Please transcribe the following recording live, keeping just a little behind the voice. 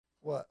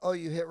What? Oh,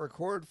 you hit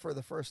record for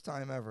the first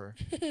time ever.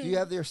 Do you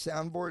have your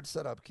soundboard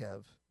set up,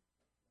 Kev?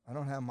 I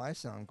don't have my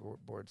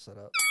soundboard set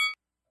up.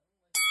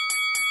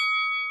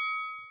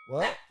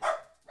 What?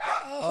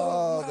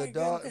 Oh, the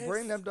dog. Goodness.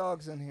 Bring them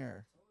dogs in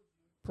here.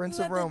 Prince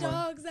Let of Roma. the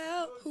dogs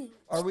out.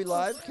 Are we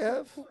live,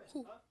 Kev?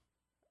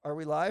 Are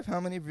we live? How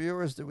many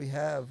viewers do we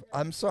have?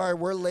 I'm sorry,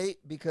 we're late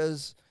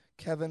because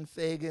Kevin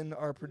Fagan,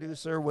 our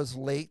producer, was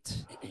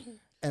late.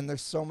 And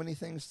there's so many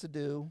things to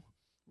do.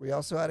 We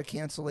also had a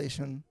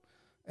cancellation.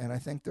 And I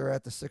think they're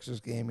at the Sixers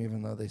game,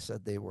 even though they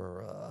said they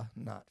were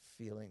not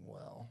feeling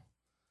well.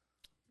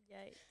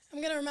 Yikes. I'm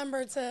going to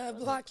remember to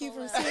block you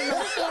from seeing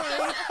my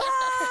story.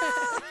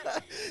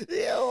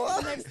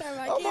 Next time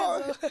I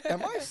cancel.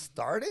 Am I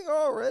starting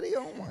already?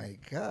 Oh, my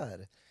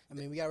God. I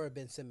mean, we got rid of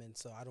Ben Simmons,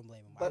 so I don't blame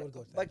him. But, I would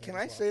go to that but game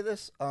can I as well. say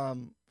this?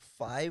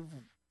 5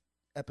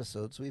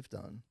 episodes we've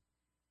done,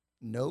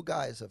 no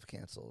guys have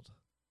canceled.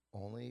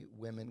 Only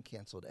women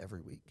canceled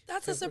every week.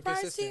 That's a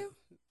surprise to you?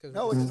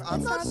 No, it's,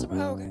 I'm not. Okay.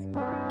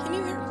 Can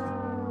you hear?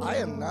 I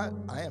am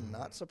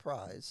not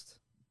surprised.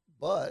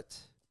 But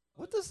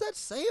what does that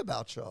say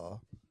about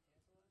y'all?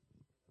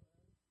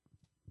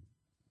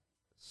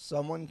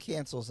 Someone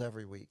cancels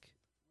every week.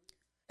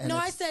 And No,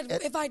 I said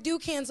if I do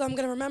cancel, I'm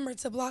going to remember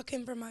to block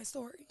him from my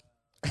story.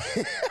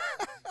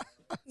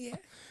 Yeah.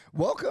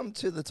 Welcome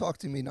to the Talk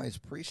to Me Nice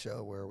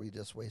pre-show, where we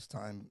just waste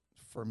time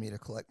for me to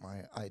collect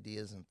my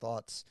ideas and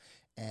thoughts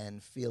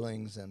and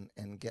feelings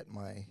and get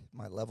my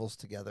levels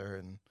together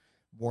and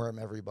warm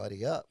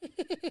everybody up.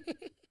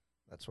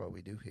 That's what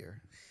we do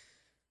here.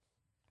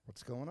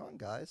 What's going on,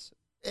 guys?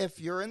 If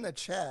you're in the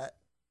chat,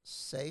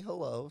 say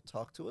hello.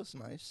 Talk to us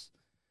nice.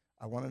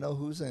 I want to know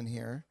who's in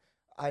here.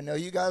 I know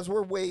you guys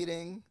were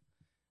waiting.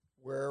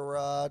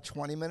 We're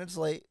 20 minutes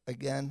late.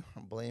 Again,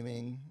 I'm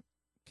blaming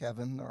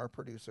Kevin, our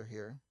producer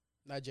here.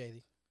 Not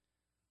JD.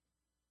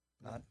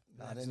 Not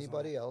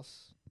anybody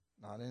else.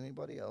 Not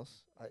anybody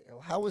else.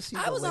 How was he?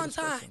 I the was on latest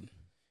time. person?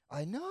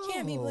 I know.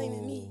 Can't be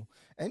blaming me.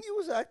 And you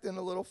was acting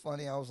a little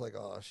funny. I was like,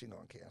 oh, she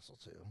gonna cancel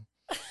too.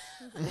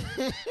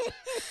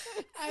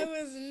 I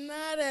was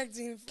not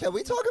acting funny. Can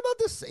we talk about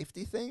the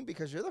safety thing?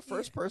 Because you're the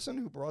first person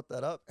who brought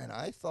that up, and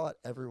I thought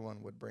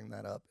everyone would bring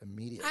that up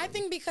immediately. I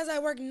think because I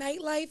work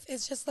nightlife,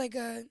 it's just like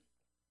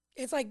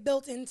it's like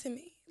built into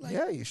me. Like,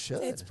 yeah, you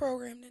should. It's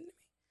programmed into me.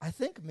 I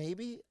think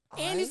maybe.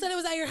 And you said it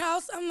was at your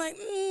house. I'm like,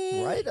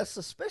 right? That's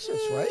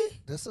suspicious, right?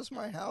 This is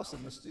my house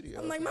in the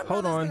studio. I'm like, my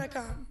Hold brother's on. gonna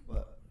come.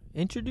 What?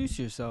 Introduce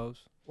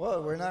yourselves.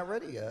 Well, we're not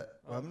ready yet.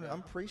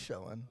 I'm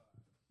pre-showing.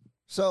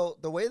 So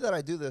the way that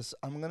I do this,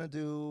 I'm going to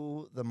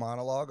do the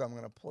monologue. I'm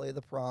going to play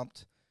the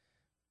prompt.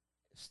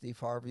 Steve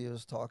Harvey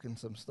is talking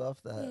some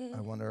stuff that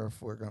I wonder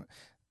if we're going to...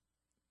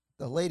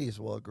 The ladies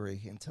will agree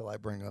until I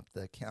bring up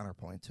the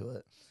counterpoint to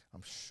it.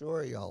 I'm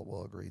sure y'all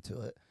will agree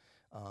to it.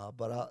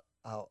 But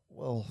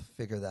we'll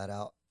figure that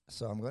out.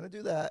 So I'm going to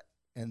do that.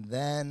 And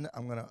then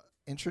I'm going to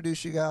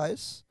introduce you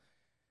guys.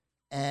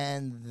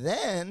 And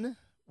then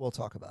we'll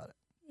talk about it.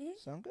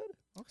 Sound good?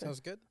 Okay. Sounds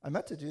good. I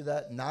meant to do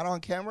that not on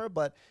camera,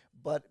 but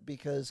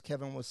because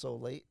Kevin was so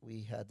late,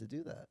 we had to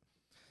do that.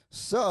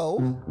 So,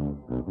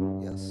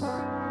 yes.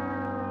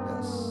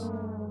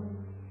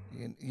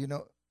 You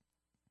know,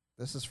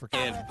 this is for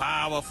Kevin. It's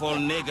powerful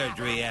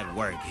niggardry at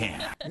work here.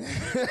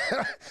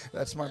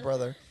 That's my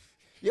brother.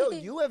 Yo,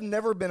 you have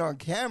never been on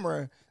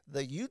camera.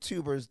 The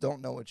YouTubers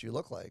don't know what you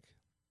look like.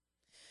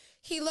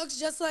 He looks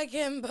just like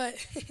him, but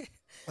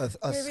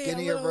A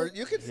skinnier version.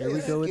 You could say we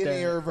a go with that.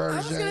 skinnier I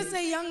version. was gonna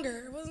say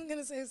younger. I wasn't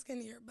gonna say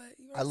skinnier, but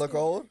you are I look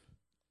skinnier. old?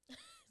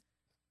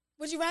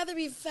 Would you rather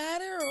be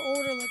fatter or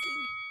older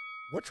looking?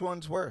 Which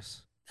one's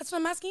worse? That's what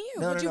I'm asking you.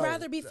 No, Would no, you no.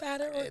 rather be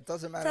fatter or It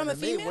doesn't matter from to a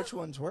me. female? Which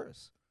one's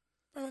worse?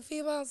 From a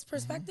female's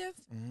perspective?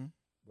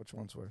 Which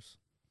one's worse?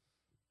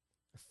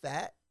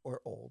 Fat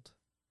or old?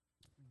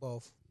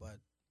 Both, but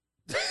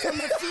From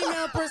a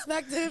female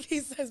perspective, he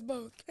says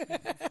both.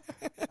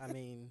 I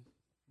mean,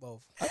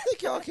 both. I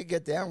think y'all could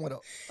get down with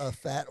a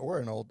fat or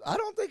an old. I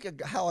don't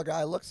think how a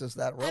guy looks is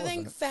that I relevant.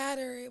 think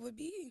fatter it would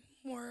be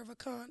more of a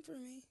con for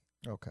me.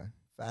 Okay.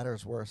 Fatter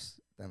is worse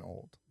than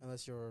old.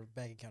 Unless your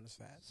bank account is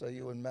fat. So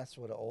you would mess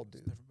with an old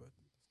dude. Different, but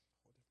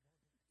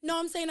No,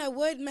 I'm saying I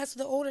would mess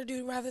with an older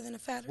dude rather than a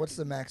fatter. What's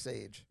the max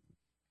age?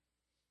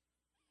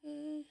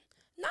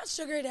 Not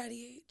sugar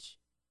daddy age.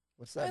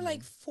 What's that? Probably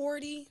like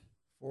 40.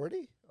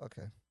 40?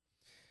 Okay.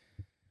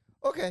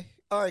 Okay.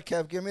 All right,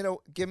 Kev, give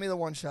me the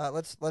one shot.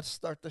 Let's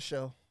start the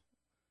show.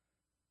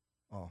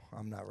 Oh,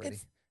 I'm not ready.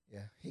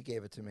 Yeah, he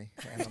gave it to me.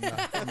 And I'm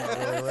not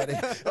really ready.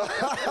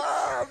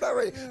 I'm not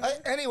ready.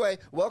 Anyway,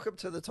 welcome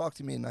to the Talk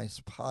to Me Nice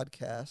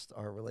podcast,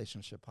 our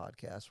relationship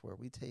podcast, where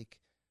we take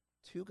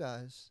 2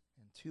 guys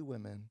and 2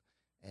 women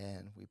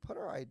and we put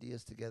our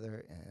ideas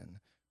together and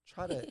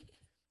try to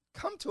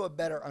come to a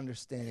better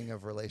understanding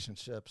of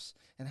relationships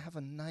and have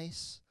a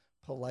nice,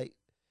 polite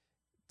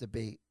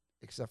debate,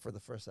 except for the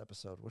first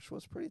episode, which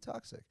was pretty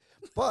toxic.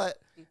 But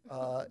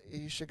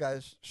you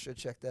guys should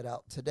check that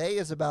out. Today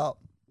is about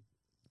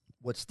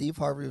what Steve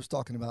Harvey was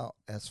talking about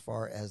as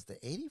far as the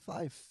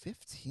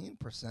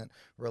 85-15%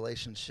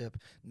 relationship,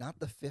 not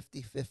the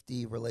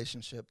 50-50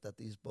 relationship that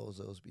these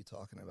bozos be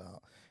talking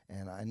about.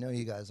 And I know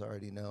you guys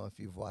already know if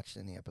you've watched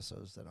any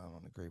episodes that I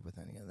don't agree with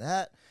any of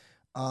that.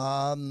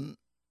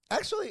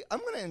 Actually, I'm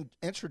going to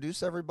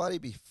introduce everybody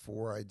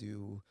before I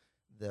do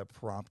the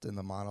prompt and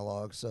the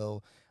monologue.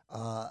 So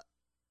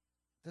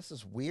this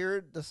is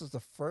weird. This is the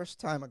first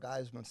time a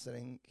guy's been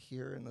sitting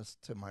here in this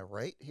to my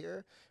right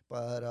here.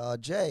 But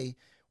Jay,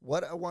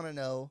 what I want to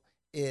know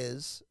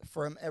is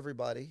from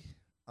everybody,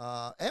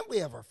 and we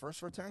have our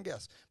first return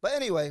guest. But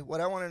anyway,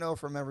 what I want to know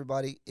from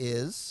everybody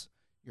is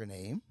your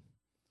name,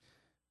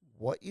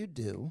 what you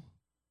do,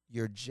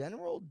 your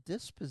general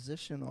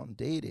disposition on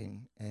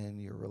dating,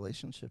 and your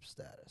relationship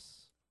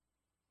status.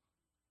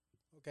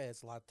 Okay,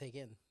 it's a lot to take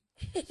in.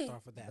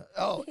 Start with that.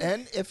 Oh,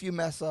 and if you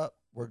mess up,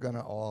 we're going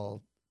to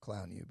all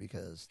clown you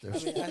because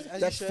there's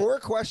as that's you 4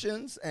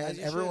 questions, and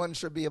you everyone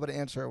should be able to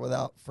answer it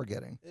without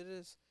forgetting. It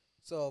is.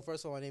 So,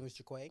 first of all, my name is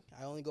Jaquay.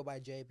 I only go by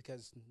Jay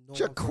because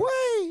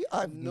Jaquay!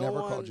 I've never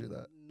called you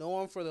that. No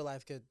one for their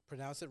life could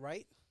pronounce it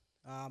right.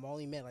 I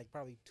only met like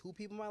probably 2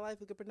 people in my life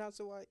who could pronounce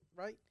it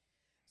right.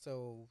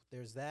 So,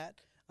 there's that.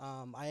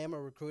 I am a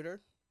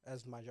recruiter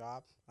as my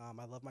job.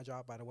 I love my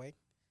job, by the way.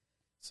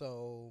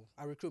 So,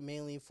 I recruit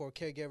mainly for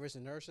caregivers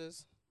and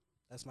nurses.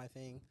 That's my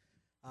thing.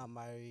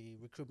 I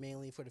recruit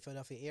mainly for the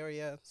Philadelphia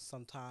area,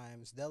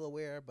 sometimes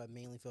Delaware, but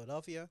mainly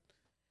Philadelphia.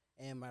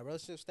 And my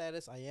relationship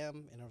status, I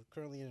am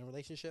currently in a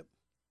relationship.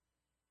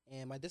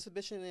 And my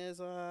disposition is,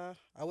 I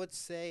would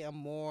say I'm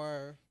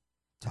more...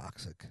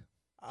 Toxic.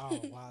 Oh,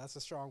 wow, that's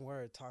a strong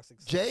word, toxic.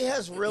 Jay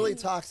has really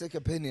toxic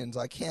opinions.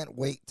 I can't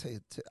wait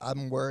to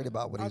I'm worried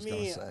about what he's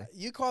going to say.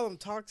 You call them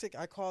toxic,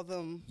 I call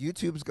them...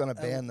 YouTube's going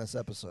to ban this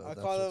episode. I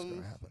That's call what's them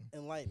going to happen.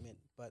 enlightenment,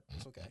 but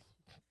it's okay.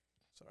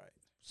 It's all right.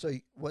 So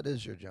what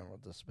is your general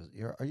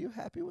disposition? Are you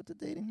happy with the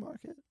dating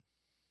market?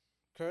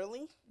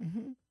 Currently?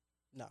 Mm-hmm.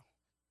 No.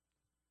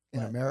 In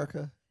But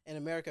America? In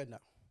America, no.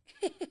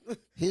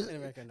 In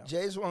America, no.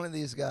 Jay's one of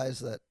these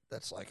guys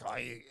that's like, oh,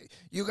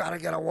 you got to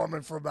get a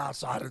woman from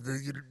outside of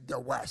the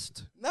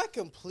West. Not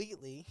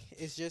completely.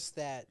 It's just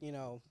that,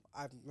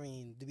 I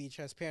mean, to be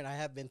transparent, I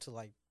have been to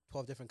like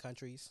 12 different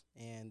countries,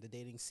 and the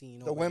dating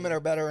scene. The women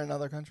are better in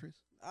other countries?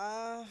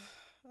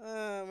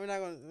 We're not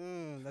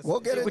going to... We'll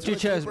get into with your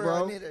chest,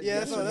 bro. Yeah,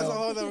 that's a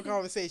whole other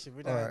conversation.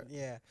 We're not, All right.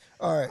 Yeah.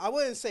 All right. I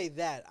wouldn't say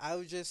that. I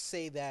would just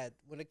say that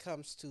when it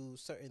comes to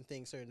certain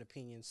things, certain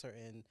opinions,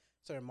 certain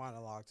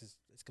monologues,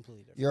 it's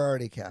completely different. You're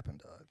already capping,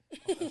 dog.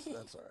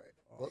 That's all right.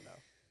 Oh, Well, no.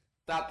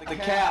 Stop the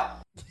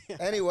cap.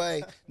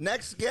 Anyway,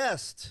 next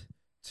guest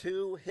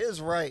to his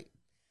right.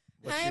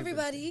 Hi,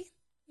 everybody.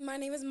 My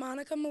name is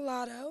Monica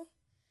Mulatto.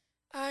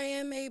 I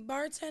am a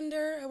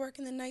bartender. I work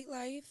in the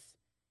nightlife.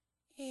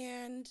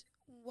 And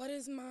what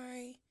is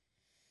my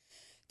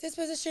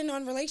disposition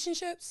on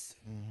relationships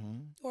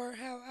or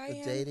how I am?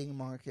 The dating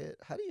market.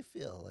 How do you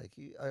feel? Like,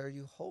 are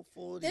you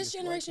hopeful? This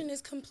generation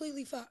is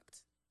completely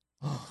fucked.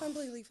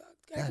 Completely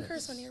fucked. I can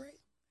curse on here, right?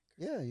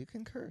 Yeah, you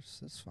can curse.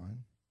 That's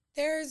fine.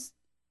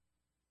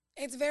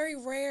 It's very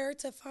rare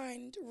to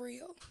find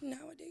real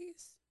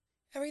nowadays.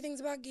 Everything's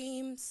about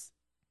games.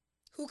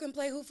 Who can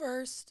play who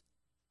first?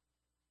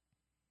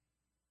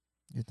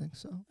 You think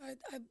so?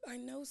 I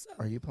know so.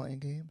 Are you playing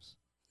games?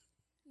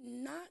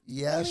 Not.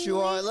 Yes, you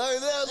are. Look at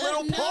that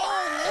little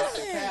pause. Stop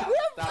the cap.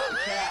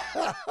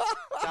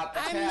 Stop the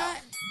cap. I'm not.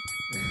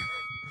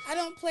 I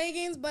don't play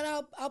games, but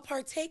I'll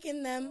partake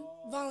in them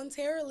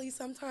voluntarily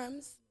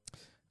sometimes.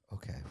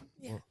 Okay.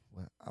 Yeah.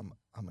 Well, I'm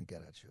gonna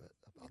get at you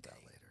about that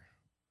later.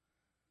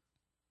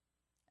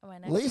 Oh,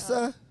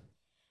 Lisa,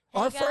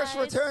 our Hey, first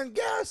guys. return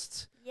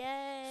guest,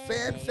 Yay!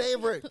 fan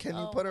favorite. Can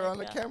you Oh put her my on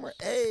the gosh. camera?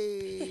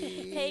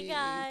 Hey. Hey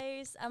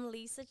guys, I'm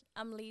Lisa.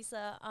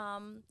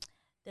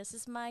 This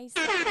is my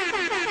second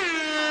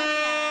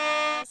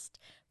podcast.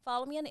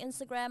 Follow me on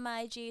Instagram.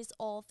 My IG is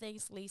all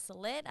things Lisa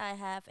Lit. I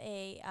have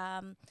a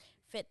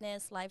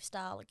fitness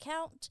lifestyle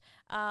account,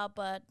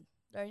 but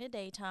during the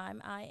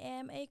daytime, I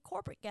am a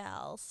corporate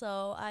gal.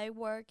 So I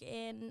work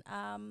in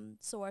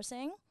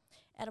sourcing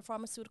at a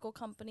pharmaceutical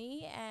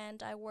company,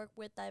 and I work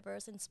with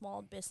diverse and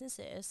small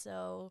businesses.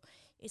 So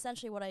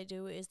essentially what I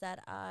do is that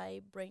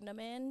I bring them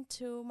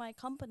into my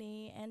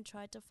company and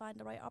try to find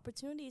the right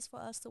opportunities for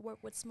us to work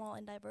with small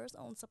and diverse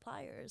owned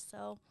suppliers.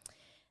 So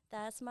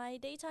that's my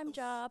daytime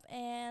job.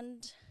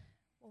 And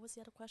what was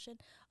the other question?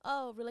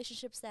 Oh,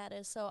 relationship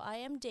status. So I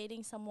am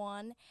dating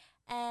someone,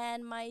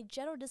 and my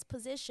general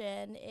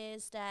disposition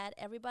is that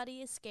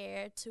everybody is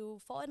scared to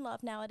fall in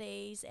love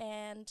nowadays,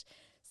 and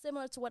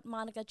similar to what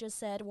Monica just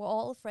said, we're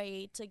all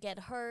afraid to get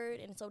hurt,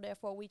 and so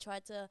therefore we try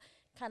to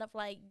kind of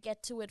like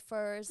get to it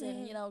first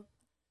and,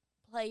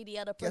 play the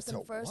other person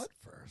Get to first. what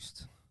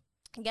first?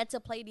 Get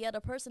to play the other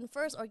person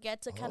first, or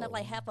get to kind of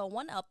like have a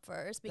one-up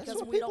first, That's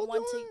because what we don't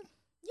people want doing? to.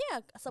 Yeah,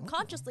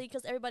 subconsciously,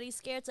 because everybody's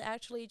scared to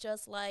actually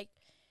just like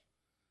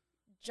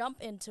jump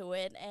into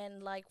it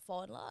and like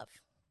fall in love.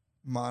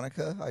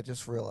 Monica, I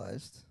just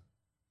realized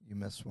you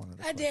missed one of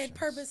the I did questions.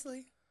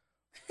 purposely.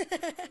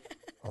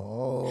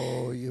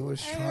 Oh, you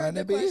was I trying heard to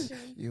the be. question.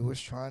 You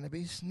was trying to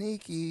be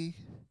sneaky.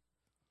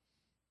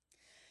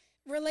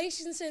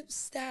 Relationship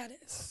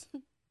status.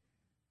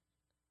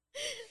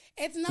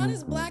 It's not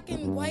as black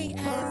and white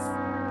as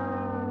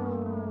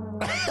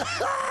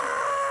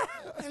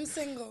I'm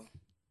single.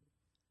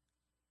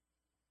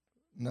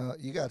 No,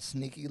 you got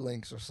sneaky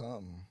links or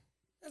something.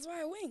 That's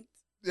why I winked.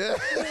 Yeah.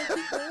 I can't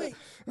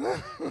keep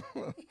the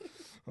wink.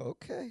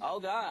 Okay. Oh,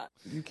 God.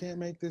 You can't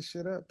make this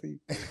shit up,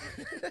 people.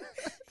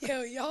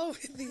 Yo, y'all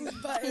with these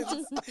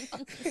buttons.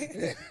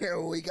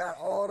 We got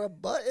all the I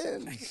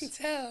buttons. can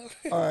tell.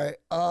 All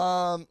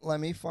right. Let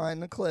me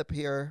find the clip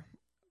here.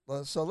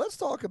 So let's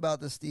talk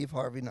about the Steve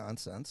Harvey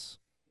nonsense.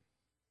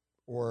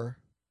 Or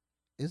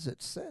is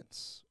it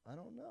sense? I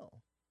don't know.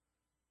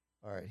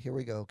 All right, here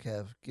we go,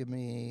 Kev. Give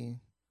me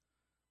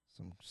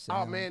some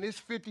sound. Oh, man,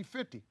 it's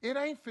 50-50. It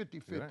ain't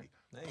 50-50.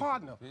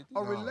 Partner,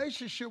 a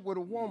relationship with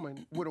a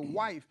woman, with a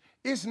wife,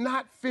 is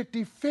not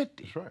 50-50.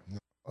 That's right.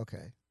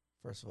 Okay.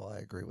 First of all, I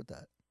agree with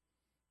that.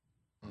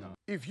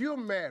 If you're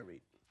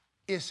married,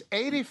 it's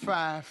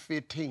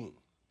 85-15.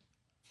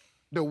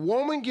 The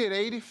woman get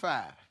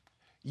 85,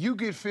 you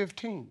get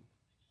 15.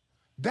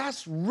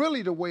 That's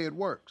really the way it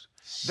works.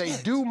 They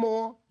do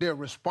more. They're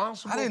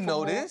responsible. I didn't for know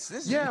more.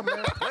 this. Yeah, man.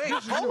 Wait,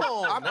 This is hold new.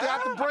 on. I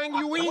have to bring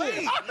you in.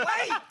 Wait.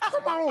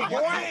 Come on,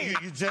 boy.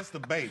 You're just a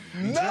baby.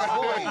 No.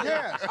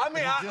 Yes. I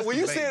mean, when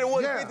you said it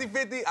was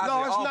 50-50, I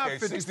No, said,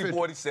 it's okay, not 50-50.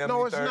 60-40, 70-30.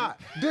 No, it's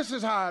not. This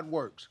is how it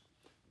works.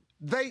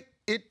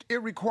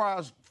 It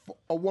requires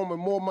a woman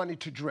more money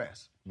to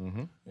dress,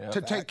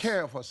 to take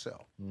care of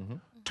herself,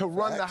 to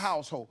run the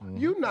household.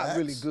 You're not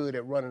really good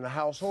at running the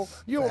household.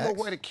 You don't know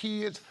where the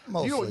kids.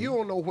 You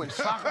don't know when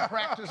soccer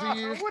practice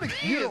is. Where the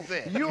kids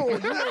at? You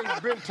ain't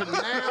been to the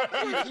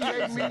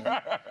PTA meeting.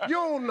 You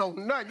don't know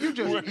nothing. You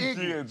just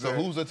ignorant. So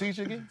who's the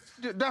teacher again?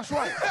 That's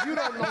right. You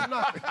don't know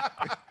nothing.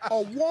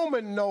 A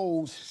woman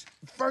knows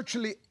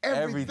virtually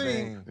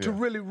everything to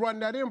really run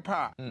that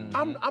empire.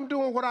 I'm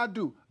doing what I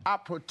do. I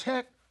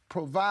protect,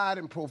 provide,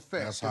 and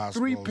profess. That's The how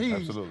three it's P's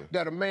absolutely.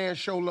 that a man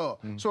show love.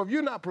 So if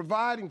you're not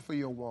providing for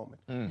your woman,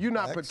 you're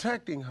not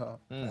protecting her,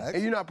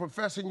 and you're not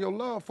professing your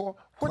love for her,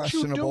 what you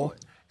Questionable. doing?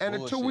 And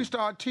until we Bullshit.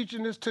 start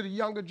teaching this to the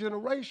younger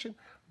generation,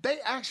 they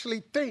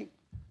actually think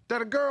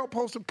that a girl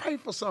supposed to pay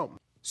for something.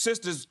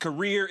 Sister's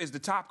career is the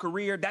top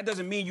career. That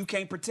doesn't mean you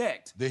can't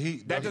protect.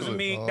 That doesn't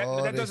mean that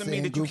they doesn't mean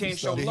saying that you goofy can't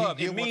show stuff. Did he love.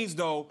 give It what- means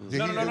though. Did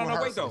No, he no, no, give no, no.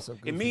 what- Wait though. Some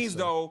It goofy means stuff.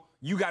 though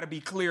you got to be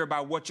clear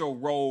about what your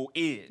role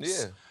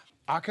is. Yeah.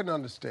 I can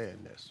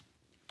understand this.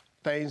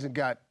 Things that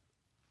got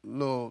a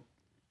little,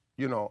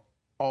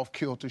 off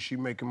kilter. She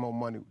making more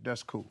money.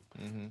 That's cool.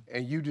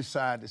 And you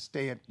decide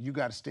to you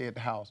got to stay at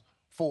the house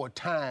for a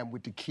time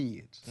with the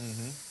kids.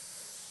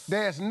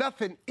 There's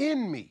nothing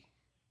in me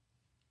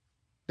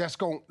that's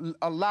going to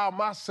allow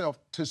myself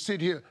to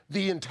sit here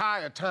the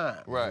entire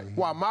time. Right.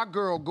 While my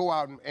girl go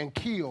out and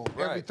kill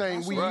Right. everything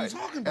That's we what I'm eat.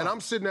 talking And about. I'm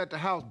sitting at the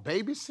house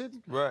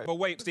babysitting. Right. But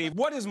wait, Steve,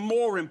 what is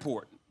more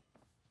important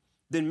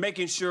than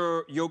making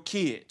sure your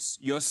kids,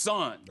 your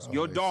sons,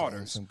 your he's saying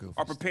daughters some goofy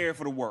are prepared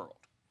for the world?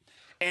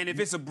 And if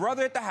it's a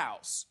brother at the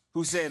house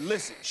who said,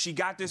 listen, she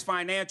got this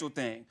financial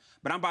thing,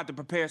 but I'm about to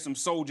prepare some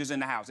soldiers in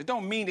the house. It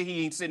don't mean that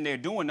he ain't sitting there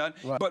doing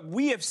nothing. Right. But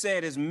we have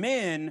said as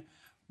men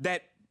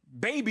that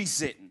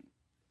babysitting,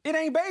 it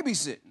ain't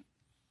babysitting.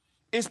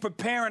 It's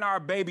preparing our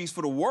babies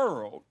for the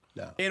world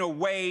in a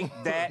way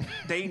that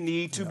they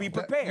need to be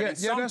prepared. Yeah, and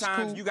yeah, that's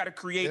sometimes cool. you got to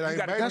create, It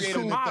ain't create a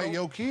babysitting if model. they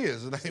your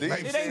kids. It ain't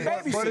It ain't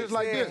babysitting. But it's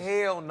like Said this.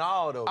 hell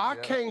no, though. I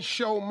yeah. can't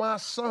show my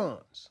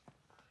sons,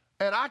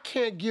 and I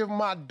can't give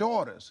my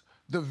daughters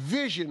the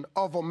vision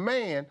of a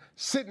man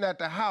sitting at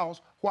the house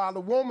while the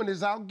woman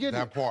is out getting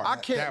That it. part, I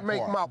that can't make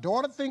part. my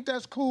daughter think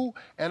that's cool,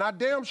 and I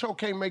damn sure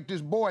can't make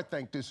this boy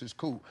think this is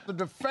cool. If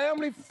the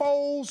family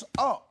folds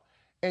up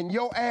and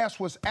your ass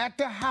was at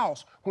the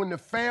house when the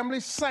family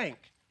sank,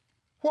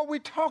 what we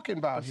talking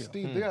about here?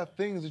 Steve, there are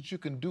things that you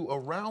can do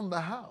around the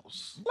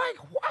house. Like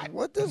what?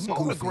 What does Mow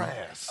the goofy?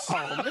 grass.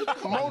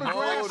 Mow the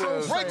grass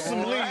on Break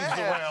some Saturday. leaves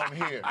around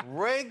here.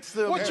 Rake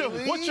some What's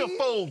your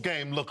fold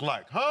game look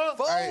like, huh?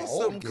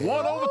 Fold some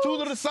One over, two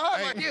to the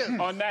side. Like, yeah.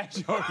 On that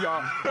show,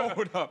 y'all,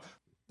 hold up.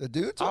 The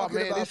dude Oh, talking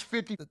man, about it's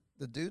 50.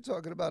 the dude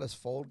talking about his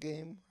fold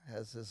game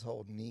has his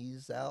whole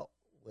knees out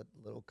with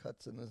little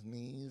cuts in his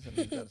knees, and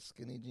he's got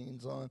skinny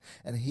jeans on.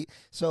 And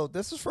so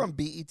this is from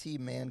BET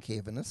Man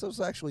Cave, and this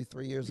was actually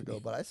 3 years ago,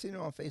 but I seen it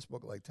on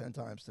Facebook like 10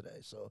 times today.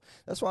 So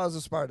that's why I was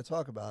inspired to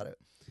talk about it.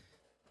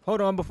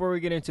 Hold on before we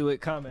get into it.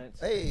 Comments.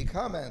 Hey,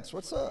 comments,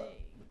 what's up?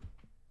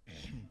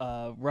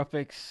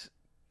 Ruffix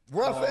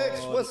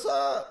Ruffix, what's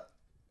up?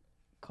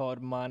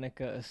 called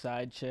Monica a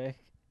side chick.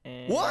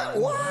 And What?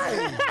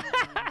 Why?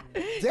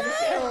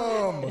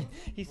 Damn!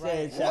 He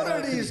said, What shout are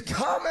out to these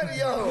comments?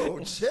 Yo,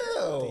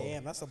 chill.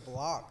 Damn, that's a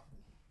block.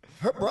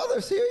 Her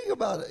brother's hearing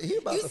about it. He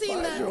about You to seen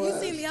find that? your You ass.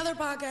 seen the other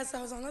podcast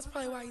I was on? That's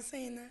probably why he's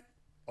saying that.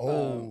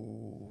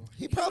 Oh,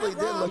 he probably not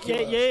did wrong. look Yeah,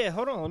 it up. yeah.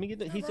 Hold on, let me get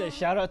the. He said,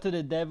 shout out to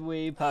the Dev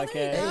Wave Oh,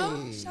 there you podcast.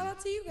 go. Hey. Shout out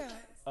to you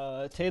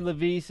guys. Taylor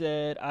V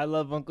said, I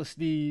love Uncle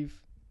Steve.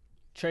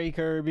 Trey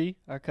Kirby,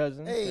 our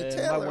cousin. Hey, said,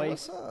 Taylor, my wife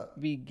what's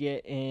up? be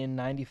getting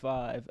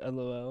 95.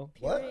 LOL.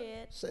 What?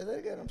 Say that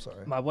again. I'm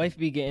sorry. My wife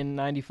be getting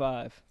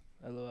 95.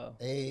 LOL.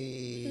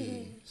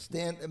 Hey,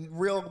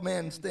 real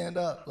men, stand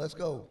up. Let's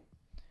go.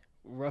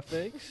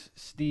 Ruffix.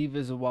 Steve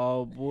is a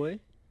wild boy.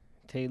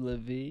 Taylor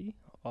V.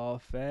 All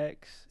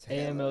facts.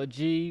 Taylor.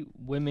 AMLG.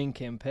 Women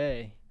can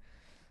pay.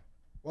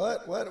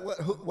 What?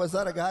 Who, was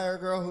that a guy or a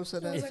girl who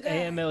said that? It's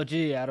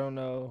AMLG. I don't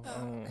know.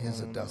 Here's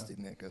a dusty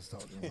niggas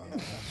talking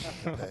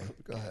about. Okay,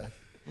 go ahead.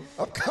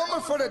 I'm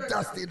coming for the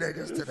dusty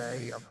niggas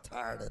today. I'm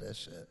tired of this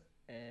shit.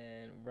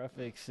 And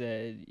Ruffix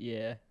said,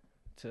 yeah.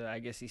 So I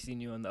guess he's seen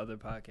you on the other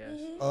podcast.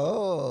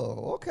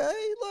 Oh, okay.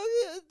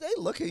 Look, they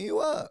looking you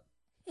up.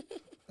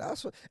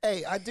 That's what.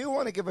 Hey, I do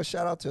want to give a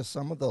shout out to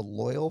some of the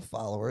loyal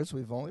followers.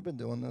 We've only been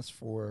doing this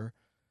for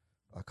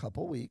a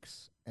couple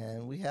weeks,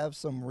 and we have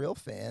some real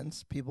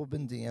fans. People have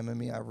been DMing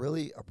me. I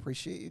really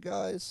appreciate you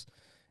guys,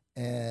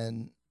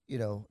 and you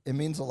know it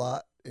means a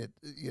lot.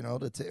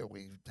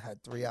 We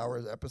had 3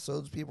 hours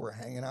episodes. People were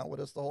hanging out with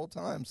us the whole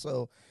time.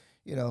 So,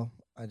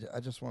 I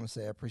just want to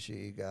say I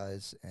appreciate you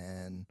guys,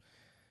 and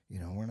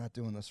we're not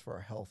doing this for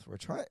our health. We're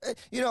trying.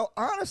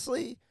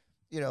 Honestly.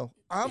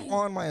 I'm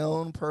on my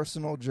own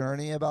personal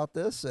journey about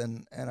this,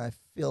 and I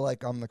feel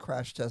like I'm the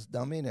crash test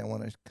dummy, and I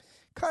want to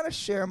kind of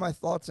share my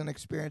thoughts and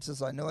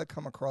experiences. I know I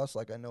come across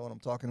like I know what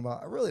I'm talking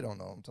about. I really don't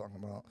know what I'm talking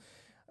about.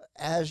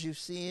 As you've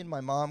seen,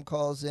 my mom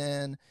calls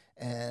in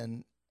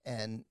and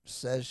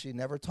says she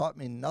never taught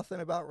me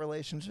nothing about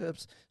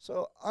relationships.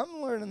 So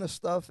I'm learning this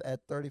stuff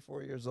at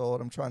 34 years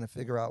old. I'm trying to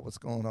figure out what's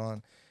going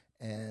on,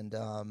 and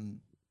I'm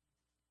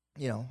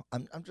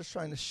just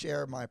trying to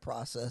share my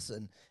process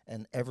and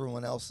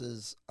everyone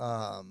else's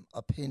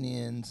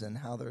opinions and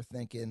how they're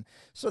thinking,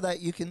 so that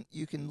you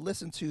can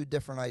listen to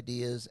different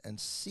ideas and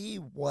see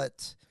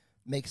what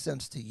makes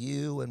sense to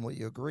you and what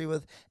you agree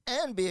with,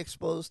 and be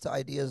exposed to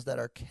ideas that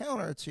are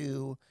counter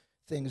to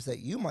things that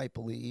you might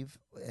believe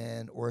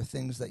or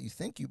things that you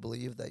think you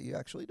believe that you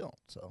actually don't.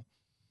 So,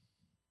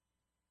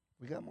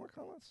 we got more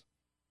comments?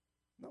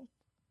 No.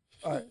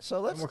 All right, so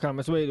let's. More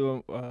comments. Wait.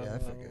 Yeah, I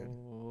figured.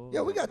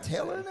 Yeah, we got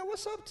Taylor in there.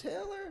 What's up,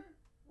 Taylor?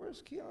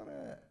 Where's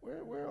Kiana at?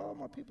 Where are all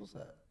my peoples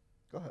at?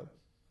 Go ahead.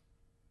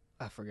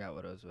 I forgot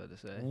what I was about to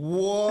say.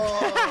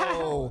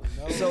 Whoa!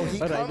 So he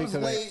But I comes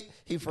think late.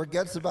 He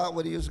forgets about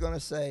what he was going to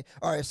say.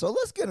 All right, so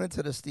let's get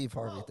into the Steve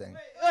Harvey thing.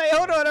 Hey,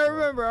 hold on. I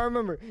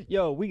remember.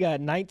 Yo, we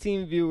got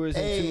 19 viewers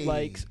and Hey. 2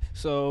 likes.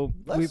 So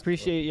we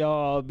appreciate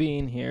y'all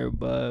being here,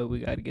 but we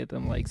got to get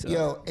them likes up.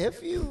 Yo,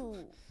 if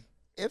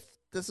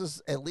this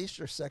is at least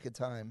your second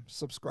time,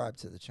 subscribe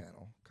to the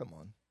channel. Come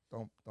on.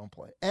 Don't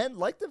play. And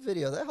like the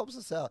video. That helps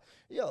us out.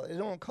 Yo, it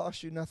don't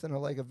cost you nothing to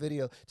like a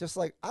video. Just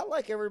like I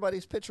like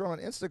everybody's picture on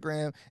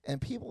Instagram,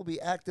 and people be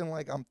acting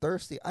like I'm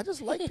thirsty. I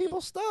just like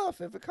people's stuff.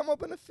 If it come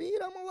up in the feed,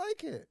 I'm going to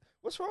like it.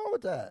 What's wrong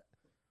with that?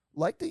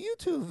 Like the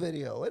YouTube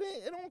video. It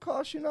don't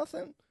cost you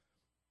nothing.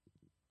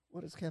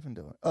 What is Kevin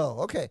doing?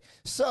 Oh, okay.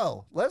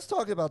 So let's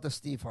talk about the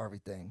Steve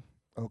Harvey thing.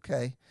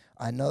 Okay.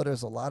 I know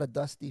there's a lot of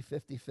dusty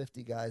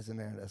 50-50 guys in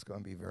there that's going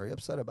to be very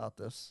upset about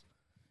this.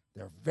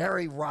 They're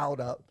very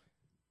riled up.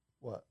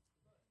 What?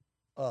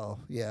 Oh,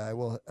 yeah, I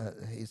will.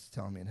 He's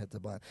telling me to hit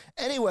the button.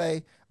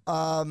 Anyway,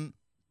 a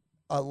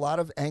lot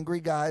of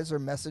angry guys are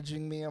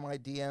messaging me on my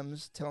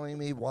DMs telling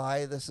me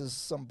why this is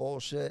some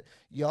bullshit.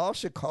 Y'all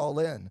should call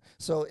in.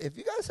 So if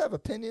you guys have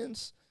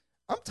opinions,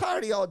 I'm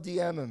tired of y'all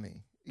DMing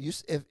me.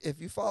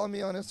 If you follow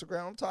me on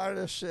Instagram, I'm tired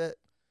of this shit.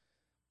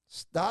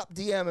 Stop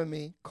DMing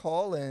me.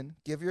 Call in.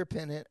 Give your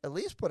opinion. At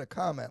least put a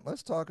comment.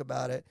 Let's talk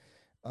about it.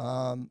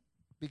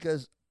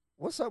 Because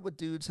what's up with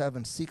dudes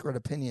having secret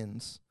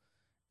opinions?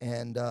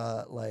 And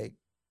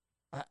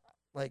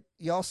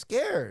y'all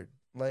scared.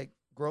 Like,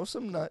 grow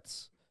some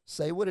nuts.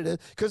 Say what it is.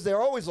 Because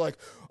they're always like,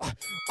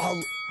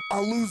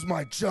 I'll lose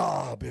my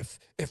job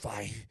if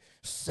I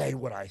say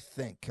what I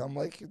think. I'm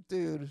like,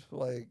 dude,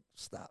 like,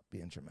 stop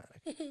being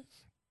dramatic.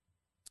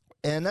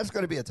 And that's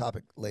going to be a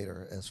topic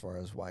later as far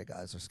as why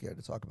guys are scared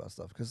to talk about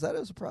stuff, because that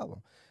is a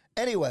problem.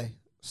 Anyway,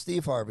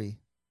 Steve Harvey,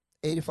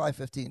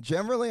 8515.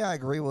 Generally, I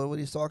agree with what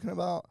he's talking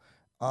about.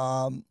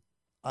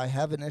 I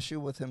have an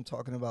issue with him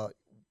talking about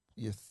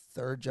your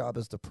third job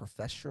is to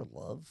profess your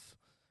love.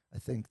 I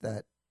think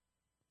that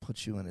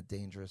puts you in a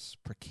dangerous,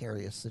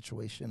 precarious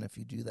situation if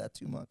you do that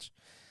too much.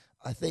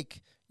 I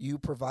think you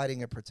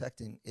providing and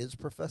protecting is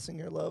professing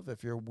your love.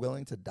 If you're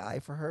willing to die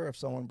for her, if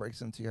someone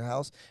breaks into your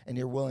house and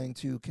you're willing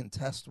to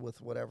contest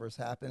with whatever's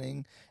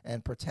happening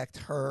and protect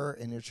her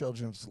and your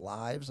children's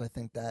lives, I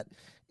think that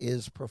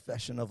is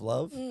profession of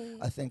love.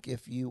 I think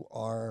if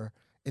you're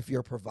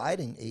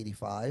providing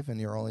 85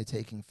 and you're only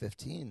taking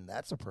 15,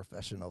 that's a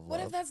profession of love. What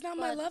if that's not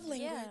my love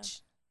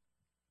language?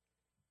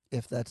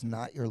 If that's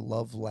not your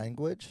love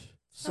language?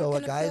 It's not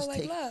gonna feel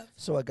like love.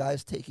 So a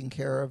guy's taking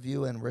care of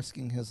you and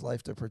risking his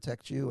life to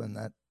protect you, and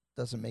that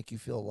doesn't make you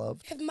feel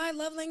loved? If my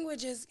love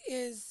language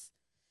is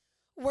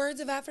words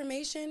of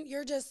affirmation,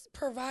 you're just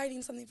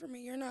providing something for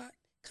me. You're not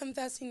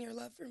confessing your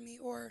love for me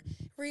or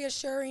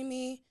reassuring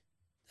me.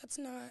 That's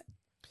not.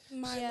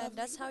 Yeah, love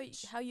that's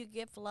language. how you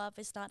give love.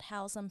 It's not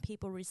how some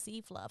people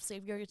receive love. So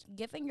if you're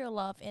giving your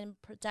love and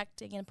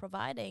protecting and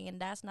providing, and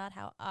that's not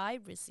how I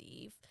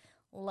receive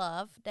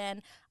love,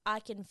 then I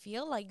can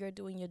feel like you're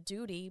doing your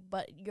duty,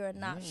 but you're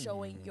not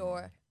showing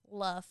your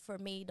love for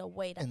me the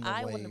way that In the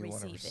I way want to you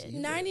wanna receive it. receive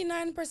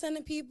it. 99%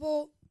 of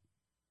people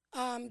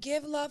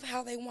give love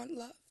how they want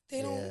love. They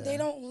Yeah.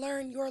 don't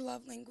learn your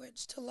love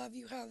language to love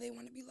you how they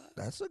want to be loved.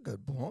 That's a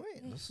good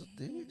point. This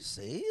is,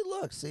 see,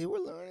 look, see, we're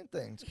learning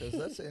things because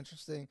that's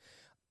interesting.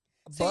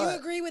 So But you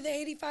agree with the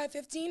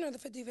 85-15 or the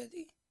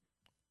 50-50?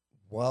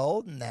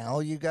 well, now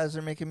you guys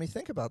are making me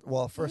think about.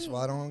 Well, first of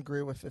all, I don't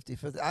agree with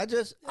 50-50.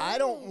 I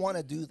don't want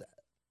to do that.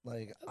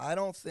 Like, I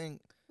don't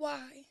think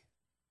Why?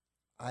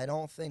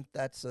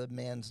 that's a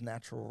man's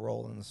natural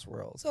role in this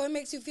world. So it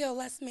makes you feel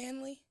less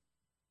manly?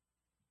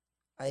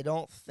 I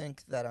don't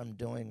think that I'm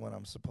doing what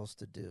I'm supposed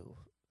to do.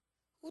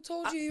 Who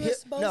told you were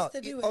supposed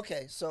to do it?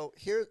 Okay, so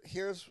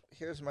here's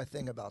my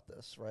thing about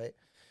this, right?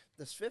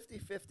 This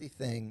 50-50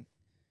 thing.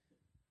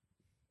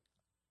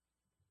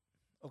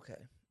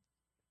 Okay.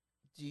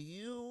 Do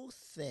you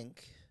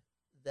think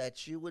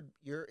that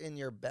you're in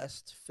your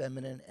best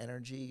feminine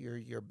energy, you're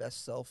your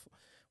best self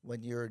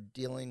when you're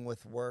dealing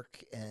with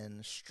work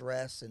and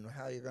stress and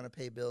how you're going to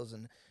pay bills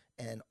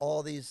and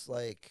all these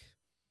like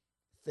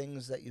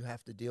things that you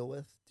have to deal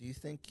with? Do you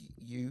think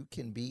you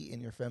can be in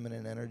your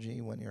feminine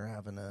energy when you're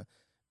having to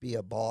be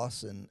a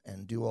boss and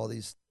do all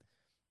these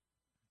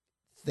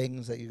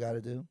things that you got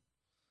to do?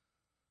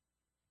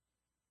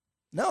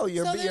 No,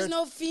 So there's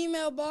no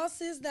female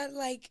bosses that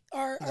like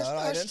are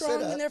didn't say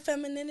strong in that. their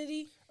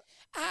femininity.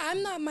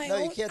 I'm not my No,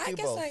 own. you can't do I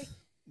guess both.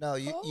 No,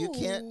 you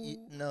can't.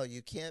 Oh.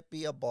 You can't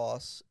be a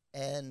boss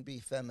and be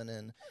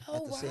feminine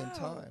at the same wow.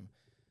 time.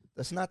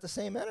 That's not the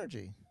same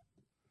energy.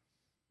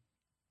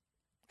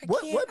 I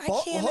can't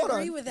hold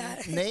agree on. with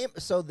that.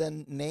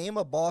 Name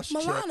a boss chick.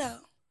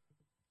 Milano,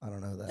 I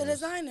don't know who that the is.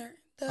 designer,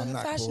 the I'm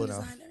not fashion cool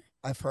enough. designer.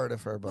 I've heard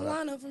of her, but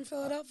Milano from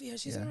Philadelphia.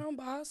 She's yeah. her own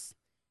boss.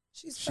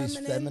 She's she's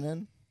feminine.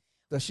 feminine.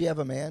 Does she have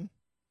a man?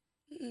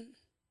 Mm-mm.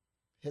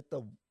 Hit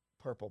the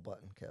purple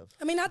button, Kev.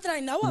 I mean, not that I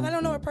know of. I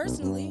don't know her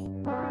personally.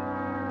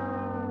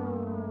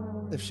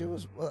 If she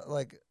was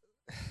like,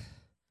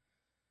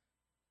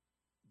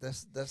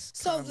 that's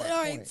So, kinda my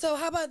all right. point. So,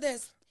 how about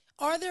this?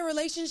 Are there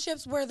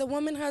relationships where the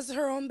woman has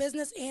her own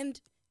business and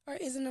or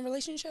is in a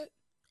relationship?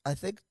 I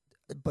think,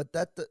 but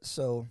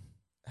so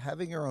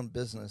having your own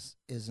business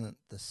isn't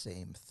the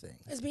same thing.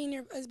 As being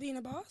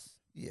a boss?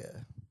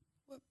 Yeah,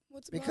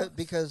 What's a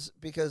because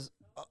boss?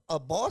 a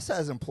boss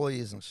has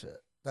employees and shit.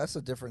 That's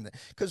a different thing.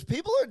 Because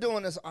people are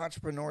doing this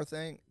entrepreneur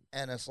thing,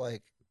 and it's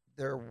like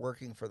they're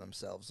working for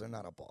themselves. They're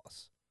not a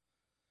boss.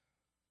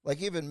 Like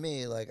even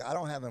me, like I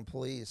don't have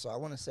employees, so I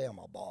want to say I'm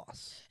a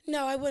boss.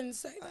 No, I wouldn't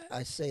say that.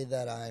 I say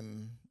that I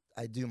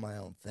do my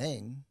own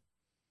thing.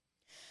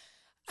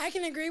 I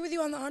can agree with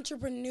you on the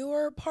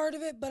entrepreneur part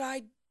of it, but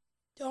I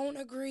don't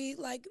agree.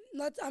 Like,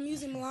 I'm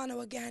using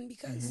Milano again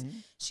because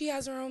she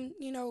has her own,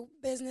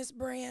 business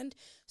brand.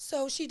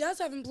 So she does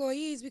have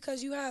employees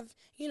because you have,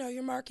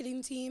 your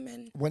marketing team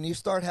and. When you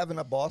start having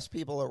to boss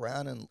people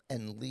around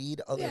and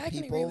lead other I can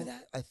agree people, with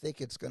that. I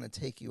think it's going to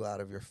take you out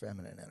of your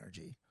feminine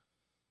energy.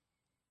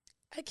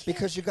 I can't,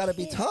 Because you got to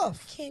be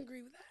tough. I can't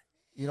agree with that.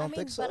 You don't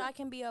think so? But I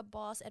can be a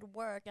boss at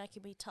work. I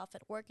can be tough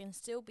at work and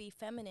still be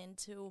feminine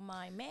to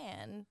my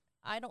man.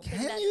 I don't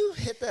think that. Can you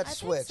hit that I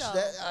switch? Think so.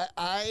 That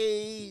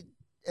I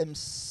am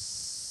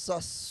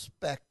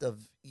suspect of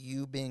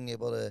you being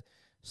able to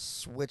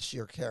switch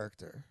your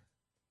character.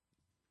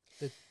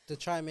 To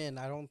chime in,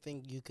 I don't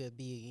think you could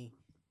be,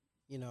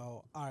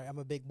 all right, I'm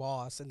a big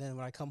boss, and then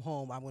when I come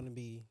home, I'm going to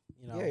be,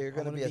 Yeah, you're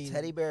going to be a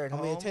teddy bear at home.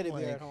 I'm going to be a teddy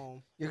bear like, at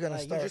home. You're going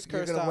Like, to you just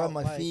start. You're cursed going to run out,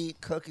 my like, feet,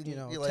 cooking. 10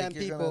 you're going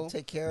people. to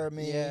take care of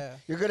me. Yeah.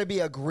 You're going to be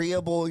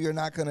agreeable. You're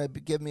not going to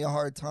give me a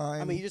hard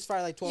time. I mean, you just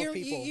fired like 12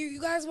 people.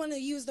 You guys want to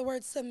use the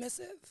word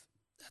submissive.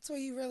 That's what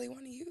you really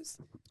want to use.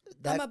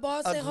 That I'm a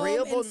boss at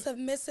home and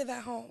submissive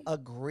at home.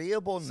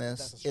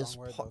 Agreeableness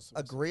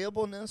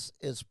agreeableness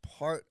is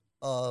part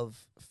of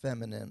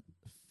femininity.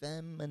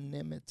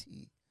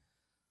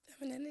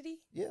 Femininity?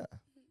 Yeah.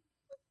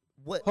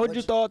 Hold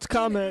your thoughts,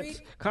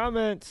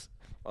 comments.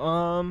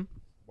 Wow,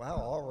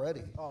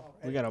 already.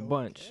 We got a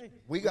bunch.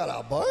 We got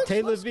a bunch?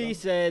 Taylor V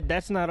said,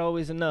 that's not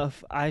always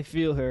enough. I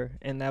feel her.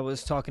 And that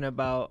was talking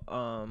about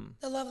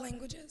the love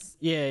languages.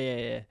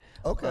 Yeah.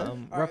 Okay.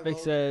 Ruffic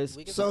says,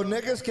 so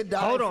niggas could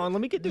die. Hold on,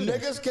 let me get through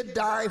this. Niggas could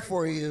die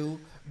for you,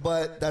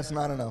 but that's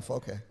not enough.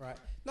 Okay. Right.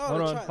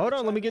 Hold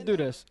on, let me get through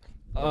this.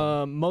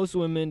 Most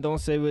women don't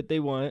say what they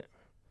want.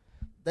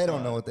 They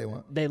don't know what they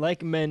want. They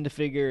like men to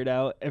figure it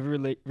out.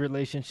 Every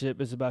relationship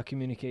is about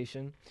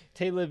communication.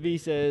 Taylor V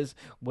says,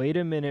 wait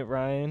a minute,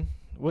 Ryan.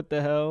 What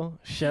the hell?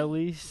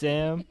 Shelly,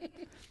 Sam,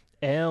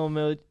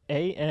 AMLG.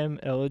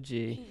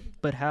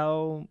 But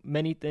how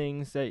many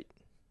things that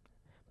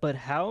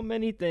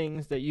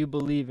you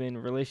believe in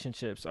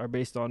relationships are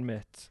based on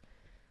myths?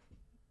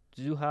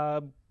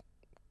 Zuhab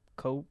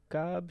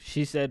Kokab,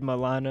 she said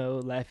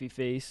Milano, laughy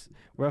face,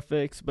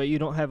 Ruffix, but you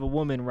don't have a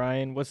woman,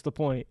 Ryan. What's the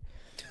point?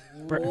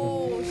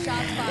 Oh,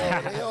 shots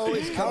fired. They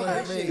always coming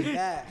at me.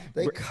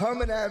 They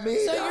coming at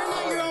me. So you're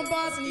not your own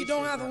boss and you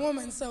don't have a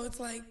woman, so it's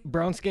like.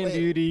 Brown skin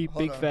beauty,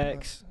 big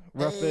facts.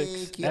 Rough Hey,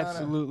 X, Kiana.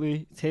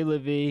 absolutely. Taylor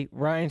V.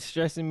 Ryan's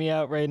stressing me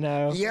out right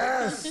now.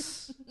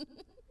 Yes.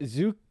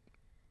 Zuhab.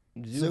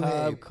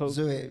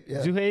 Zuhaib, yeah.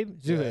 Zuhaib?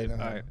 Yeah, I Zuhaib. know All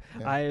him. right.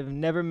 Yeah. I have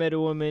never met a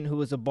woman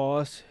who is a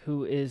boss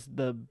who is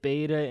the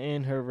beta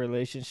in her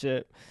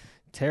relationship.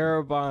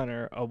 Tara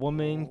Bonner, a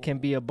woman can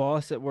be a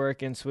boss at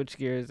work and switch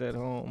gears at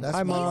home. That's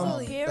Hi, my Mom.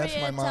 mom. That's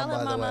my mom,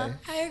 by the way.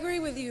 I agree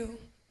with you.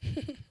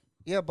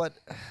 Yeah, but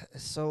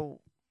so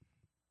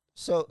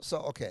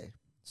okay.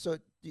 So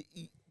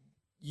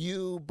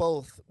you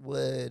both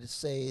would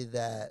say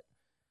that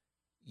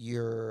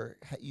you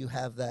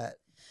have that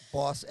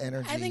boss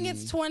energy. I think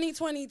it's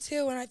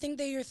 2022, and I think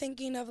that you're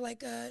thinking of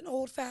like an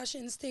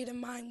old-fashioned state of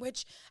mind,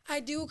 which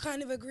I do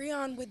kind of agree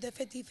on with the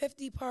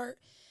 50-50 part.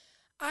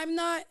 I'm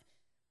not,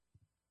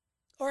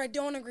 or I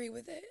don't agree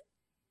with it.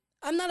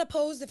 I'm not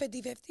opposed to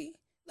 50-50.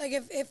 Like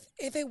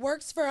if it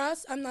works for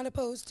us, I'm not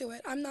opposed to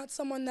it. I'm not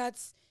someone that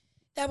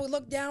would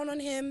look down on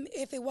him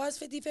if it was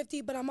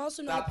 50-50, but I'm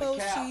also not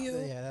opposed to you.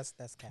 Yeah,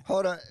 that's cap.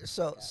 Hold on.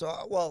 So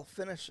well,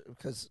 finish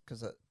because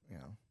you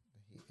know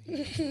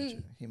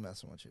he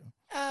messing with you.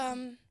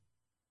 I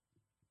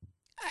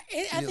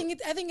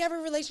think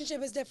every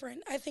relationship is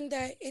different. I think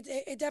that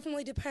it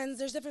definitely depends.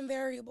 There's different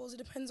variables. It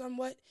depends on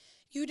what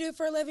you do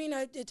for a living.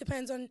 It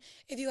depends on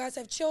if you guys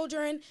have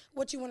children,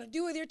 what you want to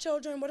do with your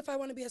children. What if I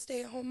want to be a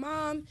stay-at-home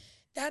mom?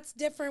 That's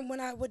different when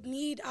I would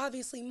need,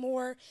 obviously,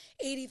 more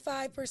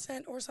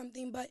 85% or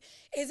something. But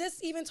is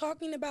this even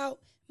talking about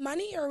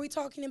money, or are we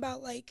talking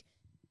about, like,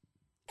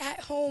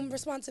 at-home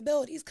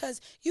responsibilities? Because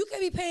you could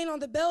be paying all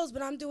the bills,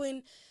 but I'm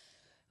doing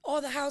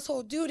all the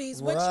household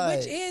duties, which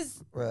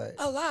is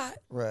a lot.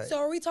 Right. So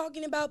are we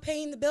talking about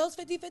paying the bills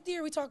 50-50,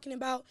 or are we talking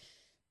about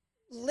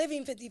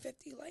living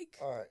 50-50? Like,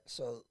 all right,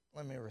 so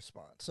let me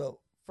respond. So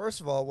first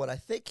of all, what I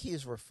think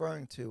he's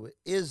referring to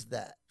is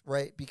that,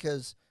 right?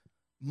 Because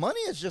money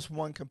is just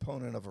one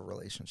component of a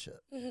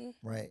relationship,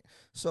 right?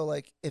 So,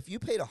 like, if you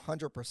paid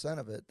 100%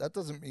 of it, that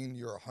doesn't mean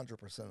you're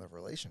 100% of a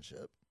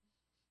relationship,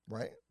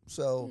 right?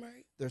 So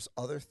there's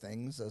other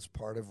things as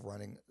part of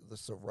running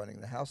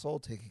the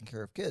household, taking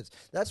care of kids.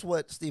 That's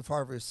what Steve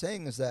Harvey is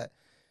saying, is that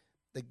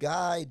the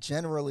guy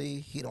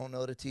generally, he don't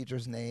know the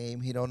teacher's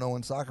name, he don't know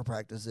when soccer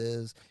practice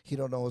is, he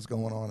don't know what's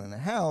going on in the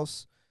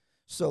house.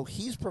 So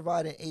he's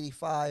providing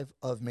 85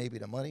 of maybe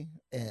the money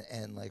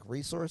and like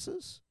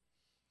resources.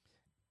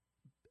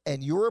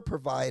 And you're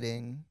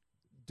providing,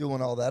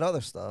 doing all that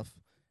other stuff,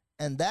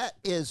 and that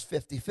is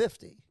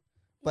 50-50.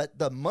 But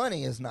the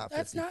money is not 50-50.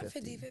 that's not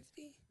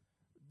 50-50.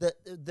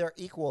 They're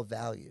equal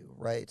value,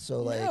 right?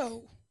 So, like,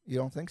 No. you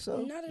don't think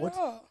so? Not at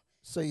all.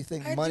 So you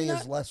think I do money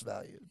is not- less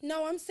valued?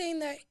 No, I'm saying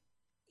that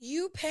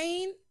you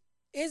paying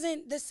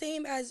isn't the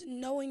same as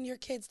knowing your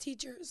kids'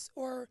 teachers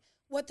or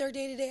what their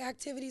day-to-day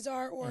activities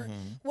are, or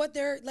what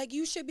they're, like,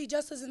 you should be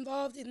just as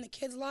involved in the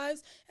kids'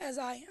 lives as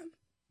I am.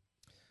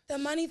 The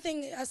money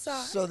thing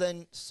aside.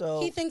 So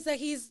he thinks that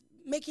he's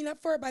making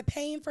up for it by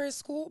paying for his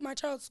school, my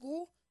child's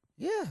school?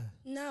 Yeah.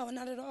 No,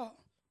 not at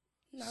all.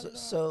 Not at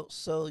all.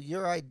 So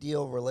your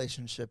ideal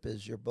relationship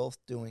is you're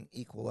both doing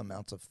equal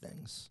amounts of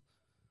things.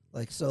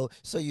 Like, so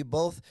you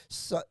both,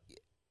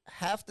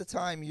 half the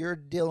time you're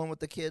dealing with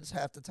the kids,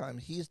 half the time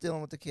he's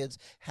dealing with the kids,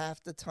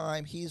 half the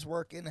time he's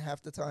working,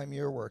 half the time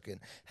you're working,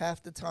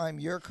 half the time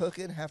you're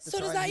cooking, half the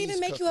time So does that he's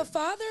even make you a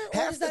father, or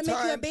does that make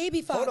you a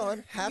baby father? Hold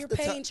on. You're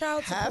paying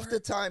child support. Half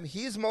the time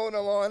he's mowing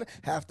the lawn,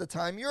 half the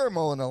time you're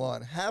mowing the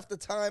lawn, half the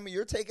time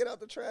you're taking out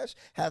the trash,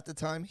 half the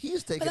time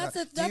he's taking out.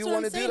 That's Do you what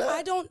want I'm to do saying.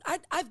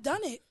 that? I've done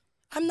it.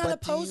 I'm not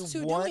opposed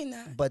to doing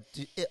that. But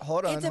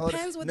hold on. It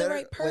depends with the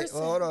right person.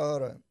 Wait, hold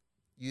on.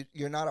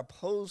 You're not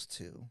opposed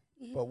to,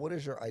 but what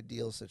is your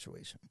ideal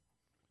situation?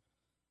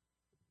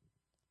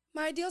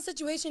 My ideal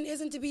situation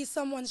isn't to be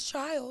someone's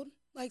child,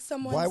 like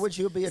someone's. Why would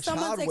you be a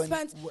someone's child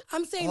expense. when?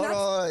 I'm saying hold that's.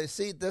 on.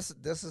 See, this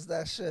is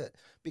that shit,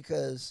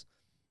 because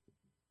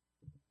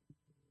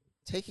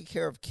taking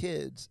care of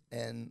kids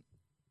and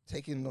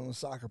taking them to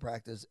soccer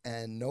practice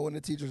and knowing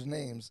the teachers'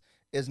 names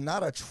is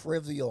not a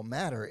trivial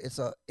matter. It's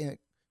a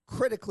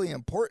critically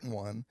important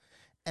one.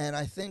 And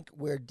I think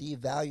we're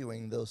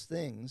devaluing those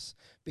things,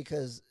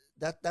 because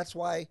that's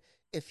why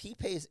if he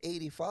pays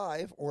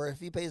 85 or if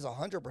he pays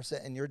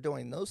 100% and you're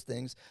doing those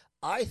things,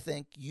 I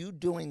think you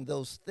doing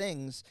those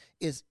things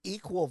is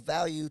equal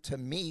value to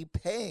me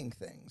paying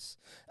things.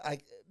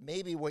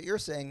 Maybe what you're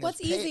saying What's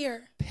is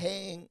easier?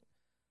 Paying.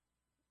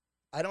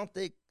 I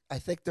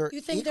think they're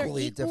You think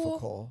equally they're equal?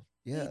 difficult.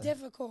 Yeah,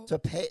 difficult to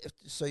pay.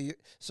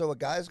 So a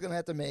guy's gonna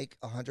have to make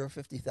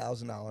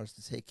 $150,000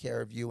 to take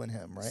care of you and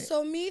him, right?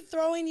 So me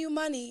throwing you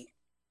money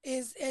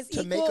is as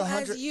To make equal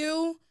as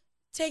you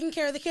taking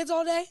care of the kids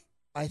all day?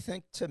 I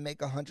think to make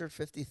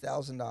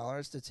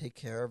 $150,000 to take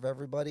care of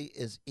everybody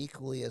is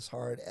equally as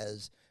hard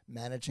as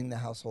managing the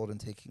household and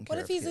taking care What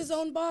of if he's kids. his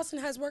own boss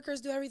and has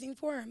workers do everything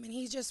for him, and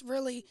he's just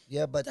really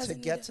But to doesn't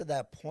need get it? to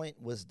that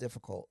point was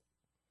difficult.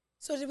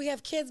 So did we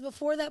have kids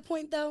before that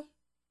point, though?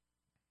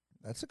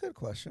 That's a good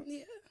question.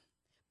 Yeah.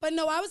 But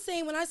no, I was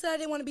saying when I said I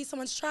didn't want to be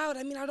someone's child,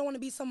 I mean I don't want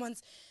to be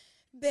someone's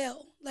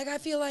bill. Like I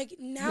feel like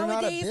nowadays,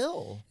 You're not a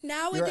bill.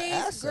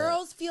 nowadays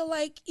girls feel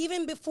like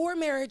even before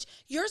marriage,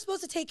 you're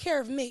supposed to take care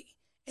of me,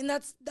 and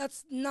that's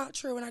not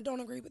true, and I don't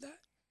agree with that.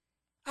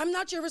 I'm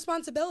not your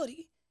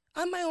responsibility.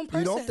 I'm my own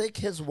person. You don't think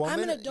his woman?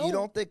 I'm an adult. You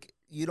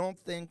don't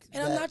think.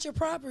 And I'm not your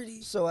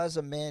property. So as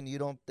a man, you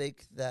don't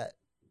think that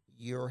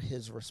you're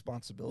his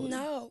responsibility?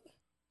 No.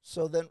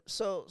 So then,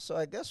 so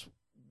I guess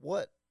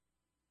what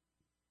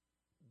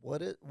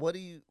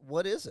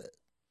is it?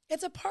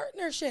 It's a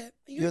partnership.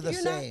 You're the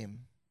same.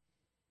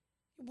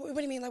 What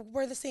do you mean? Like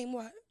we're the same?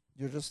 What?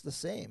 You're just the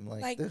same.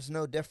 Like there's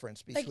no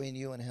difference between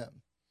you and him.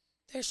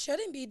 There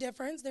shouldn't be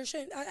difference. There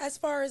shouldn't. As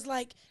far as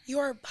like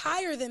you're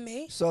higher than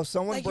me. So if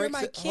someone like, breaks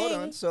you're my king,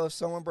 hold on. So if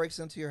someone breaks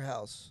into your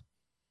house,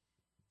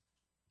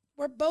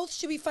 we're both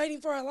should be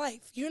fighting for our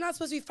life. You're not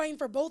supposed to be fighting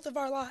for both of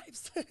our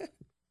lives.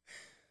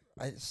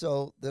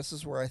 So this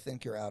is where I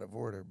think you're out of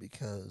order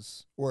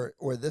because, or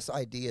this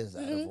idea is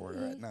out of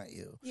order, not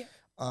you. Yeah.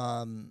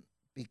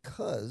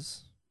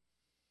 Because.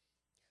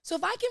 So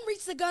if I can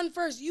reach the gun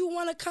first, you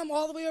want to come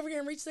all the way over here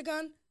and reach the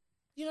gun?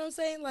 You know what I'm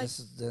saying? Like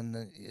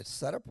then it's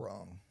set up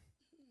wrong.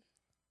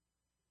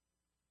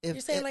 You're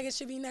saying like it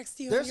should be next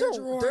to you in your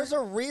drawer. There's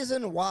a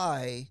reason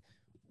why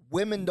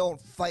women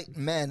don't fight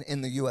men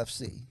in the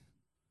UFC.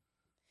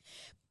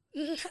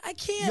 I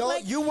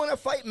can't. You want to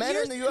fight men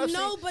in the UFC?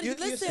 No, but you,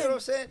 listen. You see what I'm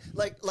saying?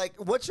 Like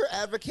what you're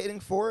advocating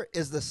for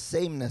is the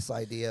sameness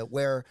idea,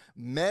 where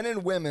men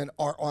and women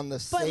are on the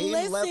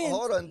same level.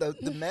 Hold on,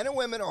 the men and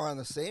women are on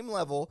the same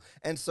level,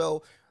 and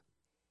so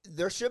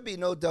there should be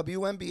no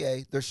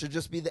WNBA. There should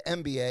just be the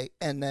NBA,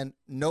 and then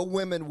no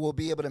women will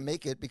be able to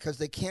make it because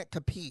they can't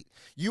compete.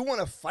 You want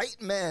to fight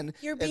men.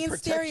 You're being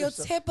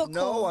stereotypical.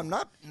 No, I'm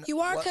not.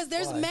 You are, because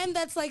there's men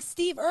that's like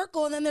Steve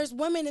Urkel, and then there's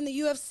women in the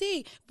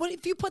UFC. But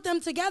if you put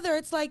them together,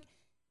 it's like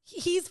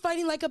he's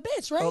fighting like a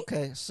bitch, right?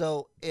 Okay,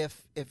 so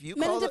if you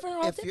men call if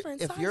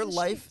your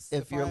life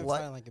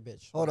like a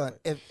bitch. Hold on,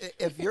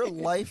 if your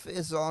life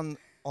is on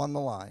the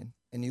line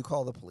and you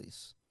call the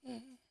police.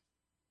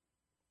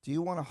 Do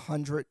you want a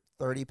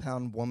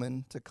 130-pound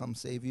woman to come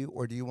save you,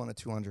 or do you want a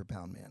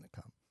 200-pound man to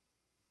come?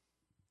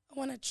 I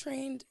want a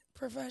trained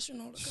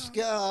professional to come.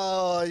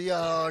 Oh,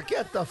 yo,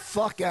 get the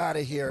fuck out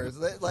of here.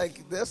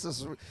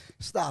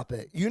 Stop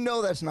it. You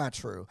know that's not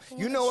true.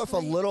 You know if a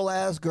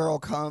little-ass girl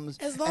comes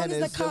and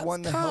is the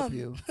one to help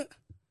you.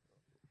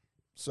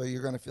 So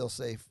you're going to feel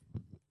safe.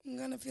 I'm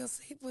going to feel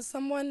safe with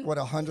someone. What,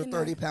 a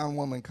 130-pound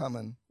woman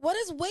coming? What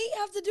does weight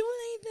have to do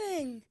with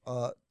anything?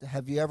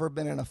 Have you ever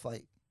been in a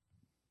fight?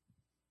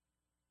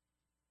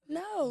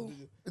 No.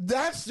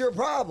 That's your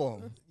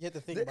problem. You have to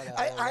think about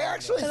that. I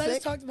actually think. I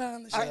just talked about it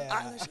on the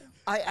show.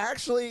 I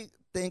actually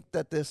think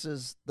that this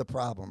is the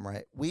problem,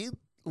 right? We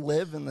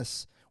live in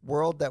this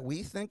world that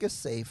we think is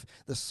safe.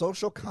 The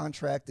social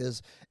contract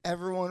is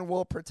everyone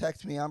will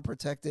protect me. I'm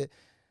protected.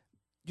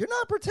 You're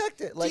not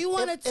protected. Do you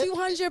want a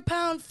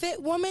 200-pound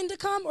fit woman to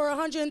come or a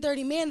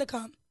 130 man to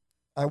come?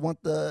 I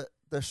want the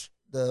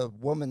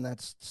woman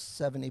that's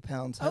 70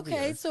 pounds heavier.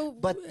 Okay,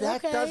 but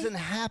that doesn't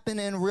happen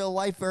in real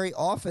life very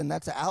often.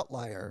 That's an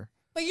outlier.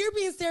 But you're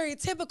being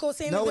stereotypical,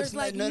 saying that there's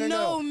like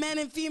no men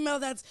and female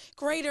that's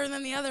greater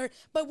than the other.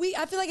 But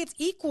I feel like it's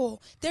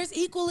equal. There's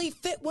equally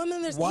fit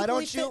women. There's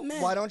equally fit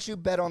men. Why don't you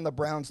bet on the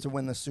Browns to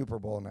win the Super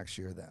Bowl next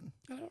year? Then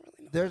I don't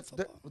really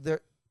know.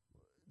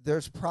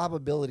 There's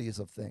probabilities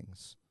of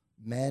things.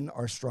 Men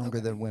are stronger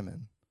than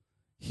women.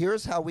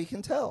 Here's how we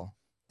can tell.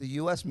 The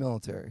U.S.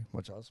 military,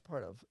 which I was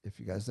part of, if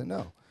you guys didn't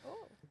know.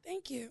 Oh,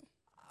 thank you.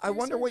 I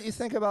wonder what you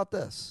think about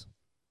this.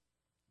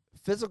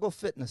 Physical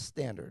fitness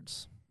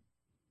standards.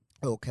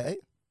 Okay.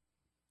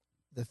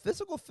 The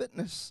physical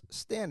fitness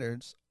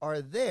standards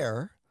are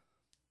there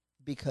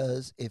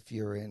because if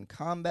you're in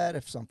combat,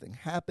 if something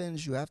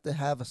happens, you have to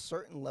have a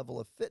certain level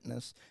of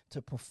fitness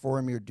to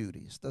perform your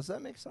duties. Does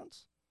that make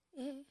sense?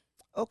 Mm-hmm.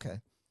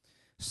 Okay.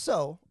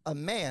 So a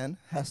man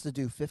has to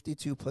do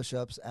 52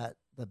 push-ups at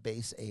the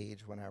base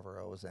age whenever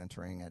I was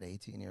entering at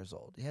 18 years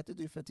old. He had to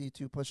do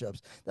 52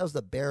 push-ups. That was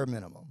the bare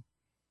minimum.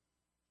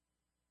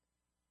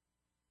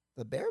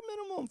 The bare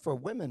minimum for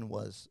women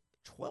was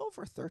 12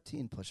 or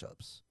 13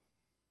 push-ups.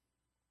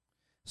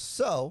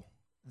 So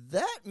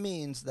that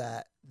means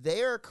that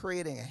they are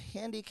creating a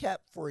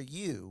handicap for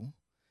you,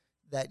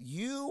 that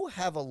you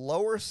have a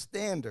lower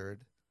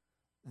standard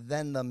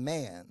than the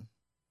man.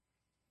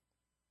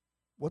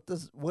 What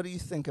do you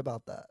think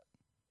about that?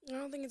 I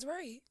don't think it's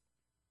right.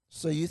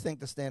 So you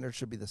think the standard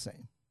should be the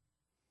same.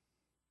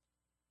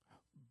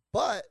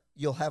 But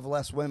you'll have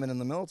less women in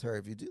the military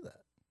if you do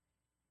that.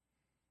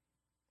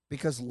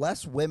 Because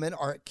less women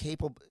are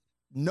capable.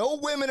 No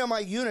women in my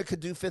unit could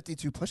do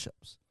 52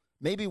 push-ups.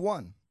 Maybe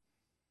one.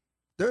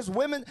 There's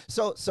women.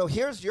 So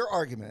here's your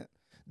argument.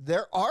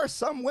 There are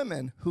some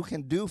women who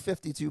can do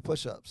 52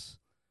 push-ups.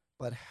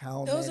 But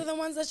how many? Those are the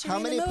ones that should How be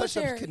in many the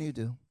military. push-ups can you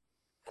do?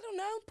 I don't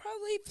know.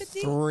 probably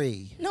 50.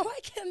 3. No, I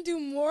can do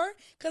more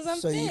because I'm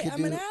So you fit. could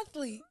I'm an do-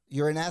 athlete.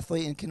 You're an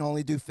athlete and can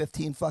only do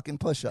 15 fucking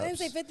push-ups. I didn't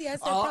say 50. I said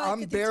probably I'm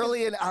 52.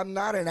 barely I'm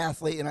not an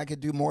athlete and I could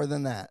do more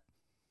than that.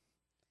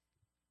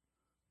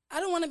 I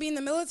don't want to be in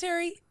the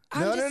military.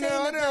 I'm No, just no,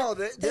 saying no, that no.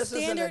 the This is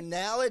an standard-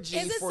 analogy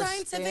Is it for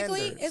scientifically?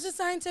 standards. Is it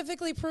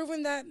scientifically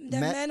proven that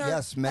men are?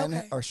 Yes, men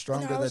okay. are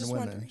stronger No, I was than just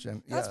women. wondering.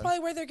 Jim. That's Yeah. probably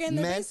where they're getting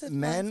their basis.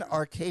 Men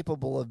are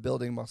capable of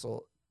building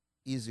muscle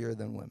easier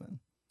than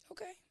women.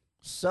 Okay.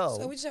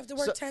 So we just have to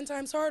work 10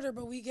 times harder,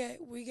 but we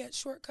get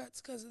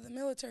shortcuts because of the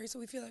military, so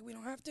we feel like we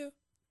don't have to.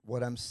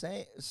 What I'm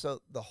saying,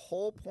 so the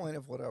whole point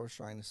of what I was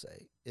trying to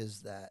say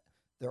is that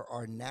there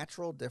are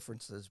natural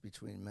differences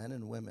between men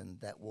and women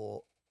that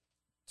will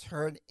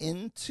turn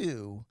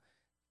into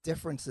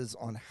differences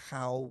on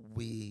how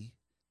we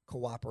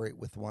cooperate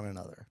with one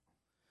another.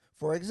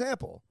 For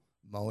example,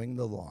 mowing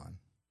the lawn.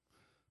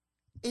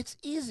 It's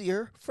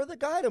easier for the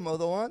guy to mow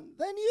the lawn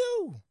than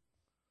you.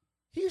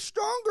 He's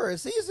stronger.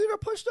 It's easier to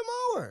push the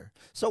mower.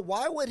 So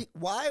why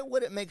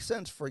would it make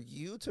sense for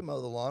you to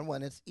mow the lawn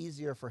when it's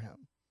easier for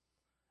him?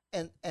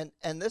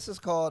 And this is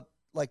called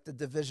like the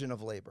division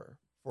of labor.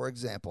 For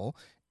example,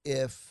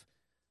 if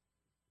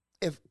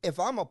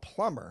I'm a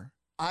plumber,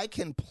 I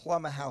can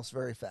plumb a house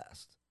very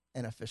fast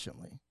and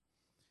efficiently.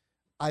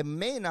 I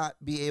may not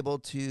be able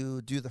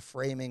to do the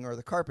framing or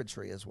the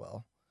carpentry as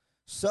well.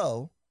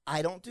 So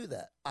I don't do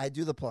that. I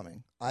do the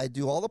plumbing. I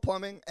do all the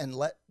plumbing and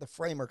let the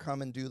framer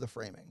come and do the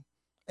framing.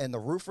 And the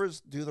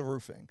roofers do the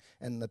roofing.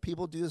 And the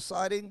people do the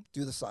siding.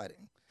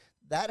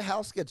 That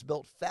house gets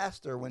built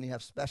faster when you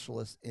have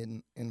specialists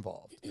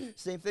involved.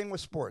 Same thing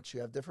with sports.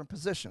 You have different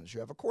positions. You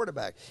have a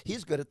quarterback.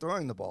 He's good at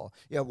throwing the ball.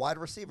 You have wide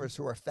receivers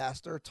who are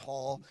faster,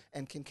 tall,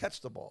 and can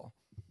catch the ball.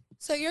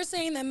 So you're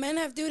saying that men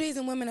have duties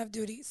and women have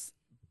duties?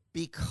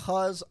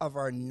 Because of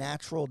our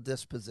natural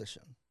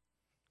disposition.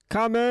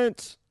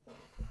 Comments.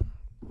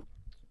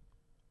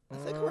 I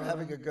think we're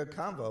having a good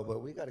convo,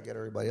 but we got to get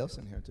everybody else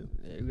in here too.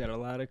 Yeah, we got a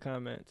lot of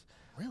comments.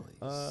 Really?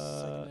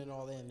 Sucking in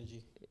all the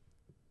energy.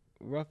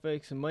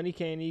 Ruffix, money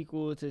can't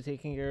equal to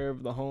taking care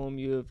of the home.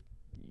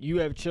 You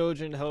have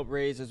children to help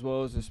raise as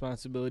well as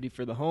responsibility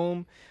for the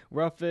home.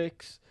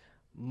 Ruffix,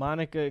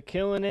 Monica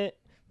killing it.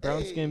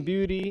 Brown Skin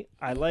Beauty,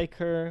 I like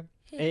her.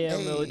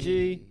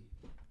 AMLG,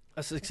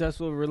 a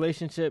successful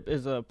relationship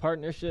is a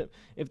partnership.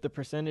 If the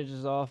percentage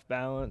is off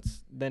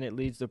balance, then it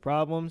leads to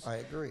problems. I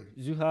agree.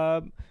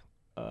 Zuhab,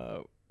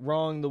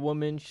 wrong, the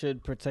woman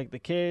should protect the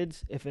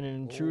kids. If an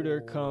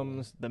intruder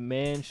comes, the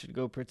man should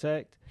go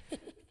protect.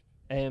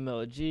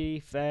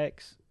 AMLG,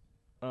 facts.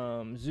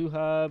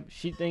 Zuhab,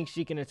 she thinks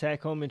she can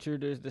attack home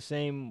intruders the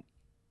same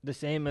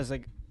as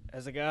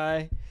a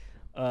guy.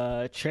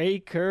 Trey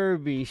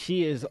Kirby,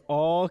 she is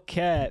all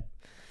cap.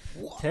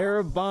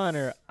 Tara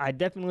Bonner, I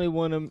definitely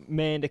want a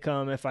man to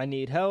come if I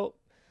need help.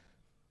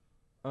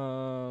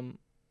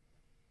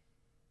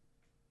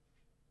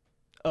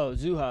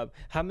 Zuhab,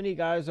 how many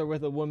guys are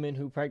with a woman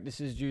who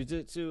practices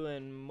jiu-jitsu,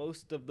 and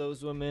most of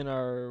those women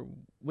are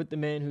with the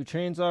man who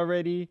trains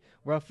already?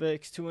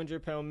 Ruffix,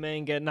 200-pound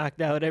men get knocked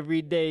out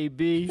every day,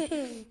 B.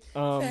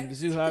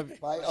 Zuhab,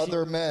 By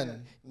other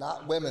men,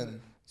 not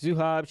women.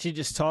 Zuhab, she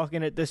just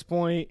talking at this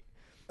point.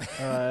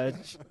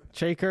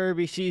 Trey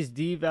Kirby, she's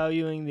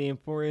devaluing the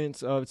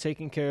importance of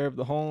taking care of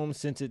the home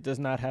since it does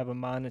not have a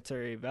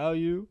monetary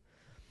value.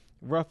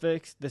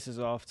 Ruffix, this is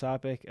off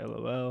topic,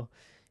 LOL.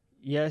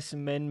 Yes,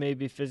 men may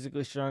be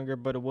physically stronger,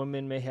 but a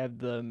woman may have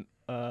the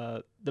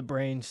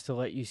brains to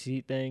let you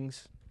see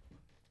things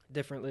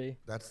differently.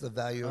 That's the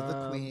value of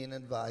the queen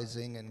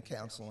advising and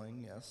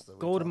counseling. Yes.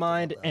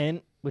 Goldmind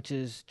Ent, which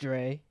is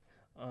Dre.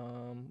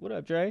 What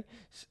up, Dre?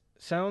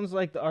 Sounds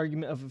like the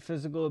argument of a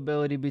physical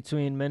ability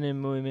between men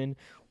and women,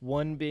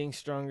 one being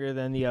stronger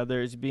than the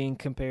other, is being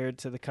compared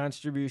to the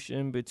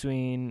contribution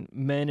between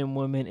men and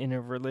women in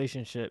a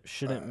relationship.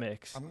 Shouldn't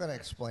mix. I'm going to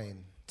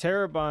explain.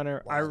 Tara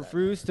Bonner, I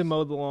refuse to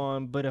mow the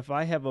lawn, but if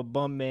I have a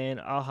bum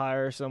man, I'll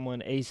hire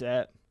someone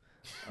ASAP.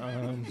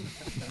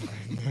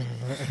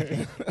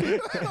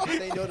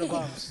 Say no to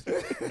bums.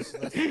 That's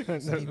the key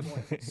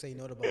point. Say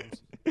no to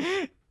bums.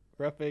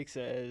 Ruffix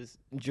says,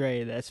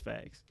 Dre, that's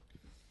facts.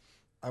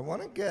 I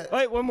want to get...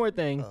 Wait, one more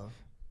thing.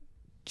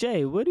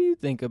 Jay, what do you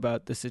think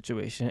about the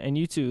situation? And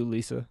you too,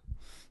 Lisa.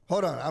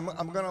 Hold on,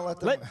 I'm gonna let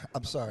them.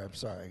 I'm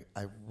sorry.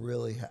 I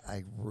really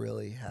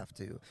have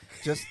to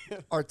just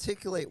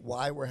articulate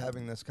why we're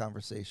having this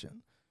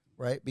conversation,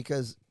 right?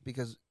 Because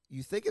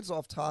you think it's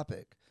off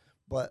topic,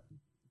 but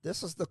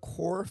this is the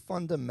core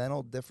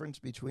fundamental difference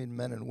between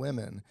men and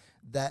women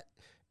that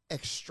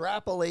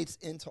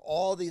extrapolates into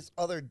all these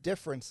other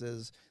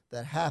differences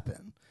that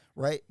happen,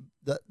 right?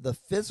 The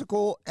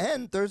physical,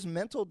 and there's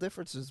mental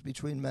differences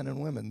between men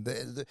and women.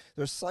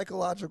 There's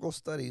psychological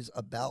studies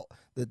about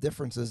the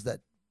differences that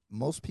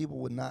most people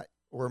would not,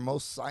 or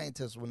most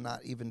scientists would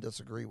not even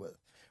disagree with,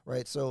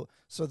 right? So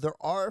there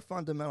are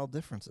fundamental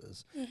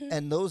differences.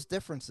 And those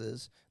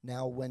differences,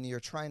 now when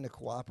you're trying to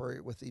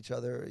cooperate with each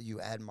other,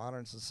 you add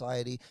modern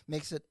society,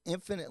 makes it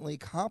infinitely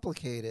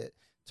complicated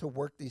to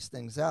work these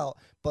things out.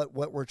 But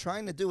what we're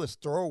trying to do is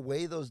throw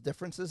away those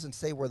differences and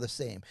say we're the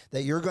same,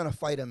 that you're going to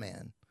fight a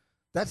man.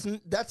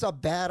 That's a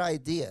bad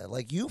idea.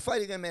 Like, you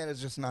fighting a man is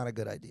just not a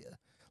good idea.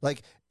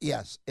 Like,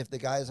 yes, if the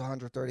guy is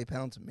 130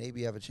 pounds,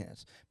 maybe you have a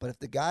chance. But if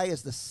the guy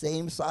is the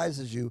same size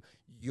as you,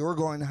 you're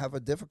going to have a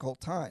difficult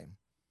time.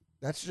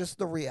 That's just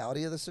the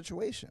reality of the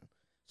situation.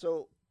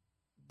 So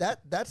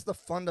that's the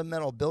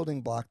fundamental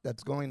building block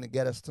that's going to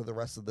get us to the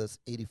rest of this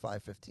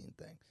 85-15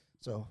 thing.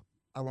 So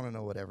I want to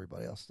know what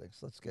everybody else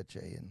thinks. Let's get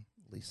Jay and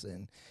Lisa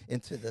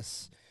into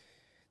this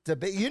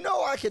debate. You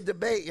know I can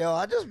debate, yo.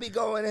 I just be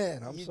going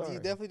in. I'm sorry. You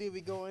definitely do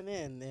be going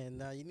in,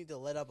 and you need to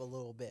let up a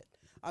little bit.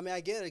 I mean,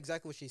 I get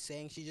exactly what she's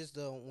saying. She just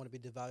don't want to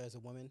be devalued as a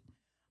woman.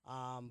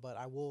 But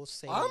I will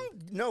say,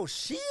 no,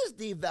 she is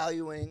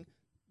devaluing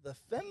the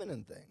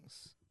feminine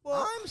things.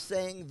 Well, I'm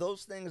saying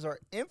those things are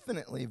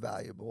infinitely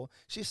valuable.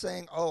 She's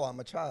saying, "Oh, I'm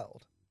a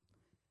child."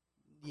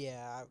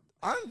 Yeah,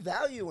 I'm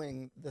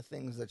valuing the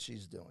things that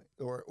she's doing,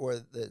 or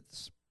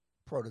that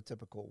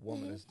prototypical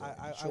woman is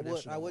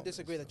doing. I would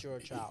disagree that you're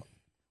a child.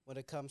 When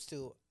it comes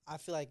to, I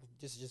feel like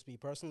just me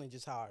personally,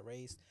 just how I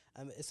raised.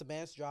 It's a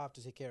man's job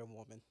to take care of a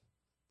woman.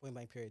 Point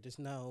blank period. There's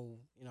no,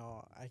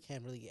 I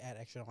can't really add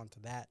extra onto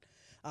that.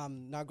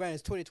 Now, granted,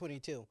 it's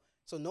 2022,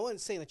 so no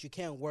one's saying that you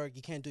can't work,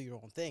 you can't do your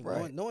own thing.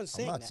 Right. No one's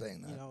saying I'm that. not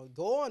saying that.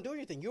 Go on, do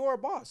your thing. You're a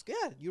boss.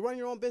 Yeah, you run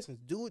your own business.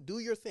 Do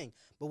your thing.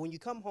 But when you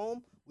come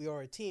home, we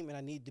are a team, and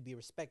I need to be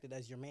respected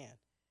as your man.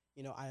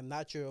 I am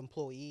not your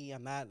employee.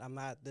 I'm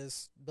not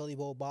this Billy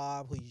Bo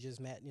Bob who you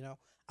just met.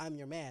 I'm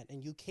your man,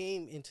 and you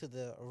came into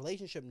the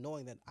relationship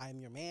knowing that I'm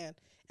your man,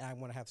 and I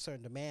want to have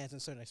certain demands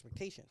and certain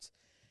expectations.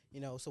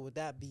 So with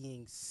that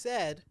being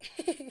said,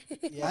 I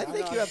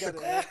think you have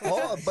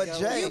to. But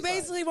Jay, you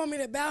basically want me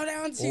to bow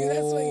down to you.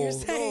 That's what you're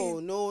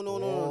saying. No.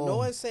 No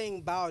one's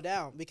saying bow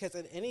down, because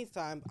at any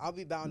time I'll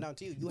be bowing down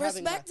to you.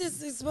 Respect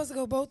is supposed to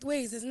go both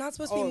ways. It's not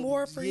supposed to be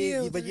more for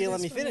you. But you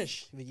let me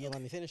finish. But you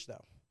let me finish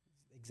though.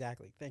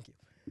 Exactly. Thank you.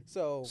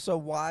 So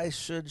why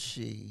should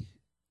she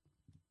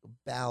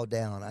bow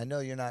down? I know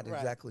you're not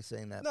exactly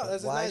saying that. No,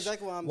 that's not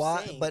exactly what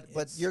I'm saying.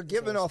 But you're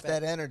giving off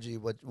that energy,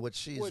 what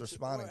she's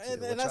responding to,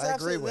 which I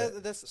agree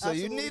with. So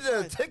you need to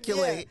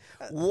articulate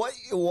what.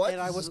 And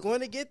I was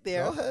going to get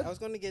there. I was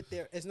going to get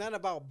there. It's not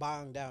about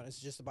bowing down. It's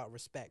just about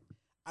respect.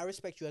 I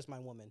respect you as my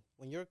woman.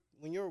 When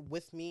you're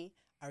with me,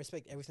 I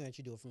respect everything that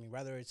you do for me.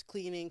 Whether it's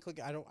cleaning,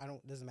 cooking,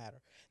 doesn't matter.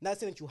 Not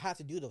saying that you have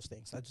to do those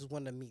things. I just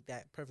want to make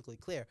that perfectly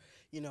clear.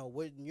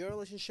 With your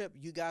relationship,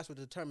 you guys will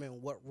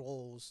determine what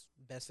roles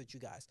best fit you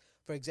guys.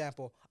 For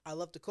example, I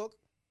love to cook,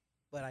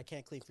 but I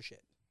can't clean for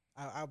shit.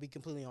 I'll be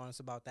completely honest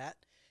about that.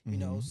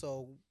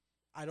 So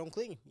I don't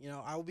clean.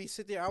 I would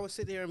sit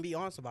there and be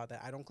honest about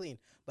that. I don't clean,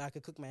 but I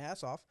could cook my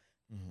ass off.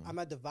 I'm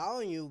not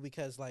devaluing you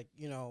because,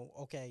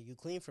 okay, you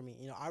clean for me.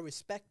 I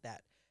respect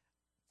that.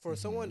 For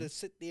someone to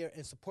sit there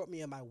and support me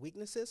in my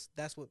weaknesses,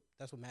 that's what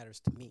matters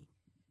to me,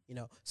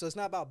 So it's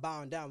not about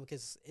bowing down,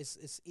 because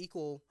it's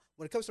equal.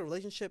 When it comes to a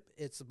relationship,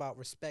 it's about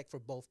respect for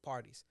both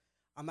parties.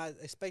 I'm not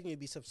expecting you to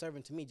be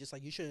subservient to me, just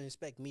like you shouldn't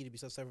expect me to be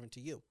subservient to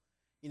you.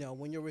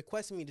 When you're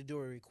requesting me to do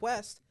a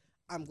request,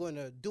 I'm going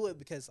to do it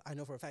because I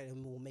know for a fact it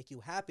will make you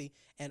happy.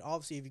 And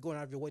obviously, if you're going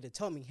out of your way to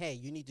tell me, hey,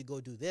 you need to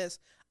go do this,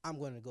 I'm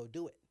going to go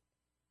do it.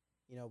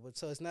 But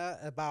so it's not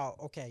about,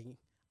 okay,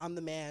 I'm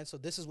the man, so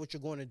this is what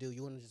you're going to do.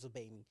 You want to just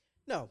obey me?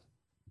 No.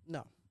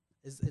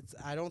 It's.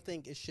 I don't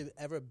think it should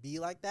ever be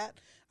like that.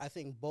 I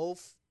think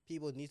both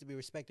people need to be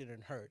respected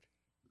and heard.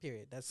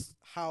 Period. That's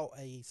how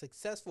a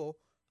successful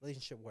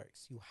relationship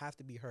works. You have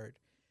to be heard.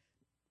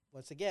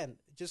 Once again,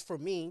 just for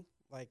me,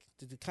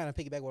 to kind of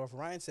piggyback what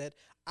Ryan said,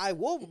 I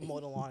will mow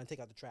the lawn and take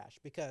out the trash,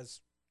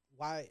 because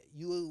why,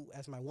 you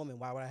as my woman,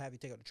 why would I have you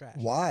take out the trash?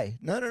 Why?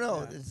 No.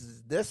 Yeah.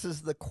 This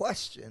is the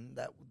question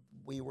that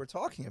we were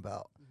talking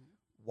about.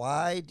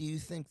 Why do you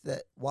think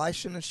that? Why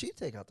shouldn't she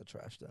take out the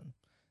trash then?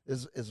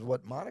 Is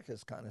what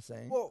Monica's kind of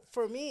saying. Well,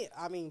 for me,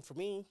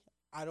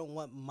 I don't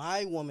want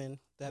my woman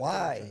to have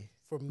Why?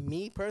 For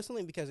me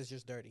personally, because it's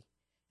just dirty.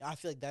 I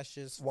feel like that's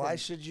just. Why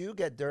should you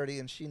get dirty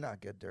and she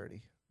not get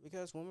dirty?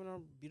 Because women are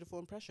beautiful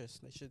and precious.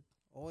 They should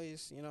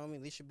always,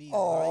 they should be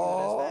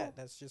valued as that.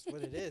 That's just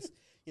what it is.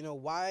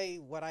 Why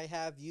would I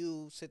have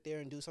you sit there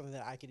and do something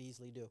that I could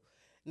easily do?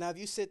 Now, if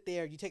you sit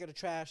there, you take out the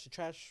trash,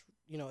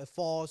 it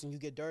falls and you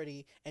get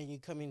dirty, and you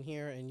come in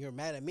here and you're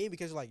mad at me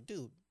because you're like,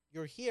 dude,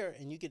 you're here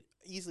and you could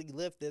easily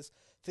lift this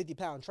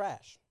 50-pound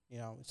trash.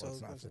 So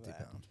it's not 50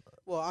 pounds.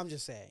 Well, I'm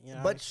just saying,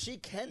 But she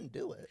can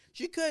do it.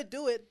 She could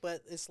do it,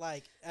 but it's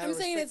like, I'm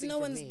saying it's no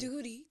one's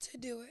duty to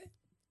do it.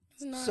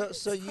 It's not.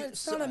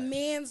 It's not a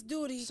man's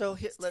duty to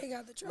take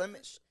out the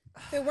trash.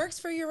 If it works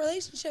for your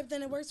relationship,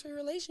 then it works for your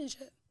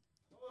relationship.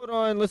 Hold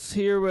on, let's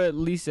hear what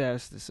Lisa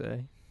has to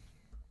say.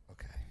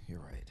 Okay, you're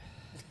right.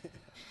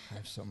 I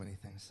have so many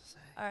things to say.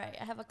 All right,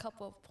 I have a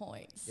couple of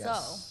points.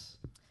 Yes.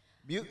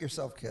 Mute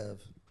yourself, Kev.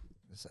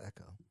 This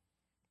echo.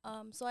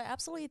 So I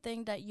absolutely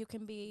think that you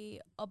can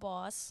be a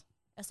boss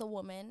as a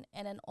woman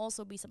and then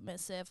also be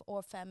submissive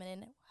or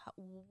feminine,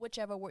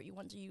 whichever word you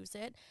want to use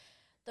it.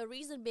 The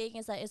reason being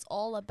is that it's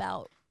all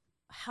about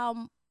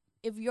how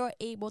if you're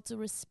able to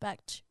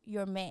respect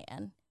your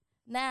man.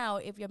 Now,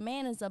 if your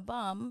man is a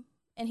bum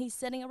and he's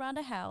sitting around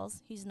the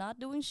house, he's not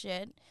doing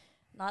shit,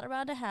 not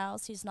around the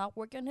house, he's not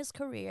working on his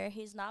career,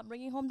 he's not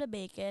bringing home the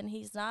bacon,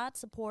 he's not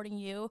supporting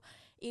you,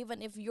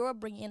 even if you're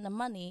bringing in the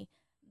money,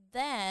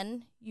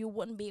 then you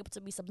wouldn't be able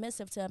to be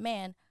submissive to a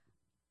man.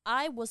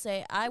 I would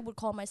say I would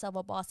call myself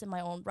a boss in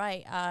my own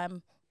right.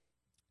 I'm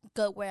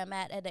good where I'm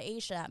at the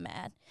age that I'm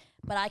at.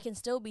 But I can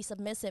still be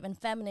submissive and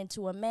feminine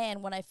to a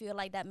man when I feel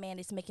like that man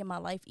is making my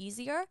life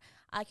easier.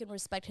 I can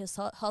respect his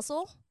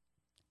hustle.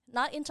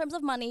 Not in terms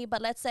of money,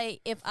 but let's say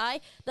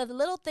the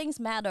little things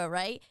matter,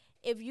 right?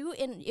 If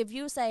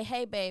you say,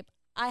 hey, babe,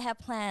 I have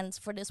plans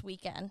for this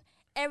weekend.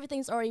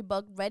 Everything's already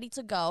booked, ready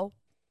to go.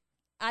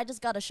 I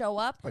just got to show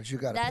up. But you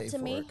got to pay for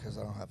it because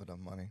I don't have enough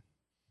money.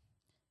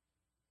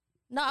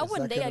 No, I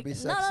wouldn't date.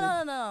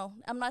 No.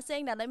 I'm not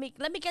saying that. Let me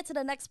get to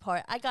the next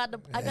part. I got a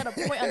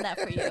point on that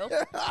for you. We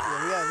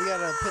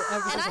gotta put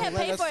emphasis on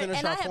letting us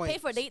finish our paid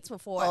for dates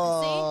before.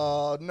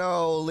 Oh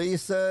no,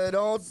 Lisa,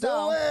 don't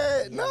do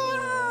it.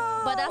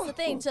 No. But that's the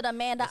thing, to the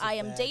man that I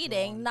am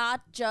dating,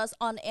 not just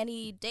on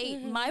any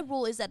date. My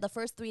rule is that the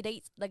first 3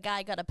 dates, the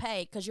guy gotta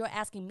pay because you're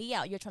asking me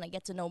out. You're trying to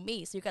get to know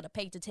me, so you gotta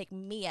pay to take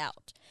me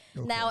out.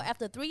 Okay. Now,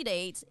 after 3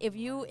 dates,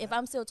 if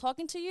I'm still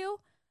talking to you,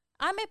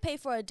 I may pay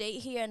for a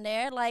date here and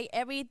there. Like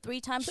every 3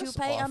 times Just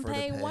you pay, I'm offer to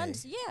paying pay.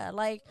 once. Yeah,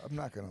 like. I'm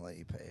not gonna let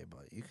you pay,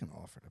 but you can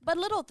offer to pay. But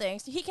little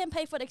things. He can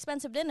pay for the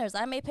expensive dinners.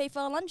 I may pay for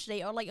a lunch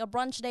date or like a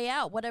brunch day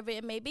out, whatever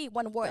it may be.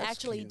 When we're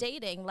actually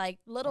dating, like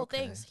little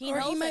things. He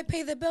might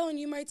pay the bill and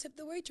you might tip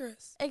the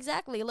waitress.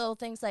 Exactly, little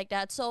things like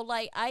that. So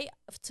like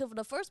to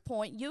the first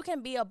point, you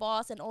can be a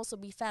boss and also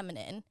be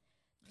feminine.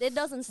 It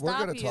doesn't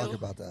stop you. We're gonna talk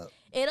about that.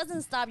 It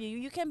doesn't stop you.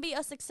 You can be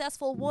a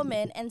successful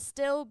woman and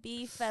still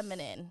be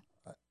feminine.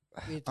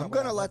 I'm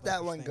going to let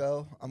that one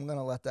go. I'm going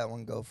to let that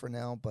one go for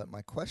now. But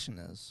my question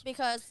is,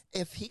 because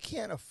if he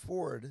can't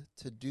afford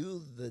to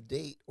do the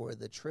date or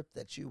the trip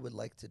that you would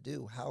like to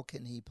do, how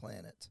can he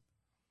plan it?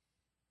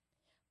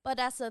 But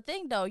that's the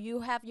thing, though.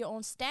 You have your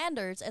own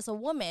standards as a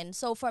woman.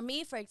 So for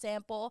me, for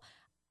example,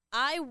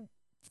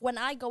 when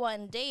I go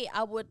on a date,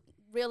 I would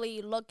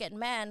really look at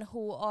men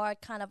who are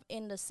kind of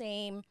in the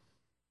same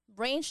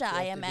range that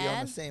I am at.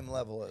 On the same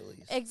level, at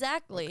least.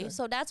 Exactly. Okay.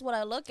 So that's what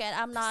I look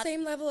at. I'm not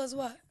same level as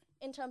what?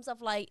 In terms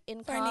of like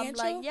income,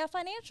 financial?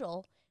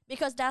 Financial,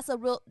 because that's a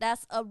real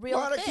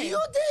Monica, thing. you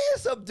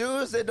date some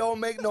dudes that don't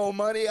make no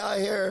money out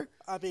here.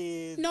 I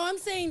mean, no, I'm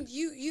saying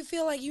you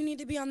feel like you need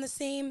to be on the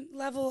same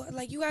level.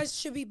 Like you guys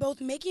should be both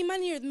making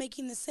money or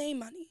making the same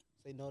money.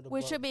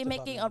 We should be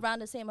making around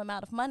the same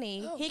amount of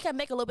money. Oh. He can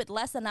make a little bit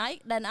less than I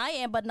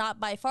am, but not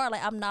by far.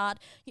 Like I'm not.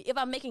 If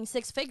I'm making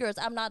 6 figures,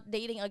 I'm not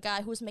dating a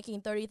guy who's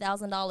making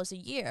 $30,000 a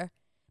year.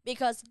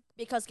 Because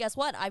guess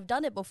what? I've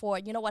done it before.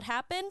 You know what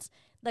happens?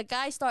 The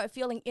guy started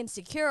feeling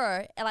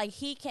insecure and like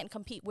he can't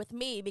compete with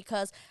me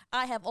because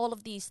I have all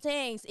of these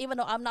things. Even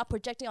though I'm not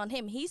projecting on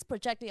him, he's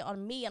projecting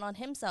on me and on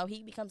himself.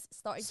 He becomes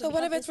starting. So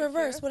what if it's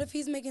reversed? What if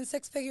he's making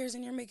 6 figures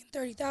and you're making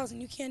 30,000?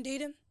 You can't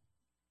date him?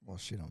 Well,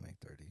 she don't make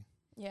 30.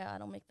 Yeah, I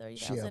don't make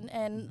 30,000.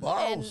 And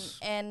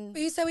but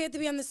you said we have to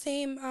be on the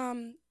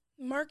same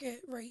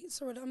market rate.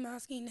 So what I'm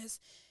asking is,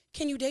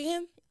 can you date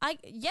him?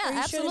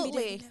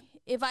 Absolutely.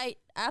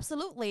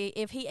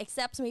 If he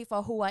accepts me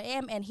for who I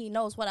am and he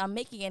knows what I'm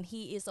making and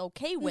he is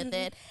okay with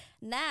it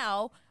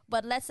now,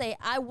 but let's say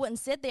I wouldn't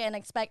sit there and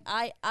expect,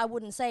 I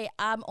wouldn't say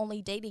I'm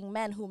only dating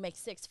men who make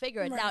 6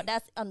 figures. Right. Now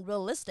that's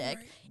unrealistic.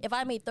 Right. If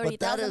I made $30,000. But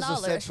that is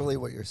essentially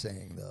what you're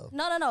saying though.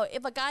 No.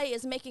 If a guy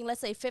is making,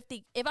 let's say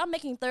 50, if I'm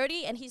making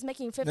 30 and he's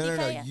making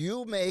 50K. No.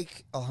 You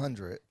make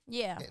 100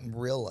 in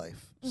real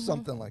life.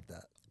 Something like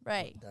that.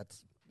 Right.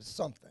 That's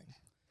something.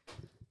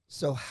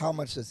 So how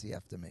much does he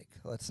have to make?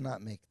 Let's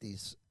not make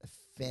these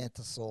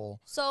fantasal.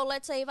 So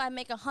let's say if I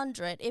make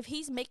 100, if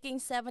he's making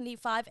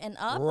 75 and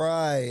up.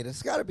 Right.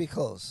 It's got to be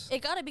close.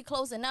 It got to be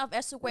close enough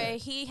as to where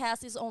he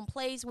has his own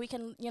place. We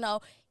can,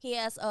 he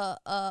has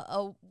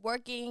a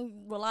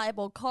working,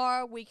 reliable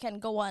car. We can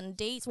go on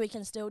dates. We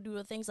can still do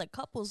the things that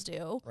couples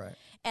do. Right.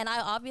 And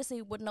I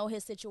obviously would know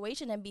his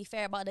situation and be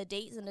fair about the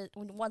dates. And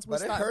once we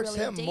start really dating.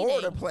 But it hurts him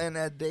more to plan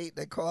that date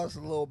that costs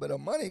a little bit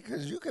of money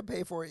because you can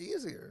pay for it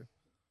easier.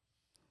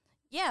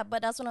 Yeah,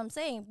 but that's what I'm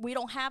saying. We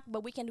don't have,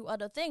 but we can do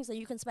other things. So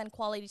you can spend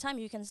quality time.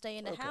 You can stay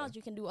in the house.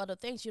 You can do other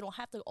things. You don't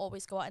have to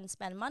always go out and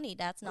spend money.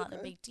 That's not a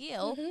big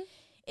deal.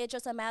 It's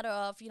just a matter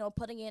of,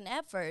 putting in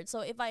effort.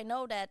 So if I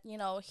know that,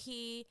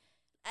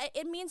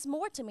 it means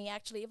more to me,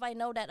 actually, if I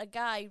know that a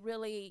guy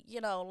really,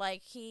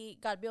 he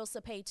got bills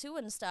to pay too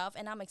and stuff,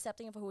 and I'm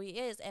accepting him for who he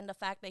is, and the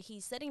fact that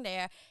he's sitting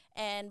there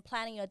and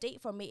planning a date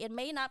for me, it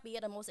may not be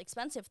the most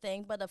expensive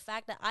thing, but the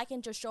fact that I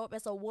can just show up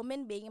as a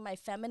woman, being in my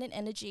feminine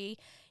energy,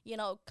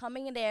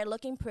 coming in there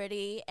looking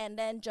pretty, and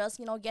then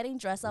just, getting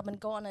dressed up and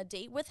go on a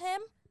date with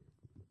him,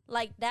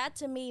 like that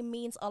to me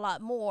means a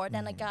lot more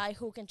than a guy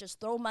who can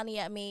just throw money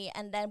at me,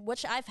 and then,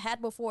 which I've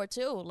had before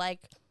too, let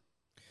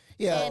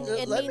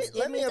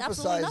me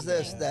emphasize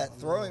this, that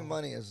throwing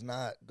money is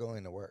not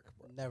going to work.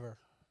 Bro. Never.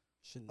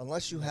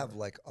 Unless you have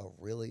like a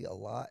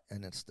lot,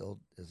 and it still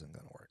isn't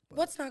gonna work. But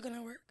What's not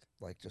gonna work?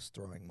 like just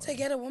throwing money. To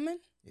get a woman?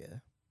 Yeah.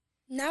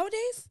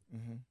 Nowadays?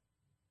 Mm-hmm.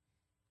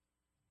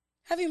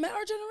 Have you met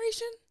our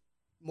generation?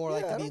 More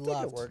like Yeah, to I be don't think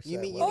it loved. works You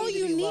that mean way. All need to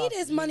you be need loved.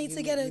 is money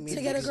to get a mean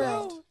to get a be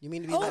girl. loved. You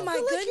mean to be Oh loved. my I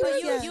feel like you're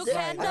goodness, in a yes. You di-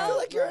 can, I feel though.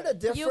 like you're in a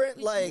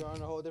different like. You're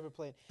on a whole different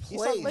plane. He's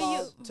place. talking But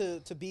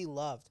about to be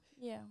loved.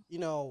 Yeah. You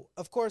know,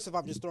 of course, if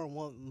I'm just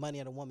throwing money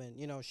at a woman,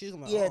 you know, she's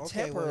gonna be Yeah, oh,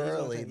 okay, well, he's gonna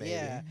temporarily, take- maybe,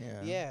 Yeah,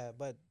 yeah.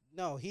 but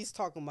no, he's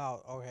talking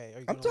about okay. Are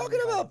you I'm gonna love talking me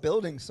if I about love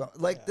building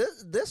something. Like Yeah.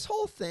 this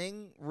whole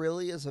thing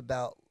really is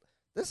about.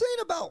 This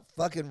ain't about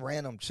fucking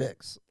random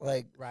chicks.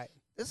 Like you? Right,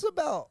 it's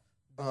about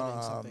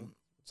building something,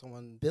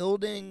 someone.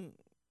 building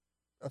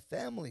a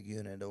family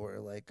unit or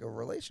like a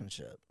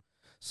relationship.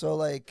 So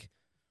like,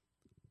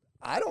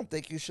 I don't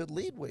think you should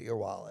lead with your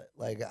wallet.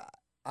 Like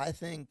I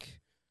think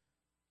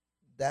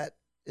that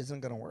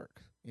isn't gonna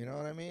work. You know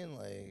what I mean?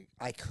 Like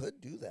I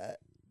could do that,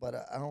 but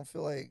I don't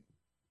feel like.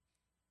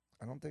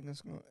 I don't think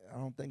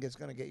it's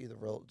gonna get you the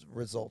real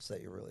results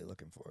that you're really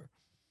looking for.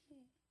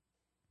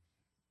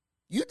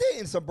 You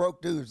dating some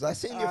broke dudes. I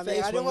seen your I mean,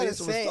 face I when didn't wanna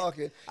Lisa was say-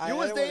 talking. I You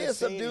was didn't wanna dating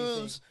some say dudes.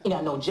 anything. You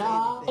got no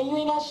job and you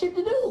ain't got shit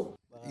to do.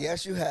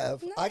 Yes, you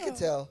have. I could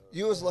tell.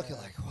 You was looking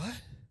like what?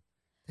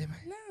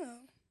 No.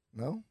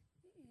 No.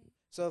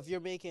 So if you're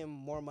making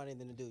more money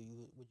than a dude,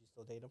 would you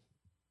still date him?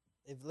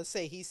 If let's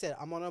say he said,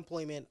 "I'm on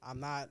unemployment. I'm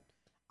not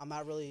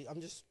really.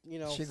 I'm just She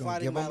gonna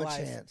fighting give my him a life.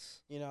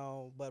 chance.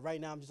 But right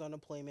now I'm just on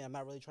unemployment. I'm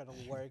not really trying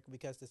to work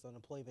because this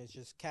unemployment is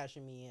just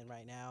cashing me in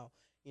right now.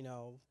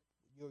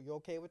 You're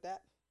okay with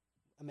that?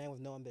 A man with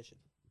no ambition.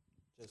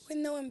 Just With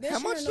no ambition How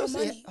much or no does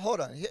money. he? Hold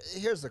on.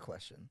 Here's the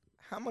question.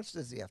 How much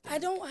does he have to? I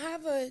make? don't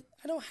have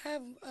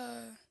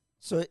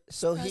So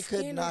a he could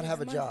standard not with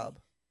have a money. job.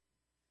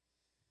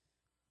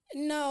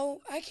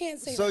 No, I can't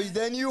say So that.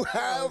 then you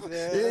have.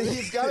 there-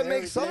 He's got to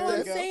make there something. No,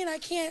 I'm saying I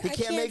can't. He I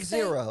can't make say-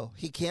 zero.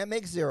 He can't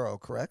make zero.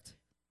 Correct.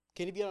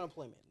 can he be on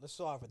unemployment? Let's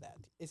start off with that.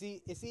 Is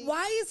he?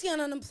 Why is he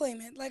on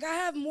unemployment? Like I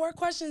have more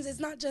questions. It's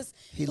not just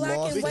He black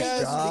lost and his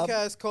white. job.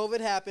 Because COVID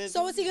happened.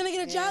 So is he gonna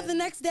get a job the and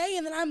next day,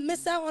 and then I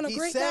miss out on a he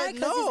great guy said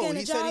because he's no. getting a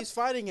He job? said he's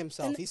fighting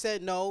himself. And- He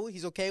said no.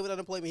 He's okay with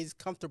unemployment. He's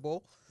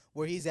comfortable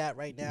where he's at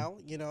right now.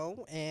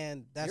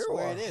 And that's You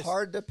where are it is.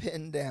 hard to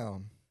pin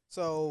down.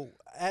 So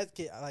I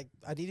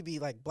need to be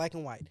like black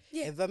and white.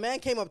 Yeah. If a man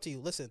came up to you,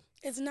 listen,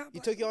 It's not. he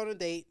black. took you on a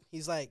date.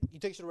 He's like, you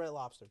took you to Red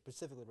Lobster,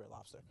 specifically Red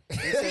Lobster. And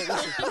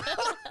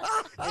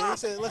he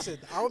said, listen,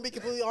 I want to be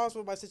completely honest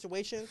with my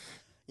situation.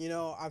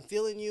 I'm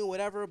feeling you,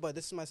 whatever, but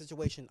this is my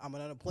situation. I'm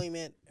on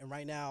unemployment, and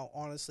right now,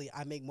 honestly,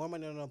 I make more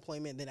money on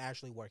unemployment than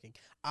actually working.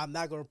 I'm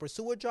not going to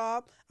pursue a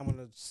job. I'm going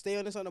to stay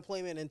on this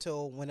unemployment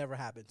until whenever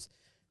happens.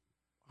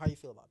 How you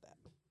feel about that?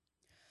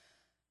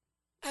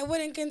 I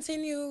wouldn't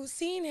continue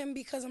seeing him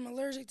because I'm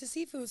allergic to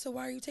seafood. So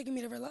why are you taking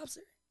me to Red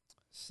Lobster?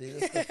 See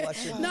this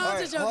deflection? No, All I'm right,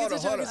 just joking, hold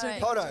just on, joking, just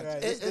Hold on. All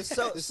right, This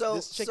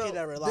this chicken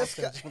at Red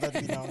Lobster, guy- just want that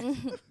to be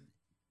known.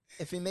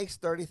 if he makes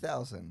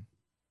 30,000,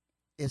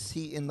 is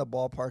he in the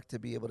ballpark to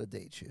be able to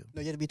date you?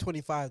 No, you have to be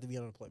 25 to be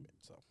on unemployment.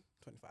 So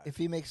 25. If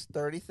he makes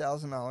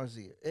 $30,000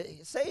 a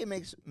year, say he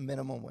makes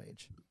minimum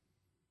wage,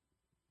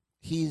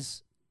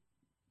 he's.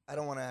 I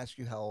don't want to ask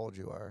you how old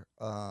you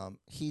are.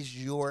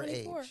 He's your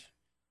 24. age.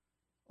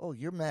 Oh,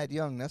 you're mad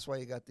young. That's why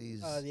you got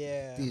these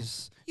Yeah.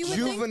 these You would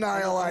think-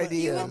 juvenile I'm a-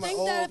 ideas. You I'm would an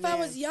think that old if I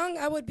was man. young,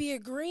 I would be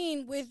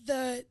agreeing with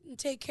the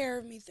take care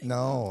of me thing.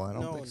 No, I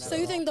don't No, think not so. So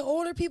you think the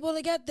older people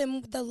they get,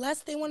 the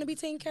less they want to be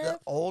taken care the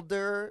of?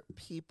 older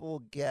people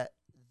get,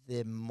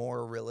 the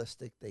more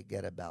realistic they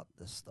get about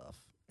this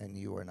stuff, and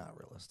you are not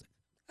realistic.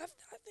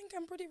 I think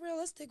I'm pretty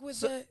realistic with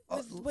So,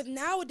 with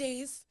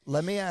nowadays.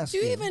 Let me ask Do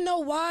you. you even know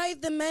why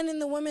the men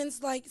and the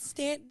women's like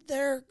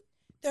their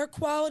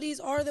qualities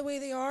are the way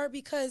they are?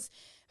 Because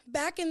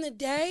back in the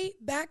day,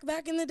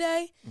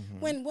 Mm-hmm.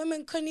 when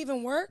women couldn't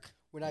even work,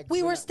 We're not,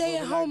 we we're were not-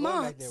 stay-at-home we're not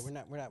going moms. back there.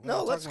 We're not No,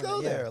 talking let's about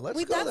go that. Yeah. there.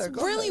 Let's go that's there.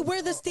 Go really ahead.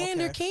 where the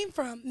standard okay. came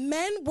from.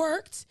 Men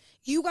worked.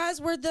 You guys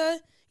were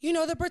the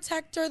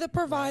protector, the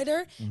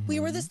provider. We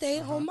were the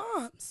stay-at-home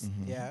moms.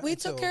 Yeah. We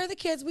and took so- care of the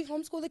kids. We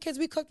homeschooled the kids.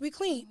 We cooked. We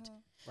cleaned.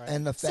 Right.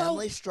 And the So-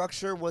 family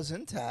structure was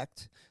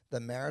intact. The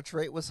marriage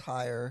rate was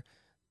higher.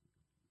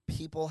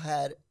 People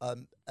had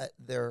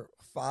their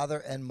father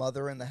and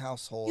mother in the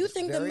household. You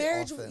think the very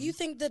marriage? often. You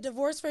think the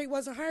divorce rate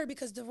wasn't higher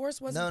because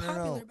divorce wasn't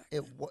popular back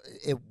then?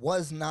 It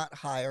was not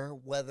higher.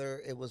 Whether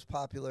it was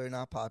popular or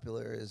not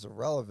popular is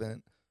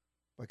irrelevant.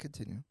 But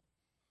continue.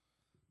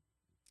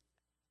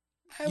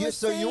 I was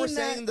So you were saying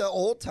that saying the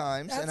old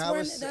times, that's and I where-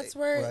 was that's say-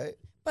 where- right.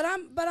 But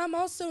I'm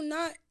also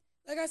not,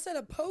 like I said,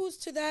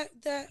 opposed to that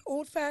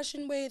old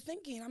fashioned way of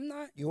thinking. I'm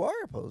not. You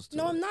are opposed to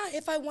No, it. I'm not.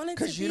 If I wanted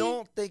to be, Because you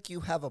don't think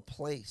you have a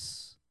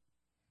place.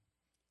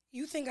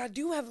 You think I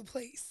do have a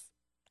place?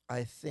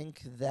 I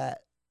think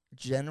that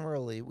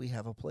generally we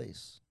have a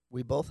place.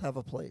 We both have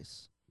a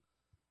place.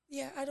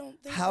 Yeah, I don't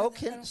think. How that. I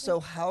can don't so?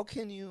 think- How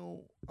can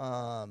you?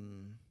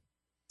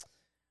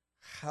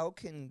 How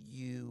can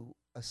you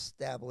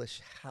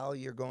establish how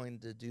you're going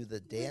to do the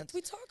dance?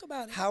 We talk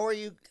about it. How are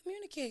you?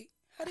 Communicate.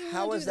 How do you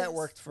How wanna has do that this?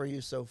 worked for you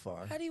so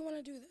far? How do you want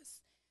to do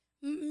this?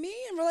 Me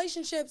in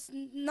relationships,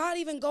 not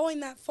even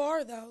going that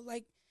far though.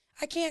 Like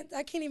I can't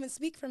even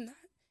speak from that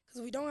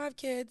because we don't have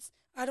kids.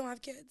 I don't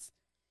have kids,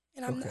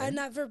 and I've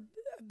never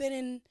been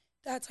in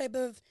that type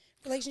of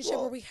relationship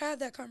where we had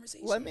that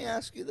conversation. Let me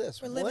ask you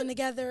this: We're living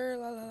together,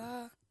 la la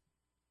la.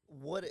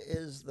 What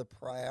is the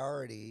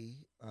priority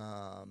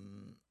to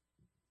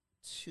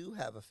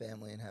have a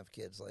family and have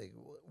kids? Like,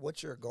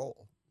 what's your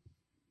goal?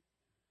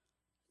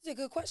 It's a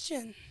good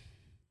question.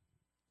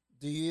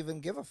 Do you even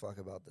give a fuck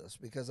about this?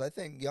 Because I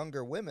think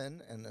younger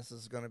women, and this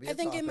is going to be I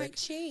think it might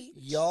change.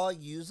 Y'all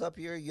use up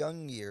your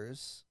young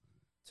years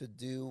to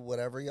do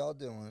whatever y'all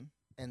doing,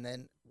 and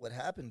then what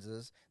happens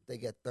is they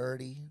get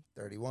 30,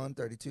 31,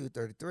 32,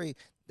 33.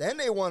 Then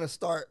they want to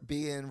start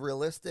being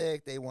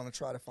realistic. They want to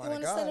try to find a guy.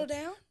 They want to settle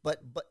down? But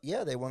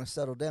yeah, they want to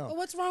settle down. But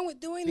what's wrong with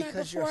doing that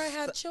before I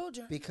have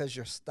children? Because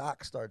your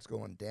stock starts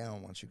going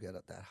down once you get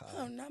up that high.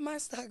 Oh, not my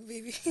stock,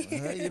 baby.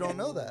 You don't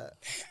know that.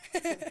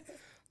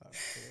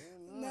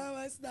 Not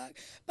my stock.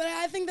 But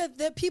I think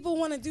that people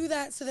want to do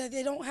that so that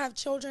they don't have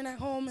children at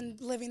home and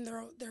living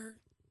their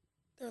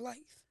life.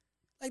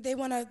 Like they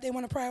want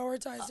to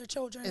prioritize their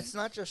children. It's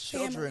not just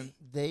children. Family.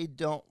 They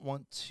don't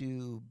want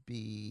to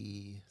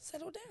be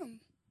Settle down.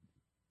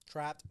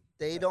 Trapped.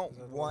 They don't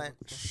want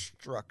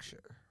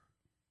structure.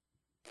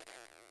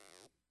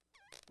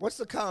 What's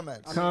the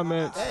comments?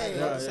 Comments.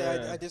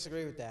 I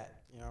disagree with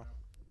that. You know.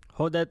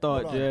 Hold that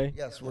thought, Hold on. Jay.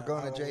 Yes, we're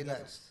going to Jay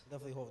next.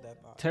 Definitely hold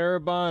that thought.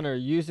 Tara Bonner,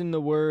 using the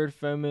word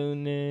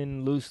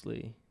feminine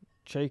loosely.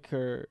 Trey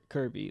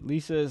Kirby.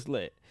 Lisa is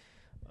lit.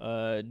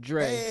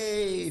 Dre.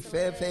 Hey,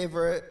 fan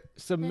favorite.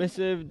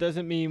 Submissive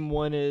doesn't mean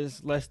one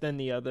is less than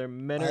the other.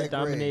 Men are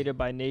dominated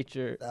by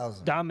nature.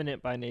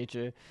 Dominant by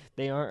nature.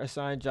 They aren't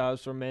assigned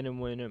jobs for men and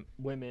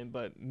women,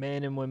 but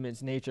men and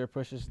women's nature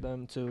pushes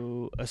them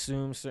to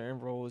assume certain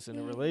roles in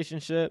a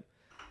relationship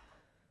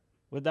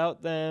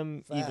without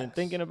them even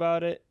thinking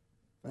about it.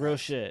 Real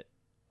shit.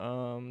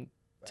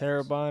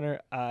 Tara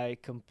Bonner, I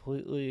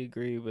completely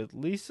agree with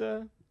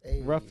Lisa.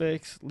 Hey.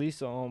 Ruffix,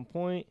 Lisa on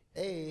point.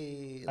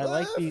 Hey, I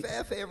like these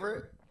fan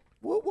favorite.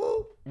 Woo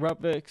woo.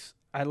 Ruffix,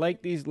 I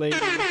like these ladies.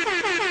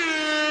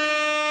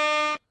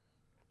 I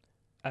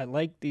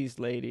like these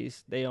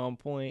ladies. They on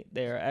point.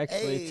 They are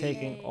actually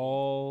taking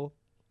all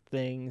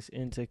things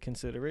into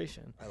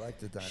consideration. I like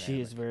the dynamic. She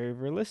is very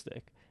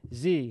realistic.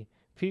 Z,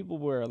 people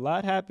were a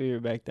lot happier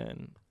back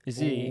then.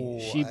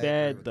 Z, she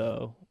bad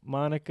though.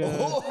 Monica,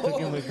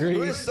 cooking with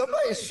grease.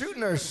 Somebody's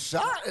shooting her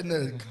shot in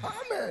the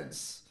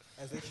comments.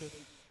 As they should.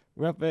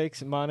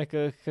 Ruffix,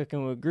 Monica,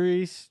 cooking with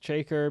grease.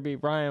 Trey Kirby,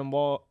 Brian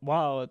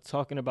Wild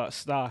talking about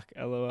stock.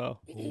 LOL.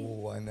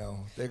 Oh, I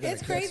know.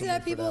 It's crazy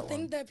that people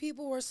think that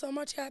people were so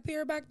much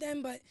happier back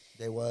then, but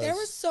there were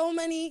so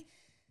many.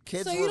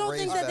 Kids so you don't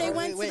think that they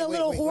went to the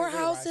little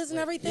whorehouses and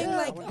everything,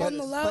 like on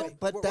the low?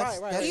 But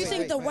that's you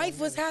think the wife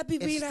was happy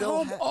being at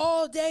home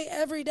all day,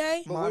 every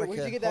day? Monica,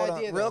 where'd you get that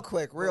idea? Real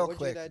quick. Where'd you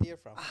get that idea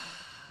from?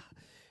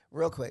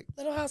 Real quick.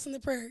 Little House on the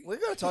Prairie. We're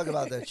going to talk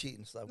about that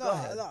cheating stuff. No, Go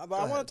ahead. but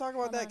I want to talk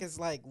about that because,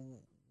 like,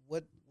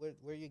 where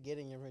are you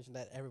getting your information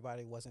that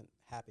everybody wasn't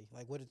happy?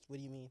 Like, what do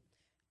you mean?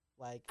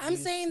 Like, I'm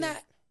saying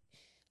that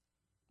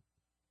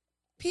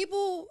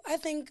people, I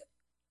think,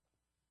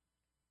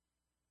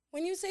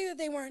 when you say that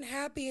they weren't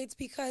happy, it's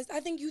because I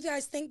think you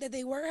guys think that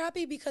they were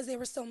happy because they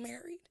were still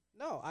married.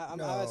 No, I'm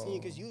asking you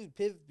because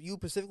you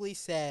specifically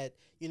said,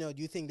 do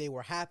you think they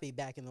were happy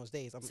back in those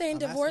days? I'm saying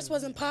divorce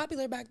wasn't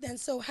popular back then.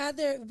 So had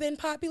there been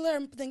popular,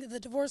 I think that the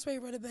divorce rate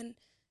would have been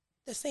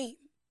the same.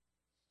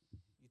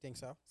 You think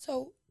so?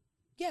 So,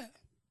 yeah.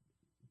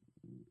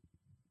 I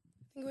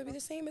think it would be the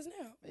same as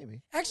now.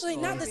 Maybe. Actually,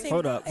 not the same.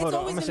 Hold up. It's always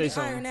I'm going to be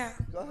say higher something. now.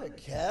 Go ahead,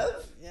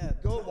 Kev. Yeah.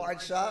 Go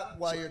wide shot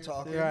while you're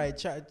talking. All right,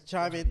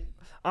 chime in.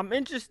 I'm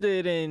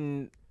interested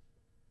in,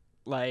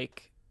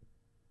 like,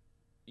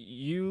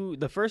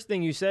 the first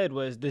thing you said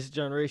was this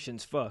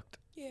generation's fucked.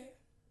 Yeah.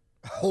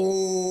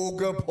 Oh,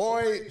 good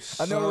point.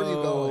 I know where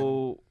you're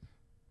going.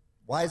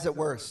 Why is it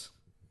worse?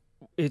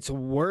 It's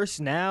worse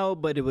now,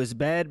 but it was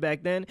bad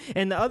back then.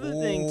 And the other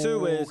thing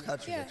too is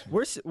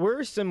we're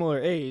a similar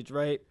age,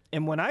 right?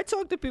 And when I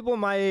talk to people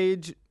my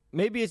age,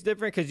 maybe it's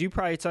different because you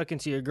probably talking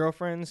to your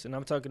girlfriends and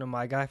I'm talking to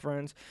my guy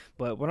friends.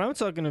 But when I'm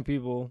talking to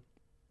people,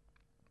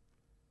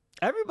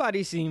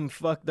 everybody seemed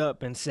fucked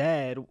up and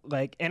sad.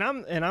 Like, and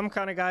I'm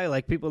kind of guy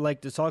like people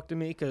like to talk to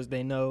me because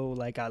they know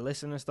like I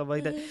listen and stuff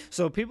like that.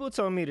 So people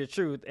tell me the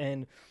truth,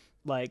 and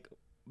like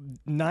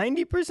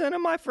 90%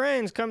 of my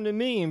friends come to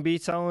me and be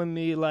telling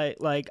me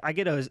like I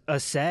get a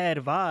sad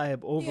vibe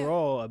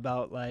overall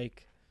about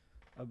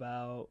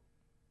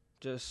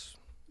just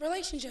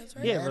relationships,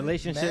 right? Yeah,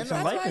 relationships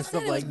and life and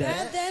stuff like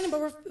that. Bad then,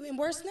 but we're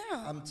worse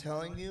now. I'm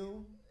telling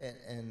you,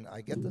 and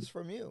I get this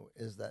from you,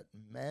 is that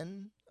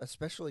men,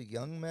 especially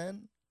young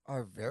men,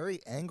 are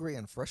very angry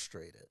and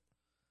frustrated.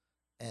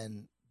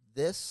 And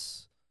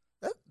that's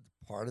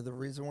part of the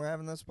reason we're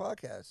having this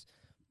podcast.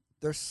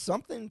 There's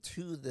something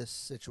to this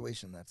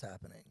situation that's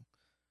happening.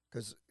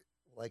 Because,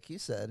 like he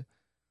said,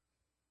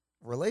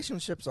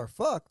 relationships are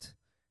fucked,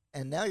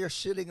 And now you're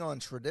shitting on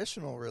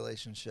traditional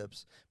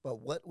relationships,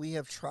 but what we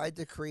have tried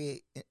to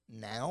create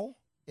now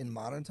in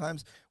modern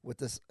times with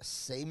this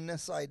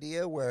sameness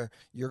idea where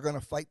you're going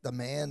to fight the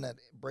man that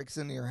breaks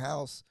into your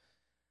house,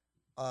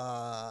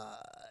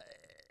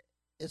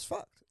 it's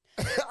fucked.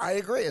 I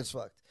agree, it's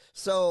fucked.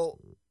 So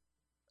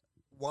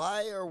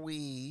why are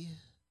we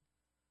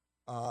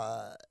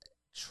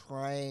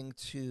trying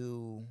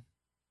to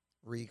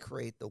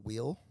recreate the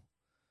wheel?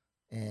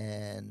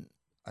 And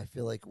I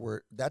feel like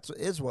that's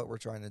what we're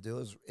trying to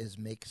do is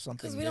make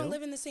something because we don't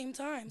live in the same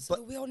time, so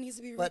the wheel needs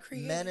to be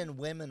recreated. But men and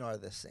women are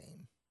the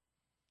same.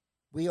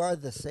 We are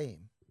the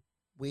same.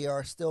 We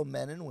are still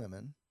men and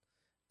women,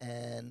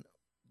 and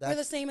we're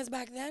the same as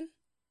back then.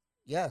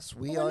 Yes,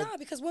 we are. We're not,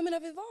 because women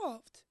have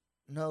evolved.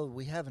 No,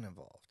 we haven't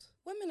evolved.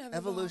 Women have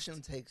Evolution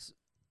evolved. takes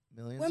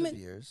millions of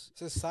years.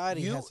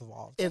 Society has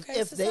evolved.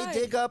 If they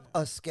dig up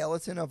a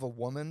skeleton of a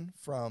woman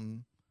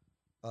from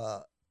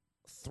 300,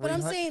 but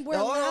I'm saying we're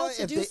allowed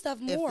to do stuff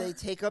more. If they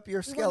take up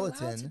your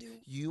skeleton,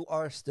 you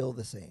are still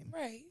the same.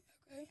 Right.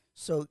 Okay.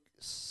 So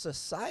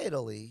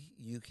societally,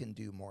 you can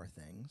do more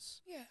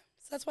things. Yeah.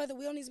 So that's why the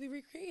wheel needs to be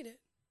recreated.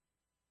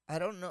 I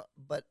don't know,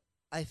 but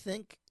I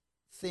think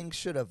things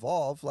should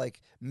evolve.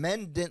 Like,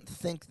 men didn't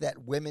think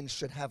that women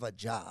should have a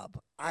job.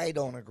 I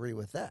don't agree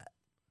with that.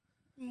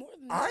 More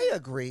than I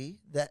agree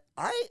that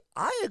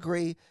I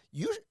agree.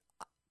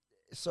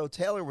 So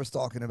Taylor was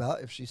talking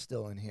about, if she's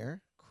still in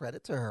here,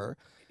 credit to her,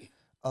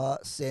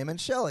 Sam and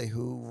Shelly,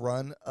 who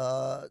run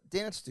a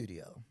dance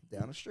studio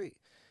down the street.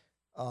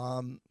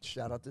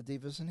 Shout out to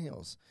Divas and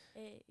Heels.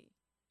 Hey.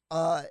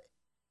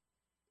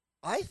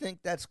 I think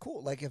that's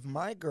cool. Like, if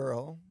my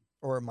girl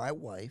or my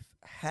wife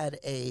had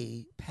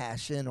a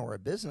passion or a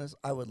business,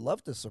 I would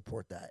love to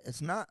support that.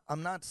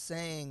 I'm not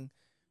saying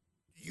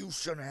you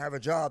shouldn't have a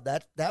job.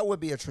 That would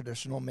be a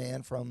traditional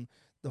man from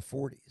the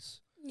 40s.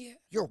 Yeah.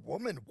 Your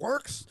woman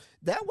works.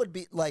 That would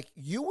be like,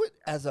 you would,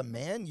 as a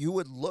man, you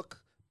would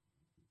look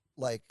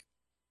like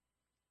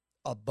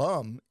a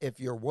bum if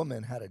your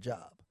woman had a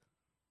job.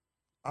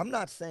 I'm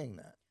not saying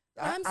that.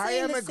 I'm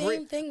saying the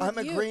same thing with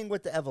I'm you. agreeing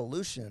with the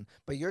evolution,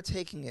 but you're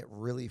taking it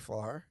really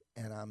far,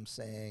 and I'm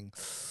saying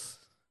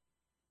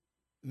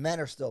men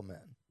are still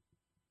men,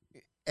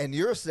 and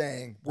you're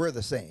saying we're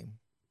the same,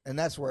 and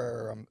that's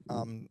where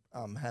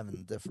I'm having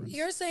the difference.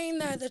 You're saying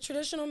that the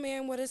traditional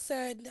man would have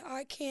said,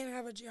 I can't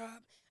have a job,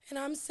 and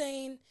I'm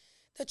saying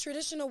the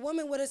traditional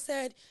woman would have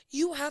said,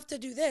 you have to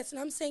do this, and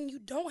I'm saying you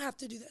don't have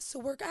to do this. So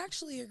we're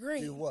actually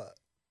agreeing. Do what?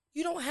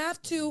 You don't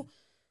have to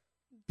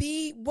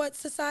be what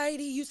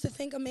society used to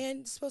think a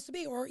man is supposed to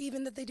be, or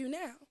even that they do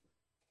now.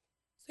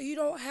 So you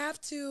don't have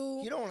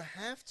to. You don't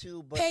have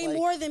to, but pay like,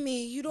 more than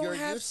me. You don't you're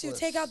have useless. to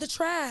take out the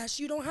trash.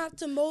 You don't have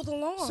to mow the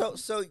lawn.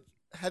 So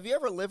have you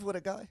ever lived with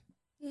a guy?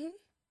 Mhm.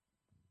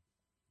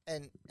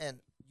 And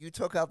you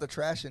took out the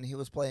trash and he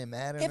was playing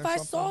Madden? If or I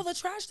something? saw the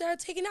trash that I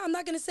taken out, I'm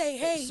not going to say,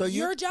 hey, So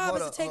your job hold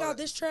is on, to take hold out on.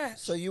 this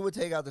trash. So you would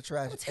take out the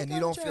trash take and you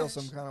out don't the feel trash.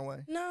 some kind of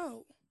way?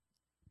 No.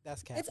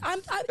 That's cap. It's I'd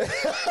Did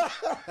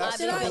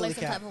be I- feeling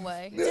some type of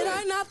way. Did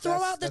I not throw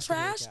out the that's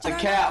really trash? cap. Did The I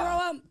cap. not throw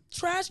out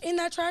trash in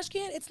that trash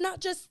can? It's not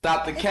just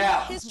Stop the it's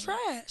cap. not his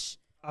trash.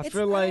 I It's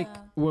feel not- like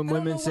when I don't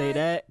women know say why.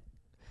 that,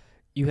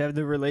 you have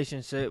the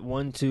relationship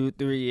 1, 2,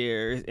 3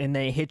 years, and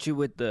they hit you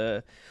with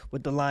the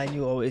line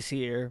you always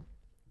hear.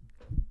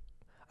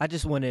 I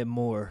just wanted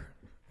more,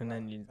 and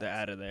then they're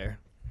out of there.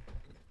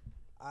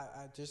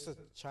 I just to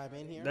chime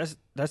in here.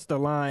 That's the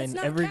line It's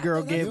not every cap,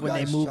 girl though. give You when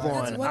they guys move try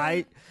on. That's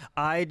what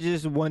I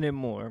just wanted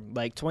more.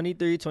 Like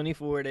 23,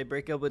 24, they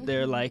break up with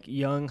their like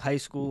young high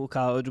school,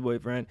 college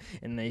boyfriend,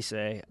 and they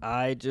say,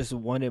 "I just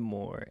wanted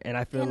more." And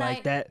I feel Can like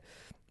I- that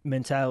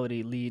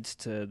mentality leads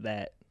to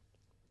that.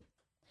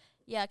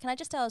 Yeah, can I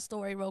just tell a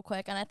story real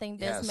quick? And I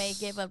think this may Yes.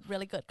 give a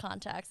really good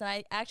context. And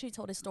I actually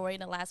told a story in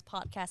the last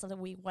podcast that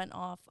we went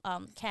off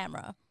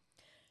camera.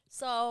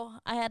 So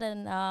I had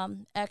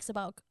an ex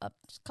about a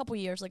couple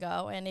years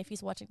ago, and if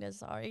he's watching this,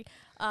 sorry.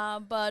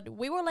 But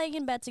we were laying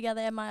in bed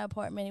together at my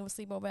apartment. He was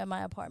sleeping over at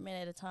my apartment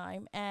at a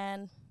time.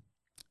 And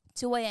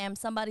 2 a.m.,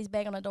 somebody's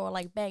banging on the door,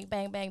 like bang,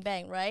 bang, bang,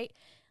 bang, right?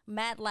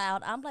 Mad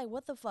loud. I'm like,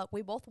 what the fuck?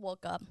 We both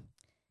woke up.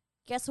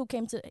 Guess who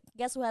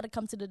had to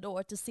come to the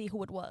door to see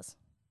who it was?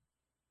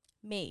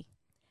 Me.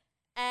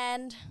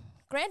 And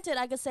granted,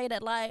 I could say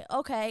that, like,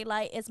 okay,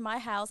 like, it's my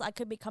house. I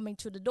could be coming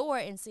to the door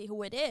and see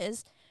who it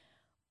is.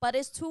 But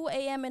it's 2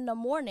 a.m. in the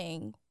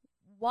morning.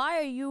 Why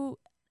are you,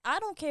 I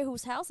don't care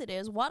whose house it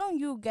is. Why don't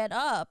you get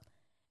up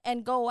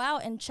and go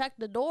out and check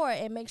the door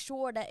and make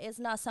sure that it's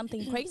not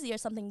something crazy or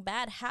something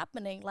bad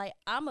happening? Like,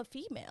 I'm a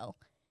female.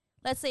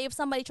 Let's say if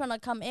somebody trying to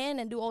come in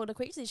and do all the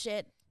crazy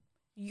shit,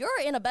 you're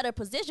in a better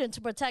position to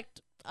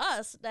protect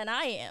us than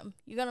I am.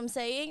 You know what I'm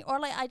saying? Or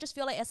like, I just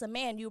feel like as a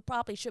man, you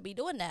probably should be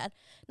doing that.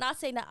 Not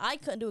saying that I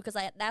couldn't do it,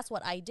 because that's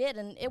what I did,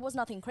 and it was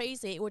nothing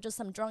crazy. It was just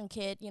some drunk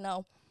kid, you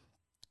know,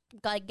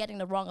 guy getting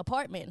the wrong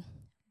apartment.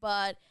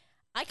 But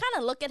I kind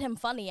of look at him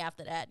funny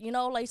after that. You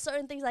know, like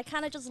certain things, I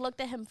kind of just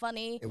looked at him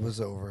funny. It was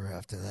over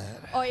after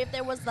that. Or if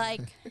there was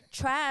like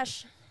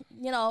trash,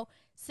 you know,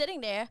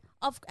 sitting there,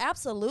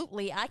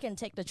 absolutely, I can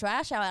take the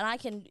trash out and I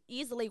can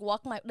easily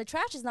walk the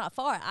trash is not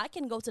far. I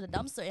can go to the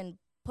dumpster and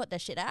put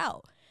that shit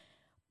out.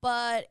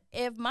 But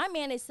if my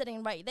man is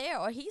sitting right there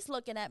or he's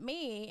looking at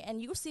me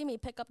and you see me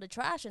pick up the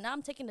trash and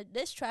I'm taking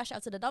this trash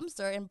out to the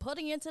dumpster and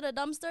putting it into the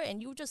dumpster and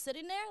you just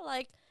sitting there,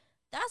 like,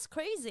 that's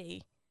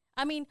crazy.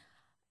 I mean,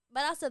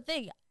 but that's the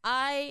thing.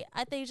 I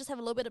think you just have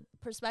a little bit of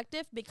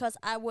perspective because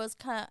I was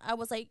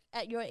like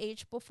at your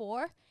age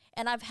before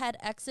and I've had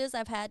exes,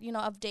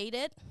 I've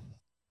dated,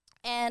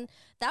 and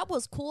that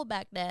was cool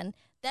back then.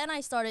 Then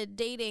I started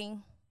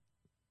dating.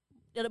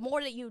 The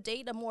more that you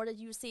date, the more that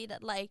you see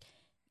that, like,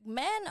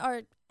 men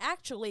are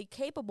actually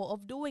capable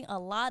of doing a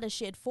lot of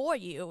shit for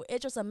you.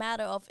 It's just a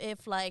matter of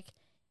if, like,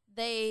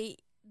 they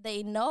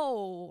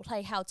know,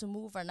 like, how to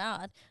move or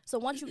not. So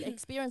once you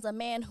experience a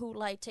man who,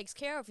 like, takes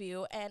care of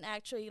you and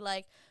actually,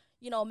 like,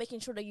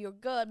 making sure that you're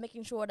good,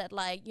 making sure that,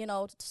 like,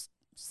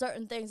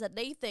 certain things that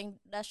they think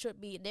that should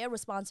be their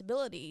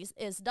responsibilities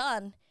is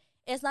done,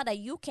 it's not that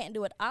you can't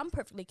do it. I'm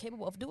perfectly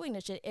capable of doing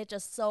this shit. It's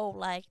just so,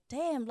 like,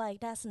 damn, like,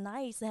 that's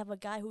nice to have a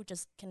guy who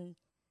just can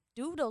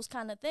do those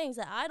kind of things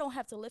that I don't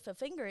have to lift a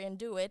finger and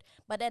do it,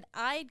 but that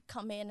I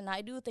come in and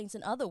I do things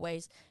in other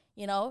ways.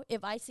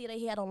 If I see that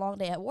he had a long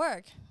day at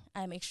work,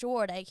 I make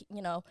sure that,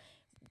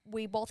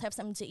 we both have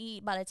something to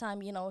eat by the time,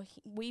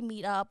 we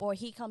meet up or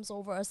he comes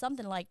over or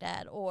something like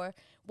that, or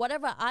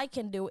whatever I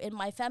can do in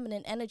my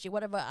feminine energy,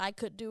 whatever I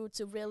could do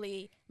to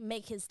really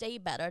make his day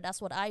better.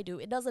 That's what I do.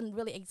 It doesn't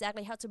really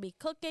exactly have to be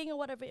cooking or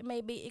whatever it may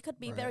be. It could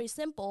be very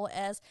simple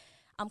as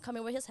I'm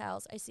coming with his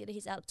house. I see that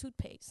he's out of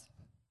toothpaste.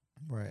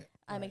 Right.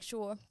 I make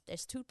sure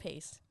there's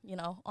toothpaste,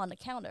 on the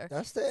counter.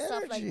 That's the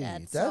stuff energy.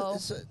 like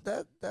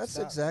that. That's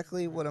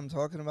exactly what I'm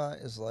talking about.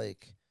 Is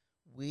like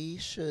we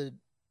should,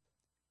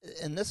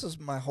 and this is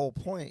my whole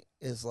point.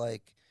 Is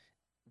like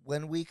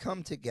when we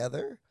come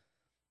together,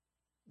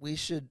 we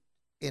should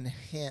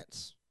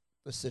enhance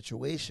the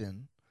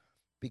situation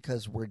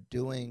because we're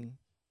doing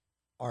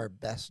our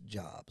best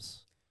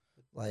jobs.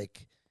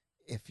 Like,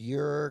 if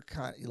you're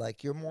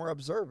you're more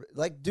observant,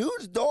 like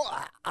dudes don't,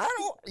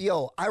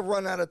 I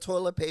run out of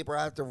toilet paper.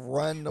 I have to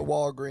run to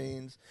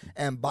Walgreens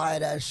and buy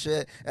that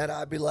shit. And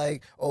I'd be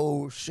like,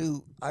 oh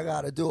shoot, I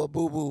got to do a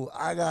boo-boo.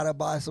 I got to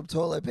buy some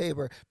toilet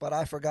paper, but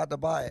I forgot to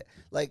buy it.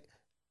 Like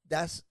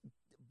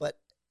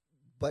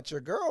but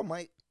your girl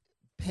might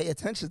pay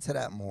attention to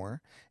that more.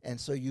 And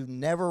so you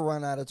never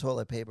run out of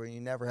toilet paper and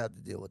you never have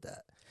to deal with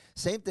that.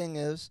 Same thing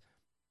is,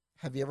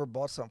 have you ever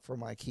bought something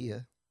from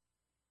IKEA?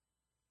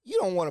 You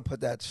don't want to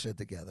put that shit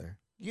together.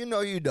 You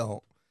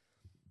don't.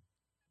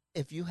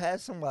 If you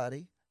had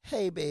somebody,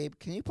 hey, babe,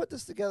 can you put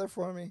this together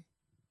for me?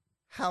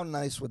 How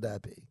nice would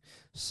that be?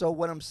 So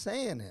what I'm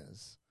saying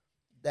is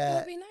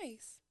that it would be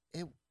nice.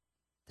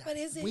 But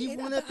is it? We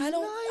want to be I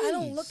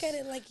don't nice. look at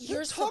it like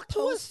you're talk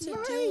supposed to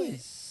us to do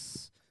it.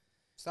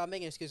 Stop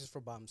making excuses for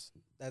bums.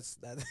 That's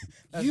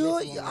I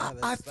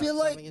feel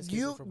like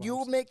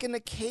you're making a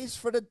case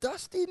for the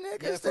dusty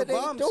niggas that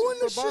ain't doing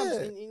the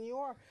shit. And you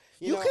are.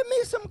 You can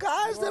meet some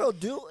guys that'll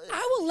do it.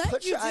 I will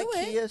let you do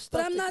IKEA it,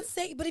 but I'm not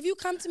saying. But if you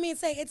come to me and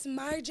say it's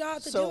my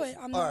job to do it,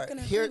 I'm not going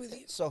to agree with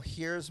you. So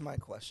here's my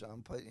question.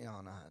 I'm putting you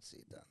on a hot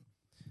seat then.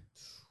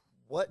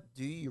 What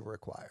do you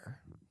require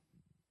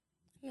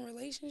in a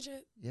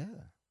relationship? Yeah.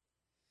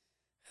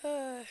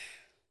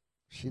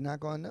 She not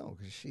gonna know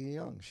because she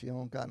young. She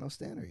don't got no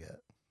standard yet.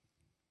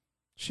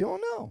 She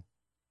don't know.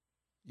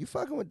 You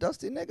fucking with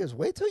dusty niggas.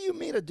 Wait till you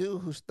meet a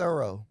dude who's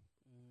thorough.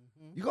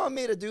 Mm-hmm. You gonna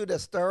meet a dude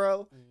that's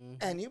thorough,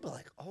 and you be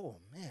like, oh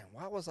man,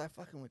 why was I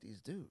fucking with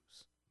these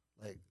dudes?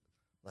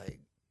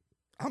 Like,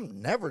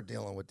 I'm never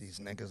dealing with these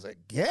niggas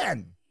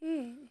again.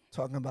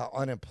 Talking about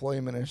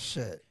unemployment and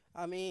shit.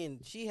 I mean,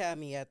 she had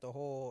me at the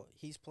whole,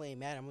 he's playing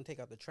mad, I'm gonna take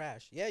out the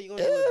trash. Yeah, you're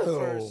gonna do it the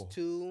first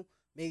two,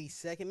 maybe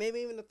second, maybe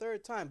even the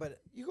third time.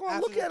 But you gonna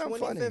look at him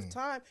funny. 25th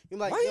time, you're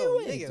like, why yo,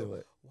 you ain't do nigga,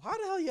 it? how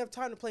the hell you have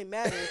time to play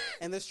Madden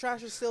and this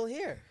trash is still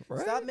here?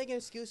 Right? Stop making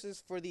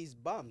excuses for these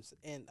bums.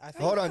 And I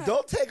think hold on,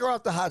 don't take her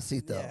off the hot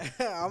seat though.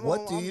 Yeah,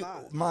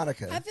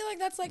 Monica? I feel like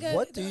that's like a.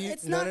 What do you?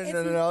 It's no. It's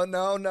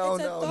a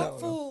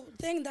thoughtful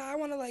thing that I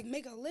want to like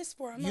make a list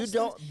for. You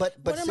don't. But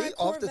see,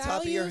 off the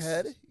top of your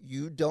head,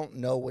 you don't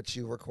know what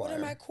you require. What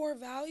are my core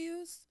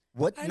values?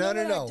 What? No.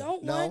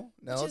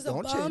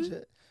 Don't change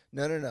it.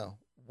 No.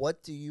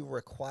 What do you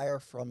require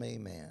from a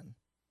man?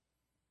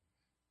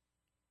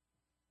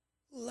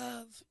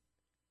 Love.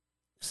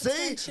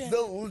 See,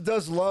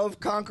 does love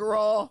conquer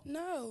all?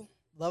 No.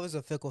 Love is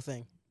a fickle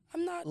thing.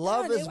 I'm not.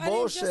 Love is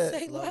bullshit. I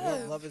didn't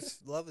just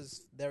say Love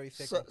is very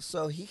fickle.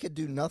 So he could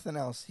do nothing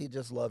else. He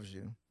just loves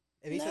you.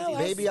 If he no, says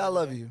baby, I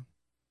love you.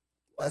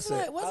 That's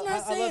it. Wasn't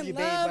I saying love you,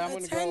 babe, but I'm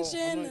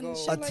attention and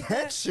shit like that?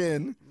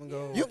 Attention?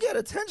 You get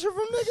attention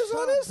from niggas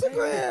on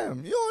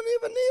Instagram. You don't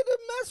even need to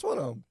mess with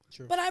them.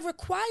 True. But I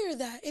require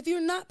that. If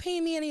you're not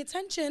paying me any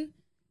attention,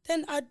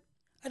 then I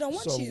don't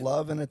want you. So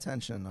love and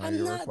attention are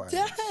your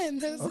requirements. I'm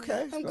not done.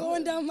 Okay. I'm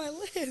going down my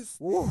list.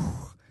 Woo.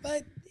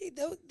 But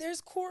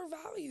there's core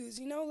values,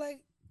 like.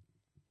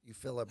 You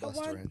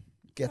filibustering.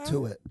 Get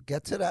to it.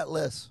 Get to that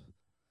list.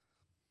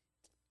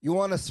 You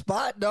want a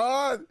spot,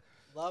 dog?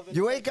 Love and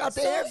You ain't got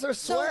the answer,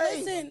 So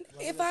Sway. listen,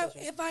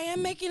 if I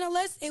am making a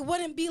list, it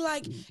wouldn't be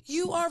like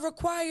you are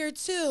required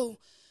to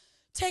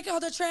take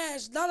out the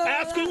trash.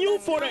 Asking you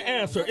for the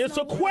answer. It's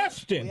a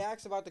question. We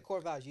asked about the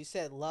core values. You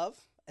said love.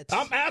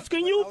 I'm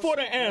asking you for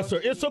the answer.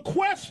 It's a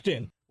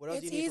question.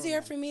 It's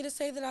easier for me to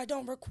say that I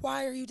don't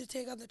require you to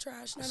take out the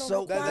trash. And I don't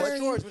So require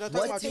you We're not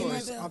talking about to pay my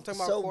chores. bill. I'm talking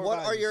about So core what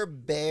values. are your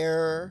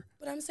bare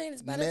But I'm saying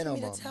it's better for me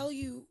minimum? to tell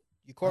you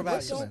Your core I'm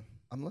values. listening.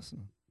 I'm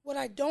listening. what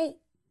I don't.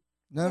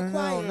 No.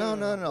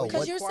 Because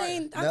What- you're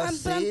saying No,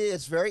 see,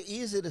 it's very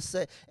easy to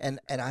say, and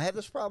I have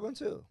this problem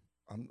too.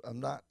 I'm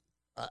not.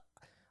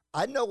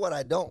 I know what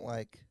I don't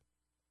like.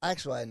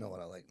 Actually, I know what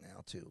I like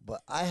now too.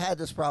 But I had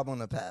this problem in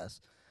the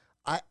past.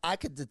 I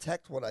could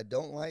detect what I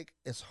don't like.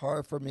 It's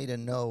hard for me to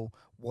know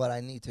what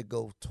I need to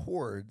go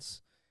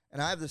towards.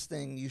 And I have this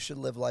thing: you should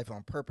live life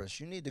on purpose.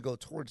 You need to go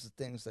towards the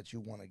things that you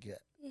want to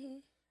get,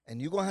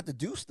 and you're gonna have to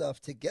do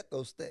stuff to get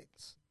those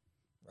things.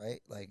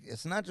 Right? Like,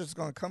 it's not just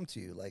going to come to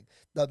you. Like,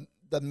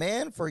 the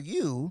man for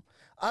you,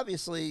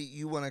 obviously,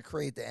 you want to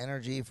create the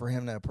energy for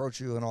him to approach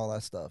you and all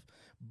that stuff.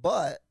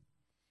 But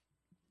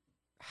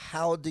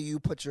how do you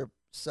put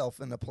yourself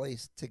in a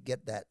place to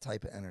get that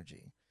type of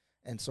energy?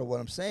 And so what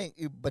I'm saying,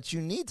 but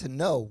you need to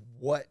know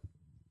what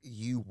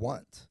you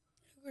want.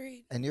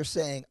 Agreed. And you're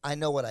saying, I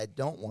know what I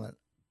don't want,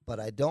 but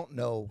I don't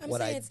know I'm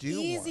what saying I it's do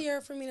want.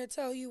 easier for me to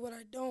tell you what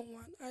I don't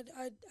want.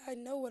 I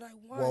know what I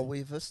want. Well,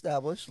 we've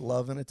established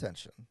love and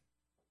attention.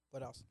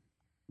 What else?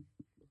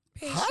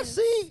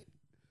 See?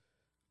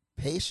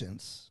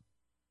 Patience.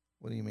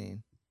 What do you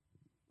mean?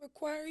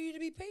 Require you to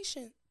be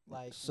patient.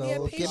 Like, So be a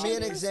give me patient an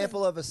person.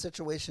 example of a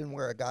situation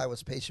where a guy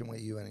was patient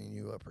with you and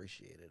you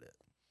appreciated it.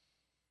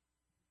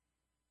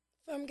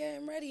 If I'm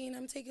getting ready and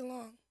I'm taking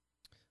long.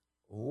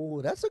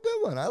 Oh, that's a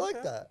good one. I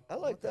like that. I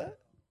like that.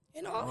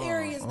 In all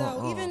areas,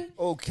 though, even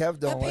Oh, Kev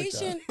don't a like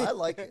patient. that. I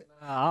like it.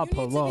 I'll You need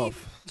pull to be-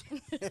 off.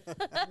 You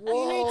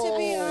need to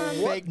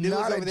be What? Fake news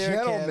Not over a there,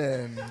 Kev.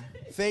 gentleman.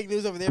 Fake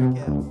news over there,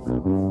 Kev.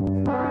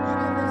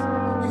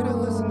 You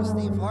didn't listen to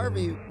Steve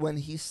Harvey when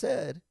he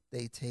said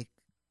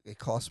it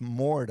costs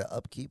more to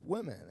upkeep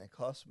women. It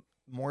costs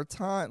more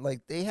time.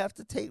 Like, they have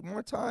to take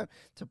more time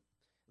to,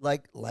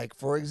 like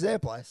for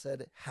example, I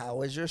said,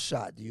 how is your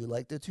shot? Do you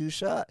like the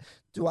 2-shot?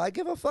 Do I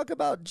give a fuck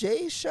about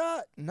Jay's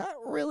shot? Not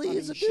really. I mean,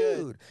 As a you should,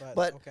 dude, but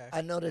but okay.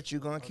 I know that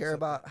you're gonna care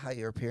about how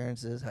your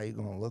appearance is, how you're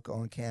gonna look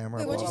on camera.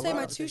 Wait, what'd blah, you say?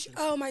 blah, My blah. 2 shot.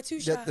 Oh, my 2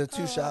 The, shot. the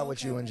 2-shot with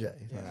okay, you and okay.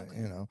 Jay.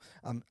 You know,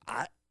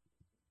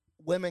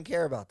 women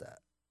care about that.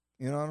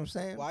 You know what I'm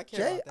saying? Well, I care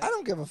Jay, about that. I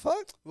don't give a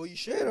fuck. Well, you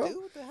should, know? dude.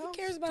 What the hell? Who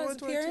cares about his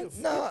 2022. appearance?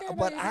 No, You care about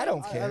but your I don't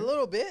appearance? care. A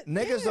little bit.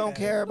 Niggas don't Yeah,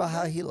 care a about little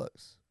how bit. he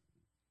looks.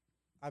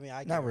 I mean,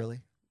 I Not care.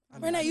 really. I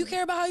mean, Renee, you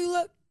care about how you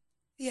look?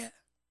 Yeah.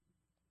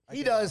 I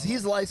He care does. about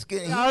He's light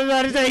skinned. I was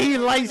about to say he's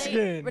light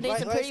skinned.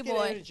 Renee's a pretty light-skin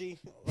boy. energy.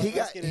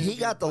 He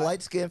got the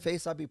light skin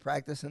face. I'll be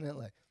practicing it.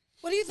 Like,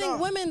 What do you think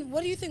No. women?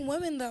 What do you think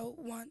women though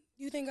want?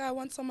 Do you think I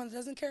want someone that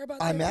doesn't care about?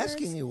 Their I'm appearance?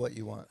 asking you what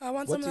you want. I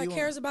want What someone do that you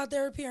cares want? about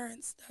their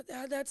appearance.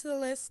 Add that to the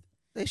list.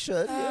 They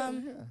should. Yeah.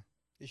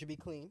 They should be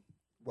clean.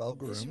 Well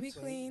They should groomed. be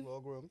clean.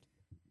 Well groomed.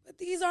 But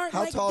these aren't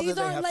How like tall do these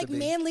they aren't have like to be?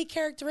 manly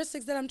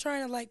characteristics that I'm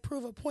trying to like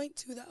prove a point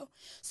to though.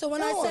 So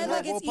when I No, said no,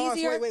 like Well, it's pause.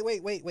 easier.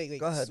 Wait.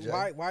 Go ahead, So Jay.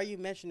 why are you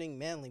mentioning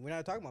manly? We're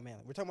not talking about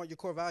manly. We're talking about your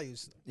core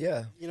values.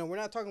 Yeah. You know, we're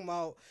not talking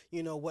about,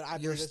 you know, what I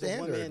Your believe as a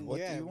standard. woman. What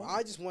do Yeah, you want?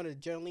 I just want to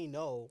generally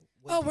know.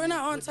 What Oh, do we're you-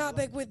 not on what do you like.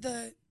 topic with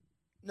the.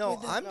 No,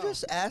 With the- I'm No.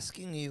 just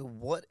asking you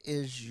what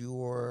is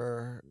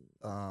your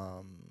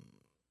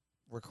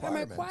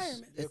requirements.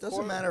 requirement. It Your doesn't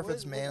core- matter if what-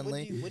 it's what do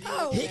manly. you- what do you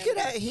Oh. like He a could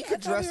man? he I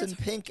could thought we dress were in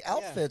t- pink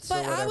outfits or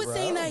But whatever. I was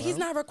saying that don't he's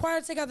know. not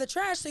required to take out the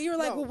trash. So you were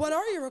like, No. well, what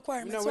are your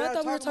requirements? No, so we're I not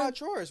thought we were talking about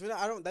talking. chores. We're not,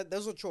 I don't.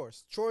 Those are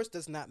chores. Chores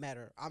does not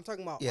matter. I'm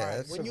talking about. Yeah, all right,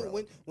 it's when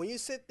irrelevant. when you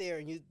sit there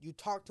and you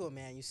talk to a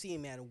man, you see a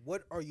man.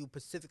 What are you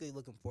specifically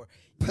looking for?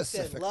 You said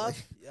Specifically.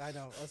 love. I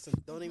know. Listen,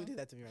 don't even do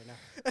that to me right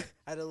now.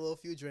 I had a little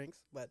few drinks,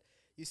 but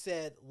you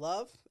said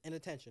love and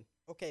attention.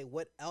 Okay,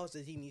 what else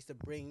does he needs to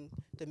bring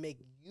to make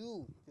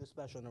you feel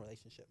special in a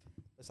relationship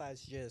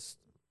besides just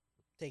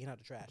taking out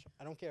the trash?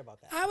 I don't care about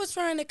that. I was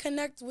trying to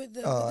connect with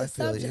the, Oh, with I the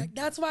feel you. subject.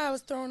 That's why I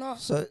was thrown off.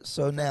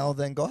 So now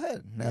then go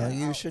ahead. Now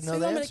Yeah, you should So know you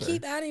the want me answer. to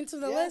keep adding to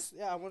the Yeah, list?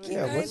 yeah, I want to. Keep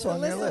Yeah, adding what's to the on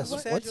your list of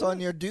list? what- What's on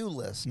your do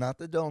list? Not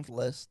the don't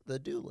list, the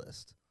do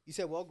list. You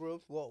said well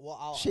groomed. Well,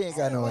 I'll. She ain't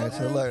got no Well,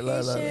 answer. Look,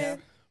 look, look.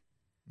 patient.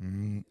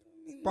 Mm.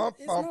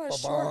 It's not a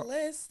short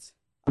list.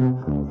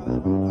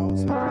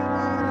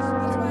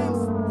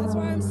 That's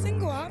why I'm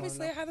single.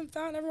 Obviously, I haven't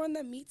found everyone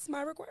that meets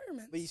my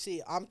requirements. But you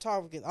see, I'm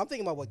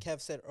thinking about what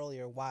Kev said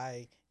earlier.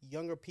 Why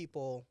younger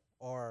people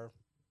are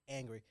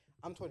angry.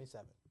 I'm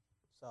 27,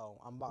 so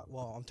I'm about.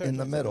 Well, I'm turning In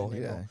the 27 middle,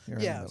 April. yeah, you're in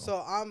the Yeah, middle.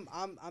 so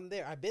I'm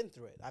there. I've been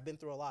through it. I've been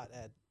through a lot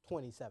at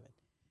 27.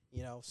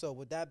 You know, so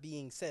with that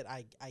being said,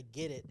 I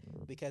get it,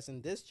 because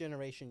in this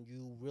generation,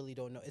 you really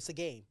don't know. It's a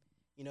game.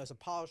 You know, it's a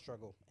power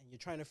struggle, and you're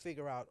trying to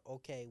figure out,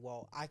 okay,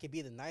 well, I could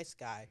be the nice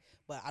guy,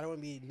 but I don't want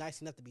to be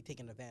nice enough to be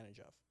taken advantage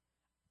of.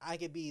 I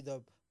could be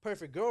the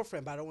perfect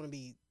girlfriend, but I don't want to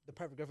be the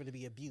perfect girlfriend to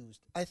be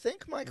abused. I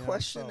think my know,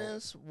 question so-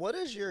 is, what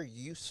is your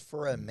use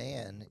for a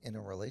man in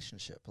a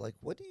relationship? Like,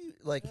 what do you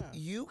like? Yeah.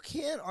 You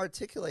can't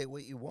articulate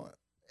what you want,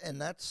 and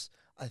that's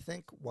I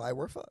think why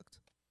we're fucked.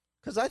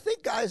 Because I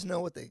think guys know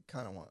what they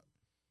kind of want.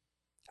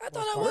 I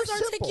thought I We're was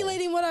simple.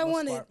 articulating what I Most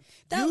wanted. part.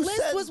 That You list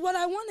said- was what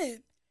I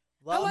wanted.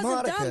 I Love- wasn't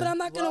Monica, dumb, but I'm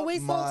not going to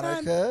waste all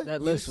time. Monica, That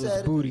you list was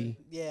said- booty.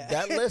 Yeah.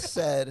 That list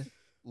said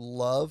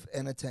love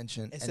and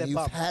attention, It and said you've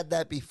bump. had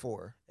that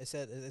before. It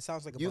said it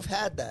sounds like a You've bump.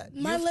 had that.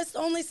 My You've- list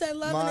only said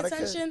love Monica,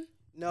 and attention.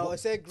 No, it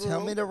said groom.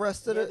 Tell me the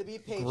rest of You it. had to be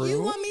patient. Groom?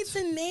 You want me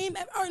to name?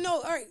 Or no?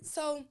 All right.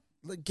 So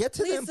Like, get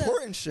to the Lisa,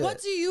 important shit.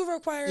 what do you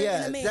require in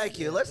Yeah, a man? thank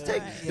you. Let's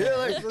take. Alright. Yeah,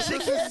 like, Let's she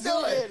just can't do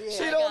do it. it. Yeah,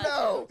 She I don't got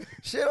know.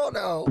 She don't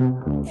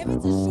know. If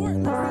it's a short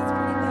list, that's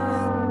pretty good.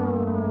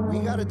 We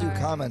got to do Alright.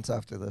 comments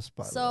after this.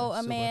 By the So way.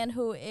 a man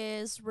who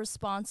is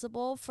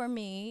responsible for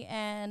me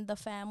and the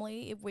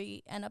family, if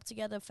we end up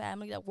together, a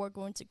family that we're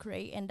going to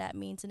create, and that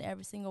means in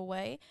every single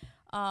way,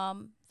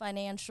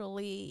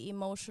 financially,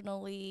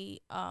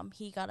 emotionally,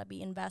 he gotta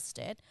be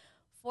invested.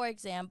 For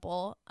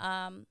example,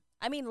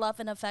 I mean, love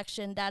and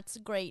affection, that's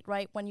great,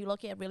 right? When you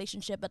look at a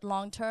relationship, but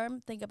long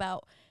term, think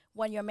about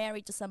when you're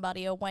married to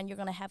somebody or when you're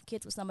gonna have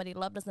kids with somebody.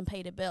 Love doesn't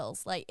pay the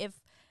bills. Like if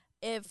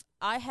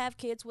I have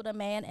kids with a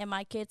man and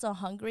my kids are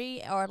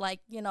hungry or like,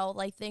 you know,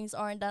 like things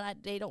aren't done,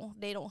 they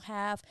don't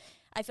have,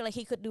 I feel like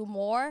he could do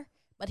more,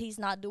 but he's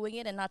not doing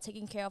it and not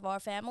taking care of our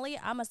family,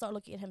 I'm gonna start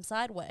looking at him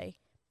sideways.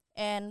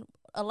 And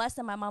a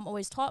lesson my mom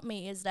always taught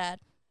me is that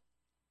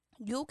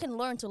you can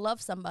learn to love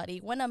somebody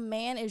when a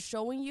man is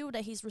showing you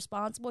that he's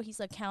responsible, he's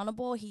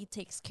accountable, he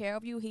takes care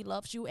of you, he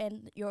loves you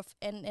and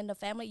and the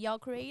family y'all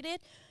created.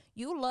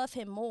 You love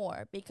him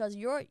more because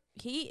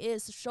he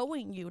is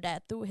showing you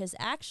that through his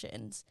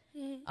actions.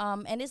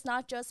 And it's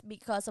not just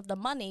because of the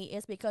money,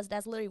 it's because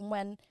that's literally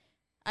when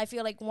I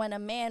feel like when a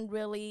man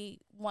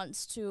really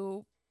wants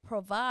to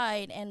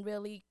provide and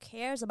really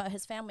cares about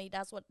his family,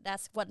 that's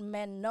what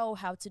men know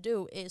how to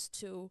do, is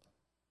to,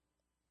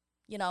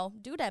 you know,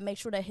 do that, make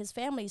sure that his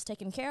family is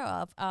taken care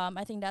of.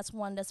 I think that's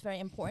one that's very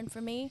important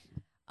for me.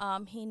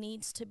 He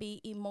needs to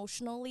be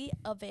emotionally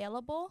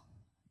available.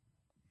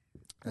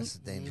 That's a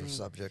dangerous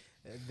subject.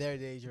 They're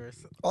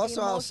dangerous.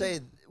 Also, I'll say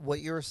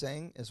what you were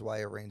saying is why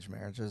arranged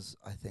marriages,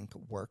 I think,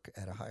 work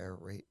at a higher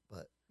rate.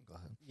 But go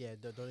ahead. Yeah,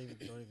 don't even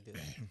do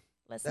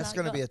that. That's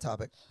going to be a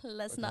topic.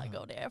 Let's not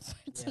go there for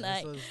Yeah,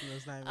 tonight.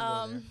 let's not even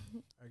go there.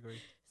 I agree.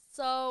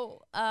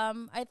 So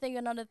I think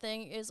another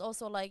thing is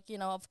also like, you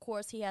know, of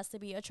course he has to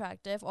be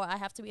attractive, or I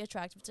have to be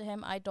attractive to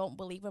him. I don't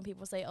believe when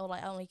people say, oh,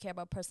 like I only care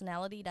about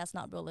personality. That's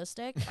not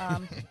realistic.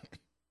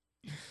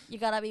 You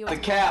gotta be able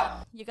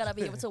you gotta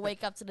be able to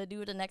wake up to the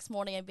dude the next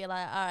morning and be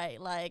like, all right,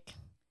 like,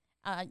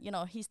 you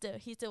know, he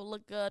still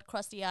look good,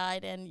 crusty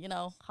eyed, and you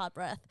know, hot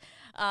breath.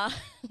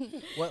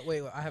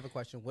 Wait, I have a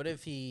question. What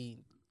if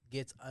he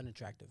gets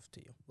unattractive to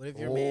you? What if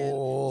your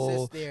man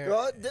sits there?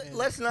 Well, and-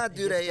 let's not and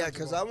do gets that yet,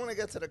 because I comfortable? want to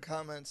get to the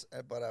comments,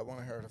 but I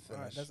want her to finish.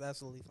 All right, that's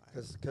absolutely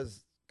fine.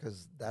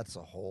 Because that's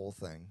a whole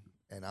thing,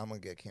 and I'm gonna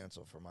get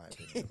canceled for my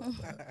opinion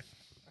about that.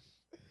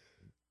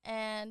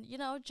 And you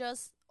know,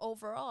 just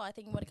overall, I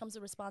think when it comes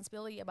to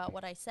responsibility about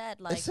what I said,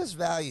 like It's his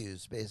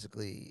values,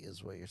 basically,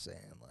 is what you're saying.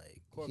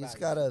 Like Core he's values.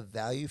 got to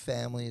value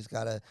family. He's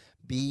got to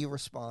be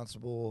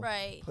responsible,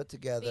 right, put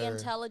together. be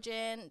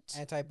intelligent,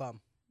 Anti-bum.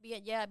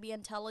 be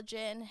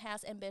intelligent,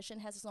 has ambition,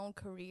 has his own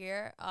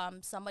career.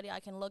 Somebody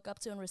I can look up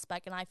to and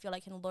respect, and I feel I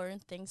can learn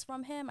things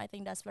from him. I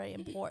think that's very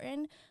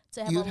important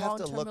to have You'd a have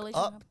to long-term look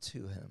relationship. up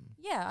to him.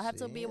 Yeah, I have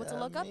to be able to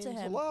look up to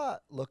means him. A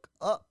lot. Look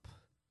up.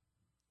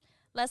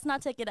 Let's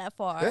not take it that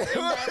far. In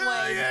that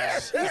way.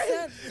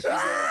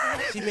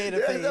 She made a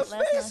Yeah, face. the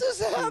Let's face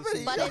is not-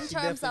 happening. But in She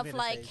terms definitely of made a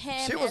like face.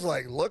 him, She was as-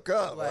 like, "Look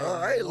up, Like, all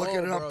right, whoa,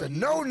 looking bro, up to you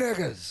no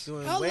niggas."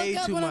 Doing I'll way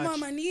look up too when much. I'm on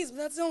my knees, but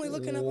that's the only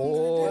looking up I'm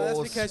Whoa, gonna do. That's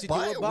because you deal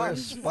with we're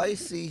bums.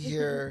 spicy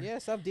here. Yeah,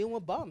 stop dealing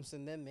with bumps,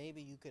 and then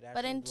maybe you could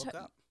But actually in look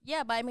up.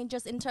 yeah, but I mean,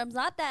 just in terms,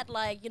 not that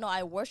like, you know,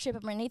 I worship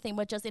him or anything,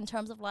 but just in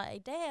terms of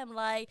like, damn,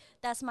 like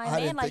that's my I man.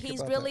 didn't Like think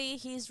he's about really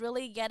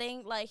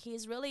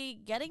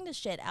getting the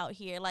shit out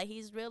here. Like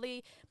he's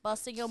really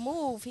busting a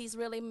move. He's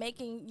really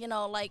making, you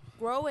know, like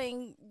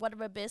growing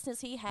whatever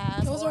business he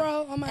has. Those or are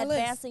all on my list.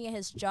 advancing in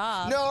his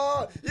job.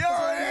 No, yo,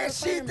 are yeah, not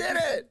she did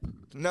it.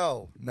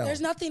 No.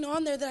 There's nothing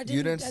on there that I didn't.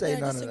 You didn't say that I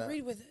none of that.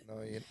 disagreed with it. No,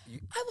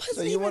 I wasn't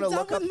so you even wanna done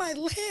look with up- my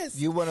list.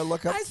 You want to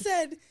look up? I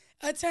said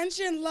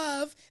attention,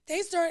 love.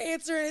 They start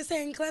answering and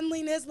saying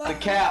cleanliness, love,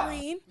 cap.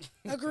 agreeing.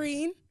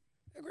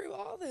 Agree with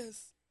all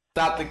this.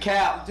 Stop the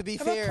cap. To be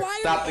The fair,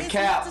 requirement Stop the is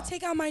cap. not to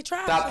take out my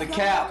trash. Stop the That's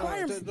not cap. a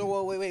requirement.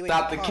 No, wait.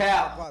 Stop the Pause,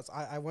 cap. pause.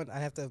 I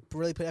have to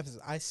really put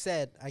emphasis. I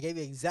gave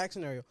you the exact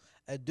scenario.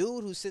 A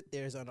dude who sit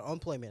there is on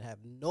unemployment, have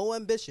no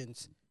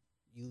ambitions.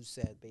 You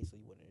said basically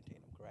you wouldn't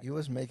entertain him, correct? You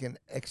was making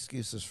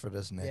excuses for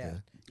this nigga. Yeah.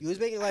 You was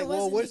making like, I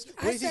well, wasn't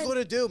what is he said- going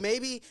to do?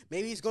 Maybe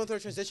he's going through a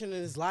transition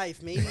in his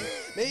life. Maybe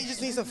he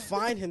just needs to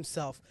find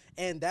himself,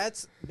 and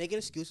that's making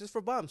excuses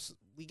for bumps.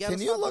 We got. Can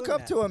you look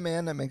up to a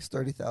man that makes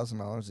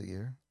 $30,000 a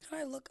year? Can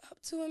I look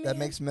up to him? That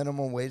makes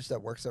minimum wage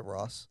that works at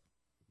Ross?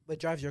 but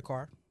drives your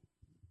car?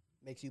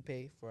 makes you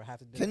pay for half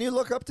the dinner. Can you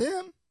look up to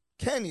him?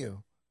 Can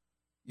you?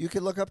 You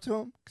can look up to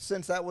him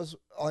since that was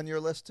on your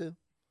list too.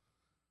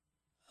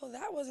 Oh,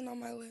 that wasn't on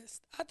my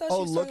list. I thought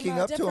Oh, she was talking looking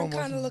about up a to different him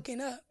kind of wasn't-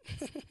 looking up.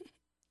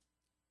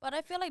 But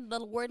I feel like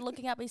the word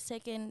looking up is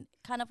taken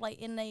kind of like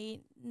in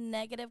a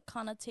negative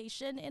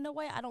connotation in a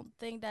way. I don't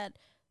think that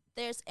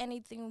there's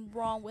anything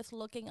wrong with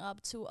looking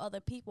up to other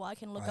people. I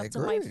can look I up to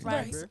my agree.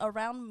 friends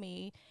around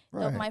me,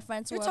 Right. my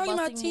friends who You're are talking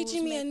about busting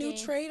teaching moves, me a new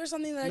making- trade or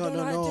something that I don't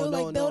know how to do,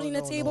 like building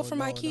a table from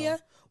IKEA.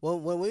 Well,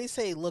 when we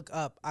say look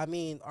up, I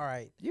mean, all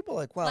right. You be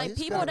like, wow, like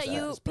people that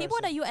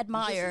you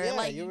admire, yeah,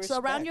 like you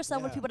surround respect,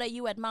 yourself with yeah. people that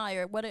you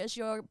admire, whether it's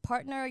your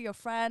partner, your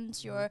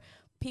friends, your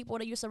people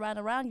that you surround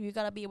around you. You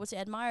gotta be able to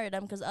admire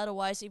them, because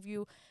otherwise, if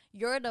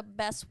you're the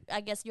best,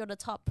 I guess you're the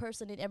top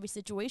person in every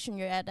situation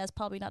you're at, that's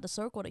probably not the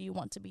circle that you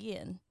want to be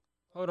in.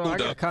 Hold on, I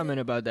got a comment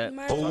about that.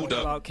 Hold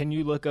up. About can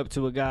you look up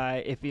to a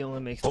guy if he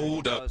only makes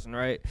 30,000,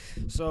 right?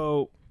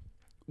 So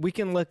we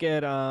can look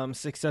at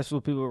successful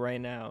people right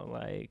now.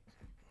 Like,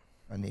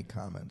 I need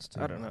comments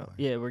too. I don't know.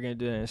 Yeah, we're gonna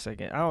do that in a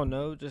second. I don't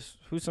know. Just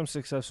who's some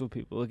successful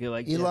people? Look at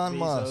like Elon Jeff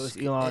Musk,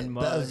 Bezos, Elon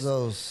Musk,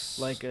 Bezos,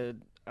 like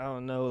I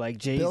don't know, like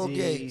Jay-Z, Bill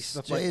Gates,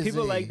 stuff Jay-Z. like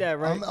people like that,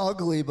 right? I'm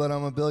ugly, but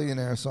I'm a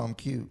billionaire, so I'm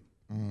cute.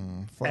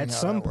 Funny At how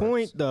some that point,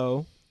 works.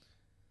 though,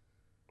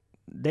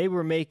 they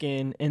were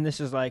making, and this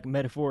is like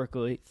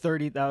metaphorically,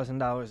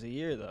 $30,000 a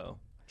year, though.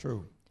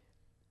 True.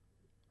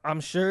 I'm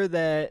sure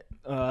that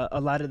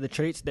a lot of the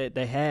traits that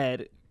they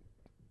had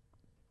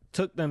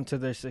took them to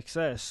their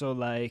success. So,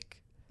 like,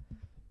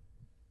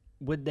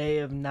 would they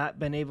have not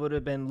been able to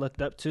have been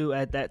looked up to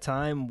at that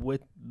time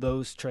with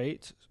those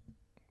traits?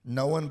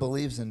 No one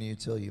believes in you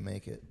till you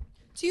make it.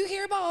 Do you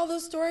hear about all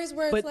those stories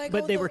where it's like,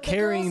 But oh, they the were girl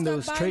carrying stuck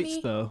those by traits,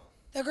 me- though.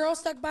 The girl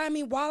stuck by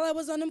me while I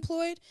was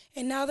unemployed,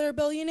 and now they're a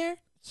billionaire.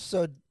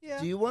 So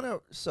Yeah. do you want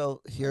to?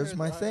 So here's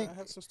my thing. I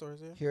have some stories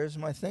here. Here's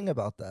my thing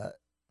about that.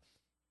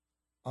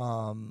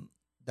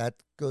 That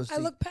goes. I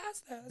to, look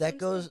past that.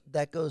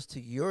 That goes to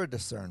your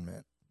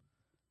discernment,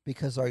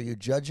 because are you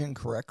judging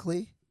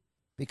correctly?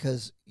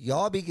 Because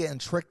y'all be getting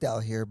tricked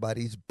out here by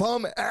these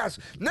bum ass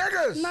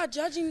niggas. I'm not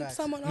judging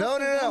someone No, off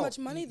no, of no. how much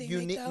money they you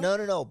make, need,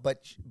 though. no.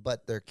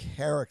 But their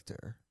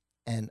character,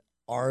 and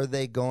are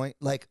they going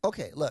like?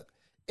 Okay, look.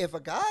 If a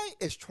guy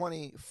is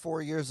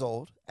 24 years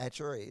old at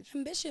your age,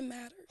 Ambition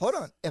matters. hold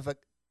on.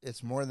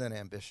 It's more than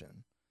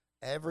ambition.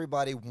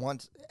 Everybody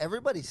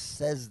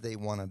says they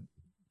want to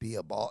be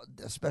a boss,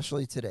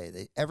 especially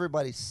today.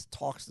 Everybody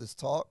talks this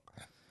talk,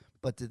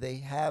 but do they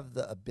have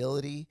the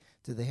ability?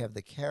 Do they have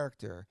the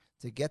character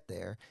to get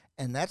there?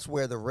 And that's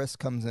where the risk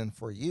comes in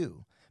for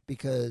you,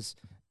 because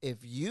if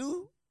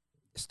you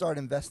start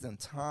investing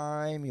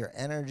time, your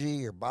energy,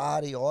 your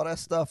body, all that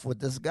stuff with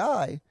this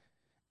guy,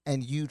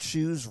 and you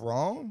choose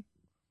wrong,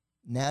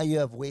 now you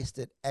have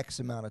wasted X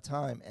amount of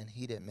time and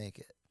he didn't make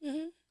it.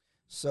 Mm-hmm.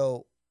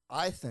 So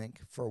I think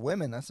for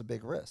women, that's a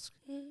big risk.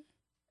 Mm-hmm.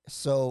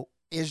 So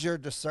is your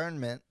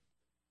discernment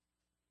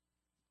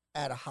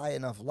at a high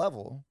enough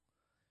level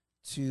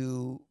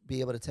to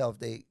be able to tell if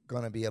they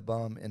going to be a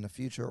bum in the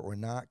future or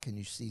not? Can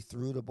you see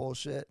through the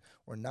bullshit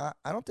or not?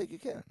 I don't think you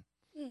can.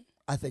 Mm.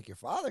 I think your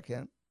father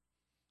can,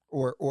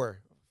 or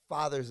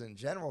fathers in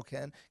general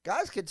can.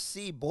 Guys could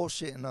see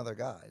bullshit in other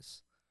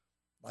guys.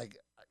 Like,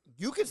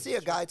 you could see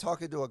a guy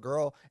talking to a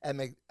girl at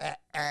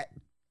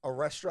a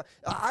restaurant.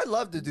 I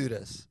love to do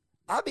this.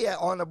 I'll be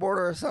on the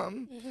border or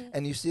something,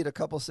 and you see the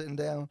couple sitting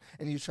down,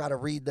 and you try to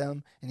read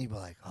them, and you be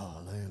like,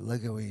 oh,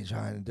 look at what you're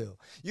trying to do.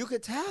 You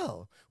could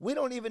tell. We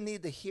don't even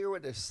need to hear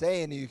what they're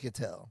saying. You could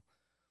tell.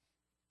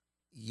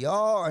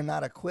 Y'all are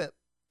not equipped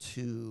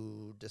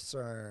to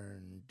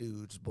discern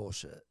dudes'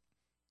 bullshit.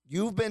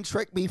 You've been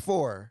tricked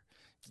before.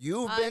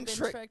 I've been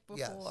tricked before.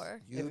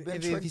 Yes, you've If, been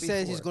if, tricked if he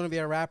says he's before. going to be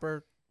a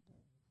rapper,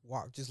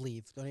 walk, just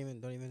leave. Don't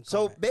even.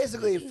 So comment.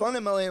 basically,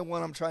 fundamentally,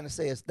 what I'm trying to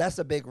say is that's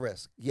a big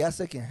risk. Yes,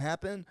 it can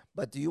happen,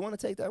 but do you want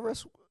to take that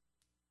risk?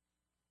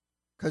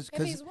 Because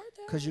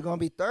you're gonna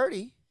be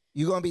 30.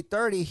 You're gonna be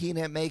 30. He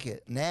didn't make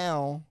it.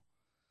 Now,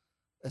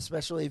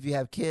 especially if you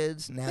have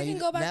kids, now We you can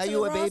go back now to you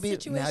the a Ross baby.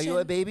 Now you a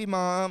situation. baby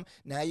mom.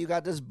 Now you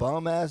got this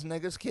bum ass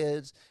nigga's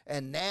kids,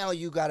 and now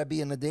you got to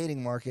be in the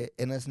dating market,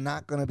 and it's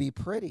not gonna be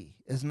pretty.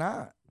 It's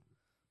not.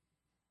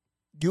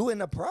 You in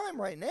the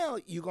prime right now.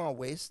 You gonna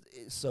waste.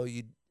 So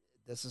you.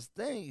 This is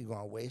the thing. You're going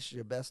to waste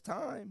your best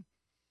time.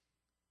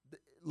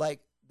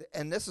 Like,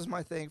 and this is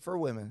my thing for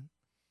women.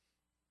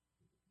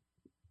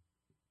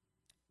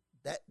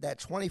 That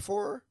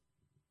 24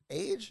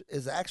 age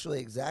is actually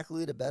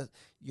exactly the best.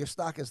 Your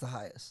stock is the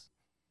highest.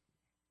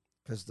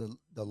 Because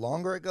the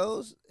longer it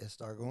goes, it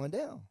start going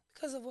down.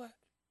 Because of what?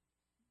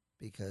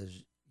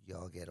 Because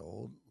y'all get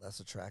old, less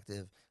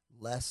attractive,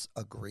 less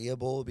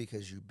agreeable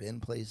because you've been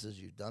places,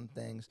 you've done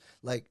things.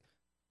 Like,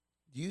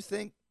 do you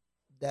think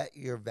that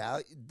your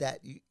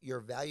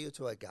value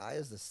to a guy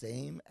is the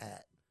same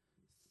at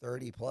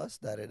 30 plus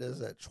that it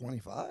is at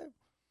 25?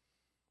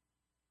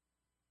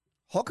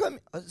 How come?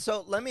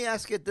 So let me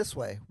ask it this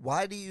way: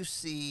 why do you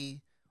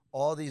see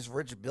all these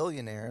rich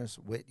billionaires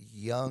with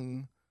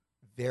young,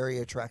 very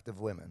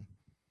attractive women?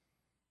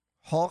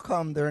 How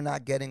come they're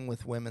not getting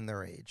with women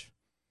their age?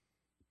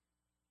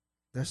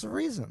 There's a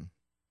reason.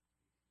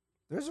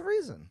 There's a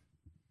reason.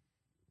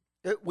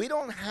 We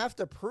don't have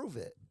to prove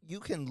it. You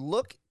can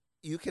look,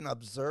 you can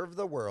observe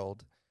the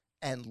world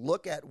and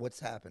look at what's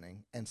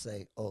happening and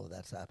say, oh,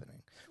 that's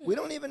happening. We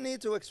don't even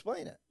need to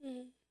explain it.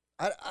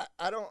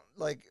 I don't,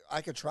 like,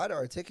 I could try to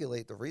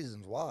articulate the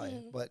reasons why,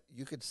 but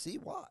you could see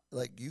why.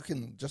 Like, you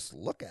can just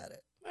look at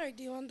it. All right,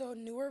 do you want the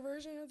newer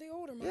version or the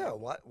older model? Yeah,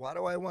 why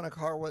do I want a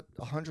car with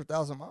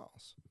 100,000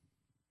 miles?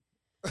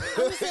 I'm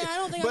just saying, I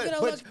don't think I'm going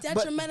to look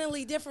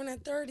detrimentally different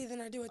at 30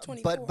 than I do at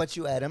 24. But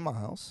you add in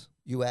miles,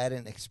 you add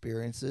in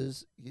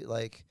experiences,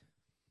 it's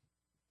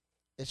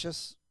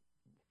just,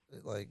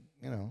 like,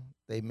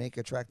 they make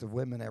attractive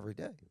women every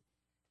day.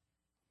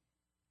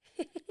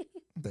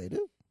 They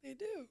do. They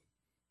do.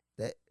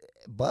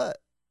 But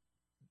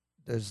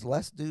there's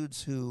less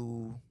dudes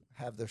who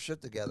have their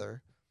shit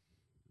together,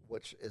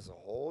 which is a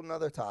whole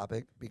nother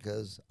topic,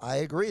 because I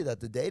agree that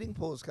the dating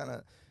pool is kind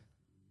of,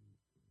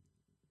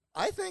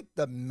 I think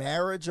the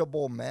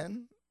marriageable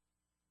men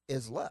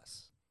is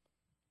less.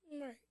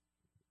 Right.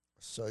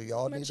 So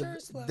y'all need to,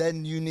 slow.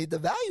 then you need to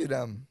value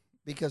them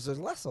because there's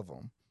less of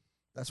them.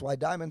 That's why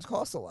diamonds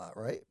cost a lot,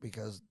 right?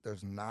 Because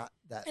there's not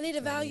that. I need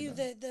to value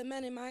the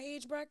men in my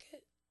age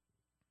bracket.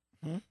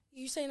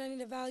 You saying I need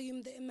to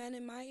value the men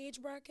in my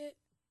age bracket?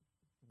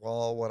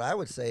 Well, what I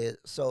would say is,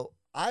 so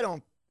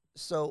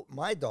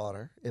my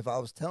daughter, if I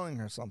was telling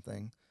her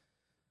something,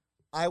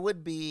 I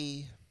would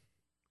be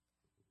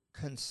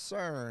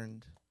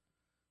concerned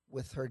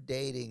with her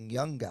dating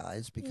young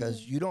guys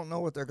because you don't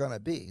know what they're going to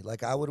be.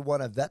 Like, I would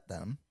want to vet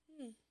them.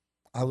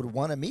 I would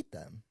want to meet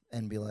them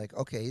and be like,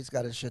 okay, he's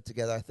got his shit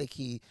together. I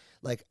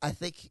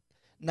think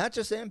not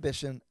just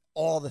ambition,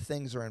 all the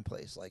things are in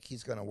place. Like,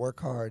 he's going to work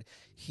hard.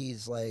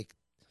 He's, like,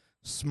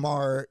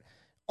 smart.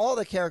 All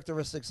the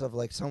characteristics of,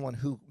 like, someone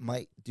who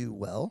might do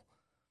well.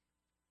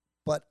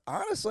 But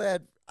honestly,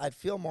 I'd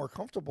feel more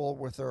comfortable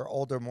with her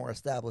older, more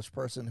established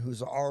person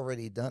who's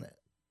already done it.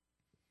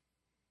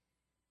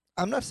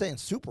 I'm not saying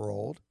super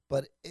old,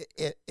 but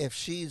if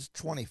she's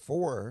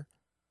 24,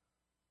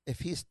 if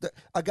he's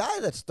a guy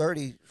that's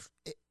 30,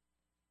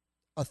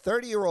 a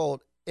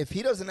 30-year-old, if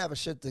he doesn't have a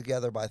shit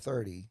together by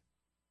 30,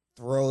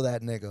 throw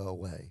that nigga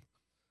away.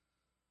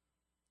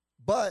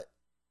 But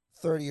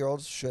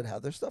 30-year-olds should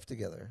have their stuff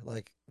together.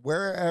 Like,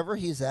 wherever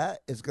he's at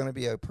is going to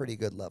be a pretty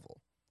good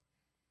level.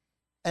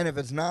 And if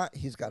it's not,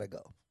 he's got to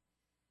go.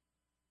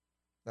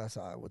 That's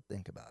how I would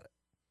think about it.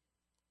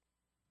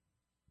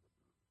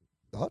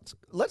 Thoughts?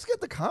 Let's get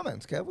the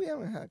comments, Kev. We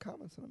haven't had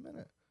comments in a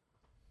minute.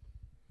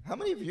 How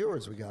many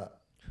viewers we got?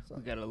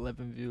 We got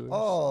 11 viewers.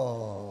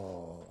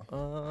 Oh.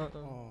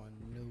 No.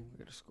 We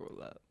got to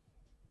scroll up.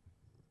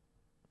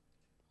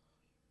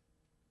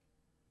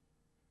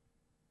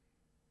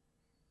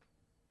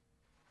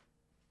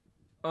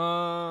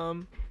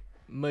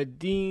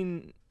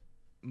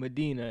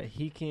 Medina,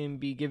 he can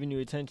be giving you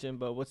attention,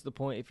 but what's the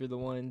point if you're the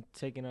one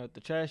taking out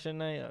the trash at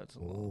night?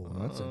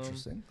 That's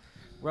interesting.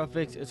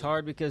 Ruffix, it's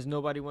hard because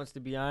nobody wants to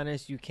be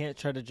honest. You can't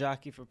try to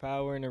jockey for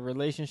power in a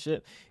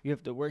relationship. You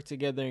have to work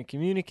together and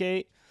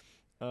communicate.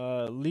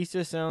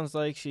 Lisa sounds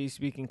like she's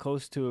speaking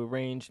close to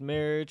arranged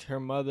marriage. Her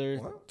mother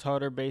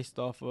taught her based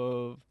off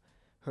of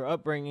her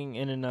upbringing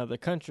in another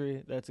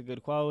country. That's a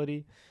good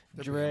quality.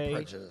 Dre,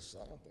 prejudice.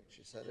 I don't think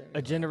she said anything.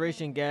 a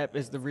generation gap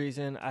is the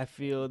reason I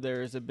feel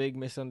there is a big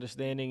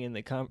misunderstanding in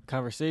the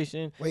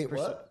conversation. Wait,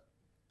 what?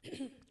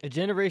 A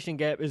generation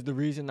gap is the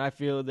reason I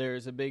feel there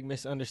is a big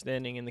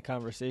misunderstanding in the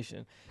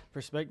conversation.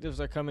 Perspectives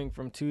are coming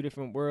from two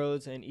different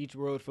worlds, and each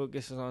world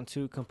focuses on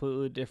two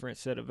completely different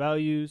set of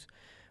values.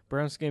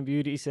 Brown Skin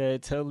Beauty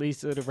said, tell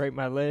Lisa to write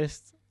my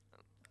list.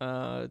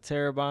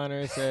 Tara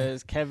Bonner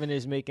says, Kevin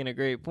is making a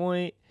great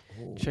point.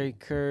 Ooh. Trey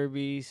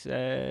Kirby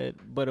said,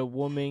 but a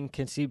woman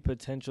can see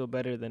potential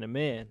better than a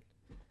man.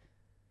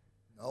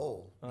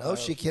 No,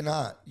 she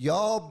cannot.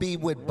 Y'all be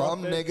with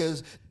bum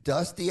niggas,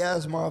 dusty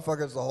ass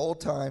motherfuckers the whole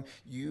time.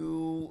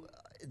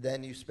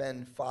 Then you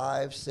spend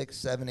 5, 6,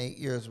 7, 8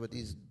 years with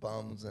these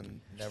bums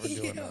and never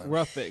doing nothing.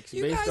 Ruffix,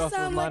 You based guys off of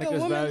sound like a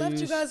Monica's woman left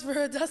values, you guys for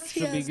a dusty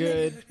should ass be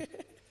good. nigga.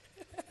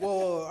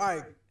 Whoa, all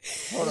right.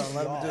 Hold on,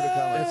 let him do the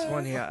comment. It's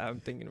funny. I'm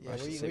thinking about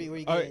where it. you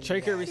All right, getting Trey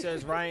Kirby at?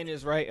 says Ryan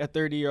is right. A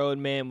 30-year-old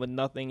man with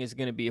nothing is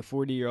going to be a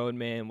 40-year-old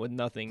man with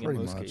nothing Pretty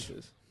in most much.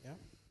 cases. Yeah.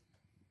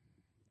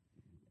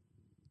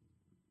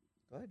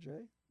 Go ahead,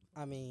 Dre.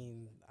 I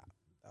mean,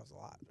 that was a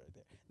lot right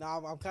there.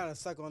 Now I'm kind of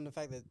stuck on the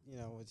fact that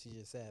what she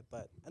just said,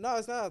 but no,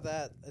 it's not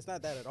that. It's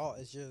not that at all.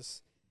 It's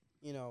just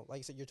like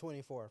you said, you're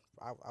 24.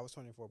 I was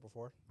 24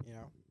 before.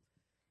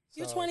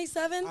 You're So,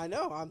 27? I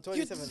know. I'm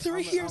 27.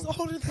 You're 3 years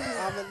older than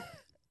me.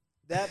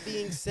 That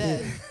being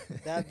said,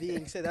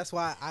 that's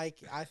why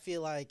I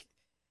feel like,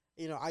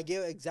 I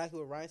get exactly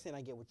what Ryan's saying.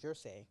 I get what you're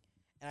saying.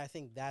 And I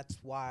think that's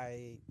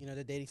why,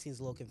 the dating scene is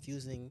a little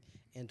confusing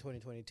in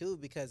 2022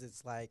 because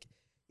it's like,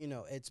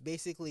 it's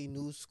basically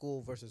new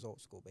school versus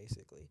old school,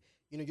 basically.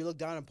 You look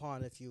down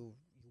upon if you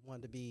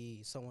want to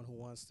be someone who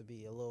wants to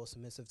be a little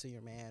submissive to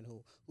your man,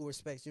 who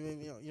respects you.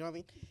 You know what I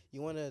mean.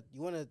 You wanna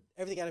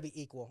everything got to be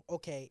equal.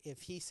 Okay,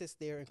 if he sits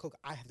there and cook,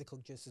 I have to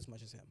cook just as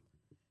much as him.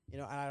 You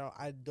know, and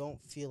I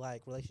don't feel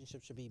like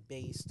relationships should be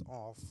based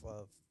off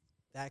of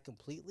that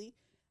completely.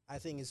 I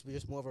think it's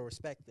just more of a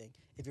respect thing.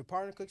 If your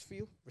partner cooks for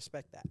you,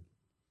 respect that.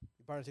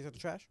 Your partner takes out the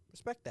trash,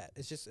 respect that.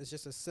 It's just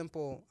a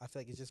simple. I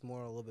feel like it's just a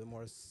little bit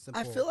more simple.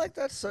 I feel like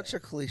that's such a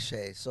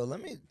cliche. So let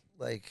me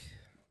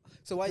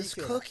So why this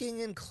you feel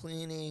cooking and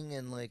cleaning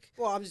and like.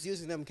 Well, I'm just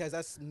using them because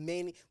that's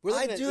mainly.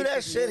 I do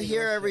that shit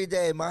here every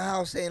day. My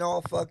house ain't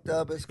all fucked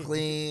up. It's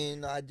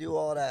clean. I do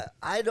all that.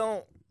 I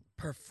don't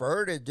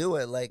prefer to do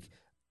it. Like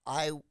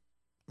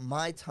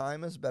my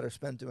time is better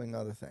spent doing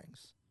other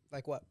things.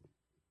 Like what?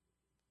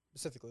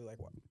 Specifically, like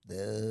what?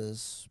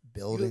 This,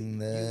 building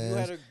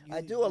this.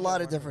 I do a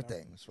lot of different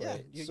things,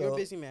 right? Yeah, you're a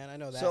busy man. I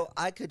know that. So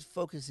I could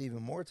focus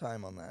even more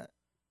time on that.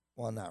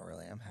 Well, not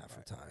really. I'm half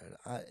retired.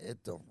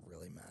 It don't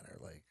really matter.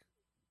 Like,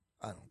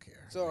 I don't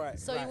care. So right.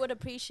 So you would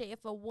appreciate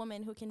if a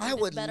woman who can I do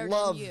would this better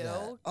love than you that.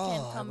 can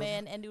Oh, come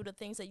in and do the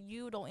things that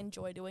you don't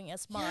enjoy doing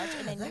as much,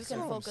 and then you that's can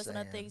what I'm focus on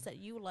the saying. things that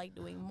you like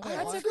doing more.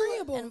 That's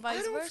agreeable. And vice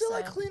I don't versa. feel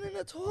like cleaning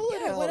the toilet.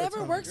 Yeah, all whatever the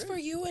time. works for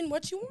you and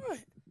what you want.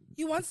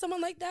 You want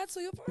someone like that, so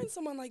you'll find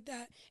someone like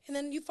that, and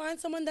then you find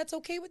someone that's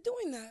okay with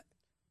doing that.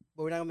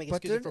 But we're not gonna make But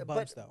excuses they're- for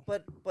bumps, though.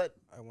 But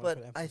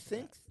I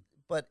think,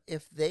 but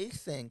if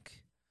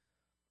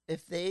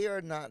they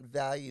are not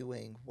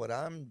valuing what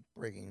I'm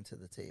bringing to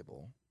the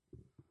table,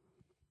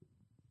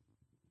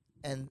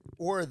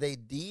 or they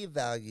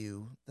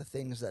devalue the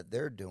things that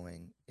they're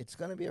doing, it's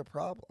going to be a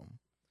problem.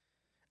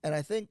 And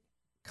I think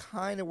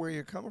kind of where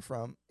you're coming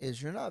from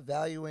is you're not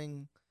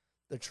valuing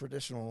the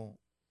traditional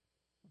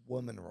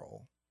woman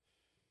role.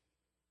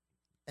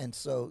 And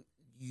so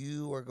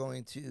you are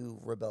going to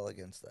rebel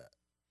against that.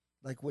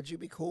 Like, would you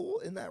be cool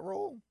in that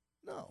role?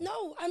 No.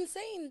 No, I'm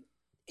saying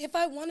if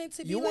I wanted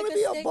to be You like wanna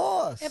be a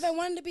boss. if I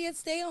wanted to be a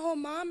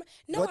stay-at-home mom,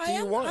 no, What do I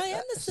you am. want? I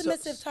am the So-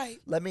 submissive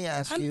type. Let me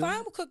ask I'm you.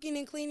 fine with cooking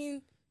and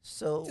cleaning,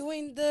 So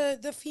doing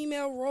the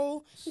female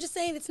role. I'm just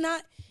saying it's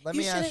not. Let you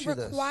me shouldn't ask you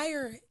this.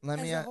 require it Let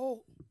as me a a-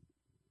 whole.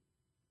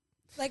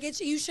 Like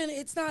you shouldn't.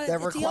 It's not that a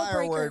deal require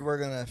breaker. word we're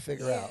going to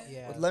figure Yeah. out.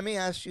 Yeah. But let me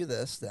ask you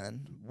this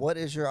then. What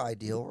is your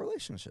ideal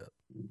relationship?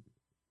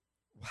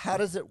 How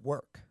does it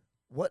work?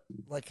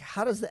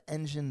 How does the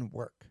engine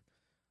work?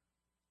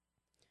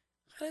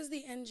 How does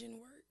the engine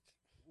work?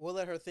 We'll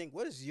let her think.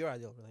 What is your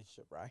ideal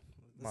relationship, right?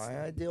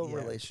 My ideal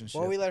relationship.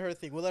 Well, we let her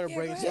think. We'll let her Yeah,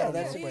 brainstorm. go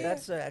Yeah, ahead. real quick.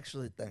 that's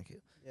actually, thank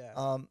you.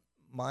 Yeah.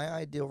 My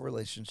ideal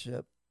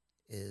relationship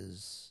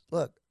is,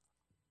 look,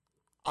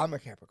 I'm a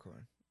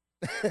Capricorn.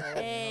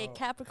 Hey,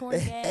 Capricorn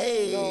gang.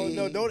 Hey.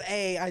 No, don't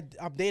A.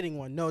 I'm dating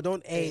one. No,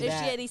 don't A Is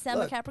that. she a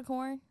December Look,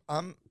 Capricorn?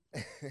 I'm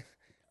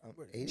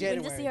We 80.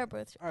 can just see her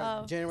birth. All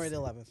right, Oh. January the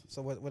 11th.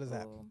 So what is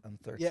that? Ooh. I'm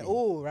 13. Yeah.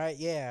 Oh, right.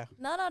 Yeah.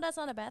 No, that's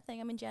not a bad thing.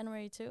 I'm in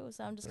January too,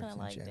 so I'm just kind of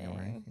 13th like,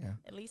 January, dang. yeah.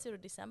 At least through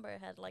December,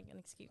 I had like an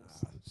excuse.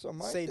 So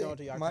my Say thing, no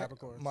to your my,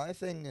 Capricorns. my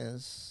thing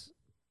is,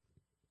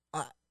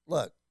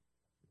 look,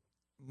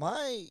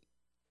 I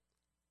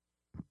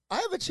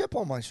have a chip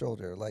on my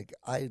shoulder. Like,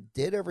 I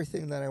did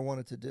everything that I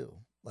wanted to do.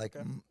 Like,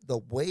 the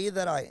way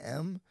that I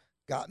am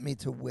got me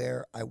to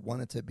where I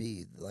wanted to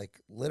be.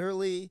 Like,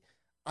 literally,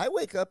 I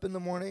wake up in the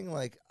morning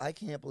like, I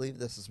can't believe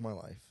this is my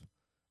life.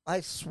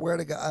 I swear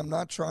to God, I'm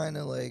not trying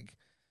to like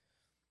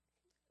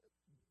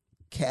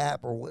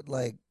cap or what.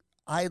 Like,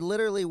 I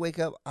literally wake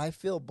up. I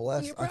feel blessed.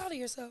 And you're proud of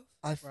yourself.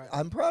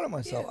 I'm proud of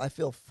myself. Yeah. I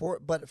feel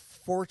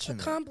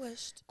fortunate,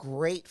 Accomplished.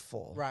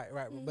 grateful. Right.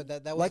 But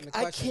that wasn't Like, the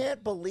I question.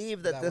 can't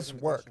believe that this wasn't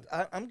the worked.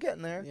 I'm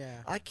getting there.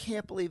 Yeah. I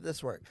can't believe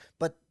this worked.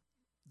 But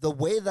the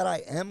way that I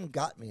am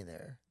got me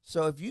there.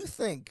 So if you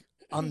think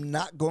I'm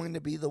not going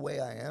to be the way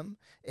I am,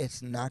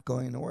 it's not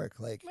going to work.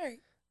 Like, Right.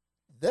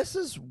 this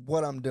is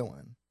what I'm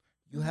doing.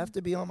 You have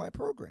to be on my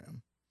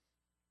program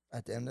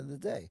at the end of the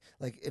day.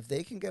 Like, if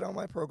they can get on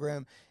my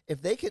program,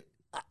 if they can,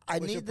 I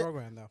What's need your the-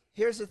 program though?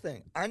 Here's the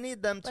thing. I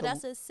need them But to.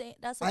 that's the thing.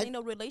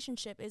 The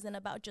relationship isn't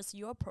about just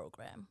your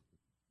program.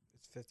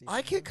 It's 50.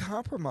 I can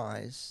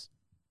compromise.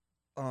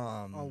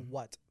 On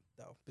what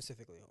though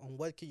specifically? On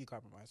what can you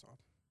compromise on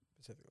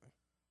specifically?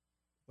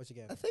 What you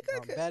get? I think I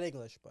could. Bad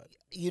English, but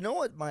You know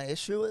what my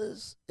issue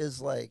is?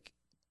 Is like,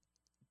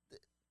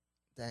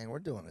 dang, we're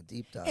doing a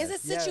deep dive. Is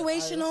it Yeah,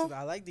 situational?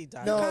 I like deep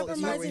dive. No,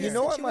 Compromising you is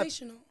know what my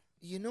situational.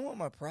 you know what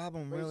my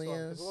problem really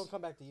Brainstorm, 'cause is? we're gonna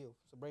come back to you.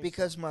 So brainstorm.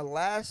 Because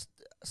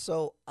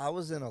I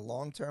was in a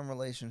long-term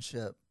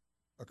relationship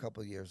a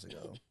couple years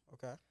ago,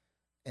 Okay.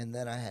 and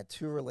then I had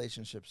 2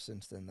 relationships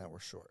since then that were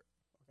short.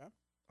 Okay.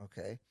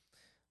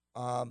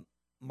 Okay.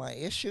 My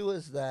issue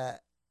is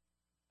that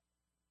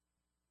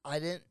I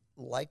didn't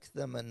like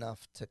them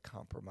enough to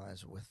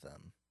compromise with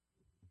them.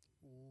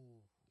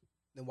 Ooh.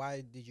 Then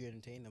why did you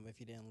entertain them if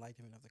you didn't like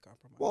them enough to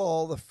compromise?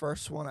 Well, the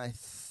first one I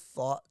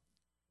thought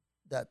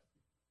that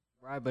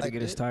Right, better I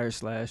get his did. tires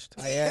slashed.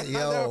 I am,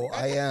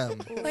 I am.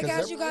 Like, 'Cause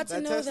as you got to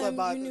that know Tesla them,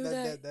 about you knew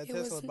that that it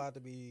Tesla was. about to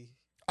be.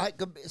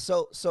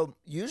 so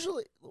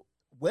usually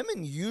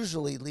women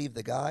usually leave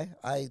the guy.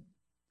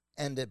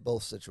 ended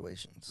both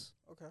situations.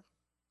 Okay.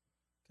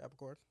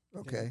 Capricorn.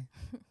 Okay,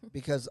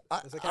 because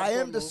It's a I am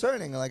Capricorn move.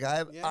 discerning. Like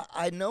Yeah.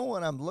 I know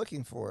what I'm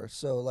looking for.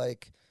 So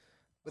like,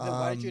 But then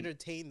why did you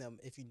entertain them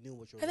if you knew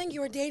what you were I think looking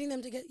you were for? dating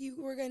them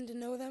you were getting to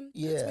know them.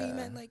 Yeah, That's what you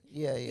meant, like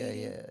yeah.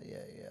 dating.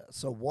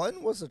 So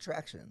one was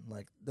attraction.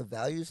 Like the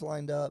values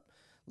lined up.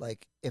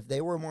 Like if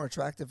they were more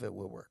attractive, it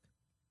would work.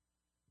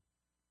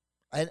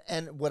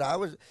 And what I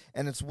was,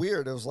 and it's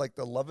weird. It was like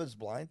the Love Is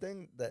Blind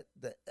thing that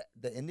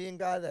the Indian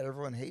guy that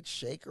everyone hates,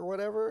 Sheikh or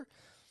whatever.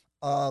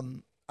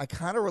 I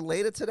kind of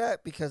related to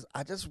that because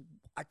I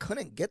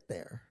couldn't get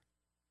there.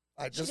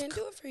 She didn't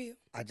do it for you.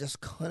 I just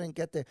couldn't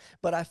get there.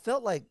 But I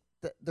felt like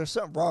there's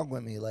something wrong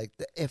with me. Like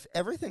if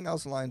everything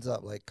else lines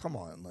up, like come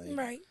on, like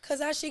Right,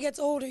 because as she gets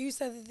older, you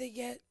said that they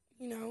get,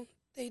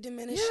 they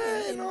diminish.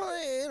 yeah,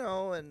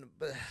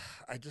 but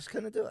I just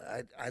couldn't do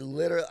it. I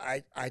literally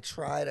I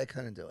tried, I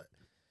couldn't do it.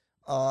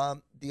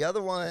 The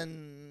other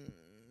one,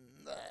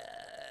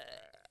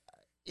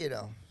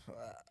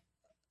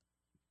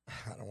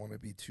 I don't want to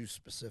be too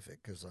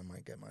specific because I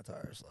might get my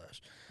tires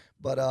slashed.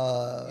 But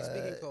You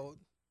speaking code.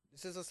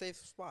 This is a safe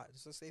spot.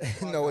 This is a safe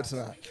spot. no, guys. it's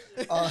not.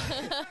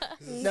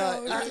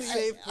 No, it's a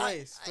safe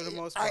place for the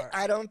most part.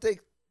 I don't think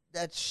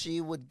that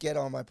she would get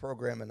on my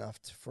program enough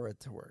for it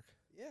to work.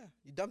 Yeah,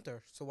 you dumped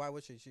her, so why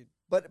would she?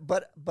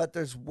 But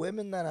there's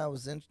women that I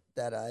was in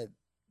that I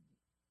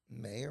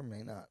may or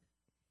may not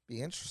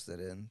be interested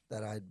in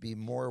that I'd be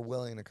more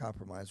willing to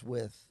compromise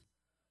with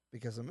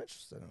because I'm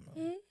interested in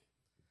them. Mhm.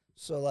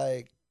 So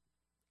like,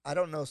 I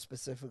don't know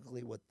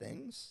specifically what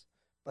things,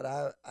 but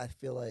I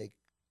feel like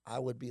I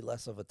would be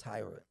less of a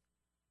tyrant.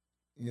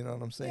 You know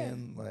what I'm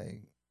saying?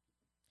 Like,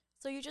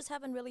 So you just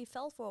haven't really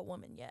fell for a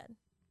woman yet.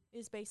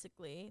 Is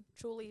basically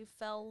truly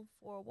fell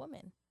for a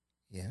woman.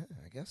 yeah,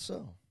 I guess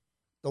so.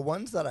 The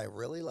ones that I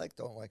really like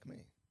don't like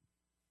me.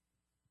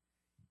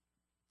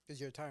 Because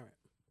you're a tyrant.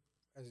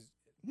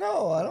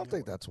 No, I don't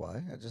think that's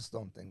why. I just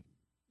don't think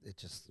it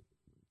just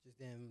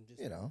them.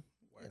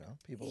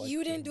 Just people like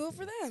You didn't do it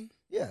for them.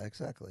 Yeah,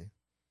 exactly.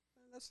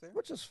 That's fair.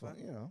 Which is fun,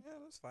 you know. Yeah,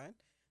 that's fine.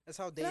 That's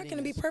how It's dating not going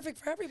to be is. perfect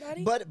for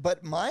everybody.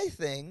 But my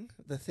thing,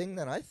 the thing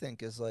that I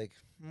think is like,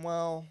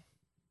 well,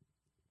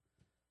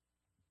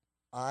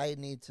 I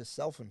need to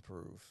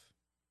self-improve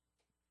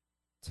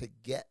to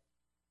get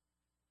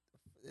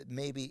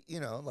maybe,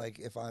 like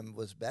if I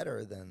was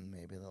better, then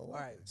maybe they'll All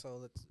like right, it. so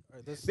let's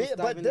But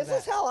dive into this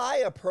is that. how I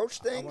approach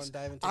I wanna things.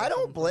 dive into I that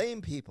don't from-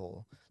 blame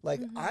people. Like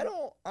Mm-hmm.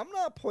 I'm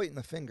not pointing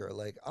the finger.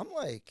 Like I'm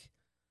like,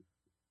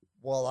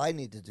 well, I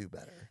need to do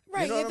better.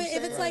 Right. You know If, what I'm if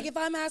it's saying? like if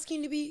I'm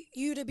asking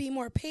you to be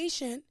more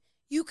patient,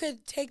 you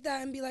could take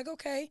that and be like,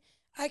 okay,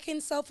 I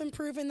can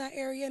self-improve in that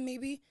area.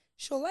 Maybe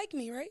she'll like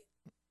me, right?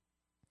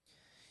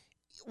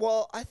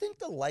 Well, I think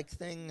the like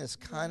thing is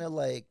kind of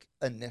like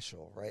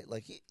initial, right?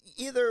 Like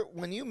either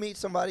when you meet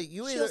somebody,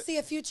 She'll either see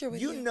a future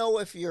with you. you know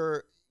if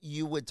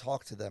you would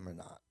talk to them or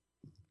not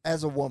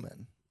as a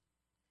woman.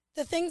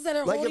 The things that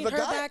are Like, if holding a her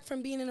guy- back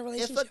from being in a If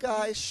relationship. a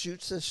guy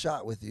shoots his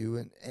shot with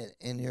you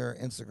in your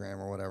Instagram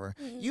or whatever,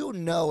 Mhm. you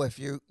know if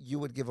you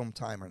would give him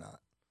time or not.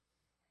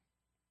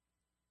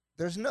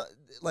 There's no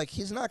like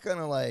he's not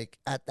gonna like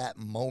at that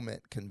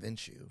moment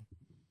convince you.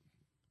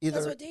 That's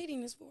Either what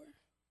dating is for.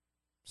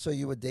 so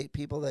you would date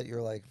people that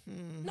you're like, No, I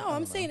I'm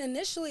don't know. saying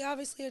initially,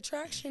 obviously,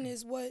 attraction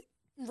is what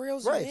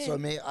reels Right, you in. so I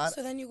mean,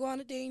 so then you go on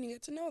a date and you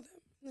get to know them.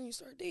 And then you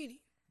start dating.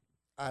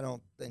 I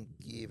don't think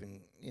you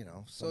even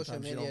Social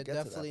sometimes you media don't get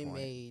definitely to that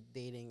point. made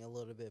dating a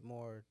little bit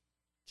more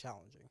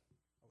challenging.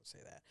 I would say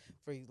that.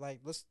 For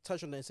like, let's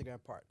touch on the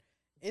Instagram part.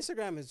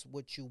 Instagram is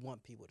what you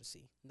want people to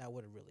see, not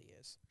what it really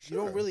is. You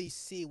Sure. don't really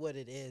see what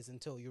it is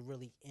until you're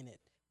really in it.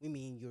 We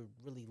mean you're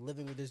really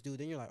living with this dude,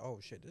 then you're like, oh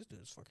shit, this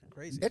dude is fucking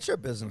crazy. It's your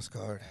business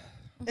card.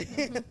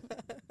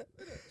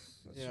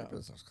 It's Yeah. your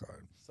business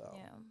card. So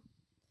Yeah.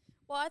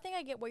 Well, I think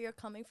I get where you're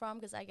coming from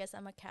because I guess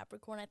I'm a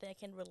Capricorn. I think I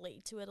can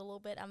relate to it a little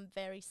bit. I'm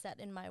very set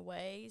in my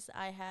ways.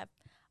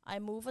 I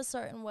move a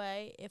certain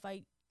way.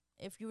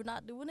 If you're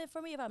not doing it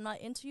for me, if I'm not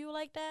into you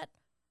like that,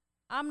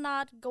 I'm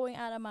not going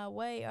out of my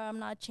way or I'm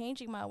not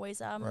changing my ways.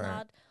 I'm Right.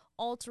 not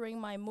altering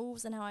my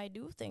moves and how I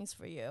do things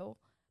for you.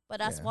 But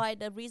that's Yeah. why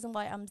the reason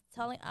why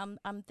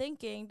I'm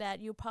thinking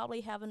that you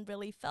probably haven't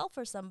really fell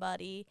for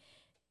somebody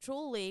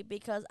truly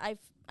because I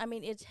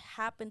mean it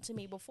happened to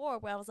me before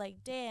where I was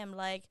like, damn,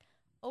 like,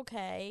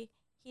 okay,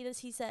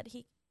 he said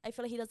I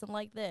feel like he doesn't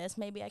like this.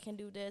 Maybe I can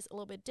do this a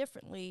little bit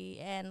differently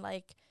and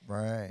like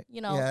Right.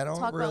 yeah, I don't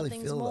talk really about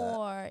things feel that.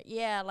 more.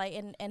 Yeah, like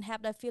and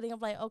have that feeling of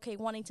like, okay,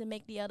 wanting to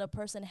make the other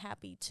person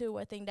happy too.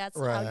 I think that's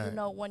how Right. you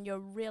know when you're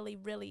really,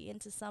 really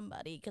into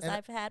somebody. Because And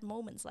I've had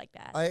moments like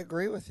that. I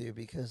agree with you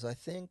because I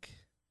think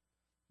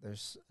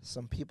there's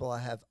some people I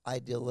have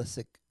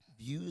idealistic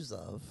views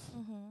of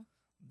Mm-hmm.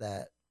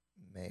 that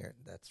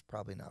that's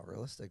probably not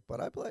realistic,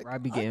 but I'd be like, I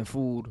be getting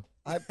food.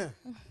 I'm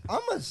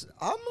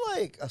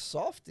like a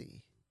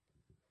softie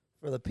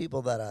for the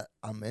people that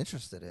I'm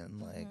interested in.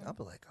 Like I'll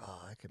be like,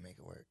 oh, I can make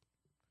it work.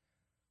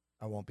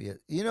 I won't be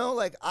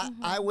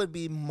I would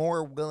be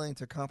more willing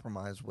to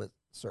compromise with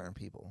certain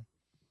people,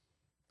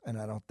 and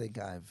I don't think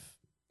I've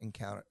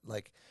encountered,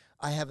 like,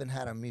 I haven't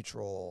had a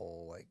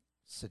mutual, like,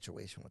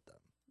 situation with them.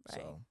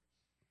 Right. So,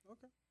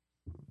 Okay.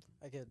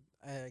 I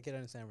could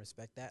understand and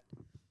respect that.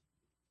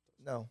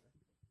 no.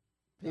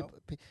 No?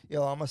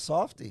 Yo, I'm a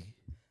softie.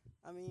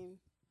 I mean,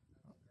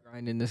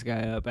 Grinding this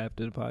guy up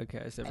after the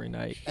podcast every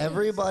night.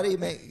 Everybody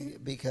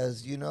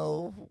because you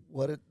know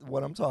what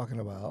I'm talking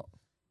about.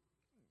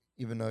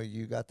 Even though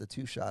you got the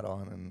 2-shot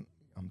on and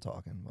I'm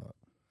talking about.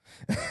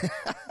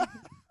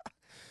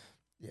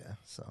 Yeah,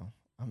 so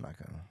I'm not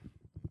gonna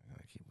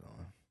keep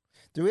going.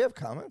 Do we have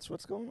comments?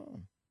 What's going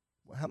on?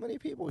 How many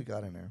people we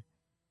got in there?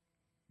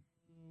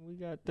 We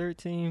got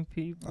 13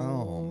 people.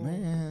 Oh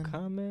man.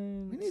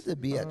 Comments. We need to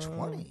be at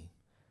 20.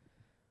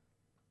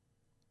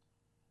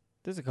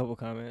 There's a couple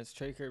comments.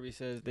 Trey Kirby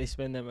says they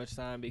spend that much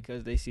time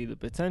because they see the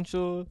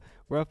potential.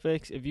 Rough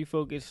X, if you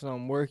focus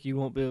on work, you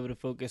won't be able to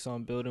focus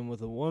on building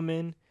with a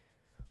woman.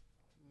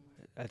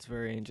 That's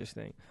very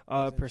interesting.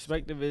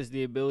 Perspective is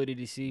the ability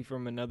to see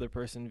from another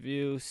person's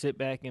view. Sit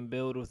back and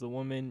build with a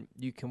woman.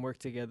 You can work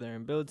together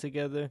and build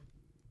together.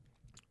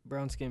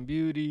 Brown Skin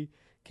Beauty,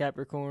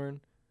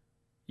 Capricorn.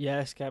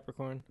 Yes,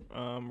 Capricorn.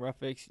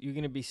 Rough X, you're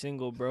going to be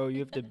single, bro. You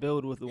have to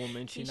build with a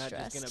woman. She's not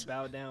just going to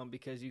bow down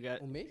because you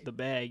got the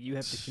bag. You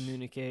have to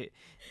communicate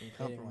and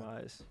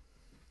compromise.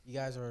 You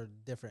guys are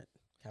different.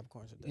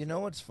 Capricorns are different. You know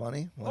what's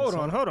funny? Hold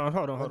on.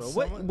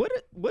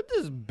 What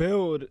does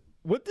build?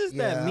 What does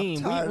that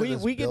mean?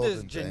 We get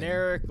this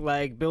generic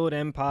like build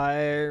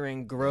empire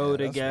and grow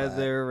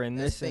together and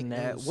that's this and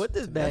that. news. What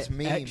does that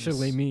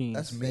actually mean?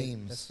 That's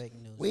memes. That's fake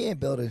news. We ain't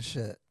building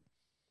shit.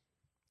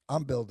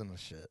 I'm building the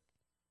shit.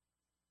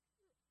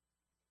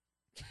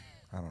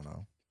 I don't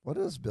know. What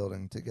does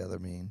building together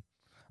mean?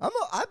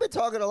 I've been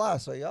talking a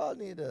lot, so y'all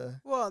need to.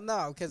 Well,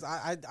 no, because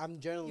I'm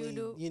generally,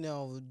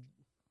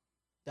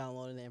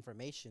 downloading the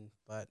information.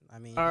 But, I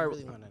mean, I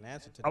really want an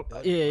answer to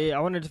the Yeah, I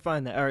wanted to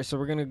find that. All right, so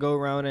we're going to go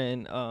around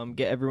and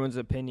get everyone's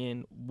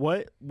opinion.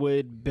 What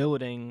would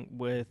building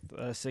with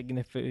a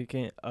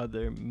significant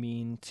other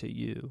mean to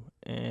you?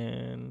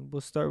 And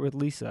we'll start with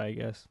Lisa, I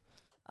guess.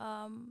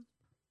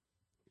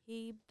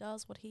 He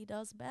does what he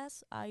does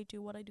best. I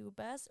do what I do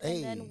best.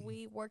 Hey. And then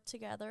we work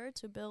together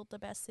to build the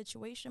best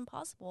situation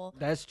possible.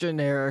 That's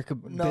generic.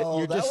 No,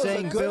 you're just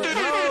saying build.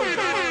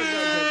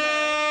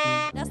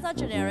 That's not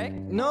generic.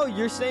 No,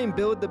 you're saying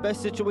build the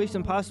best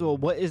situation possible.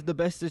 What is the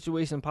best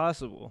situation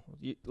possible?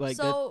 That's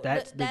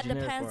that the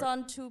generic depends part.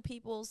 on two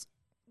people's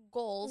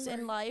goals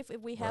in life.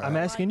 If we have, I'm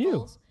asking you.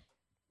 goals,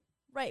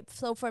 right.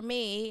 So for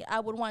me,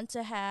 I would want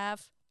to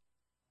have,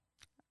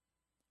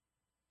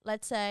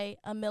 let's say,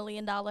 $1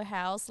 million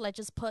house. Let's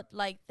just put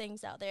like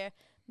things out there.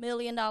 $1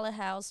 million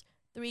house,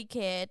 3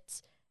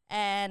 kids,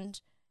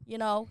 and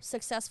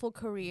successful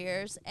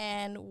careers,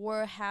 and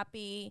we're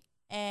happy,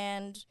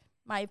 and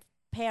my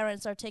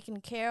parents are taken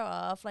care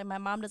of. Like my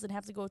mom doesn't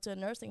have to go to a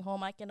nursing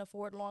home. I can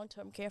afford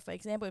long-term care, for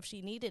example, if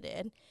she needed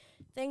it.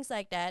 Things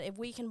like that. If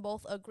we can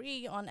both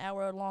agree on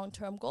our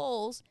long-term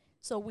goals,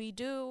 so we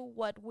do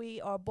what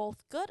we are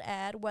both good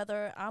at,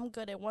 whether I'm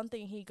good at one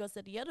thing, he goes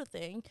at the other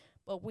thing,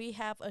 but we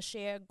have a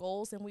shared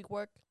goals and we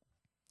work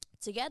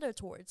together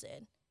towards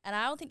it. And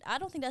I don't think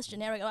that's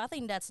generic. I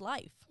think that's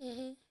life.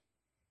 Mm-hmm.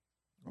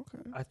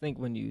 Okay. I think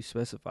when you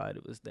specified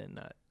it was then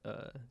not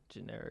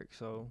generic.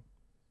 So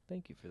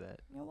thank you for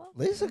that. You're welcome.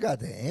 Lisa got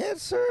the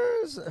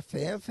answers. A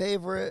fan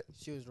favorite.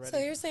 She was ready. So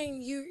you're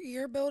saying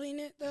you're building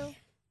it though?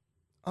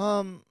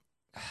 No,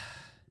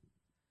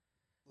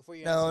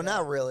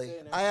 not really.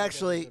 I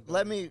actually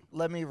let me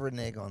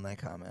renege on that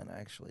comment. I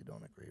actually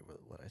don't agree with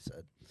what I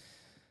said.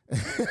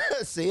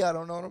 See, I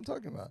don't know what I'm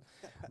talking about.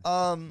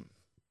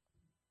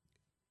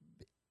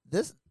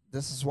 This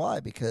is why,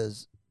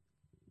 because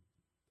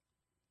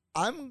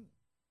I'm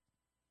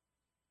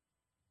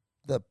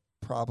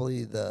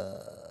probably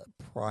the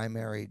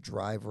primary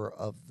driver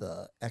of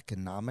the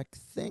economic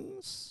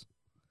things,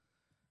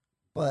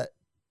 but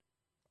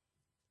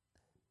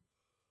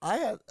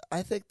I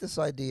think this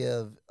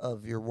idea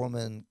of your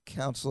woman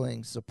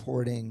counseling,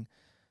 supporting,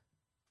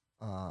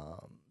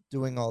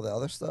 doing all the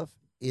other stuff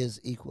is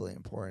equally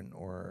important,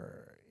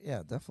 or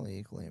definitely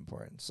equally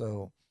important.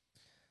 So,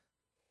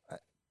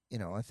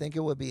 I think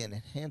it would be an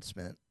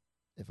enhancement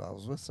if I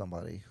was with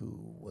somebody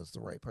who was the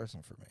right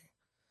person for me.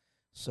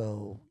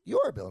 So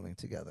you are building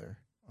together,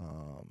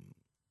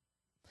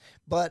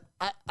 but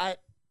I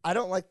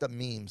don't like the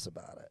memes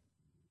about it,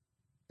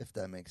 if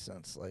that makes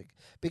sense. Like,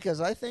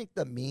 because I think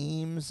the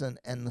memes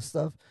and the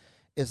stuff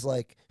is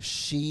like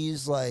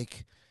she's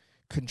like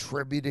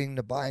contributing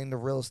to buying the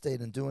real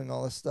estate and doing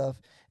all this stuff,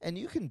 and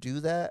you can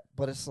do that,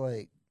 but it's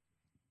like,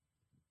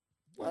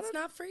 It's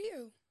not for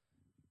you.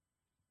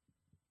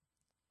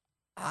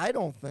 I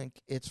don't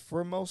think it's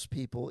for most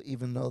people,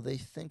 even though they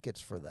think it's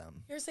for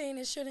them. You're saying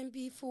it shouldn't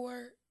be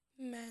for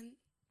men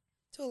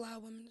to allow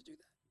women to do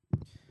that.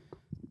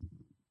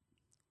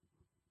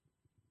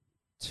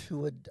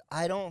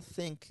 I don't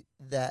think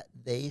that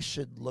they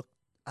should look.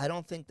 I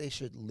don't think they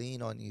should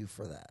lean on you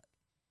for that.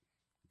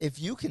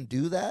 If you can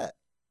do that,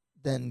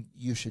 then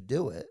you should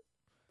do it.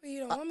 But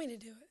you don't want me to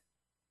do it.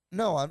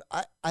 No,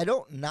 I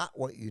don't not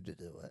want you to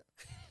do it.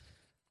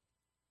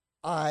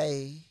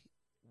 It's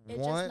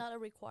just not a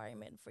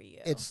requirement for you.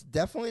 It's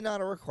definitely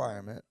not a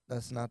requirement.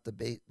 That's not the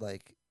base.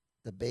 Like,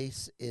 the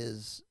base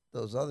is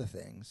those other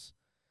things.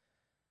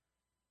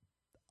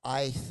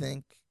 I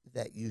think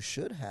that you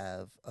should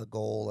have a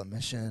goal, a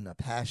mission, a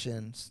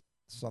passion,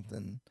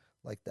 something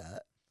like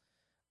that.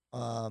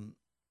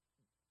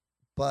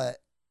 But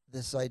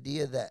this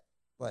idea that,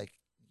 like,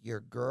 your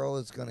girl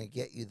is going to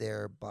get you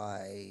there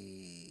by,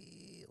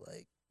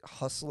 like,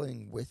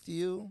 hustling with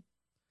you,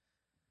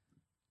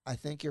 I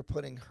think you're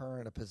putting her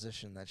in a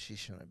position that she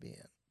shouldn't be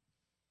in.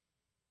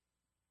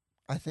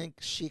 I think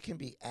she can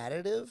be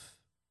additive.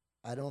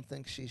 I don't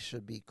think she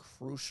should be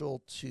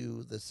crucial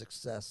to the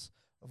success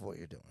of what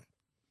you're doing.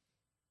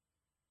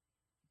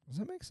 Does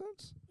that make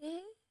sense?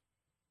 Mm-hmm.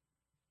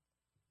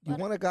 You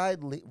want a guy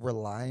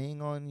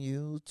relying on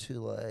you to,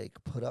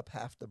 like, put up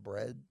half the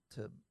bread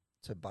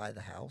to buy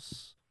the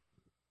house?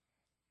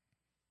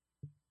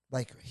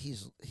 Like,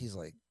 he's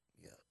like,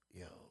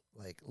 yo,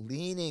 like,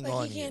 leaning on you.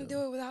 Like, he can't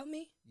do it without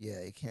me?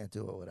 Yeah, he can't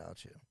do it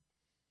without you.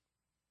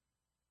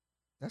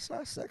 That's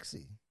not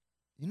sexy.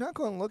 You're not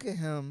going to look at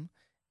him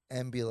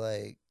and be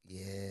like,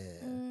 yeah.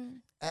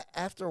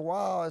 After a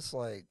while, it's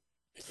like...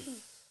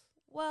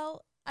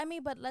 Well, I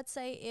mean, but let's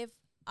say if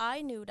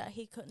I knew that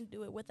he couldn't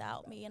do it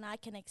without me and I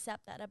can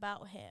accept that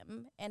about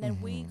him, and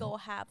then we go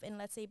and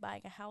let's say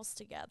buying a house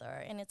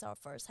together and it's our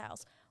first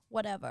house,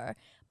 whatever.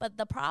 But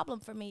the problem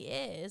for me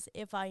is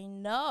if I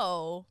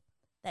know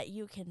that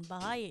you can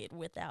buy it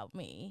without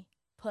me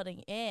putting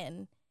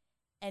in,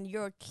 and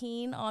you're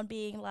keen on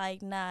being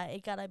like, nah,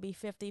 it gotta be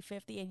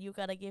 50-50 and you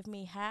gotta give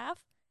me half,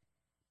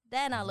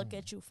 then I look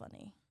at you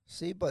funny.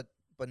 See, but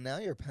now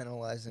you're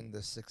penalizing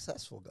the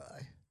successful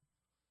guy.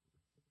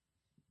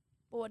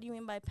 But what do you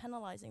mean by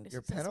penalizing the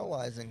You're successful?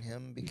 penalizing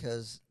him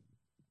because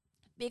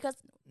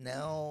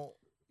now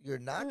you're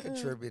not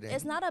contributing.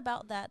 It's not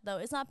about that, though.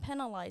 It's not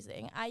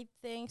penalizing. I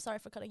think, sorry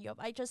for cutting you off.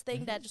 I just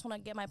think that I just want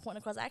to get my point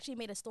across. I actually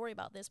made a story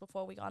about this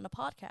before we got on the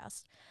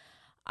podcast.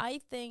 I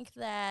think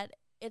that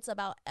it's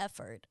about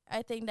effort.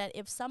 I think that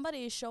if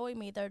somebody is showing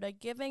me that they're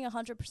giving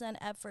 100%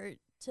 effort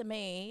to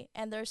me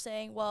and they're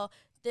saying, well,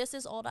 this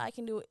is all that I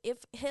can do. If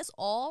his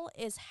all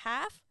is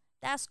half,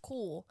 that's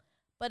cool.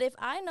 But if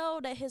I know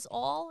that his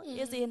all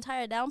is the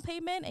entire down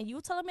payment and you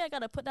telling me I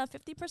got to put down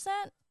 50%.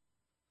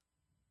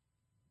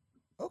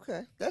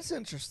 Okay, that's an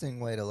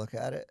interesting way to look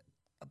at it.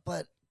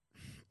 But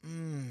do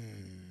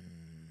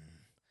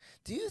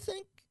you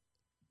think,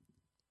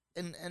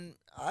 and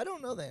I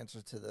don't know the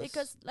answer to this.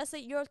 Because let's say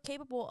you're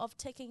capable of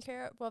taking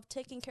care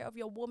of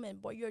your woman,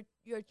 but you're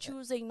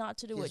choosing not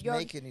to do it. You're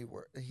making you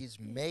work. He's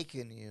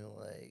making you,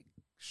 like,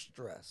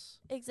 stress.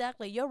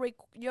 Exactly.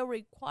 You're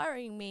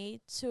requiring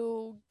me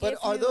to give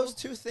But are you those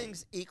two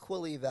things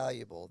equally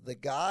valuable? The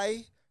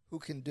guy who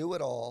can do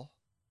it all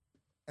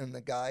and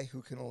the guy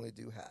who can only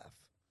do half.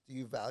 Do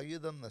you value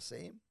them the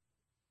same?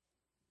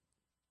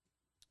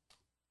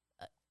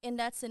 in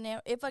that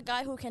scenario, if a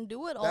guy who can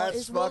do it all That's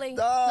is willing,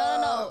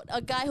 no,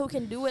 a guy who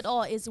can do it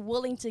all is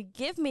willing to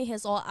give me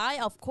his all, I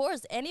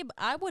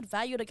would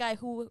value the guy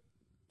who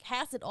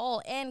has it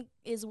all and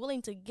is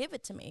willing to give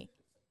it to me.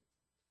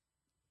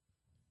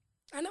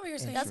 I know what you're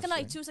saying. That's kind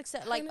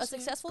of like a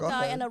successful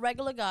guy and a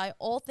regular guy,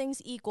 all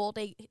things equal.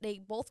 They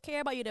both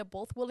care about you. They're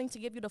both willing to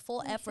give you the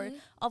full effort.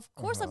 Of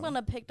course, I'm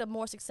gonna pick the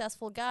more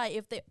successful guy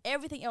if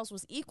everything else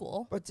was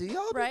equal. But do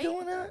y'all be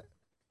doing that?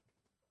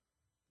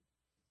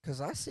 Because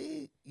I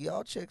see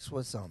y'all chicks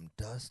with some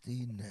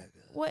dusty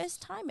niggas. Well, it's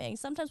timing.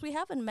 Sometimes we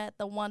haven't met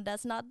the one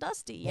that's not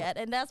dusty yet,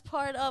 and that's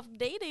part of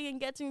dating and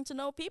getting to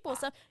know people.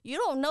 So you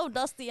don't know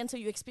dusty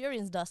until you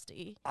experience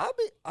dusty. I'll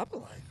be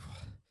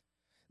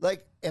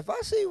like, if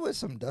I see you with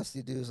some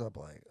dusty dudes, I'm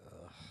like,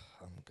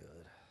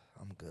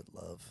 I'm good,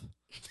 love.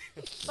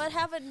 But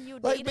haven't you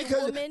Like, dated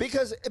women?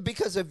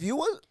 because if you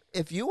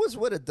was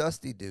with a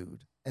dusty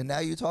dude and now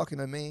you talking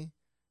to me,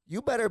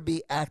 you better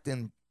be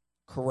acting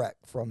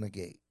correct from the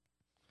gate.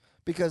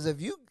 Because if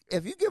you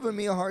giving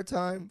me a hard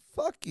time,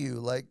 fuck you.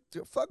 Like,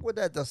 fuck with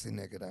that dusty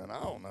nigga down. I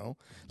don't know.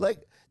 Like,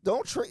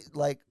 don't treat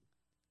like.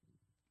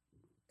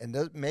 And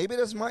maybe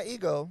that's my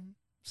ego.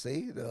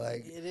 See, they're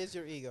like, it is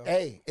your ego.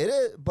 Hey, it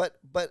is. But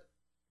what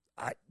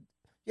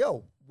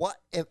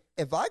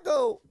if I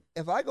go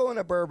in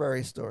a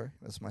Burberry store?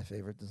 That's my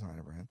favorite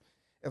designer brand.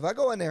 If I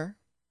go in there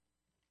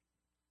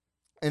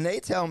and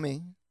they tell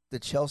me the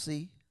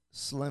Chelsea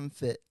Slim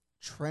Fit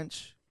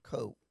trench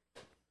coat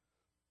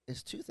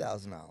is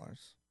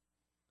 $2,000,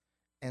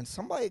 and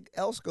somebody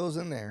else goes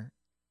in there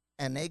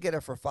and they get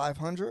it for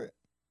 $500,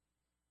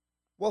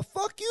 well,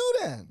 fuck you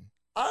then.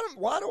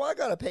 Why do I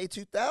gotta pay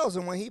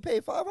 $2,000 when he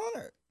paid $500?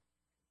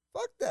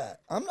 Fuck that.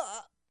 I'm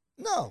not.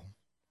 No.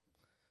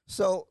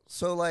 So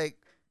like,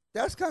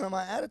 that's kind of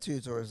my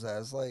attitude towards that.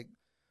 It's like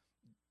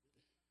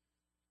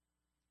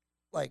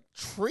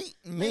treat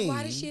me. Like,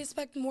 why does she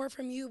expect more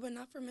from you but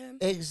not from him?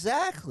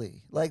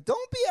 Exactly. Like,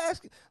 don't be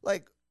asking.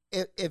 Like,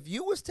 if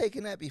you was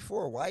taking that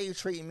before, why are you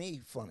treating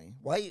me funny?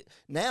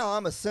 Now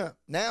I'm a simp.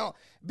 Now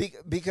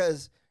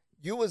because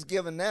you was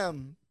giving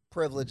them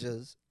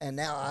privileges, and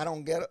now I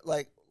don't get it.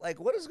 Like Like,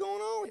 what is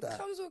going on with It that?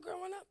 comes with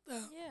growing up,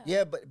 though. Yeah.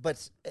 Yeah,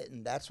 but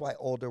and that's why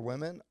older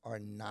women are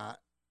not.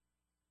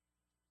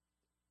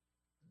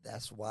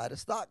 That's why the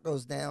stock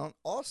goes down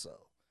also,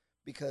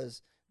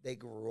 because they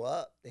grew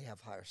up, they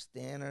have higher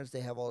standards, they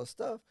have all this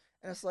stuff,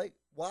 and it's like,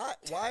 why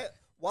do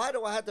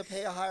I have to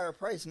pay a higher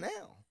price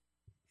now?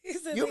 He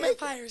said You they make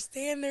have higher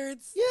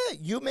standards. Yeah,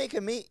 you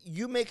making me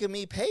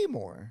pay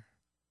more,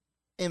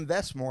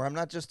 invest more. I'm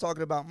not just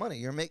talking about money.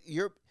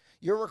 You're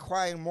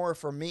requiring more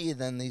for me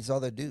than these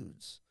other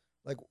dudes.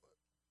 Like,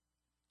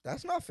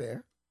 that's not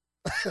fair.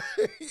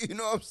 You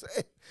know what I'm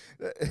saying?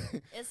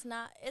 It's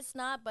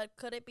not, but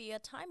could it be a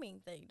timing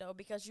thing though?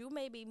 Because you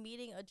may be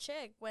meeting a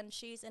chick when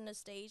she's in a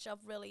stage of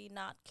really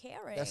not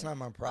caring. That's not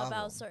my problem.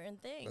 About certain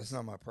things. That's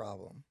not my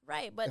problem.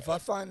 Right, but if I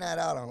find that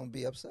out, I'm gonna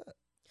be upset.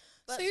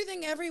 So you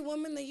think every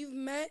woman that you've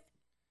met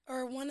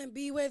or want to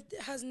be with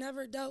has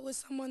never dealt with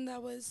someone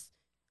that was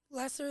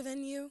lesser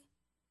than you?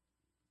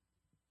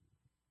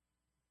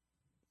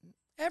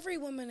 Every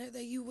woman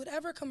that you would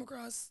ever come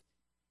across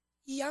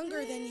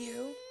younger than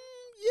you.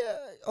 Yeah,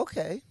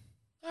 okay.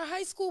 Our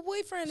high school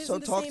boyfriend isn't So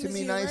the talk same to as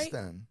me you, nice right?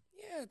 then.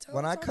 Yeah,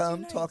 When I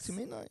come, talk nice. to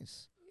me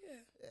nice.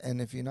 Yeah.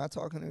 And if you're not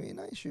talking to me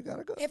nice, you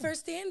gotta go. If her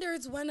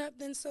standards went up,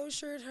 then so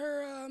should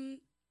her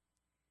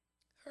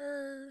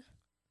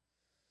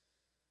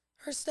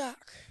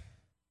stock.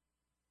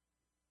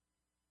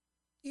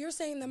 You're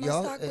saying that my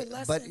stock would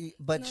lessen.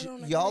 But and I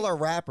don't y'all agree. are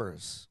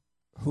rappers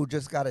who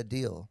just got a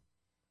deal,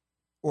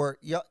 or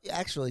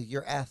actually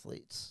you're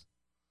athletes.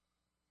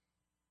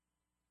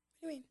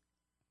 What do you mean?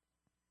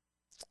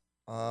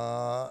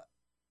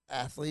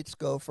 Athletes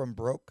go from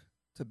broke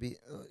to be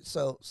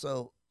so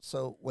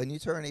when you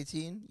turn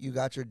 18, you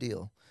got your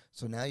deal.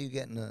 So now you're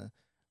getting a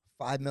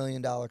 $5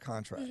 million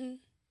contract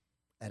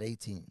at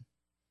 18.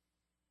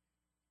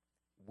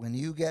 When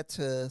you get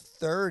to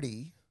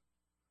 30,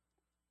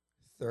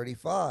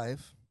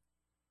 35,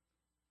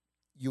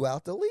 you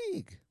out the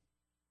league.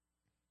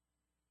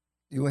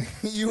 You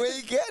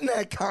ain't getting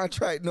that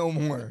contract no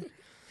more.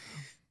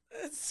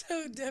 That's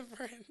so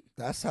different.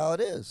 That's how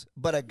it is.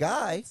 But a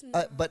guy,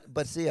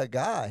 but see, a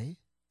guy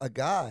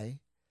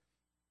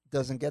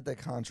doesn't get the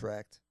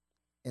contract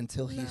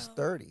until he's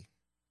 30.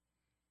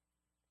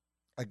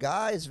 A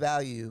guy's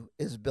value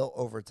is built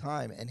over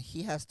time, and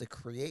he has to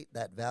create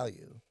that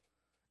value.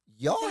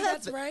 Y'all think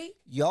have that's right?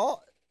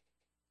 Y'all,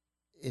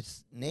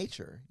 it's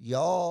nature.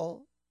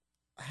 Y'all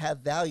have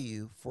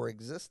value for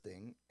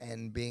existing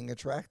and being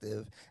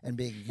attractive and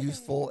being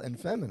youthful and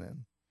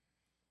feminine.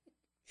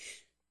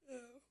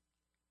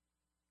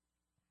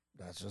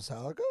 That's just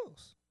how it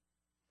goes.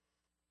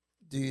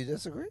 Do you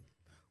disagree?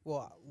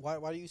 Well,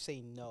 why do you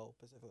say no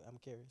specifically? I'm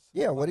curious.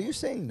 Yeah, what are you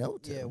saying no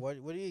to? Yeah, what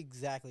are you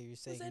exactly you're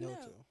saying no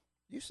to?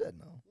 You said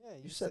no. Yeah,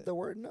 you said the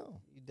word no.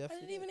 You I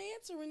definitely didn't even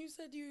answer when you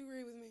said, "Do you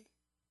agree with me?"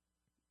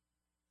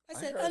 I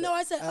I said, heard "Oh no." it.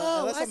 I said, "Oh."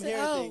 Unless I I'm said,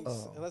 hearing "Oh."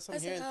 things. Unless I'm I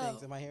said, hearing things.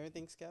 "Oh." Am I hearing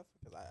things, Kev?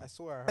 Because I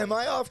swear I heard. Am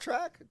I off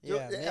track? Do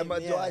Yeah,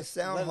 I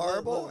sound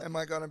horrible? Am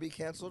I going to be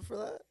canceled for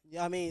that?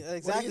 Yeah, I mean, What do you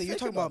exactly. You're think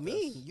talking about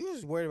me. this? You're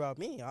just worried about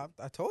me.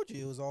 I told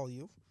you it was all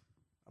you.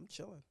 I'm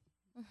chilling.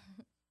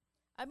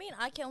 I mean,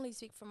 I can only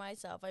speak for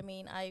myself. I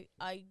mean,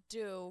 I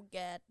do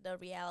get the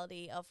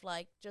reality of,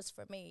 like, just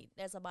for me,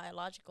 there's a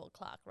biological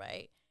clock,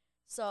 right?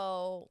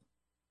 So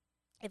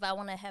if I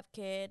want to have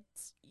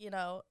kids, you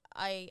know,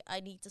 I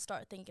need to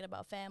start thinking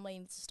about family, I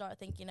need to start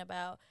thinking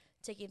about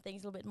taking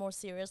things a little bit more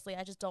seriously.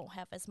 I just don't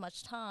have as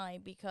much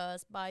time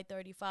because by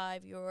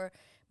 35, you're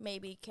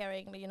maybe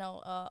carrying, you know,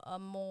 a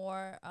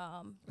more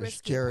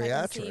risky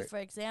pregnancy, for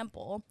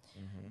example.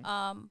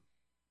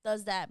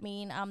 Does that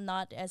mean I'm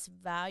not as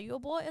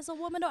valuable as a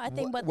woman? Though I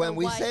think, but when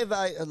we wife, say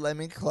value, let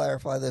me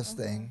clarify this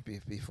thing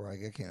before I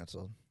get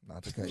canceled.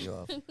 Not to cut you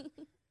off.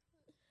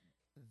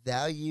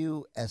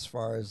 Value as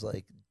far as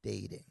like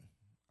dating.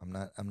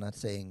 I'm not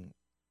saying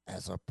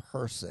as a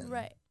person.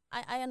 right?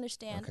 I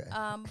understand.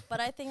 Okay. But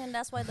I think, and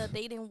that's why the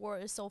dating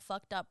world is so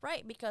fucked up,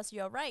 right? Because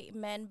you're right.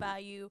 Men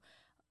value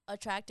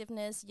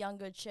attractiveness,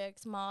 younger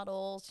chicks,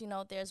 models. You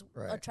know, there's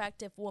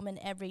attractive women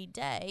every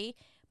day.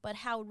 But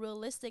how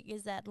realistic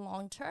is that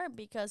long term?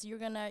 Because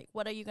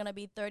what are you gonna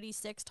be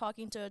 36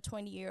 talking to a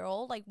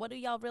 20-year-old? Like, what do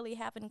y'all really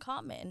have in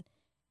common?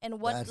 And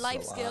what That's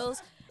life a lot.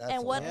 skills That's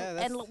and a what lot.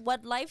 and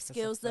what life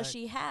skills does fact.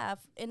 she have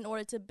in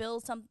order to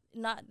build some,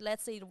 not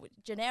let's say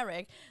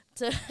generic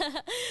to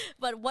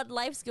but what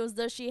life skills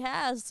does she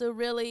has to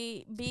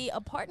really be a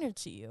partner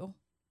to you?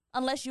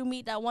 Unless you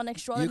meet that one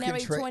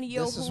extraordinary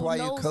 20-year-old This is who why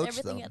you knows coach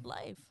everything them. at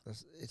life.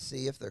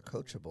 See if they're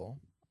coachable.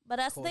 But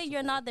that's the thing,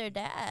 you're not their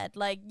dad.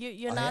 Like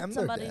you're I not am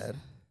somebody. their dad.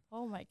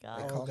 Oh my god.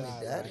 They call me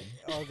daddy.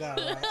 Right. Oh God.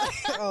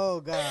 Right. Oh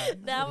God.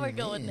 Now What we're do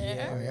you going mean? there.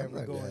 Yeah, I am we're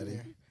their going daddy.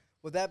 there.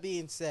 With that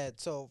being said,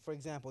 so for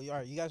example, you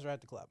guys are at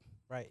the club,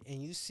 right?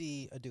 And you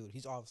see a dude.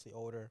 He's obviously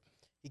older.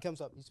 He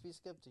comes up. He speaks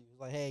up to you. He's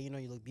like, "Hey, you know,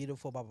 you look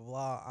beautiful. Blah blah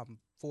blah. I'm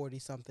 40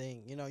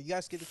 something. You know, you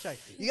guys get the check.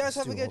 You guys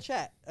have a Too good old.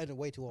 chat.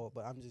 Way too old,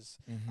 but I'm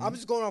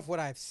just going off what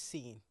I've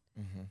seen.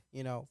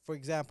 You know, for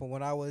example,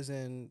 when I was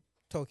in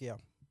Tokyo,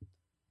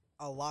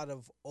 a lot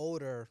of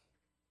older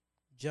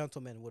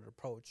gentlemen would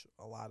approach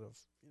a lot of.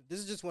 This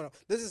is just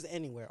this is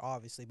anywhere,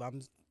 obviously, but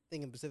I'm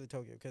thinking Pacific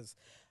Tokyo because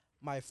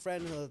my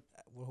friend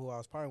who I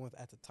was partying with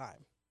at the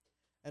time,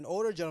 an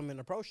older gentleman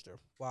approached her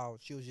while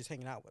she was just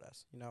hanging out with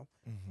us.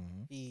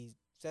 He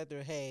said to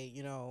her, "Hey,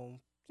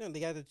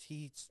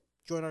 he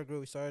joined our group.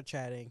 We started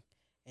chatting,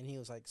 and he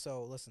was like,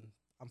 so listen,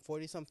 I'm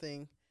 40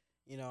 something.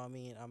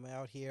 I'm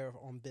out here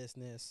on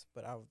business,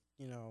 but I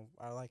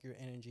like your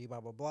energy,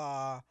 blah, blah,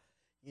 blah.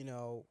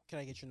 Can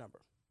I get your number?"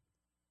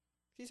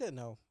 She said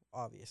no,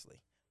 obviously.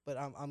 But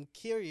I'm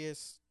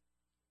curious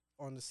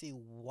on to see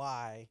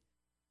why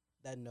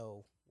that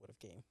no would have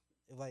came.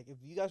 If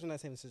you guys were in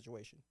that same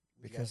situation.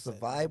 Because the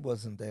vibe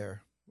wasn't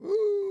there.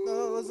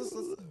 No, let's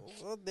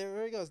well,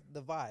 there he goes,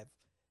 the vibe.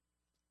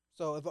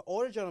 So if an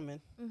older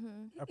gentleman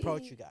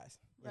approach you guys,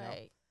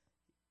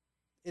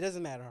 it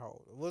doesn't matter how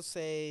old. We'll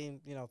say,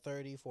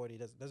 30, 40,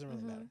 doesn't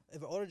really matter.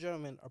 If an older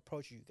gentleman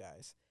approach you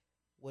guys,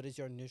 what is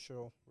your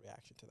initial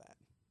reaction to that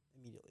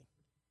immediately?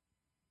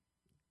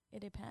 It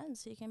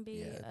depends. He can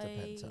be it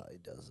depends how he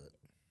does it.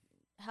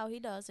 How he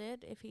does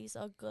it. If he's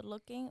a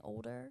good-looking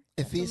older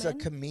If he's a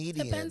gentleman.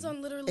 comedian, Depends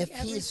on literally if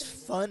he's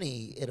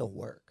funny, it'll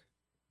work.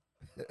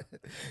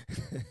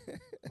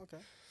 Okay.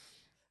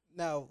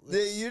 Now,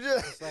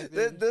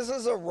 this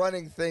is a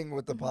running thing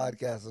with the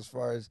podcast as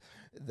far as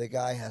the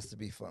guy has to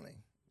be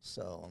funny.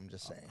 So I'm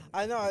just saying.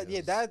 I know,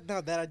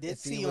 that I did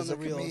see on the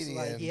reels.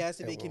 Like he has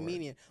to be a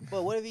comedian.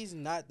 But what if he's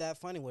not that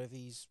funny? What if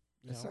he's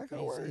it's not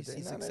gonna work. They're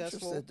not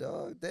successful? interested,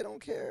 dog. They don't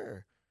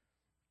care.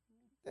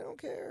 They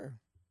don't care,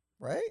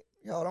 right?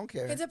 Y'all don't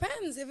care. It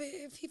depends.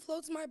 If he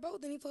floats my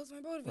boat, then he floats my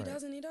boat. If Right. he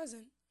doesn't, he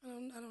doesn't. I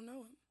don't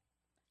know him.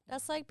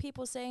 That's like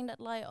people saying that,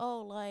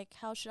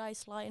 how should I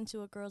slide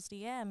into a girl's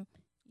DM?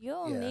 You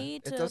don't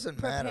need to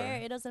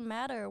prepare. It doesn't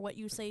matter what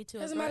you say to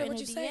a girl in a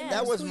DM.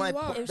 That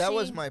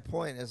was my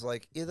point. Is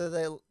like either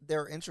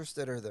they're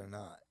interested or they're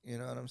not. You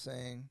know what I'm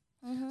saying?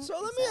 So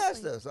let me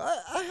ask this.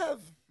 I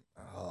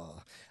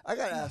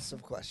gotta ask some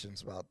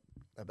questions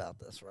about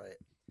this. Right?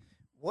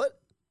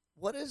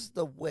 What is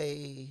the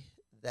way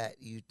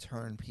that you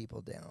turn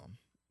people down?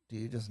 Do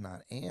you just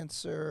not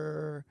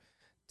answer?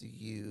 Do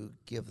you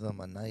give them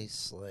a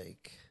nice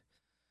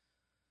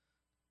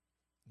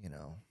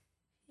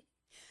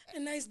a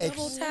nice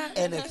double tap,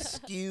 an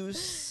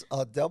excuse,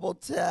 a double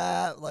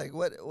tap? Like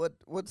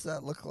what's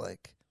that look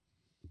like?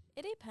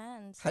 It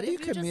depends. How do you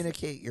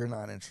communicate you're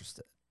not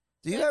interested?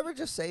 Do you ever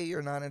just say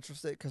you're not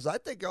interested? Because I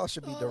think y'all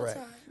should be direct.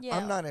 Yeah.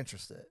 I'm not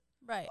interested.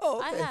 Right. Oh,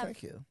 okay.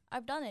 Thank you.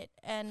 I've done it,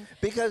 and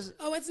because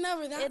it's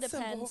never that It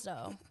depends,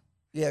 simple. though.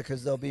 Yeah,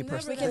 because they'll be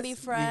persistent. We can be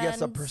friends. You get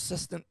some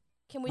persistent.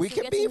 Can we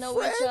get be to know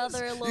friends? each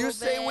other a little bit? You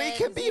say we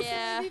can be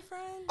yeah.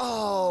 friends?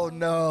 Oh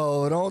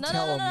no! Don't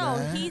tell him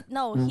that.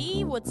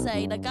 He would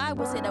say, the guy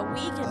would say that we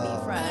can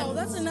be friends. Oh,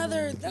 that's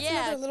another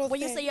little when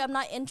thing. you say I'm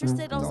not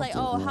interested, I was like,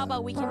 oh, how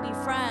about we can be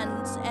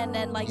friends and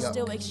then Yuck.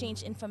 still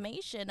exchange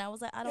information? I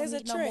was like, I don't There's a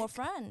need no more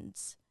trick.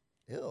 friends.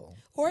 Ew.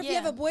 Or if you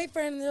have a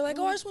boyfriend and they're like,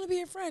 oh, I just want to be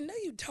your friend. No,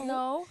 you don't.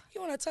 No.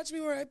 You want to touch me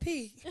where I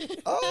pee.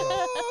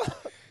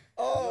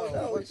 Oh, Yo,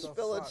 no, what it's the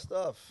spilling fuck?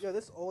 stuff. Yo,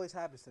 this always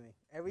happens to me.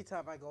 Every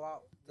time I go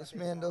out. This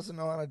man doesn't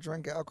know how to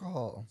drink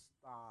alcohol.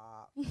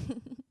 Stop.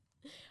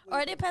 Or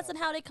it depends on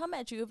how they come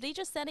at you. If they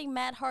just sending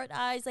mad heart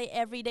eyes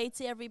every day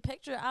to every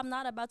picture, I'm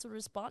not about to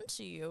respond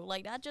to you.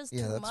 Like, that's just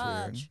too That's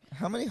much. weird.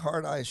 How many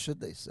hard eyes should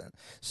they send?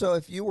 So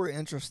if you were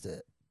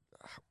interested,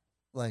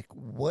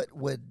 what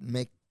would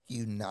make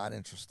you not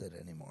interested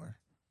anymore?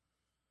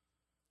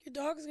 Your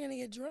dog's going to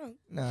get drunk.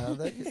 No,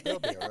 they'll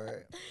be all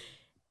right.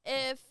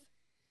 If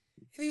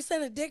you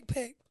send a dick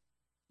pic.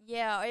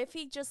 Yeah, or if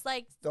he just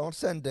don't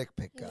send dick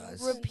pic,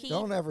 guys. repeat,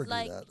 Don't ever do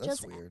like, that. That's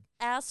just weird.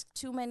 ask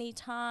too many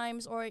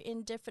times or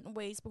in different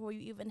ways before you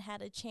even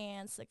had a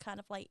chance to kind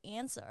of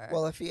answer.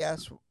 Well, if he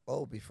asked,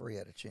 before he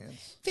had a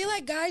chance. I feel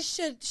like guys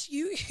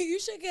you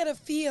should get a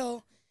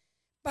feel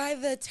by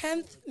the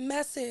 10th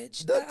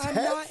message that I'm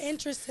not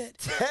interested.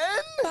 10?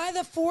 By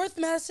the 4th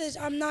message,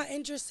 I'm not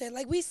interested.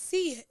 Like, we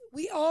see it.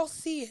 We all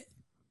see it.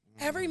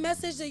 Every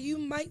message that you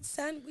might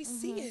send, we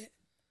see it.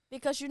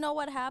 Because you know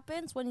what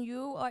happens when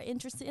you are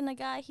interested in a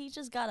guy, he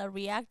just gotta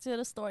react to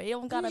the story. It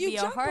don't gotta You be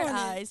a jump heart on it.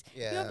 eyes.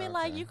 Yeah, You'll be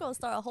like, you gonna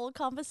start a whole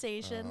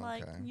conversation,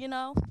 okay.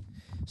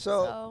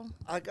 So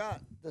I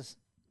got this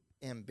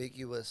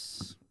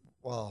ambiguous,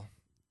 well,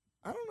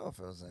 I don't know if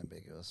it was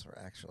ambiguous or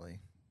actually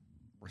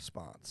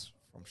response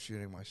from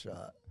shooting my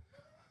shot.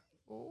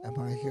 Am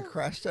I your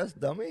crash test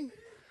dummy?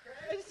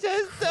 It's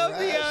just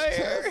dummy out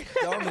here.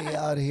 Dummy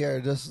out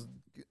here just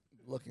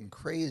looking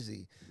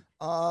crazy.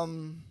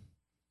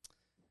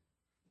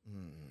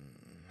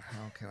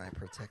 How can I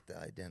protect the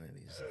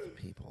identities of the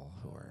people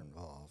who are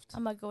involved?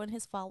 I'm gonna go in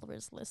his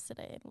followers list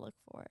today and look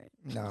for it.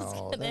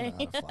 No, they're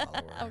not a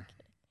follower.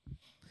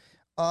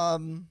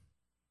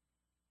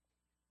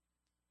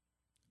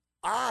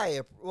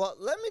 Okay.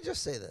 Let me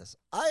just say this.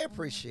 I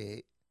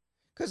appreciate,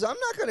 because I'm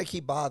not going to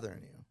keep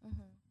bothering you.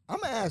 I'm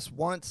going to ask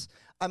once.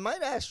 I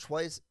might ask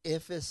twice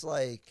if it's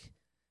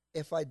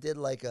if I did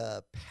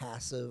a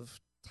passive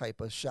type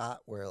of shot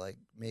where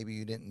maybe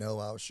you didn't know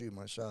I was shooting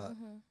my shot.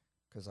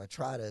 Because I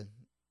try to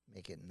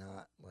make it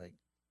not like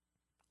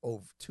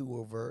too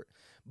overt.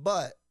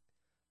 But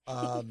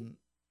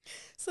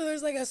so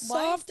there's like a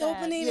soft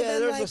opening. Yeah, and then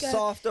there's like a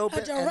soft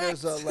open, direct, and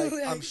there's a like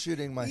like, I'm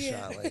shooting my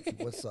shot. Like,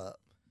 what's up?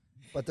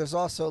 But there's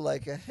also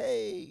like a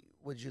hey,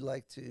 would you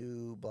like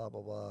to blah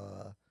blah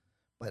blah,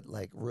 but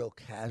like real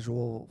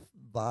casual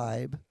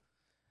vibe.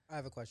 I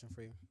have a question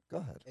for you. Go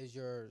ahead. Is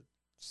your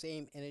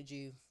same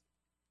energy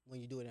when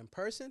you do it in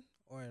person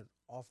or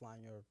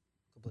offline? You're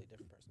a completely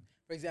different person.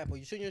 For example,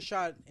 you shooting your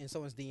shot in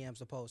someone's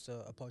DMs opposed to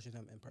approaching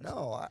them in person.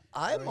 No,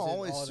 I'm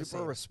always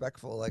super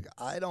respectful. Like,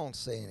 I don't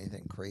say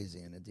anything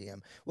crazy in a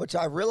DM, which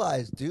I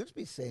realize dudes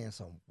be saying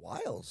some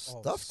wild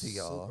stuff to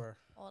y'all. Super.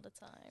 All the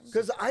time.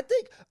 Because I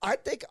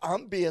think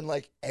I'm being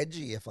like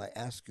edgy if I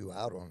ask you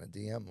out on a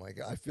DM. Like,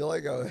 I feel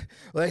like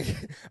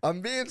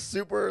I'm being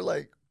super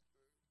like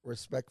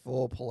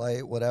respectful,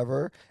 polite,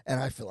 whatever, and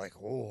I feel like,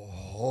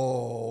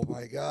 oh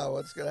my God,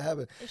 what's gonna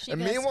happen? And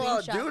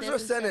meanwhile, dudes are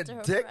sending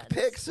dick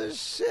pics and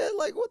shit.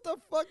 Like, what the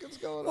fuck is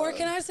going on? Or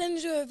can I send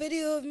you a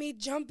video of me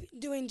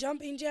doing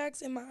jumping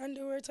jacks in my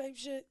underwear type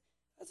shit?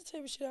 That's the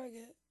type of shit I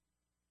get.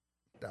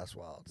 That's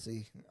wild.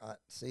 See.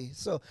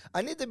 So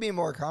I need to be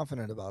more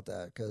confident about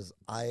that because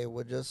I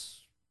would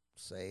just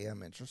say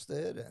I'm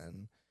interested,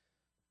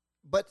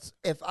 but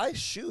if I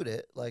shoot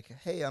it like,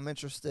 hey, I'm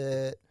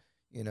interested.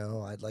 You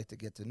know, I'd like to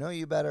get to know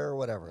you better or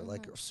whatever.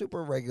 Like,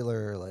 super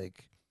regular,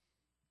 like,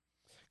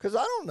 because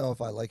I don't know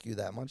if I like you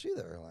that much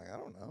either. Like, I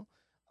don't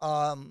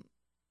know.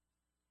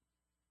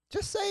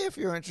 Just say if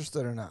you're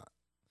interested or not.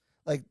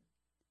 Like,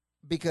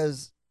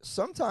 because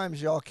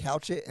sometimes y'all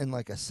couch it in,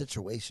 like, a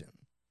situation.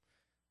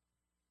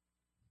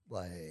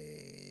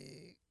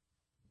 Like,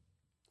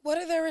 what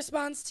are their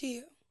response to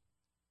you?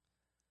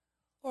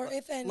 Or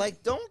if any.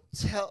 Like,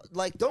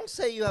 don't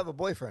say you have a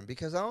boyfriend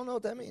because I don't know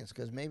what that means.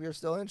 Because maybe you're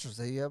still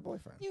interested. You have a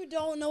boyfriend. You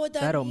don't know what that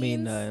means. That don't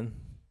mean nothing.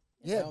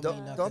 Yeah,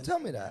 don't tell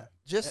me that.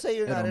 Just say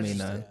you're not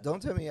interested.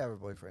 Don't tell me you have a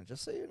boyfriend.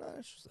 Just say you're not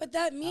interested. But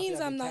that means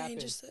I'm not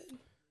interested.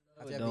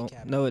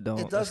 No, it don't.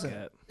 It doesn't.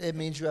 It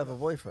means you have a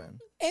boyfriend.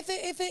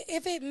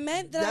 If it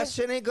meant that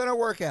shit ain't gonna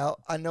work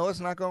out. I know it's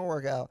not gonna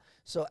work out.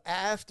 So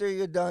after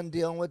you're done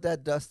dealing with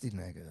that dusty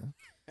nigga.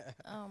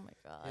 Oh my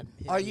God.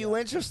 Are you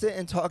interested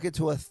in talking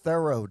to a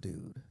thorough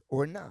dude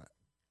or not?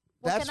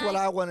 Well, That's what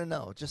I want to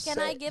know. Can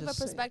I give a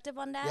perspective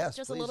on that? Yes,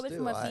 just a little bit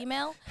from a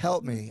female?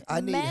 Help me. I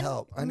need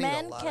help. I need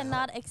men a lot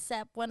cannot of help.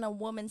 accept when a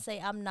woman say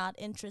I'm not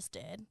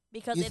interested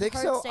because You it think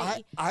hurts. so?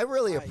 I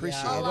really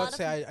appreciate I it. would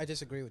say I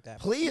disagree with that.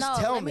 Please No,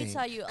 tell let me. me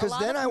tell you, a Because lot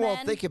then of I won't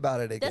men- think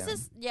about it again.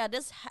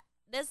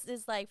 This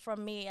is like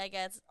from me, I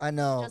guess. I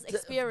know. Just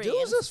experience.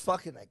 Dudes is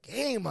fucking the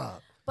game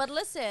up. But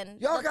listen,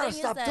 Y'all the gotta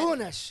thing is stop doing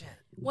that shit.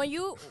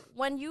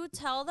 When you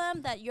tell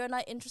them that you're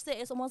not interested,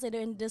 it's almost like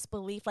they're in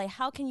disbelief. Like,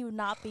 how can you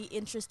not be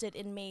interested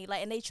in me?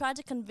 Like, and they try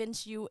to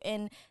convince you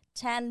in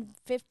 10,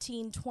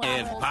 15, 20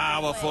 It's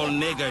powerful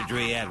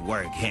niggardry at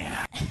work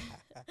here.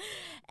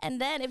 And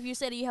then if you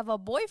say that you have a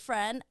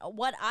boyfriend,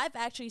 what I've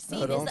actually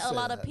seen is that a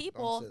lot of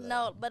people,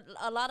 but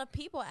a lot of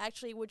people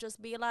actually would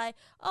just be like,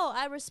 oh,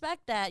 I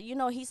respect that. You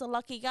know, he's a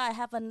lucky guy.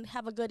 Have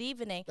a good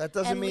evening. That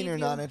doesn't and mean leave you're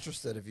you- not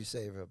interested if you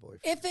say you have a boyfriend.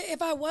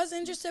 if I was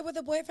interested with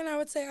a boyfriend, I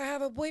would say I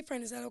have a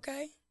boyfriend. Is that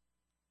okay?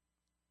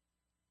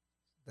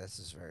 This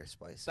is very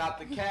spicy. Stop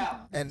the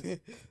cap.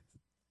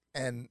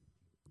 And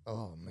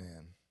oh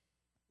man,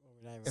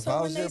 if So I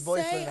when was they your say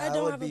boyfriend, I I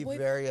don't would have a be boyfriend-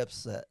 very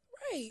upset.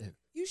 Right.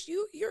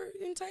 You're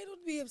entitled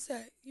to be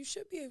upset. You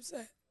should be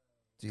upset.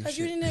 Do you Because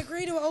you didn't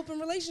agree to an open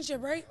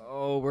relationship, right?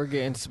 Oh, we're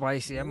getting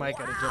spicy. I might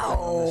gotta jump in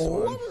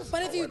on this one.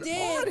 But if you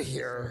did,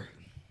 here.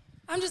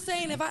 I'm just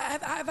saying, if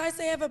I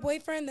say I have a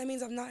boyfriend, that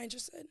means I'm not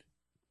interested.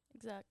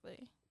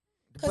 Exactly.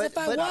 Because if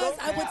I was,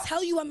 I would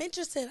tell you I'm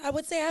interested. I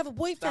would say I have a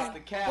boyfriend. Stop the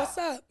cap. What's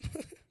up?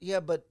 Yeah,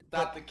 but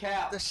Stop the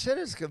cap. the shit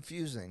is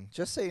confusing.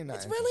 Just say you're not.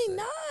 It's really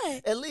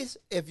not. At least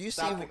if you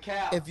Stop the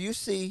cap.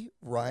 see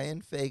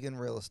Ryan Fagan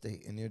Real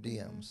Estate in your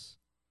DMs,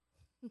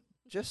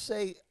 just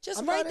say. Just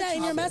I'm write not that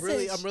in your interested.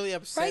 message. I'm really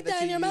upset Write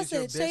that in your use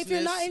your message. Say if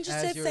you're not business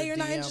interested, as your say you're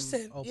not DM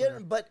interested. Yeah,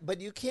 opener.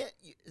 but you can't.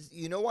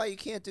 You know why you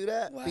can't do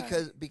that? Why?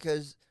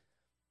 Because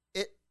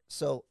it.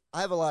 So I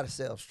have a lot of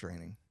sales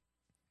training.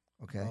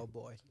 Okay. Oh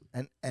boy.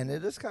 And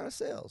it is kind of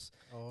sales.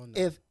 Oh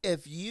no.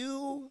 If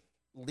you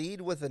lead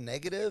with a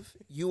negative,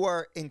 you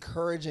are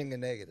encouraging a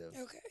negative.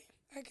 Okay,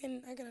 I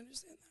can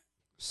understand that.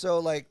 So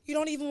like You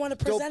don't even want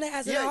to present it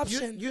as an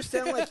option. You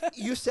sound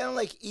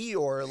like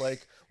Eeyore.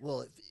 Like,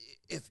 well,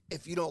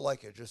 if you don't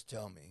like it, just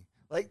tell me.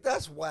 Like,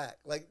 that's whack.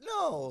 Like,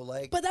 no,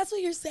 like. But that's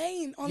what you're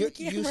saying on the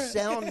camera. You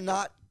sound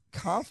not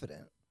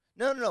confident.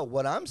 No.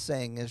 What I'm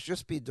saying is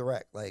just be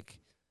direct. Like.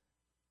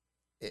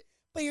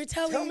 But you're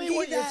telling Tell me me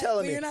what that, you're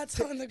telling but me. you're not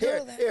telling the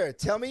girl that. Here,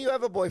 tell me you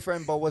have a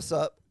boyfriend, but what's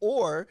up?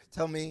 Or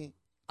tell me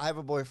I have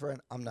a boyfriend,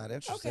 I'm not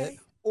interested. Okay.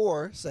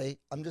 Or say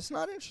I'm just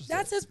not interested.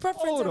 That's his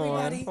preference, Hold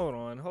everybody.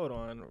 on.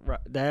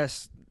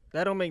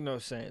 That don't make no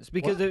sense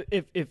because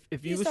if you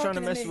He's was trying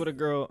to talking to mess me. with a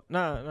girl,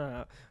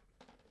 nah.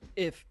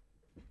 If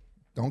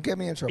Don't get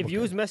me in trouble. if you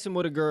was messing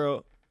with a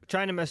girl,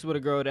 trying to mess with a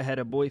girl that had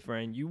a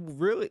boyfriend,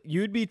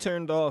 you'd be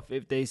turned off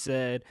if they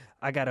said,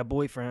 "I got a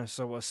boyfriend,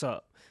 so what's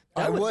up?"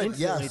 That I would would,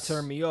 instantly yes.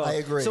 turn me off. I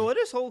agree. So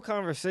this whole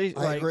conversation,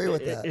 I agree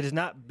with that. It is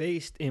not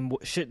based in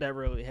shit that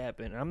really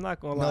happened. I'm not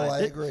gonna No, lie. I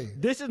agree.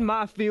 This is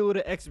my field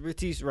of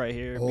expertise right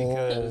here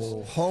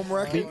because home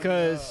wrecking.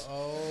 Because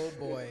oh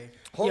boy,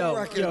 home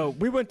wrecking. yo,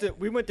 we went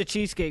to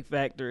Cheesecake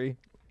Factory.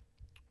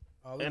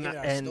 Oh, we're getting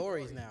our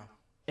stories now.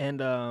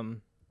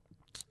 And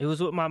it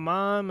was with my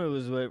mom. It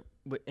was with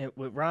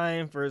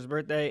Ryan for his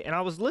birthday, and I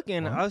was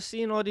looking. I was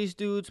seeing all these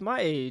dudes my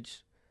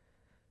age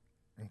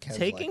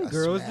taking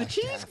girls to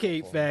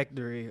Cheesecake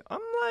Factory. I'm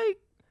like,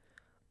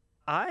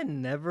 I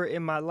never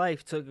in my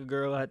life took a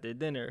girl out to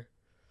dinner.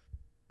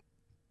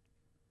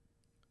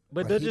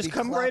 But they'll just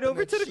come right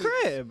over to the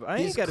crib. I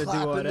ain't got to do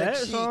all that.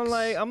 So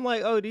I'm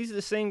like, oh, these are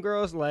the same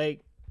girls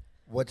like.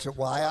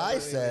 Why I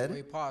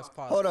said. Pause.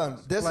 Hold on.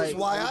 This is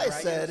why I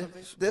said.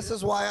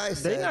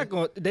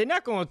 They're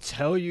not gonna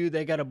tell you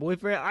they got a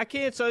boyfriend. I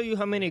can't tell you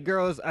how many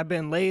girls I've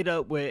been laid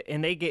up with,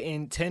 and they get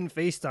in 10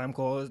 FaceTime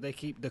calls. They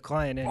keep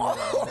declining.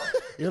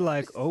 You're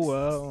like, oh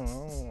well,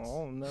 I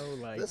don't know.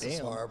 Like, this damn. is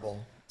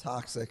horrible,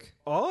 toxic.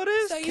 All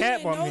this So you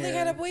cap didn't know on they here.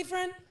 had a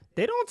boyfriend?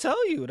 They don't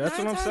tell you. That's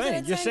what I'm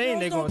saying. You're saying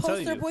they're gonna tell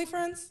post you. their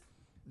boyfriends?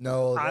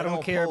 No, I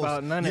don't care post.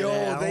 about none of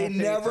that. Yo, I they don't pay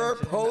never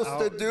attention.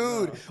 post a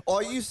dude.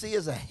 All you see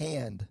is a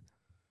hand.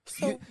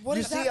 So what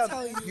does that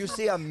tell you? You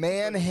see a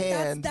man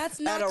hand That's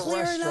not at a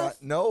clear restaurant. enough?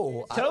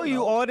 No, I Tell don't you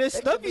know. all this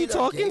It stuff could be you their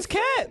talking's gay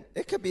cat. friend.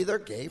 It could be their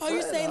gay Oh, friend.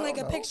 you're saying I like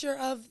a don't know. picture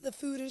of the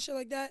food and shit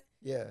like that?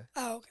 Yeah.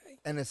 Oh, okay.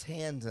 And his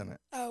hands in it.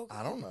 Oh, okay.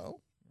 I don't know.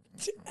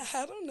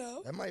 I don't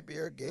know. That might be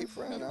her gay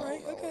friend.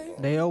 Right, okay.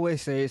 They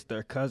always say it's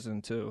their cousin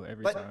too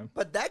every time.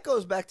 But that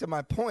goes back to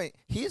my point.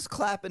 He's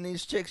clapping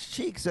these chicks'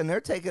 cheeks, and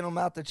they're taking them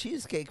out the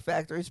Cheesecake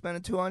Factory,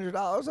 spending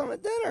 $200 on a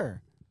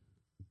dinner.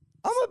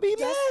 I'm gonna be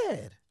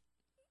mad.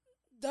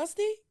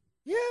 Dusty?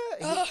 Yeah,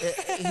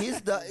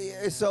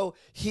 so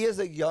he is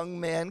a young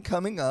man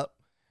coming up.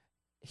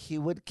 He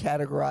would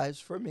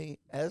categorize for me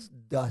as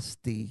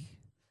dusty.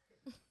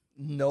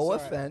 No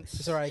offense.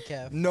 It's all right,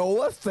 Kev.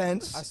 No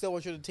offense. I still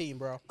want you to team,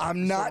 bro.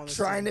 I'm not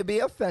trying to be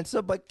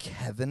offensive, but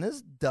Kevin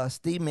is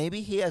dusty.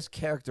 Maybe he has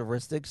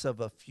characteristics of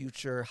a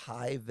future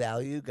high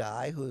value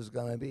guy who's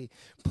going to be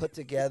put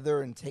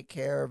together and take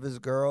care of his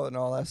girl and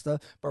all that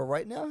stuff. But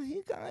right now,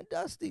 he's kind of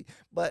dusty.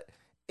 But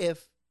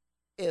if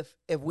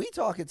we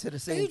talking to the Are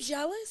same, you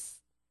jealous?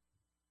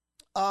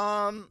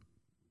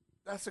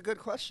 that's a good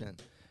question.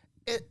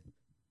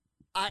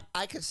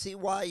 I can see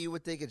why you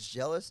would think it's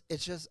jealous.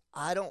 It's just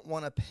I don't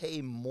want to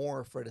pay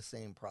more for the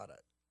same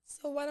product.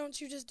 So why don't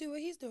you just do what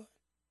he's doing?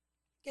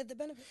 Get the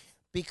benefit.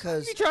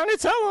 Because you trying to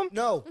tell him?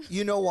 No,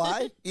 you know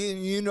why?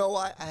 you know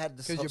why? I had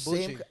the same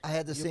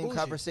You're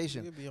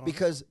conversation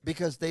bougie.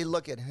 because they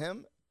look at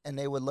him and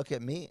they would look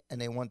at me and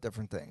they want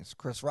different things.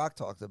 Chris Rock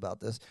talked about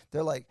this.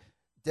 They're like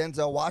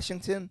Denzel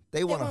Washington.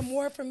 They want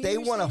more from you. They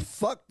you're want to saying?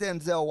 fuck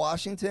Denzel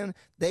Washington.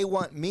 They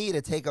want me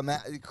to take him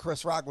out.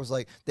 Chris Rock was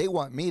like, they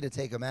want me to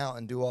take him out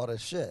and do all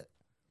this shit.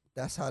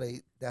 That's how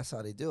they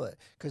do it.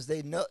 Because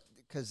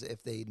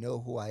if they know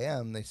who I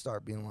am, they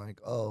start being like,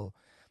 oh,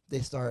 they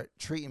start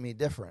treating me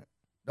different.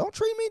 Don't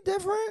treat me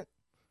different.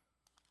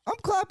 I'm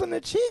clapping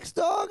the cheeks,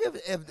 dog.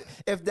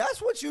 If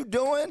that's what you're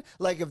doing,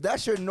 like if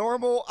that's your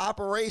normal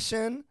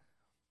operation,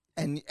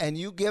 and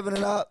you giving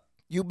it up,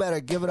 you better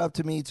give it up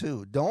to me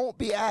too. Don't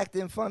be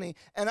acting funny.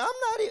 And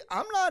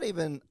I'm not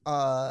even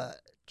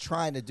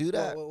trying to do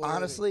that.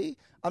 Honestly,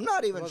 I'm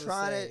not even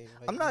trying to.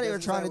 I'm not even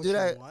trying to do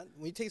that.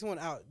 When you take someone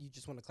out, you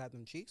just want to clap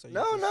them cheeks. Or you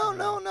No.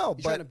 You're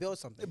trying to build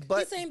something. But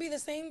He's saying be the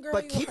same girl.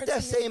 But you keep are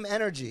that to me. same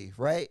energy,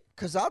 right?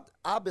 Because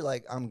I'll be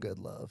like, I'm good,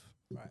 love.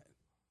 Right.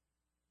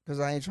 Because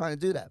I ain't trying to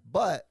do that.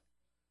 But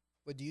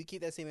do you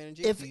keep that same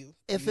energy? if Do you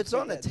it's take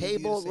on the that- do you do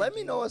table, same let me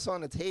thing? know it's on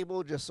the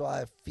table just so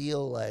I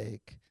feel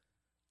like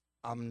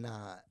I'm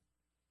not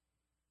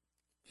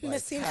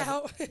missing having-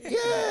 out.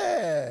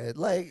 Yeah,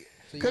 like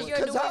Because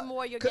you're doing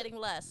more, you're getting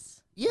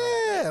less.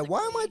 Yeah,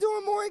 why am I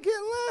doing more and getting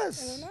I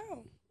less? don't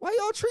know. Why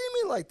y'all treat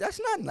me like that's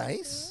not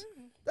nice?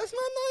 That's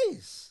not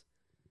nice.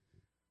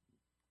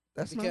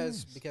 That's not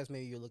nice. Because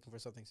maybe you're looking for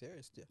something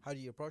serious. How do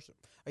you approach them?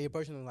 Are you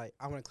approaching them like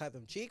I want to clap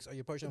them cheeks? Or are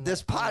you approaching them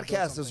This like, I wanna build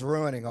podcast is something?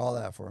 ruining all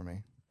that for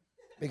me.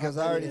 Because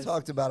I bet it already is.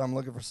 talked about I'm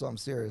looking for something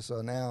serious,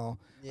 so now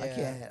I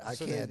Yeah,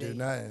 so can't do they-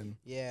 nothing.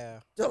 Yeah.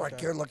 They're like,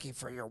 okay. you're looking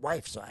for your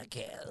wife, so I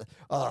can't.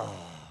 Oh,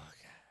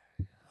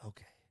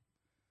 okay.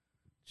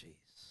 Jeez.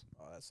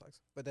 Oh, that sucks.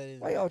 But that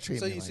is Why y'all treat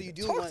so me you, like so you that?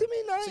 do Talk want, to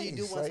me nice. So you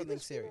do want like, something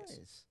just be serious.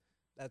 nice.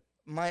 That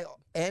My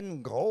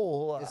end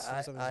goal, Is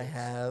something I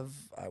serious.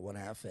 want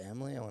to have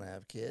family. I want to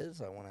have kids.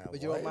 I want to have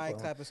but you wife. don't mind I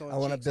clapping someone I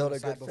want to cheeks build on a the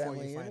side good before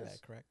family you find unit.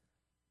 that, correct?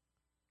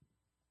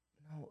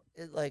 No,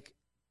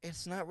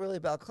 it's not really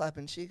about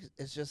clapping cheeks.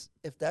 It's just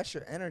if that's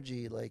your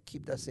energy, like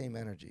keep that same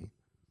energy.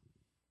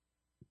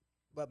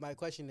 But my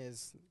question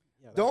is,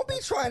 Don't be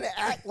trying to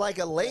act like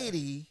a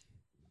lady.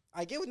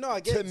 I get I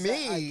get To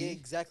me, I get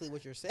exactly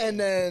what you're saying. And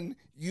then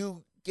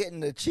you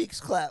getting the cheeks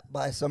clapped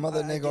by some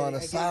other I nigga get on it. the I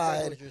get exactly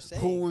side what you're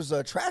saying. who's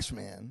a trash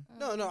man.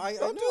 No, I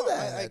Don't no, do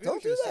that. I agree Don't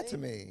with do what that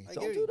you're to saying. me. I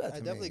Don't get do it. that I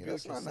to definitely me. agree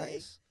That's with what not you're saying.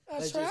 nice.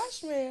 A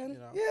trash man.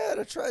 Yeah,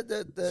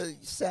 the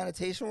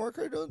sanitation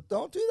worker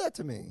don't do that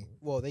to me.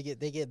 Well, they get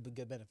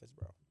good benefits,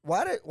 bro.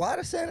 Why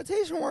the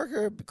sanitation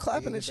worker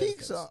clapping the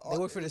cheeks? They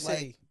work for the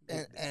city.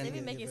 And They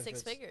be making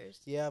 6 figures.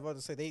 Yeah, I'm about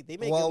to say they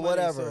make well, good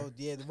money, whatever. So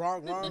yeah,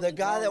 wrong. The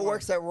guy wrong, that wrong.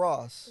 works at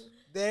Ross.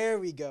 There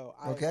we go.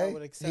 I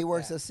would accept he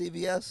works that. at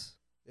CVS.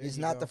 There He's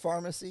you not go. the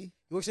pharmacy.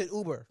 He works at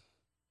Uber.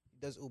 He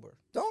does Uber.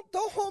 Don't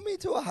hold me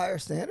to a higher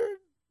standard.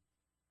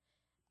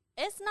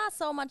 It's not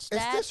so much It's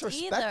that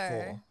disrespectful.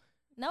 either.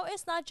 No,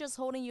 it's not just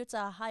holding you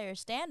to a higher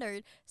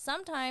standard.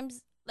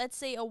 Sometimes, let's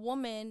say a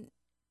woman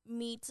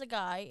meets a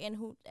guy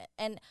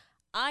and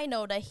I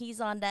know that he's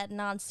on that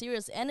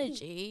non-serious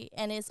energy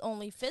and it's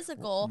only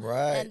physical,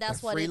 Right. and that's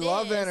the what free it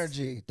love is.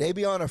 energy. They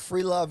be on a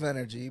free love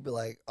energy. You be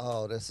like,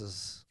 oh, this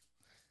is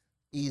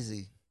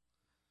easy.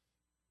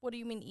 What do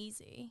you mean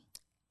easy?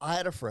 I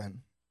had a friend.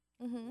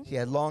 Mm-hmm. He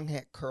had long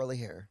hair, curly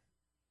hair.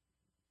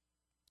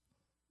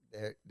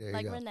 There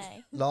Like you go.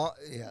 Renee.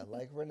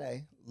 Like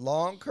Renee.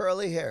 Long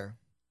curly hair.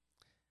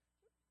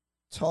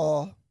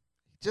 Tall.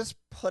 Just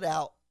put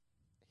out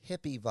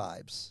hippie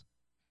vibes.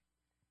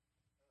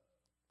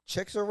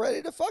 Chicks are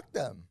ready to fuck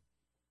them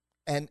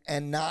and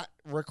not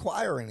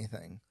require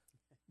anything.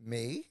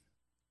 Me,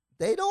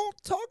 they don't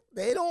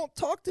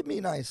talk to me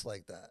nice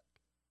like that.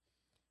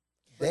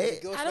 I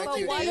don't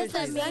think why you does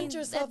that present mean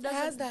yourself that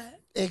as doesn't- that.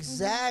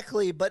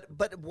 Exactly, but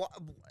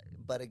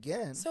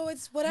again, So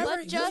it's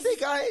whatever. you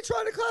think I ain't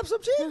trying to clap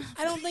some cheeks?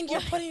 I don't think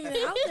you're putting it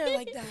out there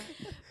like that.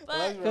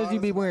 Because you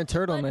be wearing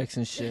turtlenecks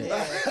and shit.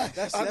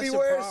 I be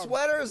wearing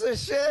sweaters and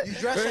shit. You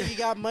dress like you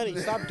got money.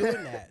 Stop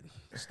doing that.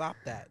 Stop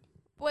that.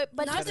 But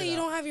Not that you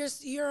don't have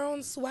your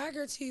own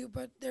swagger to you,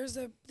 but there's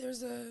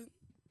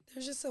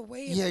just a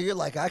way. Yeah, you're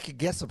like, I could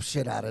get some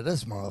shit out of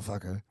this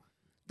motherfucker.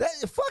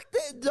 Fuck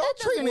that. Don't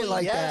treat me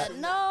like that.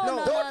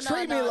 No, don't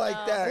treat me like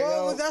that.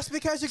 Well, yo. that's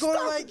because you're going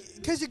on like.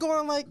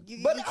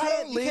 But you I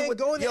don't you leave can't with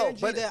go in the yo, energy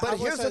but that I here's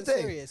want the something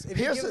thing. serious. If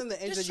Here's you give the- them the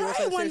energy Just that you want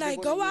try it something one serious,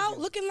 night. they're Go gonna out use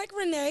you. looking like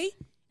Renee,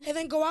 and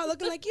then go out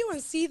looking like you,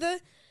 and see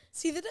the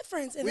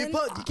difference. And You then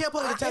can't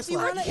pull up the if you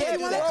Tesla. wanna- You if can't you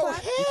do wanna that.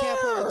 clap- You can't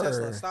pull up the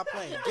Tesla. Stop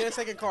playing. Get a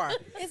second car.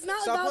 It's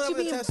not Stop about pulling you up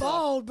the being Tesla.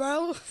 bald,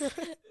 bro.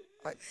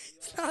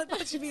 It's not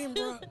about you being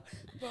bald.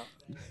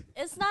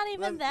 It's not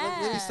even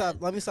that.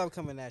 Let me stop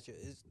coming at you.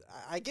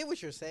 I get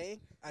what you're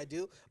saying. I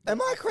do.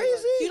 Am I feel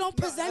crazy? You don't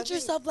present think-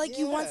 yourself like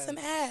you want yeah. some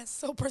ass.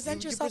 So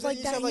present You yourself present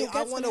like that. yourself And like,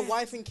 you'll I get want some a ass.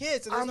 wife and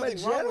kids. And there's I'm a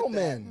nothing wrong with that.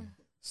 gentleman.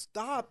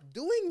 Stop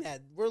doing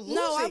that. We're losing.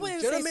 No, I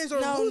wouldn't Gentlemen say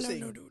are no, losing.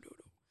 no. Don't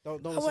I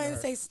listen to wouldn't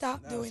her. say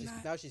stop Now doing she's-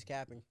 that. Now she's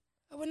capping.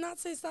 I would not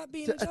say stop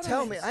being a gentleman.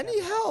 Tell me, I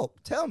need help.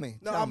 Tell me.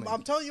 No, tell I'm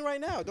me. telling you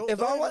right now. Don't. If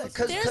don't I even want-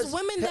 listen. There's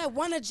women that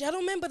want a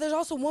gentleman, but there's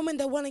also women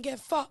that want to get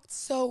fucked.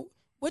 So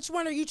which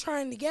one are you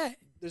trying to get?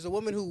 There's a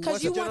woman who 'Cause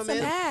wants you a want some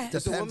gentleman. ass.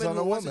 There's a Depends woman on who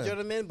the wants a woman.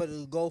 gentleman, but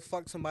will go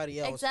fuck somebody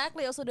else.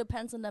 Exactly. Also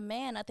depends on the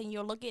man. I think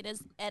you're looking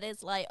at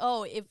it like,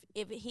 oh, if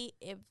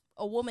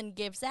a woman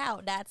gives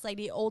out, that's like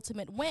the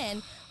ultimate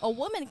win. A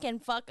woman can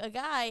fuck a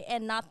guy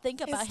and not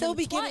think about still him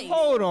be twice. giving-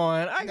 Hold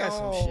on, I got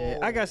some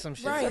shit. I got some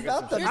shit. Right. I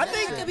got some You're shit.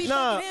 saying I could be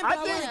fucking him, but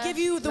I want to give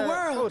you the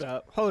world.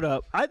 Hold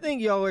up. I think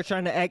y'all are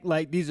trying to act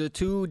like these are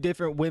two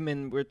different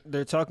women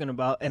they're talking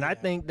about, and I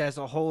think that's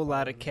a whole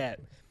lot of cap.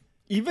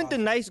 Even the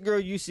nice girl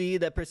you see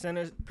that present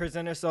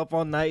herself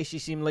all nice, she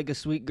seemed like a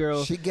sweet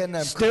girl. She getting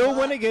that still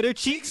want to get her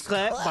cheeks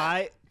clapped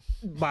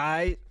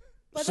by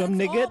some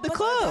nigga at the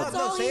club.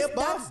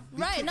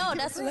 Right, no,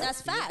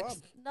 that's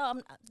facts.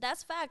 No,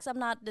 that's facts. I'm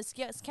not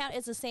discount.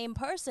 It's the same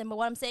person, but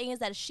what I'm saying is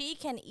that she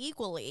can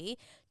equally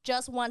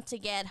just want to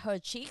get her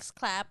cheeks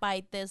clapped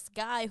by this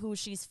guy who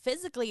she's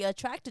physically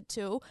attracted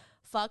to,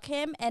 fuck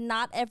him, and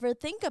not ever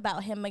think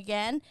about him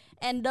again,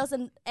 and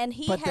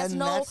he But has then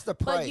no. that's the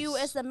But price. you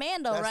as a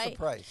man, though, That's the right?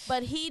 price.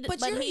 But he But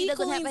doesn't have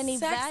equaling any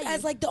sex value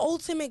as like the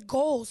ultimate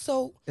goal.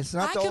 So It's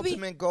not I the could be-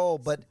 ultimate goal,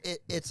 but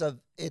it's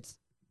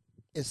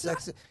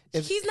sex.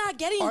 He's not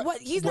getting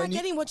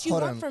what you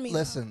hold want on, from me.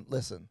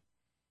 Listen.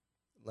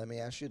 Let me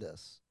ask you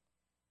this: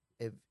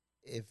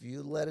 if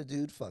you let a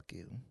dude fuck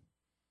you,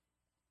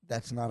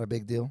 that's not a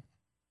big deal.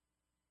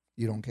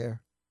 You don't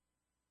care.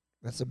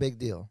 That's a big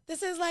deal.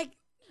 This is like.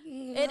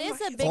 It is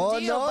a big Oh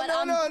deal. no but no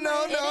I'm-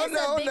 no it is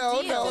a big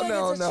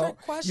deal. no!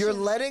 You're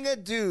letting a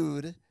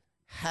dude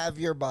have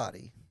your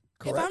body.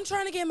 Correct. If I'm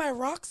trying to get my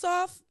rocks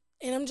off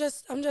and I'm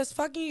just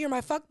fucking you, you're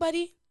my fuck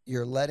buddy.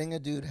 You're letting a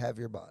dude have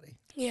your body.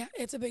 Yeah,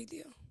 it's a big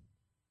deal.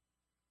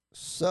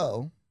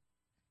 So,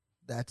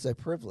 that's a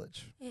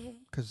privilege Mhm.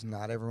 because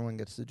not everyone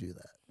gets to do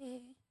that.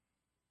 Mhm.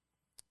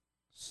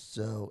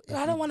 So, But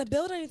I don't want to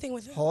build anything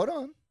with him. Hold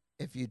on.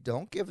 If you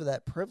don't give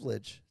that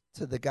privilege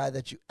to the guy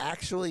that you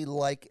actually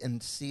like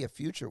and see a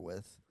future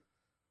with,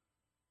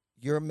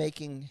 you're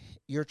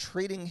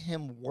treating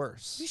him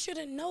worse. You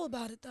shouldn't know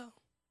about it though.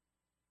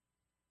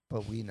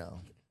 But we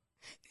know.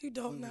 You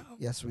don't know.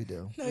 Yes, we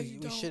do. No, you We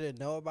don't. shouldn't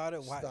know about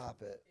it. Why?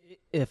 Stop it.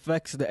 It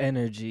affects the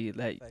energy,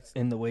 like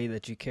in the way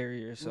that you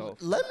carry yourself.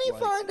 Let me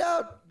Like, find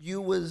out you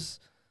was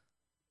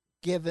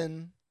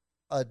given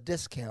a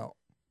discount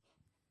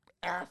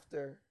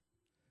after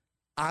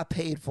I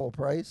paid full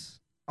price.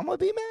 I'm gonna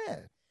be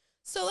mad.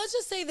 So let's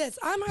just say this.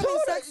 I'm having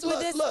sex with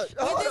this guy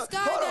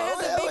that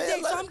has a big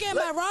dick, so I'm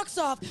getting my rocks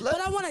off.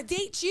 But I want to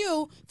date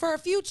you for a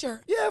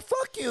future. Yeah,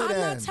 fuck you. I'm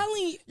not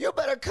telling you. You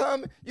better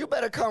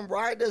come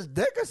ride this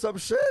dick or some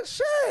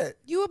shit.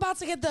 You about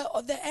to get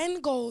the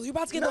end goal. You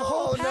about to get the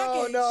whole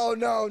package. No.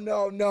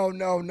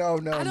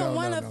 I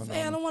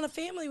don't want a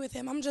family with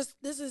him. I'm just.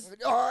 This is.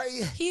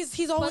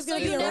 He's always gonna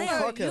be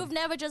around. You've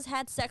never just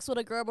had sex with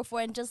a girl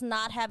before and just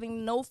not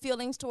having no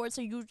feelings towards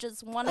her. You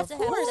just wanted to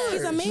have sex.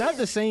 He's a man. It's not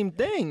the same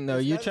thing,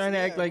 though. You're trying to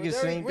act like it's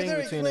the same thing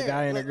between a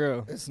guy and a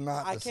girl. It's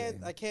not the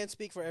same. I can't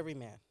speak for every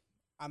man.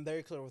 I'm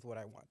very clear with what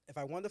I want. If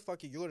I want to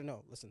fuck you, you're gonna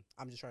know. Listen,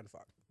 I'm just trying to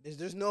fuck.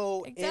 There's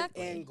no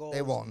end goal.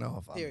 They won't know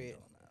if I'm period.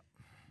 doing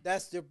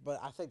that. But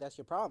I think that's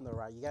your problem, though,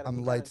 right? You got.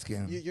 I'm light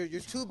skinned.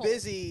 You're too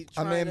busy.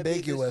 I'm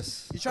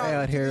ambiguous. You're trying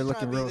out here to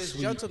looking be real this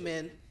sweet.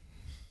 gentleman,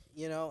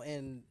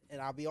 and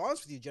I'll be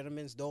honest with you,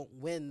 gentlemen don't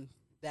win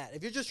that.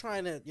 If you're just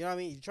trying to, you know what I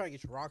mean, you're trying to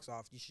get your rocks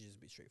off, you should just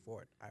be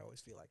straightforward. I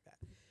always feel like that.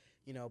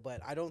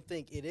 But I don't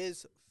think it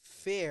is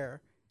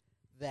fair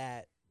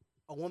that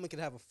a woman could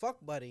have a fuck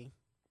buddy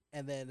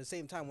and then at the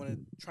same time want to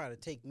try to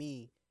take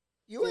me.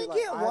 You ain't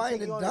getting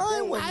wine and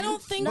dine when I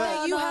don't think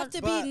that you have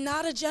to be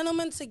not a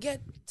gentleman to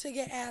get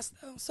asked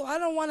though. So I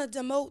don't want to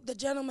demote the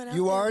gentleman.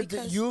 You are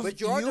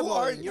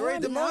demoting. You're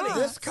demoting.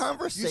 This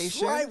conversation. You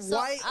swipe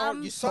right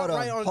on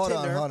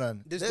Tinder. Hold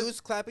on. This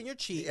dude's clapping your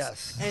cheeks.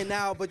 Yes. And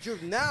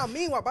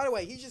meanwhile, by the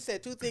way, he just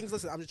said two things.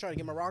 Listen, I'm just trying to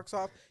get my rocks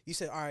off. You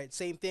said, all right,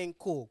 same thing.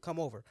 Cool. Come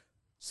over.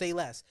 Say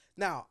less.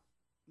 Now,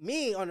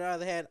 me, on the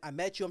other hand, I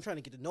met you. I'm trying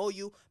to get to know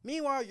you.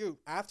 Meanwhile,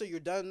 after you're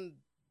done,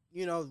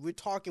 we're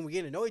talking, we're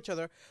getting to know each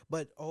other.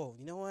 But, you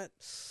know what?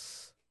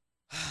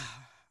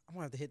 I'm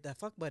gonna have to hit that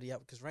fuck buddy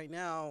up because right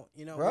now,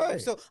 right.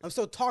 I'm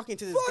still talking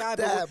to this guy,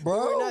 but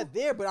we're not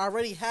there. But I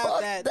already have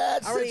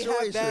that. I already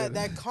have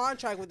that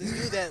contract with this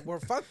dude that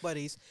we're fuck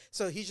buddies.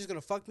 So he's just gonna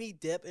fuck me,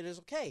 dip, and it's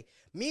okay.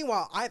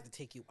 Meanwhile, I have to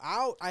take you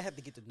out. I have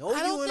to get to know you.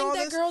 I don't and all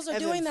think that this, girls are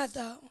doing that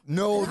though.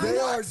 No, they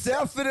are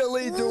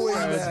definitely doing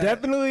that.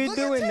 Definitely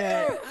doing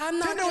that. I'm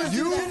not.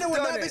 Tinder would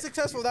not be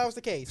successful if that was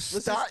the case.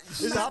 Let's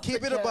just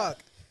keep it a buck.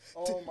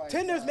 Oh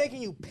Tinder's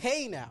making you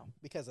pay now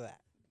because of that.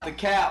 The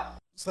cap.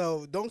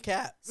 So don't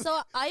cap. So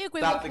I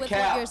agree Stop with the what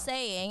cap. you're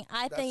saying.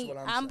 I think what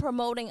I'm I'm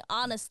promoting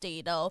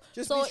honesty though.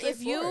 Just so be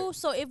if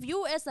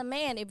you as a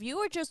man, if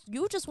you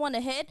just want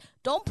to hit,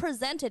 don't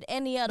present it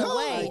any other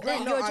way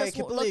that you're just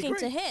looking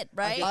to hit,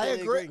 right?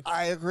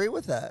 I agree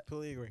with that.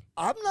 Completely agree.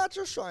 I'm not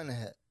just trying to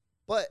hit,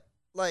 but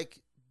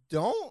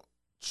don't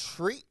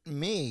treat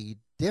me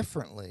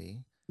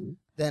differently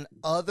than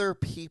other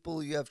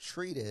people you have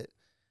treated,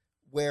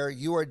 where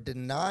you are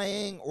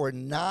denying or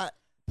not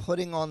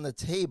putting on the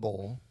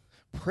table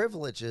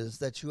privileges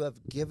that you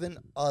have given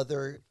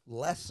other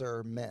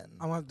lesser men.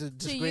 I'm gonna have to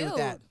disagree with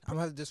that. I'm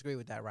gonna have to disagree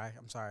with that, right?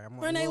 I'm sorry.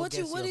 Renee, what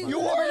you are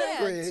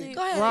angry.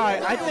 Go ahead.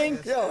 Right, I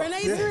think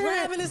Renee's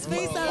grabbing his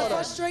face out of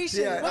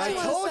frustration. Yeah, What I you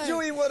wanna told say? you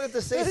he wanted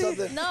to say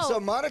something. No. So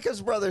Monica's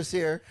brother's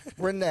here.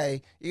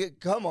 Renee,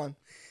 come on.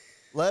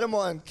 Let him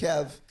on,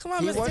 Kev. Come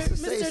on, he wants to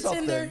say Mr.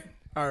 something. Tinder.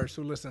 All right,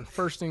 so listen,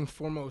 first thing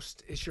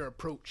foremost, it's your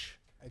approach.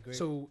 Agree.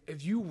 So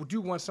if you do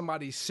want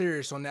somebody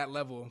serious on that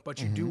level,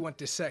 but you do want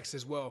the sex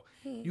as well,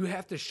 you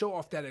have to show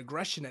off that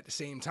aggression at the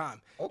same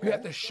time. Okay. You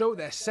have to show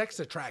that sex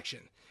attraction.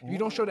 If you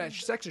don't show that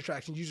sex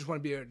attraction, you just want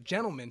to be a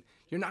gentleman,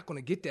 you're not going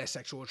to get that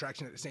sexual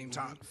attraction at the same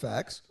time.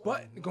 Facts.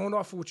 But going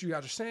off of what you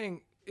guys are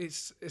saying,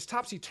 it's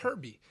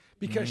topsy-turvy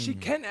because she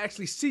can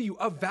actually see you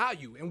of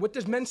value. And what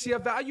does men see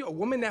of value? A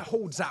woman that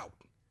holds out.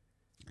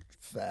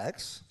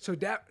 Facts. So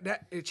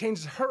that it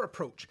changes her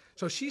approach.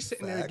 So she's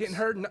sitting there getting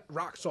her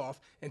rocks off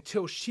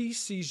until she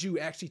sees you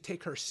actually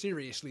take her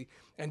seriously,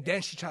 and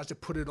then she tries to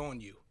put it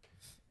on you.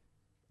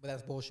 But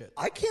that's bullshit.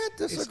 I can't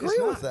disagree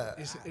with that.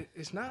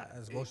 It's not.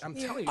 I'm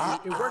telling you,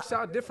 it works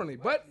out differently.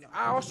 But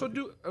I also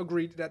do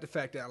agree that the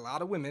fact that a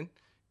lot of women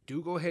do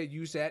go ahead and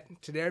use that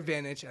to their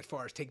advantage as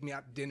far as take me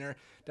out to dinner,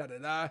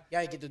 da-da-da.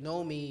 Yeah, you get to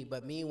know me,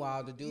 but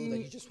meanwhile, the dude that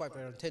you just swiped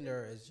on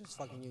Tinder is just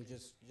fucking you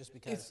just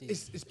because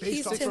it's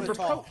based off your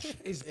approach.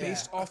 It's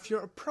based off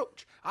your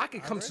approach. I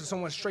could come to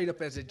someone straight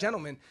up as a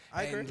gentleman,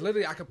 and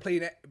literally I could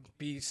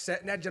be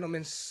set in that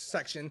gentleman's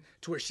section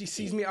to where she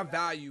sees me of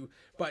value,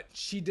 but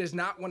she does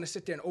not want to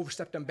sit there and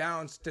overstep them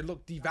bounds to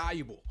look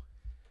devaluable.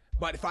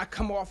 But if I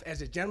come off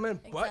as a gentleman,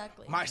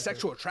 but my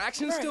sexual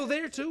attraction is still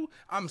there too,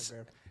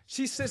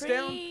 she sits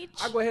down,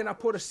 I go ahead and I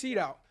put a seat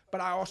out, but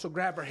I also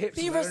grab her hips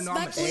and let her know I'm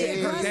going to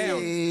sit her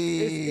down.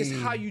 It's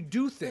how you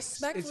do things.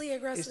 Respectfully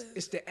aggressive.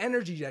 It's the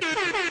energy that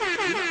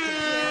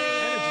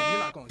you're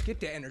not going to get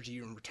that energy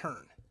in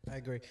return. I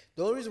agree.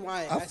 The only reason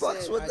why I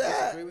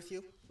disagree with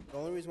you, the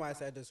only reason why I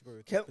said I disagree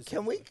with you.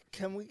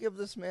 Can we give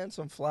this man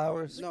some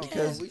flowers? No,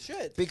 because we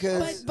should.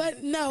 Because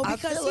but no,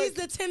 because he's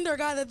the Tinder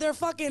guy that they're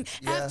fucking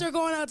after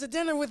going out to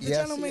dinner with the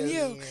gentleman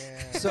you.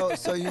 Yeah.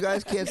 So you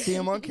guys can't see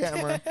him on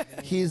camera.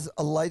 He's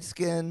a light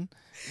skin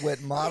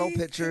with model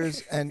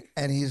pictures, and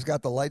he's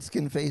got the light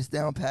skin face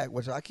down pack,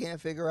 which I can't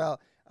figure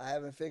out. I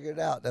haven't figured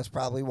it out. That's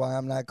probably why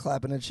I'm not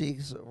clapping the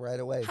cheeks right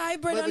away.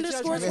 Hybrid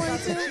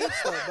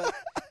 _22.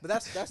 But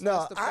that's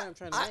No, the point I'm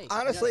trying to make. You're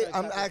not honestly, trying to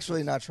I'm tap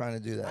actually not trying to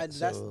do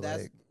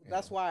that.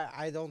 That's why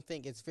I don't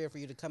think it's fair for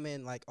you to come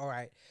in like, all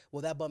right,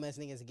 well that bum ass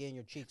nigga is getting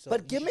your cheek. So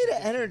but give me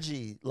the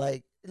energy,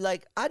 like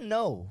I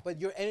know. But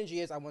your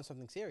energy is I want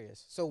something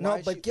serious. So no,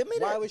 why but she, give me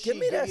why that. would Give she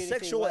me give that you anything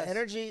sexual less?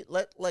 energy.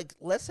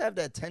 Let's have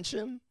that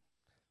tension.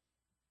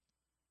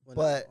 Well,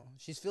 but no,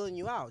 she's filling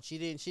you out. She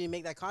didn't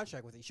make that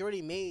contract with you. She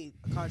already made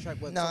a contract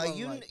with. no, someone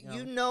you like,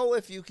 you know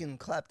if you can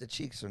clap the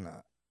cheeks or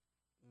not.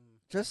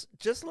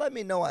 Just let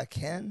me know I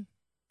can.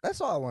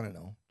 That's all I want to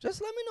know. Just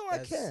let me know I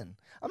can.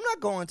 I'm not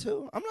going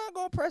to. I'm not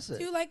going to press it.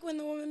 Do you like when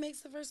the woman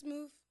makes the first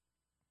move?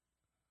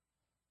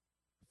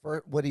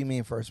 What do you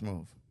mean first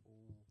move?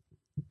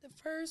 The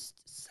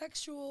first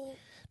sexual.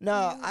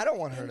 No, I don't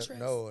want her interest. to.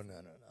 No.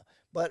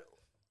 But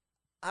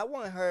I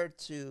want her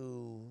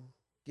to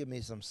give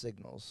me some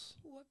signals.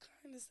 What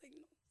kind of signal?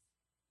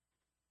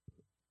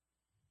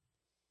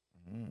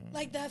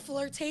 Like that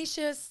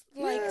flirtatious,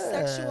 like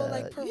sexual,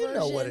 like perversion. You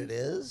know what it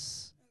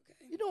is.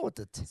 Okay. You know what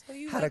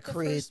how to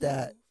create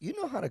that. Move. You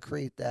know how to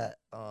create that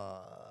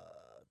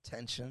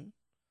tension,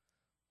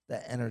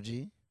 that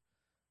energy.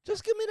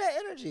 Just give me that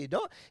energy.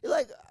 Don't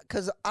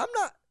because I'm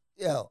not.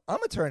 I'm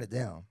gonna turn it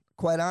down.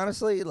 Quite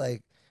honestly,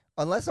 like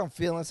unless I'm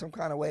feeling some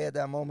kind of way at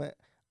that moment,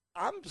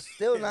 I'm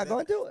still not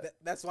going to do it.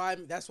 That's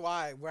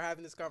why we're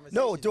having this conversation.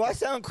 No, do I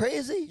sound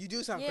crazy? You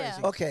do sound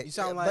crazy. Okay, you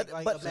sound but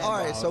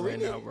all right. So we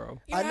need. You're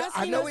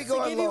I know we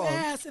going long. long.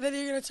 Ass and then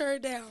you're gonna turn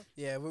it down.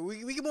 Yeah, we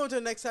can move on to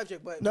the next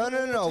subject, but no.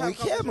 We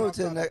can't move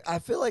to the next. I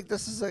feel like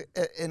this is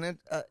an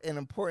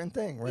important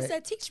thing, right? He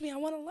said, "Teach me. I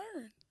want to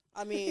learn."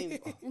 I mean,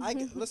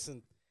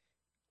 listen.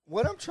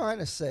 What I'm trying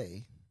to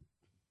say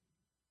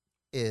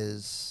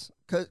is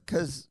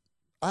because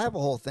I have a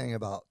whole thing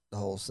about the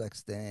whole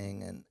sex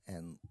thing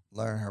and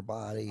learn her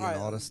body and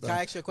all this stuff. Can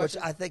I ask you a question?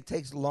 Which I think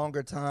takes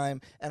longer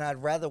time, and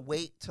I'd rather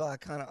wait till I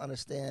kind of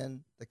understand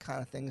the kind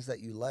of things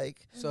that you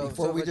like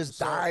before we just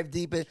dive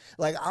deep in.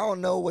 Like, I don't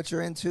know what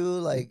you're into.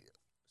 Like,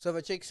 so if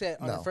a chick said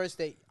on the first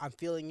date, I'm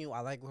feeling you,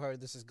 I like where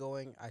this is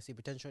going, I see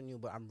potential in you,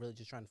 but I'm really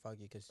just trying to fuck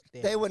you because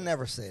they would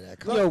never say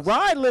that. Yo,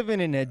 Rod living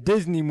in a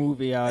Disney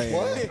movie out here.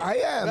 What? I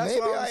am. That's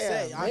Maybe what I'm I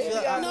saying.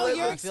 am. No,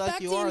 you're I feel like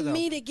expecting you are,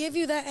 me to give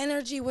you that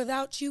energy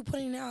without you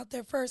putting it out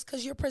there first,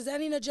 because you're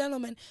presenting a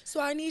gentleman.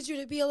 So I need you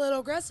to be a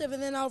little aggressive,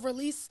 and then I'll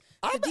release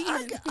the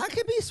demon. I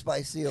could be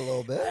spicy a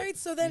little bit. All right.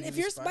 So then, if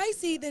you're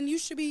spicy, then you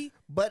should be.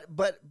 But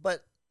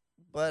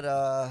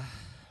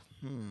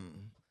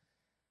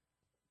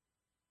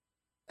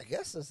I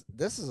guess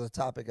this is a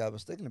topic I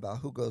was thinking about.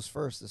 Who goes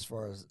first as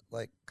far as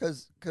like,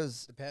 because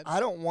I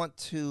don't want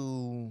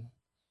to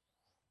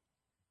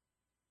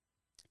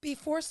be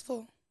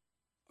forceful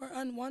or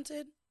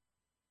unwanted.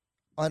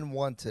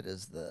 Unwanted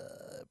is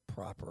the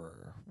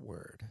proper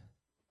word.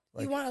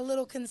 Like, you want a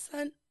little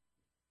consent.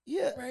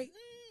 Yeah. Right.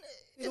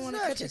 You don't want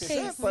to catch a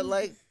case, but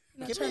like,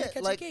 you're not trying to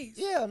catch a case.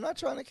 Yeah, I'm not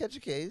trying to catch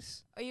a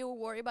case. Are you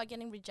worried about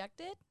getting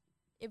rejected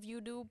if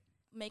you do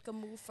make a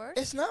move first?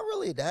 It's not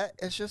really that.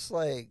 It's just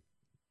like,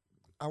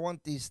 I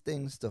want these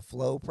things to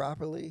flow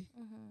properly.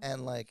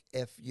 And like,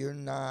 if you're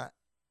not.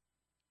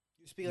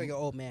 You speak like an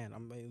old man.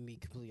 I'm going to be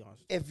completely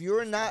honest. If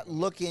you're not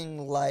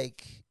looking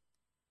like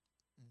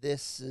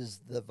this is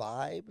the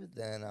vibe,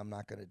 then I'm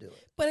not going to do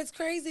it. But it's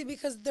crazy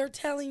because they're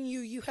telling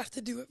you have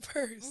to do it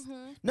first.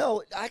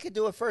 No, I could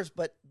do it first,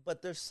 but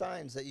there's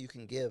signs that you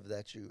can give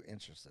that you're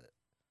interested.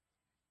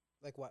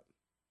 Like what?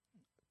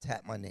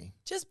 Tap my knee.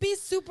 Just be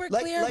super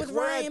clear with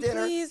Ryan,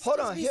 please. Hold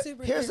on.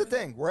 Here's the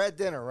thing. We're at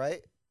dinner,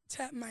 right?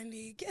 Tap my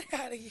knee. Get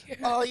out of here.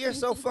 Oh, you're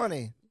so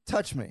funny.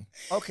 Touch me.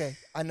 Okay.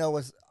 I know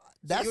what's...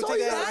 That's all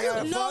you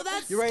gotta do. No,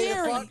 that's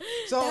scary.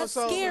 That's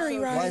scary,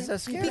 right? Why is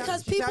that scary?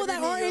 Because people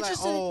that aren't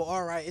interested. Like, oh,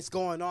 all right, it's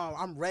going on.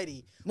 I'm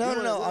ready.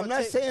 No. I'm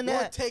not saying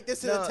that. We'll take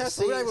this to the test.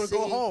 We're able to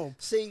go home.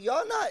 See,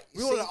 y'all not.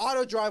 We want an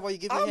auto drive while you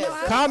give me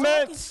head.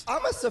 Comments.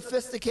 I'm a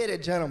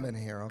sophisticated gentleman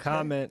here. Okay?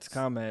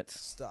 Comments.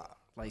 Stop.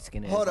 Light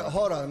skin. Hold on.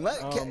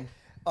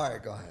 All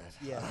right, go ahead.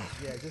 Yeah.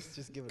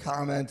 Just give it.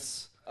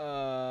 Comments.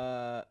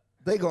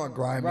 They gonna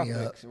grind me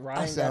up.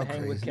 Ryan got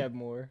hang with Kev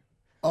Moore.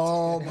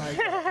 Oh my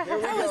God.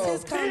 That was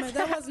his comment.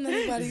 That wasn't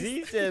anybody's.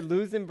 Z said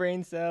losing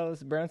brain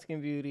cells, brown skin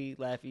beauty,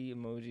 laughy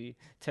emoji,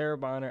 Tara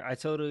Bonner. I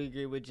totally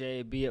agree with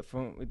Jay. Be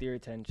upfront with your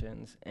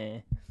intentions.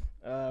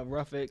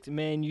 Ruffix,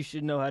 man, you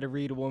should know how to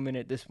read a woman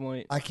at this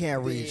point. I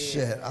can't read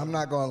shit. I'm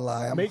not gonna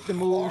lie. I'm Make the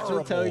move.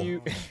 She'll tell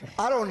you.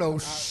 I don't know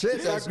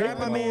shit. That's Make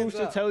the going on. move.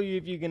 She'll tell you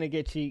if you're gonna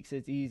get cheeks.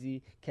 It's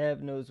easy.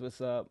 Kev knows what's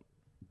up.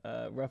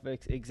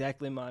 Ruffix,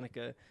 exactly,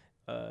 Monica.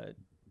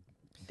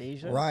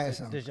 Deja?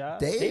 Ryan, Deja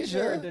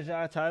or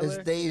Deja Tyler? It's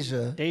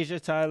Deja. Deja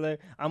Tyler.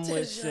 I'm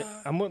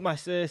with my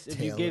sis. If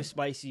you give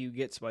spicy, you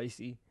get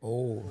spicy.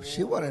 Oh,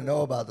 she want to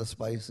know about the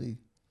spicy.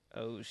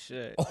 Oh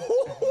shit.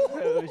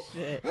 Oh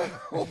shit.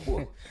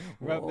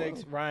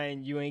 Ruffix,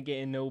 Ryan, you ain't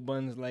getting no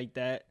buns like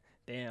that.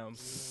 Damn.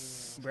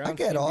 I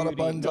get all the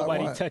buns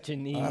Nobody I want,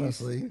 touching these.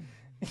 Honestly.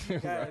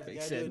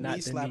 Rafik said not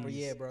the slapper. knees.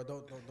 Yeah, bro.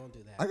 Don't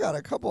do that. I got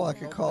a couple I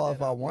could call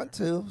if I want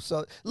to.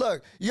 So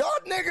look, y'all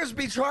niggas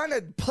be trying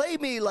to play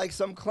me like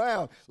some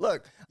clown.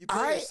 Look, You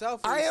put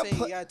yourself when I you am say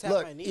you gotta tap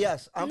look, my knee.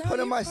 yes, I'm No, putting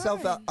you're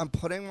myself out. fine. I'm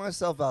putting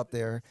myself out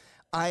there.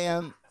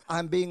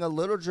 I'm being a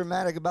little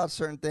dramatic about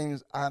certain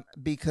things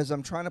because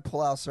I'm trying to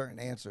pull out certain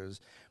answers.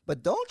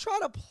 But don't try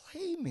to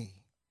play me,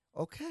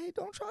 okay?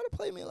 Don't try to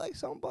play me like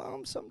some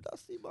bum, some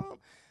dusty bum.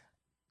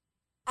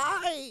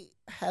 I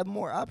have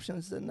more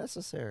options than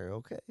necessary,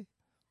 okay?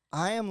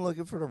 I am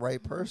looking for the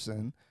right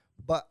person,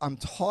 but I'm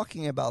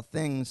talking about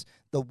things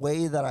the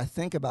way that I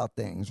think about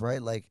things,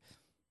 right? Like,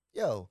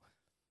 yo,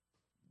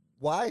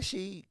 why is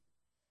she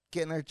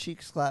getting her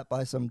cheeks slapped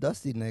by some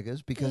dusty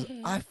niggas? Because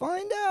I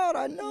find out,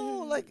 I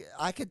know, like,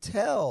 I could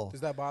tell.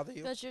 Does that bother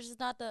you? Because you're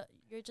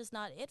just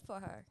not it for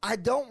her. I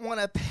don't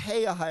want to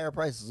pay a higher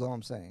price, is all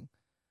I'm saying.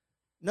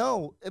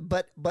 No,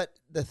 but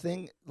the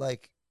thing,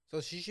 like,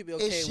 So she should be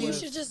okay she- with. You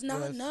should just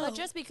not know. But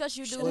just because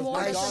you do Shouldn't more,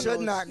 know. I doesn't-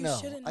 should not You know.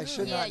 shouldn't I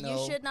should know. yeah, not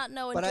know. you should not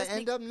know. And But I just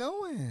end up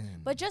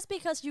knowing. But just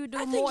because you do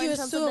I think more you in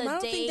terms of assume. I the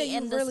don't think that day you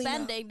and the really know.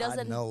 spending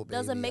doesn't know,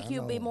 doesn't baby, make I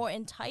you be know. more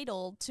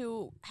entitled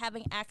to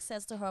having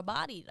access to her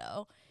body,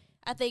 though.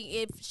 I think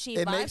if she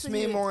It vibes makes with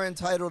me you, more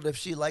entitled. If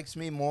she likes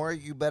me more,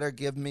 you better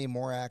give me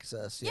more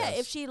access. yeah, Yes.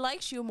 if she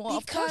likes you more,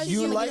 of Because course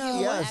you she's like giving it,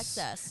 you more yes.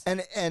 access.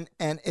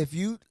 And if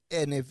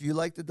you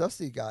like the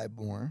dusty guy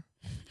more,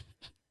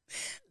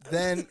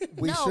 then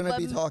we No, shouldn't but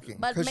be m- talking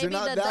but because you're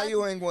maybe not the dust-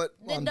 valuing what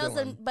It I'm doesn't.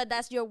 doing. But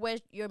that's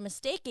you're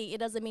mistaking. It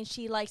doesn't mean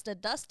she likes the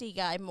dusty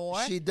guy more.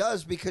 She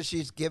does because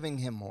she's giving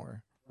him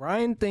more.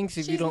 Ryan thinks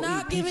if you She's don't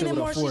not eat giving pizza him with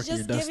more. a fork, She's you're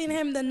just dusty. giving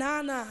him the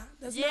nah.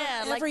 That's yeah,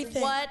 not like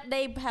everything. what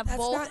they have That's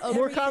both not agreed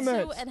More to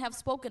comments. and have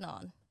spoken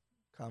on.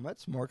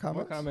 Comments? More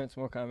comments?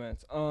 More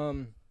comments.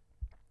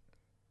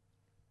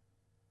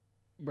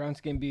 Brown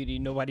skin beauty,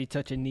 nobody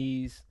touching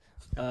knees.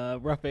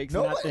 Ruffik's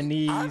not the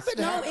knees. I've been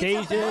No, it's Deja,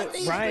 a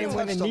bad Ryan knee.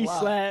 went a touched a knee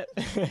lot.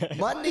 slap.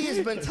 My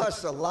knee's been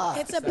touched a lot.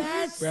 It's a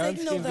bad Brown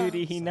signal, skin though.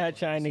 beauty, he not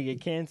trying to get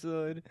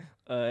canceled.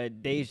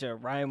 Deja,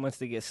 Ryan wants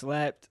to get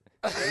slapped.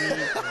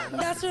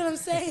 That's what I'm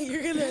saying.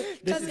 You're gonna. This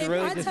Because is if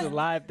really I just a touch,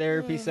 live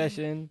therapy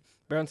session.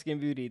 Brown skin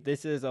beauty,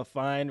 this is a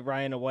Find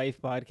Ryan a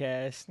Wife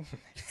podcast.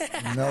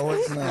 No,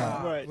 it's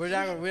not. But We're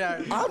not.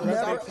 I'm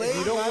never. if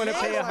you don't want to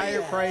pay a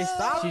higher price,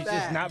 Stop she's just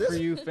that. not for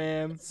you,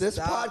 fam. This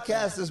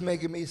podcast is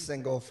making me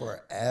single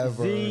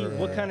forever. Z,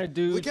 what kind of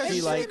dude Because she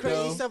you like crazy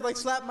though? stuff like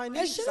slap my knee.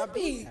 It shouldn't Stop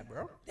doing be. that,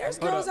 bro. there's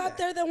Hold girls up. out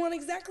there that want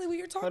exactly what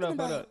you're talking about.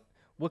 Hold up.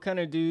 What kind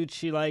of dude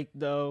she like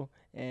though?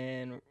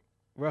 And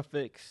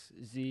Ruffik's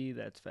Z,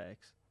 that's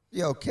facts.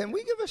 Yo, can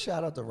we give a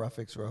shout out to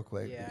Ruffix real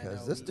quick? Yeah, I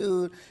Because know. this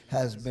dude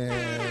has been,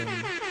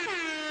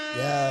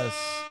 yes,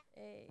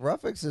 Hey.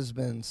 Ruffix has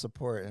been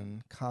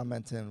supporting,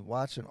 commenting,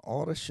 watching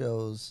all the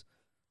shows.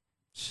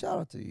 Shout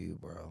out to you,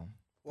 bro.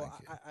 Well,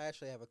 Thank you. I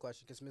actually have a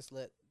question because Miss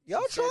Lit.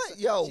 Y'all she said try, so-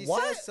 yo, she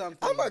what? said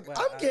something, I'm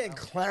but getting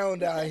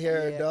clowned out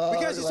here, Yeah. dog.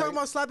 Because you're Like, talking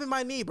about slapping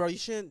my knee, bro. You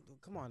shouldn't.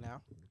 Come on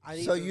now. I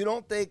need so to- you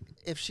don't think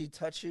if she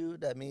touch you,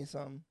 that means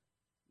something?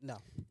 No.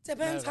 Depends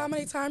Not at how all.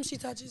 many times she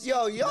touches you.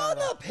 Yo, y'all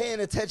not paying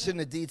attention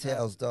to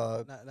details,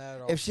 dog. Not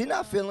at all. If she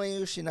not feeling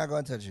you, she not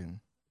gonna touch you.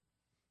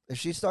 If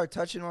she start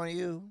touching on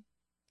you,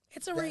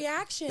 It's a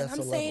reaction. that's I'm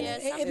a saying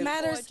level. Yeah, some it people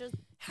matters are just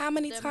how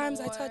many they're times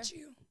I more- touch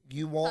you.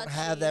 you won't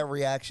have Touchy. that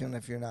reaction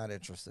if you're not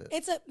interested.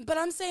 But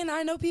I'm saying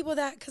I know people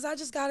that, because I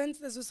just got into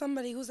this with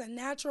somebody who's a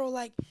natural,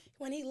 like,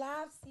 when he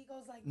laughs, he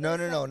goes like No,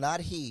 this, no, like- not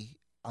he.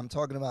 I'm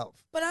talking about.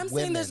 But I'm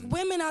saying there's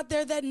women. women out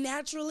there that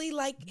naturally,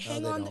 like, No,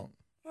 hang they on. don't.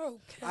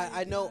 Okay.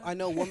 I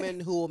know women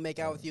who will make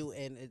out with you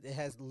and it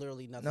has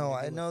literally nothing. No, to do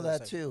I with know the that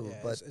sex. too, Yeah,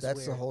 but it's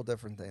that's a weird. whole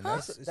different thing. Huh?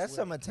 That's It's that's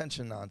some weird.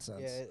 attention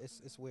nonsense. Yeah,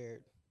 it's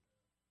weird.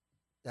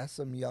 That's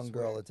some young It's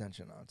girl weird.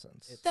 attention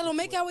nonsense. That'll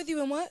make out with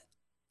you and what?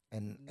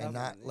 And Nothing.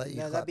 not let you.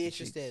 No, clap not be the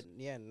cheeks. interested.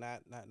 Yeah,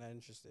 not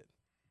interested.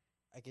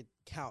 I could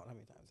count how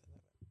many times. Too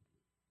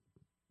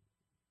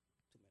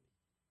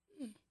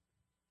many.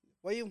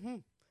 What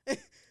you?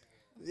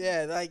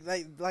 Yeah, like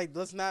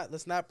let's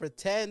not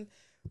pretend.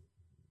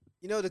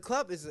 You know, the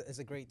club is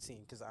a great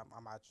scene because I'm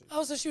actually.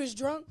 Oh, so she was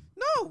drunk?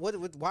 No,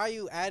 why are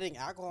you adding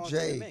alcohol into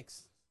Jay. the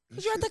mix?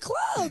 Because you're at the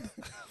club.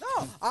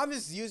 No, I'm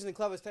just using the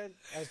club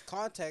as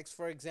context.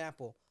 For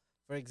example,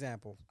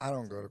 I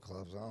don't go to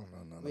clubs. I don't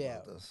know nothing Yeah.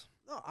 about this.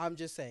 no, I'm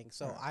just saying.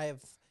 So Right. I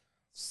have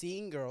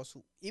seen girls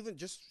who even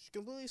just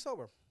completely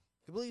sober,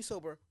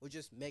 would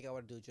just make out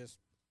what to do. Just,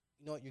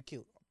 you know what, you're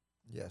cute.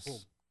 Yes, Boom,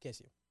 kiss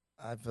you.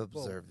 I've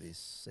observed these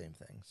same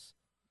things.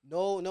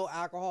 No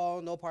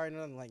alcohol, no party,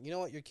 nothing. Like, you know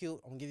what, you're cute.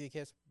 I'm gonna give you a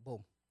kiss.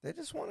 Boom. They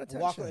just want And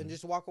attention.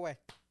 just walk away.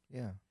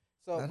 Yeah.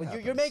 So, That but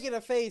you're happens. making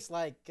a face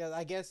like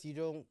I guess you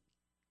don't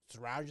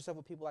surround yourself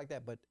with people like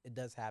that, but it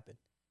does happen.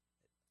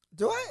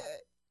 Do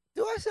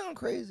I sound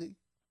crazy?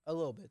 A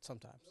little bit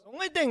sometimes. The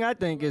only thing I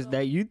think is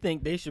that you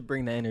think they should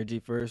bring the energy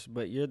first,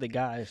 but you're the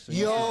guy, so you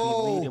should be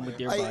Yo, leading with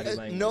your body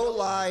language. no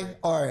lie.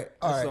 All right,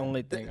 all That's right. the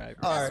only thing I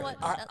agree. All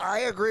right, I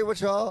agree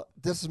with y'all.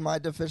 This is my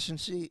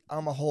deficiency.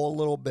 I'm a whole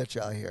little bitch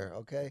out here,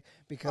 okay?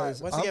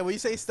 Because Once again, when you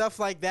say stuff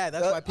like that,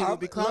 that's why people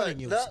be clowning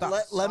you. Stop.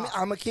 Let me.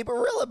 I'm gonna keep it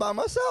real about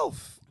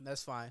myself.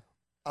 That's fine.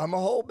 I'm a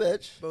whole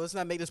bitch. But let's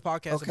not make this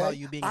podcast Okay, about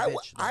you being a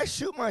bitch. I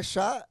shoot my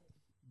shot,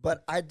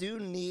 but I do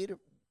need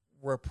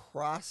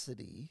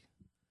reciprocity.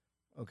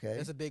 Okay,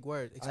 That's a big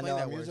word. Explain I know,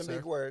 that I'm word, using sir.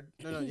 big word.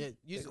 No, yeah.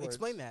 Big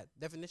Explain words. that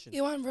definition.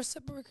 You want to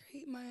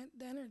reciprocate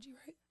the energy,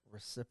 right?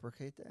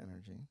 Reciprocate the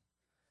energy,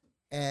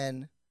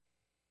 and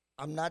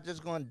I'm not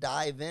just going to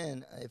dive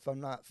in if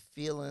I'm not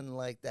feeling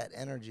like that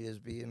energy is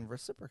being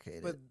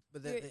reciprocated.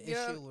 But the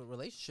issue with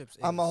relationships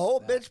is I'm a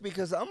whole that- bitch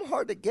because I'm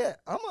hard to get.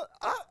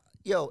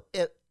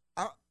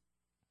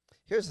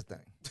 Here's the thing.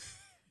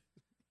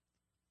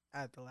 I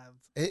have to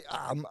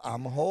laugh.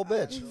 I'm a whole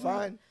bitch.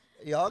 Fine.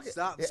 Y'all get,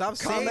 Stop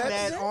comments? saying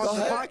that on Go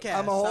the ahead. podcast.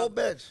 I'm a whole Stop.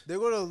 bitch. They're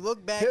gonna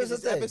look back Here's at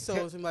the this thing. episode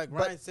and be like,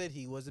 Ryan said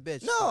he was a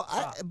bitch. No,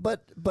 Stop.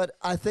 but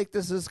I think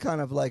this is kind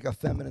of like a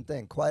feminine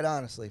thing. Quite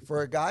honestly,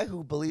 for a guy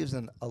who believes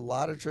in a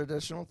lot of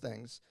traditional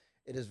things,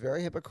 it is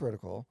very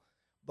hypocritical.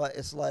 But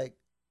it's like,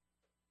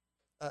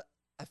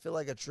 I feel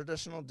like a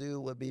traditional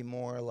dude would be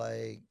more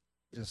like,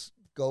 just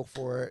go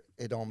for it.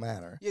 It don't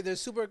matter. Yeah, they're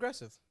super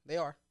aggressive. They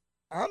are.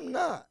 I'm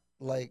not.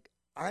 Like,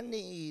 I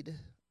need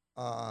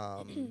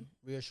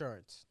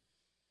reassurance.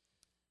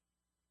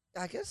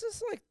 I guess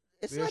it's like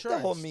it's not the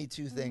whole Me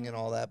Too thing and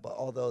all that, but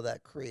although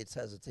that creates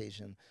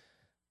hesitation,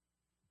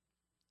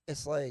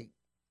 it's like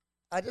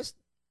I just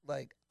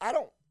like I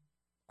don't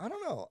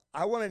know.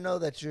 I want to know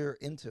that you're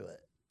into it.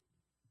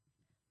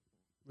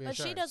 But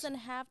she doesn't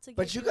have to.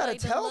 But give you gotta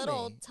like, the tell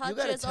little me. You touches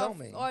gotta tell of-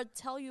 me. or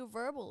tell you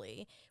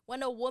verbally.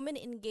 When a woman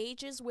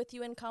engages with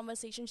you in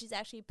conversation, she's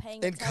actually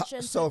paying In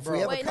attention. so if we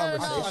have a Wait,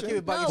 conversation- no, I'll keep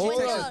it buck. no, If she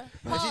when texts- y'all- if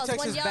she pause, texts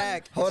when us y'all-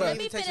 back- Hold let on.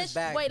 me If she texts finish. us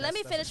back, Wait, let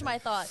that's me finish my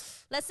thought.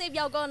 Let's say if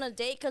y'all go on a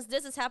date, because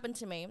this has happened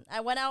to me. I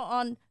went out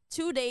on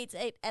 2 dates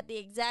at the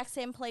exact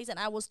same place, and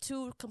I was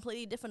 2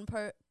 completely different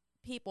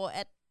people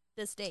at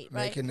this date.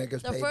 Right? Making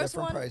niggas the pay first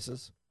different one,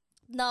 prices.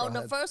 No, Go the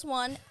ahead. first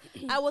one,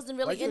 I wasn't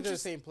really Why'd you go to the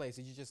interested. same place?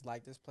 Did you just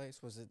like this place?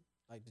 Was it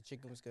like the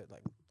chicken was good?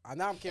 Like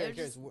now I'm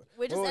curious.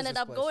 We just ended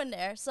up going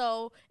there.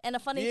 So, and the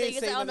funny You thing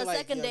didn't is say that on the nothing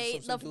like, second yo,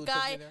 date, some the dude took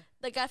me guy, there?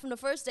 the guy from the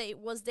first date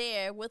was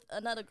there with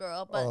another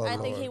girl, but Oh, I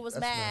think he Lord. was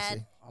That's mad.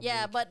 messy.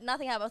 Yeah, but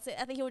nothing happened.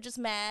 I think he was just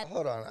mad.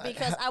 Hold on.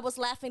 Because I was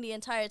laughing the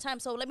entire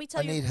time. So let me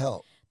tell I you, need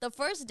help. the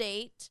first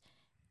date,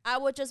 I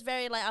was just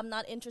very like, I'm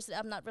not interested.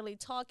 I'm not really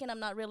talking. I'm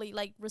not really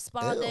like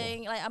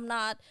responding. Like I'm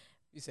not.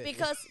 said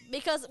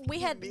Because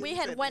we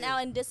had went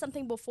out and did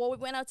something before we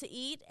went out to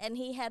eat, and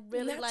he had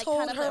really that like told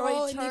kind of her all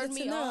already you turned needed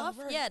me to know, off.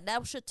 right. Yeah,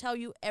 that should tell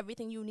you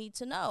everything you need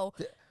to know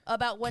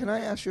about when. Can I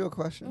ask you a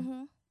question?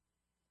 Mhm.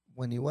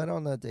 When you went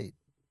on that date,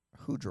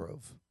 who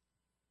drove?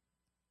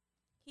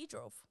 He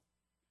drove.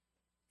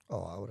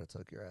 Oh, I would have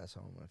took your ass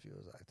home if you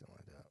was acting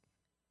like that.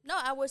 No,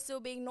 I was still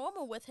being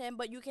normal with him,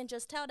 but you can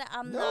just tell that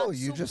I'm not. No,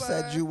 you just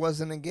said super- you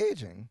wasn't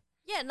engaging.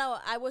 Yeah, no,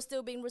 I was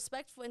still being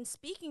respectful and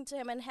speaking to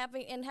him and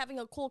having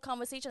a cool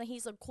conversation. And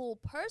he's a cool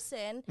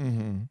person,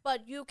 Mhm.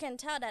 but you can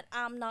tell that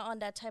I'm not on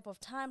that type of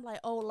time. Like,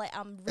 oh, like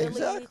I'm really,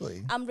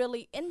 Exactly. I'm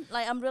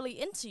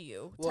really into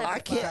you. Well, type I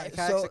of can't.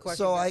 vibe.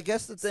 So I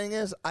guess the thing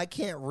is, I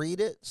can't read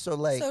it. So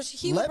like, So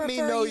he would let me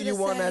prefer know you to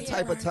you on say, that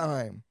type of yeah.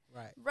 time.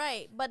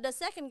 Right, but the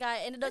second guy,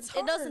 and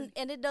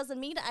it doesn't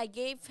mean that I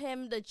gave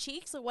him the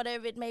cheeks or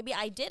whatever it may be.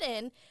 I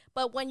didn't,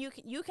 but when you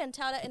can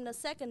tell that in the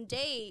second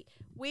date,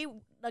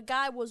 the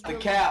guy was really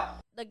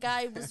cap. the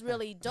guy was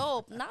really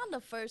dope. Not in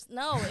the first,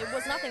 no, it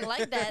was nothing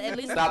like that. At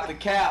least Stop the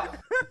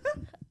cap.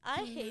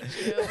 I hate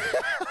you.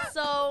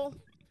 So,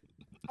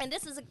 and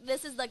this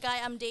is the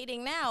guy I'm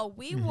dating now.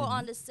 We were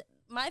on this.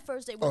 My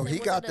first date was, Oh, he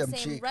was got at the them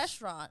same cheeks.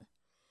 restaurant.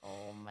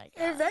 Oh my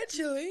god!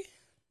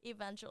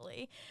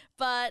 Eventually,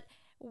 but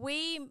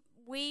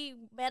we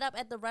met up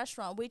at the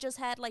restaurant. We just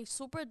had like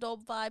super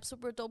dope vibe,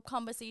 super dope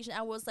conversation.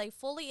 I was like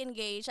fully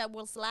engaged.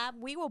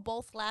 We were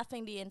both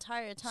laughing the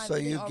entire time. So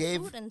eating you our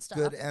gave food and stuff.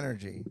 good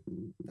energy.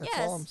 That's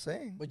all I'm Yes.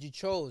 saying. But you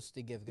chose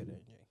to give good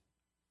energy.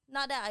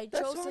 Not that I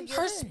That's chose what to I'm give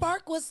Her it.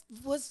 spark was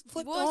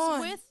flipped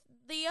on. with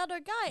the other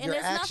guy, and Your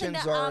it's nothing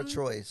actions that are I'm. a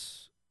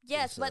choice.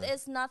 Yes, but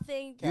it's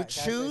nothing. You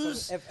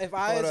choose. If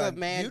I Hold as a on.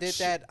 man You did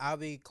choo- that, I'll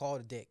be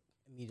called a dick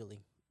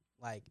immediately.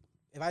 Like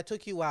if I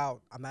took you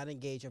out, I'm not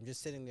engaged. I'm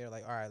just sitting there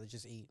like, all right, let's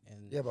just eat.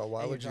 And Yeah, but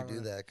why and would you you're do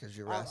talking- that? Because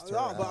you I- asked her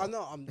No, but I out.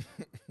 know.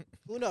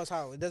 Who knows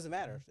how? It doesn't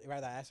matter.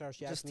 Rather, I ask her.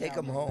 She Just asked me take out,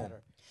 him it doesn't home.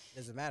 matter.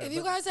 Doesn't matter. If you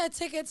But- guys had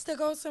tickets to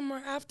go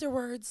somewhere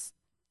afterwards,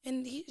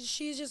 and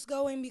she's just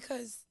going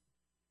because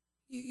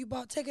you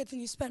bought tickets and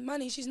you spent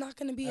money, she's not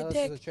going to be a Unless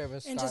it's dick a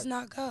Travis and just Scott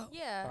not go.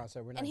 Yeah,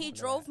 concert, we're not and he going to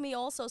drove me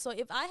also. So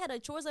if I had a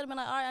choice, I'd have been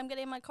like, all right, I'm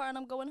getting in my car and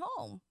I'm going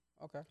home.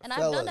 Okay. And I've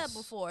done that Fellas.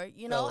 before.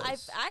 You know, I've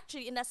Fellas.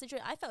 actually in that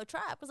situation, I felt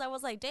trapped because I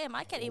was like, damn,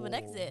 I can't even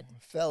exit.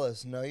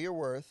 Fellas, know your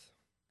worth.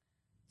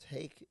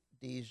 Take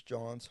these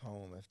Johns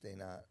home if they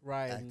not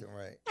Right. acting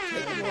right.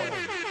 Take them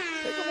home.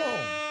 Take them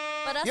home.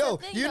 But that's Yo,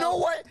 the thing, you though. know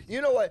what?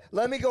 You know what?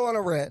 Let me go on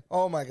a rant.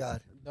 Oh my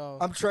God. No.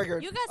 I'm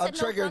triggered. You guys I'm had no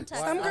triggered.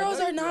 contact. Some girls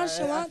are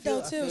nonchalant though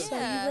I too, feel- so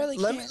Yeah. you really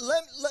Let me can't.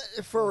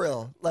 let for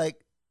real.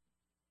 Like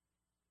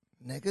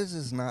niggas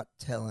is not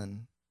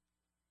telling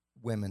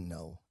women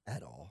no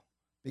at all.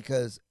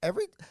 Because I've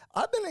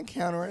been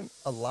encountering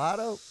a lot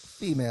of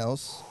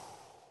females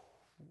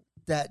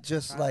that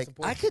just Trying to like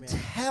support I you, could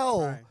man. tell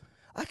Trying.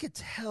 I could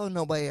tell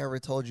nobody ever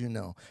told you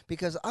no.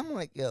 Because I'm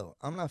like, yo,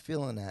 I'm not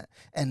feeling that.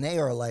 And they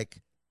are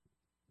like,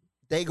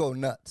 they go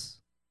nuts.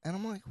 And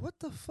I'm like, what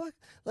the fuck?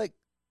 Like,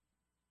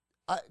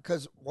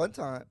 because one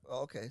time,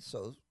 okay,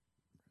 so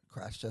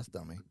crash test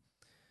dummy.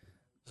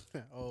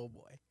 Oh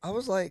boy. I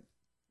was like,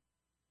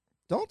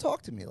 don't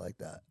talk to me like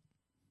that.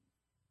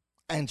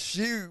 And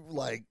she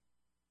like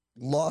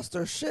lost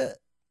her shit.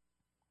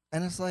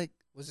 And it's like,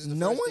 Was this the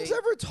no first one's date?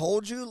 ever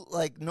told you,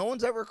 like, no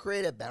one's ever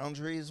created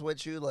boundaries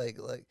with you. Like,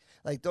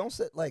 don't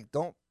sit, like,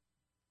 don't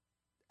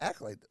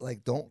act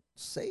like, don't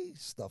say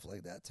stuff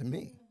like that to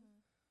me.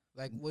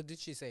 Like, what did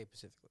she say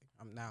specifically?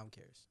 I'm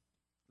curious.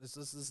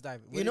 Let's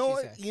dive. What You did know she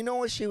what? say? You know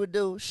what she would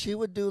do? She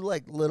would do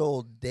like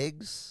little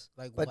digs.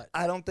 Like but what?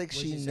 I don't think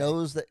What'd she she say?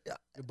 knows that.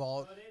 You're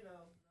bald.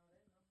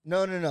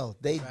 No.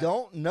 They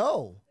don't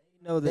know.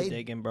 know they're They-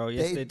 digging, bro.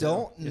 Yes, they do.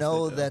 don't Yes,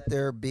 know they do. that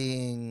they're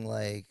being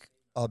like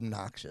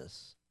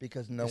obnoxious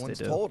because no Yes, they one's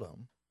do. told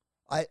them.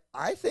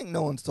 I think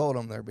no one's told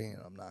them they're being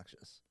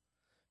obnoxious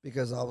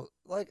because I was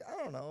like,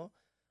 I don't know.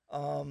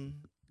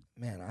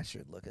 Man, I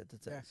should look at the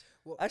text.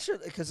 Well, I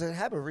should because it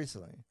happened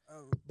recently.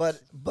 Oh,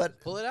 But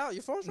pull it out.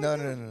 Your phone's No, right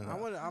no, there. no,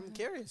 no, no. I'm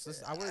curious.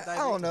 I want to I dive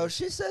don't into know. this.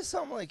 She said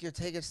something like you're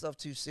taking stuff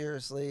too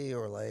seriously,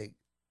 or like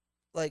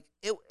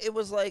it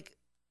was like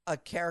a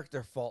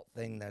character fault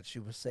thing that she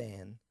was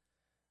saying,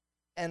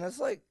 and it's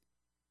like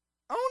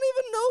I don't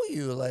even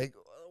know you. Like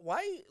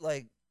why?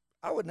 Like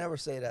I would never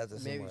say that to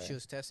Maybe someone. she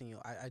was testing you.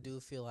 I do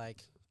feel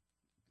like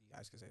you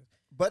guys can say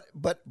this.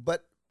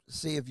 But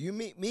see, if you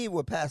meet me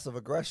with passive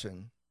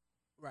aggression,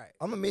 Right.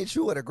 I'm gonna meet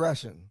you with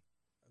aggression.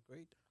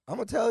 Agreed. I'm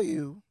gonna tell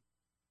you,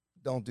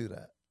 don't do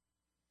that.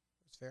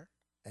 That's fair.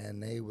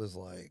 And they was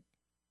like,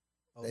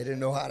 Oh, they shit. didn't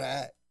know how to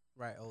act.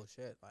 Right. Oh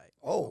shit. Like.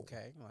 Oh.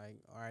 Okay.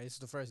 Like. All right. This is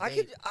the first. I date.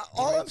 could. You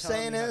All ain't I'm telling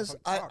saying me how to is,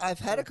 fucking talk. I've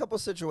had a couple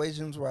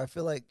situations where I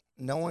feel like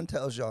no one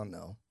tells y'all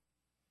no,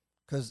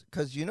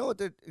 because you know what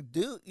they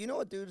do. You know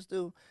what dudes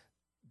do?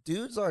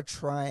 Dudes are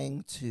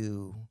trying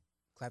to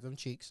clap them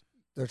cheeks.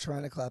 They're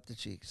trying to clap the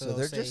cheeks, So so they'll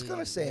they're just say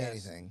gonna say yes.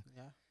 anything.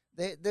 Yeah.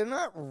 They're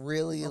not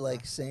really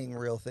like saying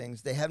real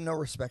things. They have no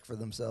respect for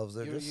themselves.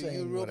 They're You just saying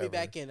reeled whatever. me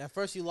back in. At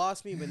first you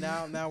lost me, but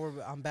now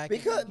I'm back.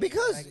 Because in.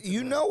 because Back to you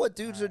the- know what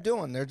dudes are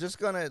doing. They're just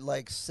gonna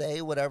like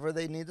say whatever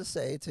they need to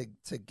say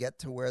to get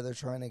to where they're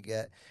trying to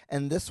get.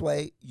 And this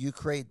way you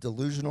create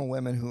delusional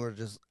women who are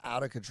just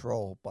out of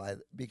control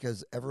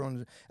because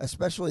everyone,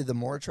 especially the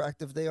more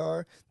attractive they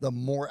are, the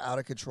more out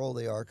of control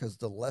they are because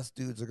the less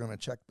dudes are gonna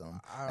check them.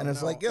 I And don't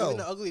it's know. like, yo, Even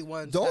the ugly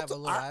ones don't have a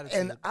little attitude.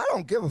 and I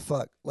don't give a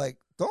fuck. Like,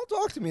 don't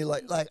talk to me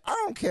like I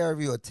don't care if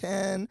you're a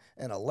 10,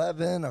 an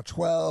 11, a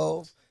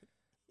 12,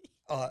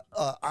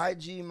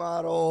 IG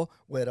model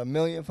with 1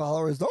 million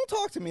followers. Don't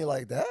talk to me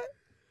like that.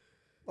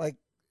 Like,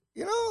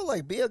 you know,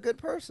 like be a good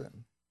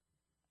person.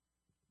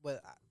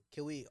 But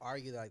can we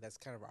argue that like that's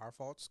kind of our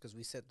faults because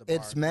we set the bar?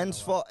 It's men's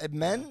kinda fault.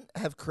 Men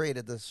have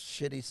created this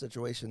shitty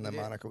situation that We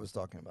did. Monica was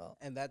talking about.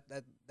 And that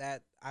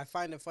I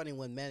find it funny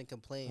when men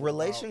complain. about-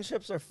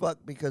 Relationships are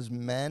fucked because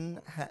men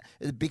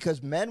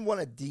want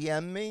to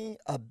DM me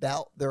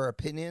about their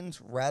opinions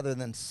rather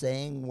than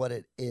saying what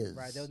it is.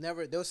 Right.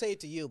 They'll say it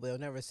to you, but they'll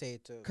never say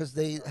it to. Because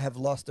they have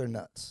lost their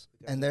nuts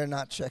and they're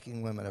not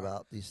checking women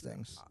about these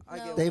things. I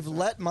get what They've you're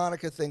let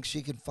Monica think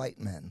she can fight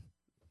men.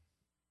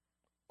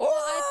 Well,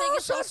 I think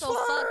it's shots also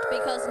fucked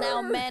because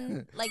now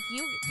men like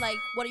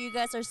what you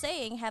guys are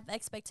saying have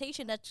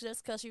expectation that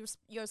just because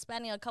you're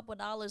spending a couple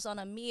dollars on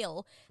a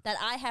meal that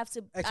I have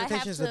to.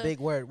 Expectation is a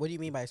big word. What do you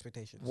mean by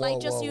expectations?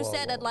 Like you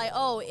said that like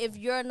if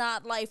you're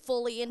not like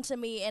fully into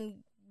me and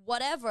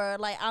whatever,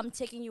 like I'm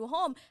taking you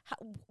home.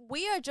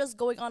 We are just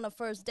going on a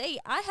first date.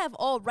 I have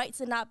all right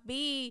to not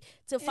be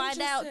to find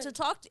out to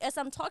talk as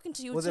I'm talking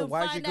to you Well, to then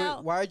find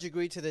out. why'd you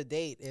agree to the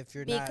date if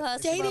you're not?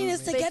 Because dating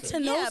is to get to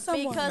know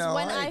someone. Because No,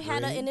 when I I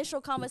had an agree.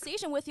 initial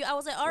conversation with you, I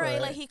was like, all right,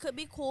 Right. like he could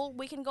be cool.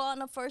 We can go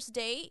on a first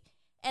date.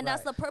 And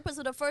that's the purpose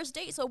of the first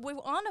date. So we're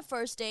on a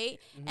first date,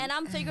 and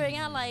I'm figuring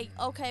out like,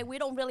 okay, we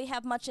don't really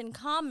have much in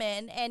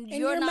common, and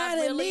you're not mad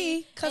really at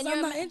me because and I'm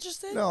you're not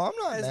interested. No, I'm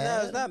not It's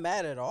mad. not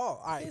mad at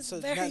all. All right, It's so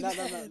very no,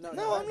 mad.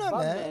 No, I'm not bum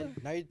mad. man.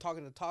 Now you're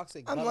talking to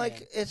toxic. I'm bum like,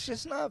 man. it's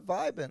just not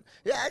vibing.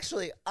 Yeah,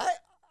 actually,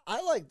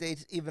 I like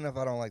dates even if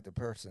I don't like the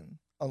person,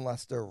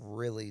 unless they're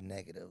really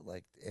negative,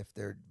 like if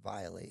they're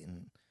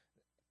violating,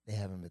 they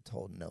haven't been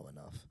told no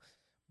enough.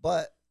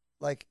 But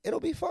like, it'll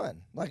be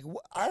fun. Like,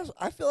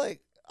 I feel like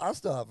I'll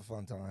still have a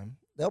fun time.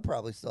 They'll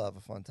probably still have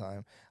a fun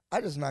time.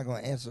 I'm just not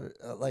going to answer.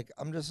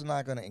 I'm just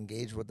not going to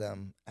engage with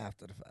them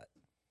after the fact.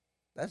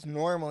 That's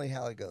normally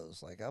how it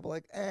goes. Like, I'll be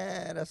like,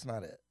 that's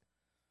not it.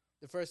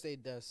 The first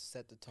date does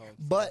set the tone. for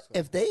But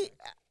us, so-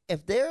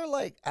 if they're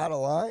like out of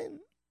line,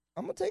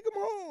 I'm gonna take them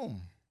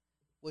home.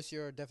 What's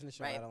your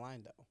definition of out of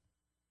line, though?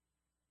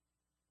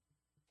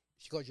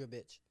 She called you a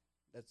bitch.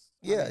 That's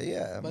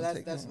Yeah. But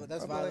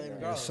that's violating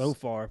regardless. So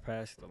far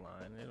past the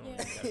line. They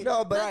don't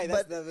No, but Right,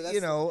 but that's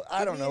you know,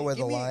 I don't know where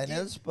the give me- line give-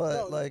 is, but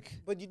no, like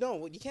but you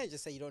don't. You can't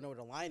just say you don't know where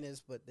the line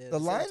is. But the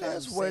line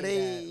is where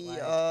they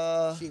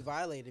she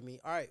violated me.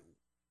 All right,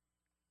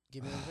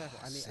 give me an example.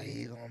 I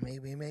see, don't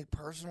make me make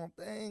personal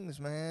things,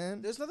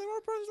 man. There's nothing wrong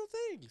with personal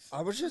things.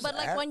 I was just But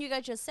like when you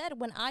guys just said,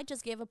 when I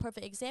just gave a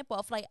perfect example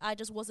of like I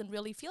just wasn't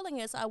really feeling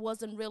it, so I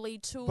wasn't really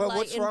too But like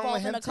what's wrong with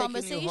involved him in a taking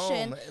you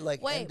conversation. home,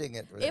 like, Wait, ending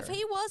it if there?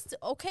 he was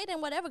okay,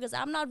 then whatever. Because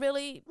I'm not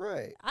really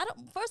right. I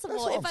don't. First of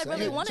That's all, what if I'm I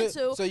really saying. wanted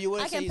to, So you I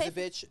wouldn't say can he's pay.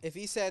 a bitch if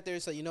he sat there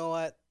and said, you know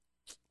what,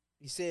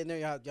 he's sitting there,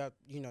 y'all,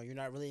 you know, you're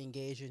not really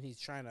engaged, and he's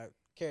trying to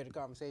carry the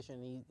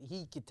conversation.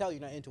 He could tell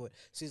you're not into it,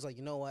 so he's like,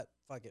 you know what,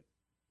 fuck it.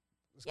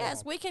 Let's go Yes,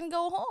 home. we can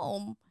go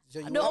home. So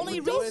you The wouldn't- only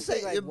you Don't wouldn't reason. say,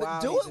 say, like, but wow,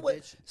 do he's it a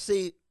with. bitch.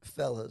 See,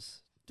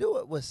 fellas, do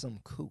it with some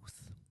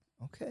couth,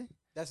 okay?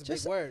 That's a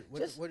Just- big word.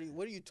 just What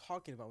are you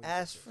talking about? when you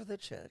Ask say for the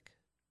check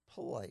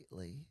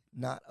politely,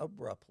 not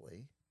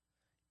abruptly.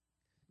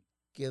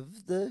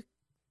 Give the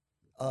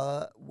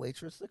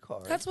waitress the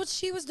card. That's what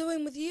she was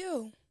doing with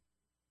you.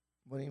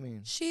 What do you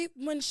mean?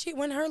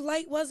 When her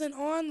light wasn't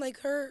on,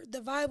 like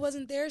the vibe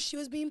wasn't there, she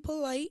was being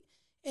polite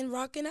and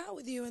rocking out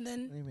with you, and What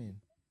do then you mean?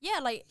 Yeah,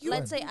 like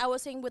let's say I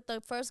was saying with the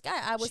first guy,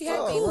 I was She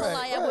still had being cool.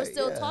 polite. I was Right,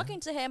 still yeah. talking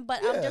to him,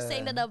 but I'm just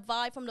saying Yeah. that the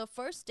vibe from the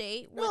first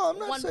date with No, I'm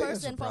not one saying it's a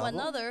person from problem.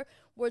 another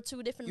were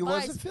two different You vibes.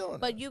 wasn't feeling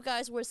but it. you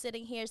guys were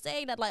sitting here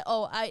saying that like,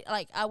 oh,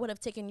 I would have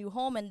taken you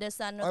home and this,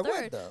 that, and the I would,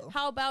 third. though.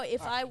 How about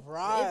if I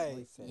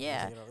Right.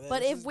 yeah, You know, but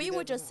this if is we the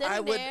were just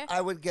difference. sitting there.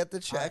 I would get the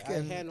check I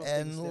and handle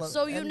things different.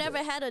 So you end never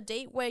it. had a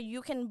date where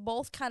you can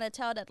both kind of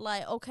tell that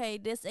like, okay,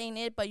 this ain't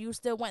it, but you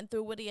still went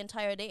through with the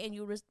entire date and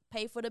you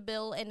pay for the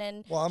bill, and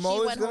then Well, I'm she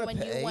always went gonna home and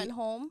pay. you went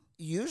home.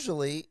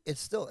 Usually, it's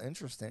still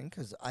interesting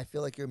because I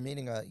feel like you're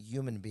meeting a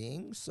human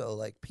being, so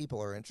like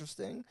people are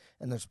interesting,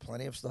 and there's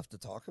plenty of stuff to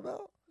talk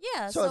about.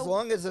 Yeah. So as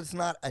long as it's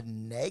not a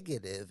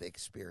negative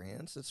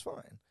experience, it's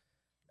fine.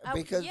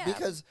 Because yeah.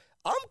 because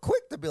I'm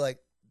quick to be like,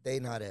 they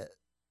not it.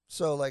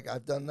 So like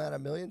I've done that a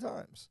million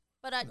times.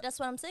 But that's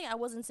what I'm saying. I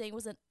wasn't saying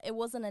it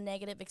wasn't a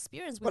negative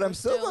experience. We But were I'm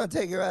still gonna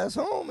take your ass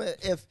home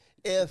if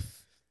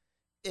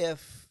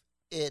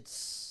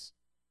it's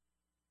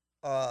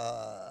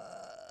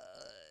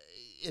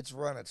it's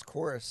run its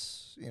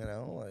course, you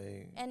know,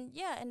 like And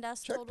yeah, and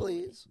that's check,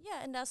 totally please.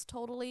 yeah, and that's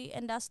totally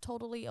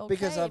okay.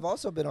 Because I've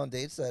also been on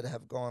dates that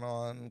have gone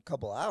on a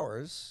couple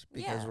hours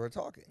because Yeah. we're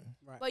talking.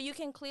 Right. But you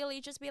can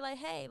clearly just be like,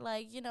 hey,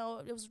 like, you know,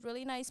 it was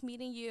really nice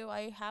meeting you.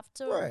 I have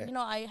to, Right. you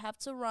know, I have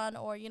to run,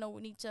 or, you know,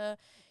 we need to,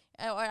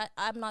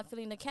 I'm not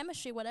feeling the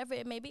chemistry, whatever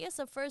it may be. It's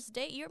a first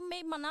date. You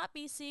may not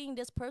be seeing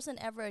this person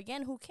ever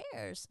again. Who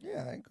cares?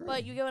 Yeah, I agree.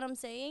 But you get what I'm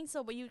saying?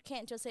 So, but you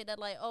can't just say that,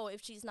 like, oh,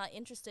 if she's not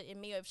interested in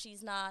me, or if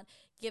she's not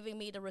giving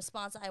me the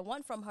response I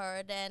want from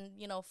her, then,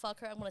 you know, fuck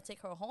her. I'm going to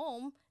take her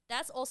home.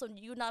 That's also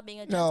you not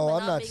being a no, gentleman.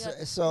 I'm not. being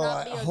a, So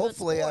not being a good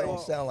hopefully I sport.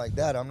 don't sound like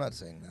that. I'm not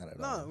saying that at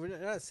all. No, we're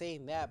not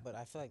saying that, but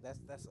I feel like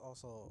that's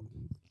also.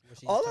 what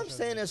she's All I'm touching on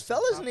saying the is,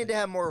 fellas topic. need to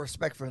have more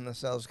respect for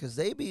themselves because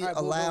they be All right,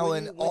 but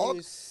allowing when all.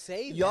 you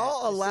say that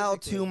y'all allow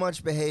specifically- too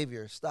much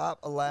behavior. Stop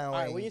allowing.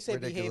 All right, when you say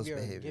ridiculous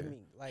behavior, give me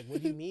like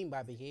what do you mean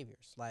by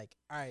behaviors? Like,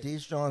 all right,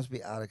 These Johns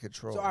be out of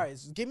control. so all right,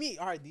 give me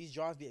all right. These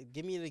jaws,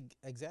 give me an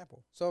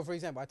example. So for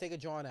example, I take a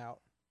John out,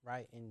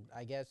 right, and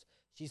I guess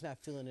she's not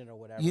feeling it or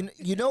whatever.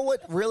 You know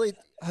what really?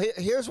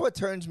 Here's what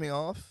turns me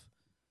off.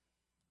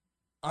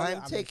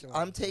 I'm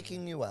just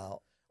taking you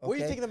out. Where are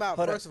you okay? taking them out?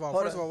 Hold First on, of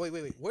all, hold on.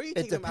 wait. Where are you It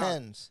taking them out?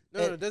 depends.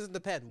 No, it doesn't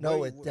depend. No,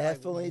 Where it you-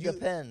 definitely do you-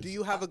 depends. Do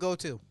you have a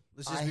go-to?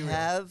 Let's just I be real.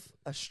 have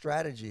a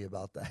strategy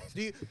about that.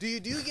 Do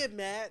you get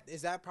mad?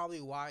 Is that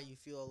probably why you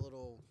feel a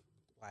little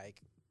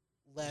like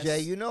less?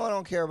 Jay, you know I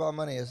don't care about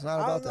money. It's not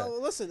I about don't know.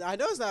 that. Listen, I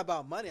know it's not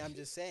about money. I'm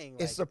just saying.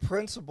 Like, It's the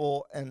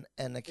principle and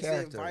the the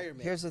character.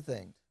 environment. Here's the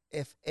thing: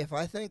 if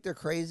I think they're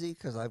crazy,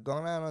 because I've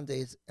gone out on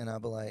dates and I'll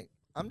be like,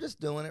 I'm just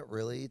doing it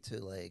really to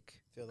like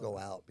Feel the go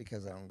way. out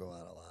because I don't go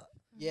out a lot.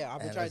 yeah, I've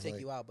been And trying it's to take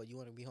like- you out, but you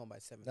want to be home by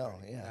 7:30. No,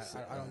 and yes,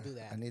 I don't do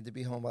that. I need to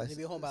be home by. I need to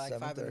be home by like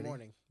 5 in the 7:30.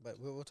 morning. But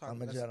we'll talk.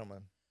 I'm a that's-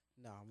 gentleman.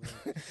 No,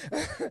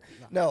 I'm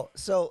No,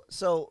 so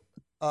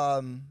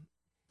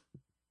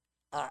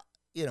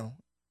you know,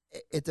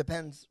 it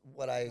depends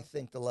what I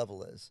think the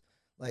level is.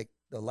 Like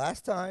the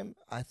last time,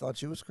 I thought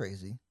she was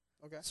crazy.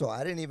 Okay. So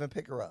I didn't even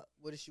pick her up.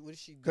 What is she? Do?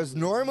 Because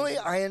normally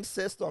I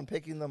insist on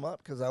picking them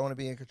up because I want to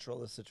be in control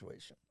of the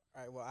situation.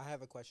 All right. Well, I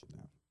have a question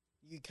now.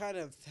 You kind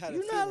of had.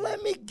 You're a not feeling.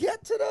 letting me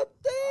get to the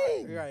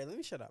thing. All right. Let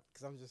me shut up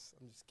because I'm just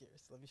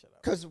curious. Let me shut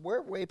up. Because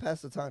we're way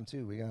past the time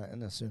too. We gotta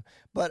end this soon.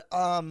 But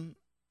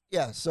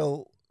yeah.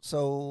 So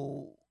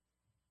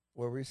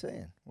what were you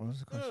saying? What was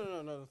the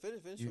question? No.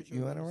 Finish You, what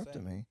you were interrupted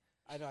saying. me.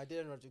 I know I did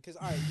interrupt you because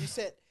all right,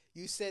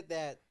 you said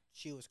that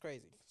she was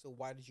crazy. So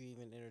why did you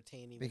even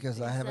entertain? Even Because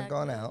I haven't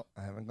gone out.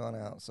 I haven't gone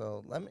out.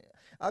 So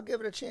I'll give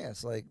it a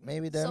chance. Like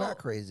maybe they're not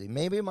crazy.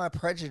 Maybe my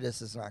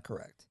prejudice is not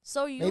correct.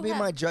 So you maybe have,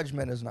 my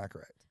judgment is not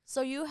correct.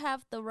 So you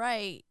have the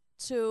right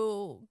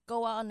to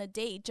go out on a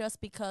date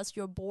just because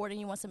you're bored and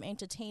you want some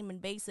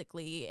entertainment,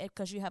 basically,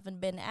 because you haven't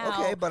been out.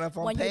 Okay, but if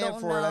I'm when you paying don't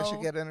for it, I should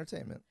know- get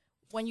entertainment.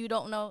 When you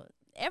don't know,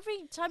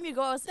 every time you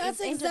go, it's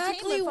That's entertainment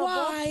exactly for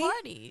why both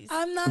parties.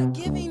 I'm not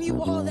giving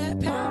you all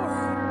that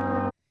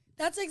power.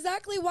 That's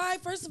exactly why,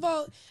 first of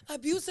all,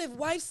 abusive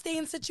wives stay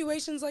in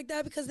situations like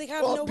that because they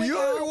have no way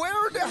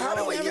out. How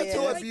do we get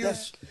to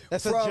abuse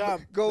That's from a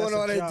jump. going That's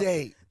on a jump.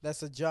 date?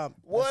 That's a jump.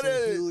 What That's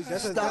a is- huge,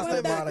 that's a, Stop that's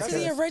it, a- Monica. that's To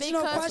the a-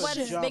 original because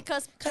question.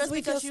 just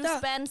we feel because you stuck.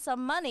 spend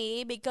some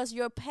money because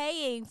you're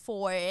paying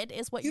for it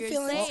is what You you're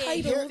feel saying.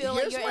 entitled. You feel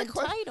like Here's you're my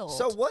question. entitled.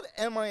 So what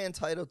am I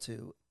entitled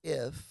to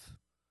if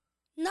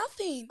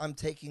Nothing. I'm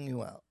taking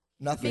you out?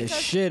 Nothing. There's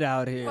shit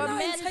out here. For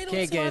men,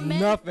 Can't get for men-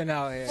 nothing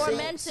out here. For See-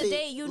 men see,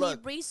 today, you look,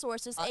 need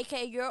resources,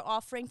 aka you're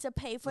offering to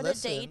pay for the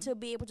Listen. date to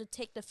be able to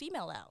take the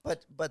female out.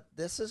 But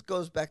this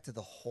goes back to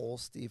the whole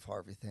Steve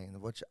Harvey thing,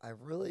 which I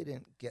really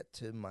didn't get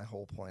to my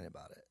whole point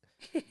about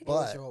it.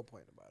 What's But your whole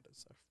point about it,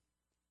 sir?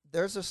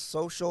 there's a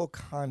social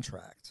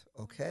contract,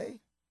 okay,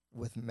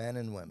 with men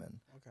and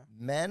women. Okay.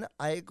 Men,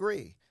 I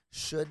agree,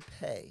 should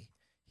pay.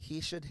 He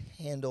should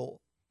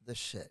handle the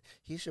shit.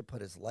 He should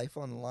put his life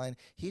on the line.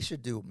 He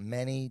should do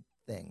many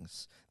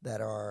things that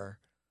are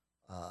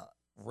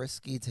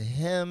risky to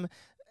him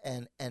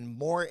and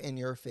more in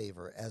your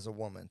favor as a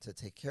woman to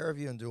take care of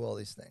you and do all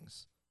these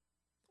things.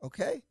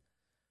 Okay?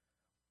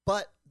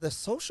 But the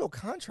social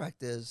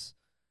contract is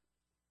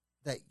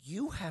that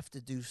you have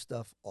to do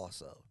stuff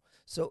also.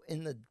 So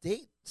in the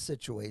date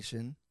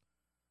situation,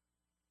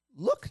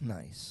 look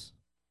nice.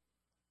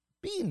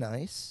 Be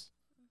nice.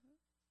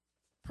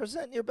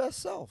 Present your best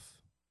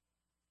self.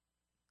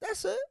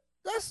 That's it.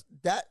 That's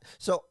that.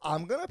 So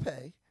I'm going to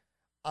pay.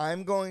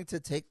 I'm going to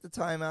take the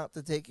time out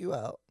to take you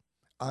out.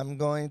 I'm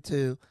going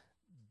to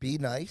be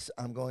nice.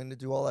 I'm going to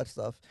do all that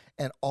stuff.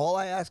 And all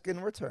I ask in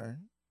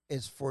return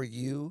is for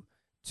you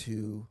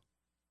to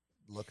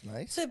look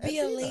nice. To and be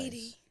a nice.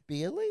 lady.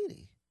 Be a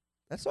lady.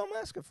 That's all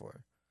I'm asking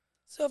for.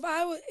 So if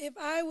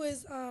I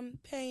was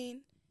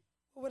paying,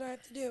 what would I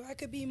have to do? I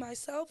could be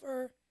myself,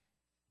 or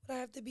would I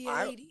have to be a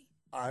lady?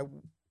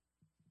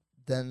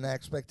 Then the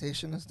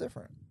expectation is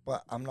different.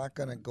 But I'm not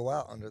going to go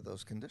out under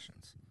those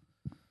conditions.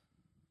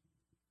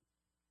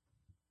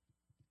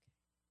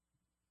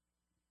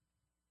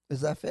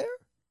 Is that fair?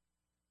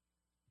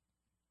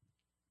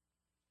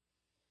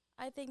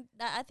 I think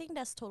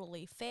that's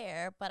totally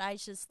fair, but I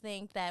just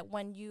think that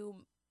when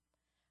you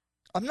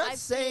I'm not I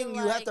saying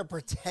feel you have to like-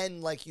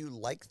 pretend like you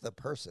like the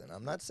person.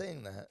 I'm not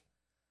saying that.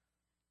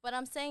 But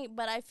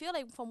I feel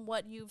like from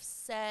what you've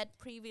said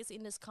previously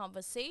in this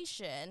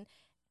conversation,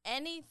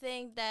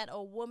 anything that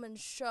a woman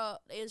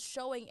is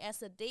showing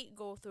as a date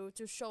go through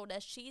to show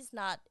that she's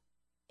not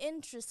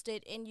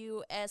interested in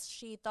you as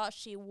she thought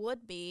she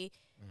would be,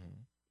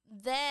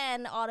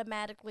 then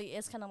automatically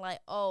it's kind of like,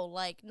 oh,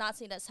 like, not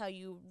saying that's how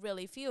you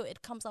really feel.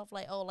 It comes off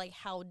like, oh, like,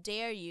 how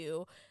dare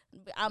you?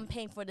 I'm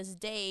paying for this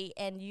date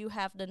and you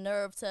have the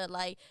nerve to,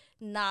 like,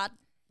 not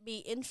be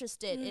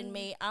interested in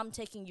me. I'm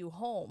taking you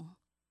home.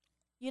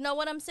 You know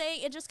what I'm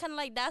saying? It just kind of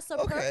like, that's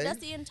that's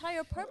the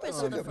entire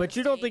purpose of the first But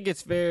you don't date. think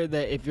it's fair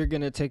that if you're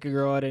gonna take a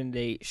girl out on a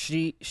date,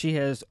 she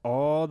has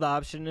all the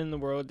option in the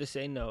world to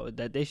say no.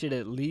 That they should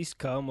at least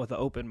come with an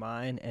open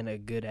mind and a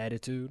good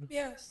attitude.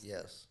 Yes.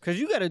 Yes. Cause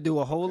you got to do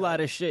a whole lot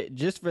of shit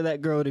just for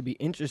that girl to be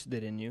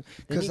interested in you.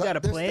 Then 'Cause you got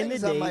to there's plan the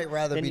things I date. might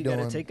rather then be you got to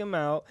doing. take him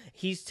out.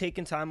 He's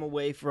taking time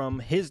away from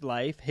his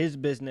life, his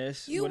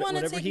business, You want to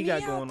whatever take he me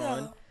got out, going though.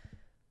 on.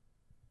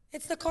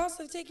 It's the cost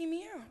of taking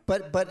me out.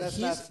 But That's he's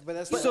not, but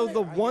that's So not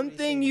the fair. I get one what you're thing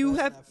saying, you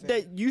but have that's not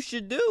fair. that you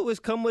should do is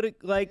come with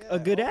a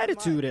good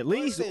attitude at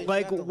least. You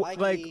Like have to like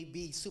like me,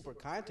 be super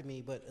kind to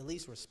me, but at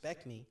least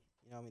respect me.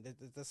 You know, what I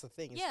mean, that's the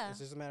thing. Yeah. It's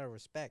just a matter of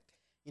respect.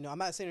 You know, I'm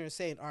not sitting here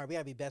saying, all right, we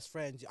gotta be best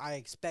friends. I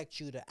expect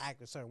you to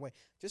act a certain way.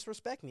 Just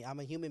respect me. I'm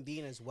a human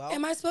being as well.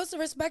 Am I supposed to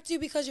respect you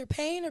because you're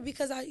paying, or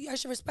because I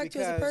should respect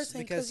you as a person?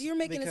 Because you're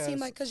making it seem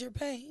like because you're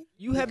paying.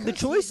 you have the Because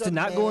choice he's to a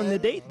not go on the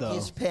man, date though.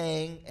 He's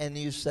paying, and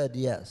you said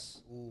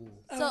yes.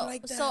 I don't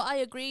like that. So I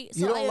agree.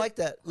 You So don't like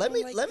that. Let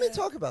me like let me that.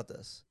 talk about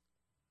this.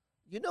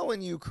 You know,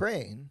 in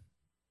Ukraine,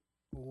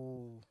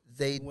 Ooh,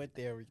 they you went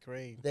there,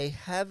 Ukraine. they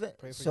haven't.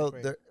 Pray for So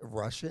Ukraine. the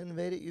Russia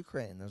invaded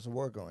Ukraine. There's a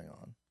war going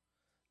on.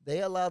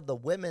 They allowed the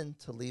women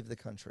to leave the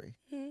country.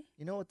 Mhm.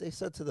 You know what they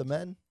said to the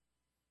men?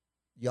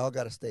 Y'all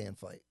got to stay and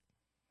fight.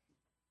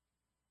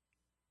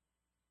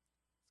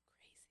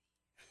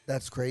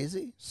 That's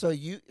crazy.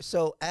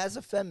 So as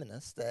a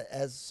feminist,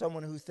 as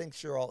someone who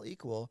thinks you're all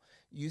equal,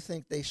 you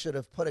think they should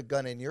have put a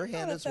gun in your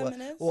hand not a as well?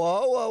 feminist.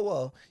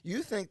 Whoa!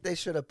 You think they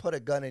should have put a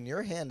gun in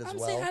your hand as I'm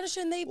well? saying, how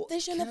shouldn't they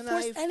shouldn't have can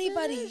I forced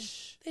anybody.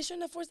 finish? They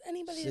shouldn't have forced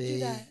anybody to See, do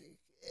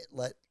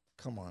that.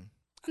 come on.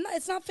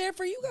 It's not fair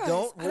for you guys.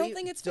 I don't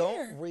think it's don't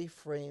fair.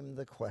 reframe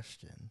the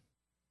question.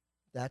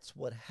 That's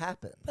what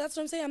happened. But that's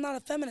what I'm saying. I'm not a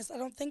feminist. I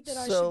don't think that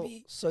I so, should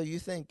be. So you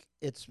think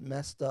it's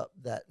messed up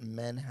that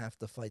men have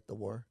to fight the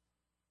war?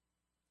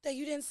 That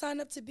you didn't sign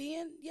up to be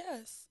in?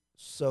 Yes.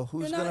 So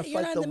who's You're going not, to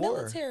you're fight not the in the war?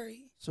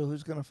 military. So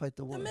who's going to fight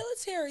the war? The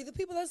military, the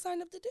people that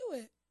signed up to do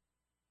it.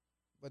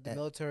 But the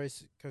military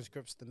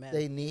conscripts the men.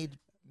 They need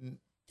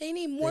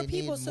more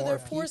people, so they're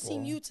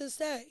forcing people. you to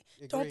stay.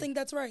 Don't think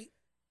that's right.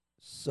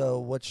 So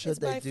what should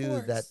they do?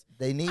 Force. That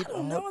they need. I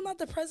don't know. I'm not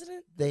the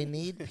president. They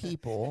need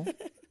people.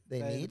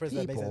 They need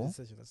people.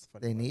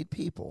 They need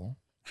people.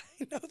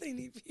 I know they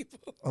need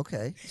people.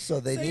 Okay, so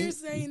they need. So you're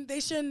saying they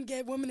shouldn't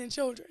get women and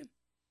children?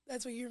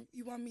 That's what you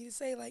want me to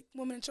say? Like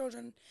women and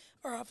children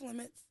are off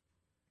limits?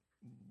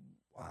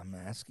 I'm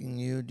asking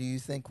you, do you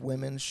think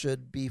women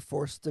should be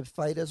forced to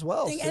fight as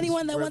well? I think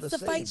anyone that wants to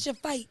fight should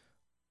fight.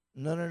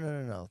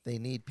 No. They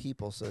need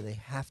people, so they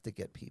have to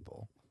get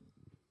people.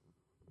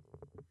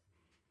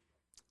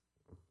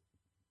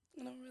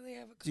 I don't really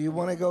have a. Do you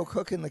want to go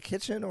cook in the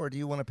kitchen, or do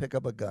you want to pick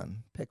up a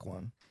gun? Pick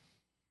one.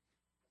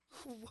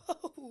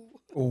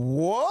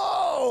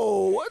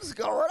 Whoa! What's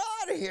going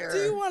on here? Do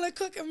you want to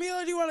cook a meal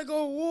or do you want to go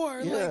to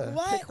war? Yeah, like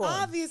what? pick one.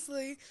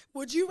 Obviously,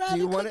 would you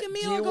rather cook a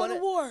meal or go to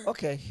war?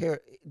 Okay, here.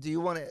 Do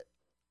you want to?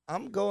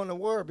 I'm going to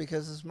war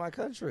because it's my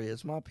country,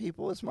 it's my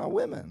people, it's my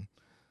women.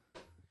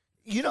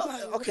 You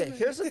know. Okay,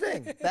 here's the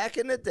thing. Back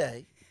in the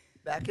day,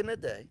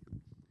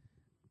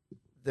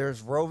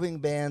 there's roving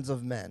bands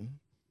of men,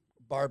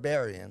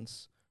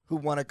 barbarians, who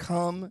want to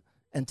come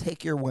and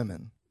take your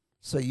women.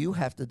 So you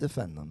have to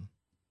defend them.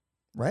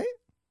 Right?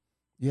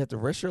 You have to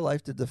risk your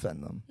life to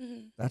defend them. Mm-hmm.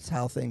 That's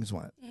how things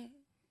went. Mm-hmm.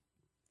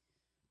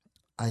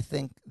 I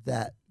think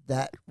that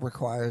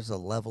requires a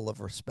level of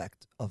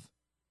respect of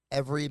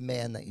every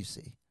man that you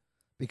see,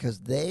 because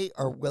they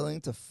are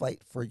willing to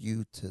fight for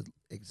you to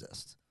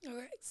exist. All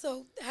right.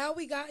 So how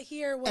we got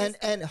here was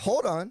and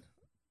hold on.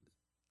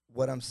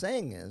 What I'm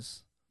saying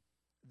is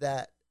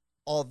that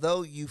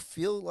although you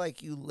feel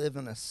like you live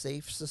in a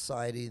safe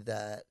society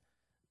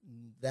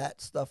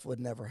that stuff would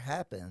never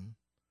happen,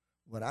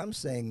 what I'm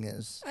saying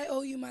is I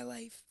owe you my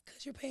life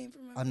because you're paying for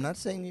my. I'm not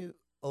saying you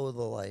owe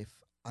the life.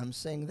 I'm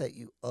saying that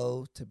you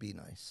owe to be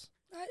nice.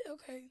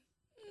 Okay.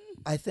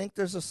 I think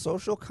there's a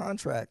social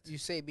contract. You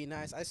say be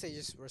nice. I say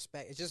just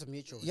respect. It's just a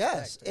mutual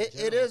Yes, respect.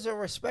 it is a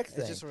respect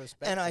thing. It's just a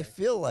respect and I thing.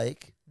 feel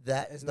like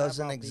that It's not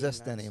doesn't about being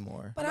exist nice.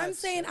 anymore. But I'm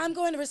saying I'm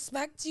going to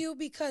respect you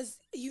because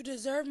you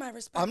deserve my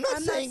respect. I'm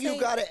not saying you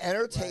got to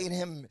entertain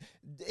him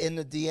in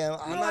the DM.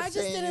 I'm not I just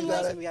saying didn't you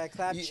got we gotta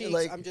clap cheeks.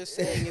 like, I'm just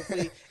saying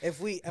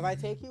if I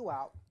take you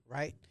out,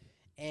 right,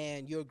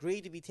 and you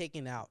agree to be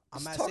taken out,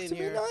 I'm not talk sitting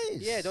to me here.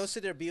 nice. Yeah, don't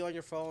sit there, be on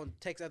your phone,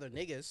 text other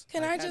niggas.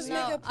 Can I just make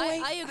a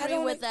point? I agree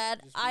with that.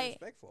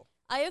 Respectful.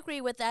 I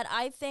agree with that.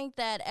 I think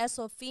that as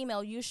a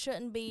female, you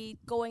shouldn't be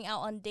going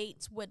out on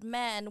dates with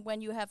men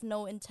when you have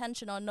no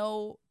intention or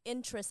no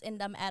interest in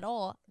them at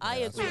all. I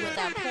agree with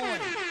that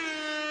point.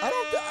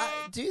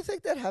 Do you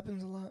think that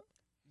happens a lot?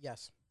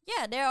 Yes.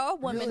 Yeah, there are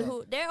women Really?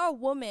 who there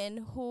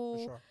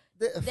food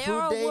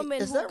are date,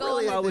 women is who that go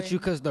really on a Why would thing? you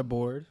because they're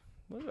bored?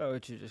 What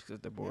about you just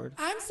because they're bored?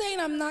 I'm saying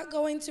I'm not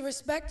going to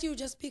respect you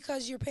just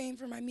because you're paying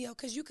for my meal.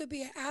 Because you could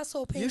be an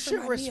asshole paying You for should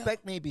my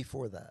respect me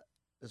before that,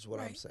 is what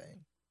I'm Right.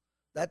 saying.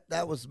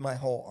 That was my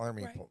whole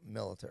army Right.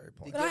 military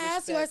point. meal. But I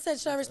asked you, I said,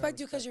 should I respect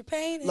you because you're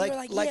paying? And you were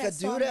like, like yes. a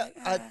So I'm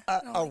dude, like,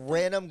 a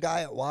random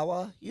guy at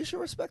Wawa, you should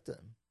respect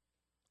him.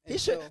 He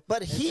should,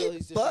 but until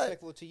he's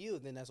disrespectful to you,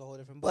 then that's a whole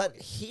different ballgame. but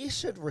he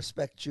should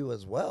respect you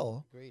as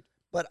well. Agreed.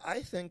 But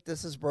I think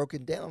this is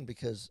broken down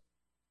because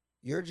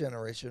your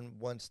generation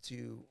wants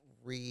to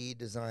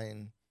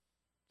redesign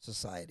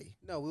society.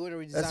 No, we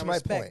wouldn't redesign That's my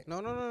respect.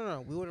 point.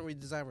 No. We wouldn't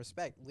redesign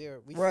respect. We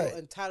Right. feel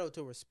entitled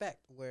to respect.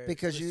 Where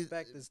Because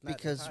respect is not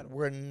because entitled.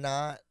 we're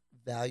not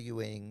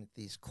valuing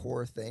these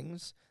core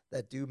things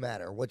that do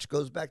matter, which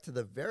goes back to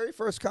the very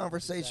first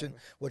conversation,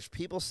 which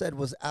people said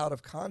was out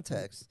of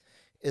context,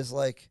 is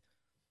like,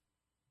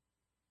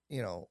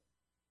 you know,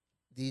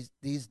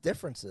 these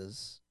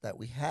differences that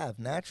we have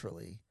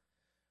naturally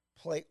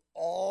play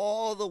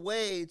all the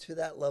way to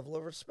that level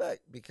of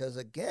respect. Because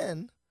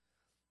again,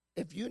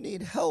 if you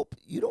need help,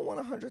 you don't want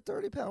a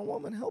 130-pound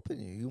woman helping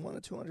you. You want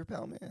a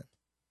 200-pound man.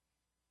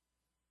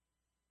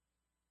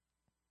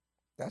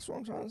 That's what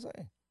I'm trying to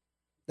say.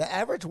 The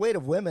average weight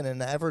of women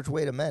and the average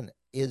weight of men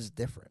is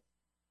different.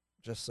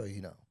 Just so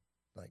you know,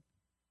 like,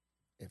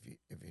 if you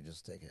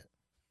just take it.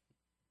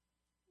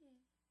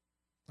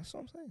 That's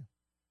what I'm saying.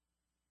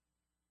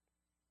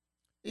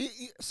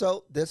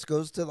 So this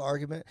goes to the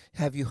argument.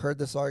 Have you heard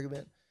this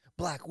argument?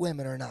 Black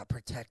women are not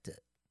protected.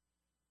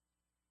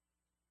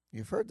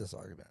 You've heard this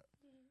argument.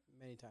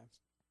 Many times.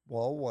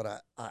 Well,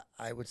 what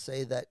I would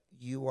say that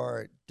you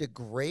are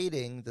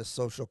degrading the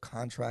social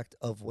contract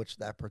of which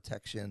that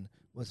protection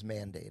was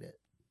mandated.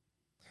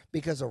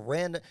 Because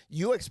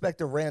you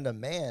expect a random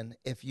man,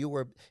 if you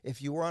were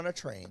on a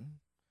train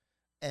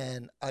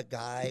and a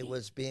guy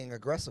was being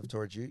aggressive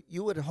towards you,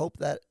 you would hope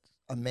that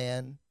a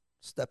man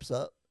steps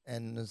up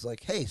and is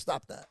like, "Hey,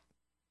 stop that."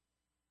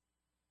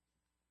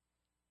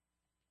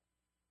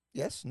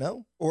 Yes,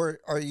 no? Or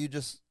are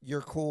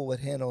you're cool with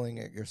handling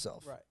it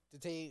yourself? Right.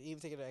 To even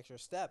take it an extra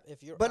step,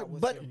 if you're But- out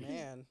with but- your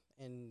man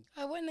and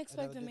I wouldn't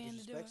expect another a man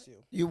dude to do disrespects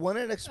it. You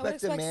wouldn't I would expect a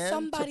expect man to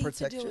somebody to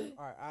protect do you? it.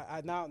 All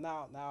right,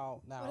 now.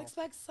 I would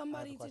expect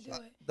somebody to do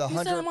question. it. The You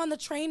said 100 I'm on the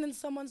train and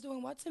someone's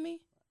doing what to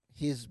me?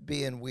 He's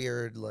being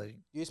weird. Like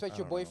You expect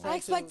your I don't know. boyfriend? I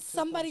expect to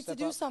somebody to step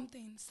do up?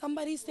 something.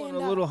 Somebody Want stand a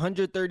up. little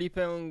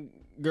 130-pound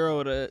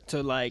girl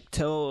to like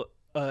tell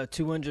a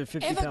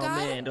 250-pound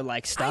guy- man to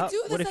like stop. do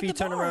this What if at he the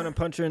turn bar. around and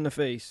punch her in the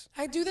face?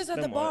 I do this at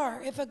Then the what?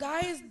 bar. If a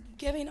guy is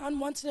giving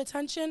unwanted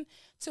attention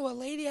to a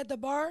lady at the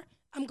bar,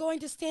 I'm going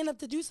to stand up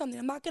to do something.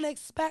 I'm not going to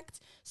expect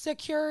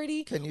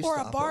security Can you or a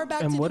stop bar him?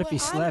 back And to what do if it. he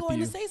I'm slap going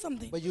you? to say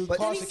something. But you But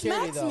call then he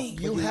security smacks though. me.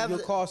 But You have you'll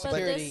the- call But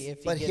security this- if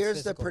he But gets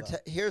here's the physical,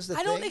 though. here's the I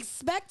thing. don't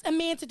expect a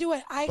man to do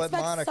it. I But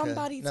expect Monica,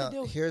 somebody no, to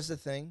do it. here's the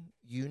thing.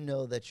 You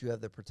know that you have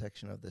the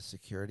protection of the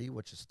security,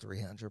 which is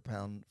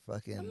 300-pound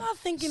fucking. I'm not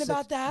thinking six-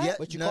 about that. Yeah,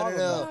 But you no, call no, them,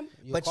 no. though. When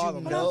You But call you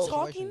them When in know, I'm that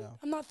situation, talking, though.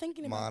 I'm not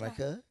thinking about that.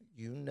 Monica,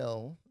 you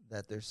know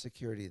that there's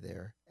security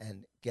there,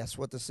 and guess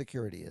what the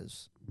security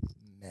is?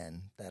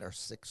 Men that are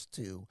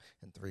 6'2"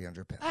 and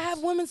 300 pounds. I have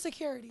women's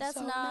security. That's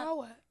so not- now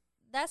what?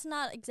 That's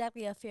not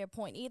exactly a fair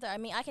point either. I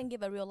mean, I can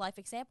give a real life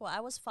example. I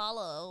was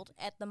followed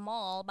at the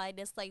mall by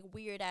this like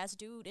weird ass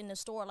dude in the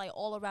store, like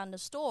all around the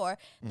store.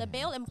 The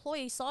male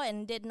employee saw it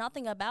and did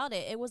nothing about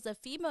it. It was the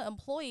female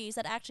employees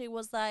that actually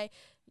was like,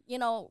 you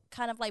know,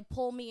 kind of like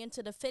pull me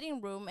into the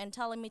fitting room and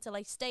telling me to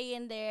like stay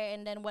in there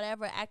and then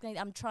whatever, acting like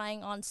I'm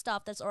trying on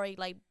stuff that's already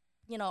like,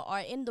 you know,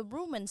 are in the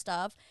room and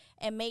stuff,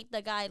 and made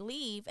the guy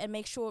leave and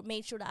made sure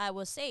that I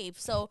was safe.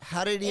 So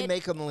How did he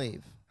make him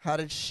leave? How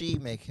did she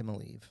make him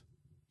leave?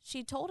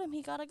 she told him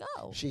he gotta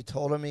go. She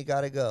told him he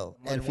got to go.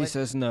 What if he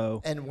says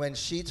no? And when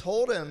she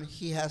told him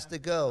he has to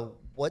go,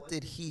 what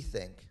did he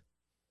think?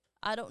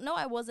 I don't know.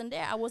 I wasn't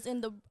there. I was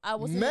in the. I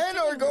was. in the Men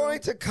are fitting going room.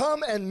 to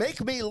come and make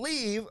me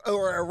leave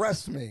or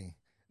arrest me.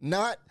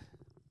 Not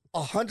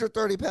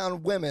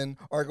 130-pound women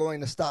are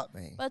going to stop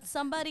me. But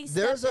somebody.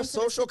 There's stepped a into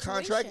the social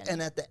contract, situation.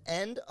 and at the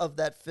end of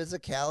that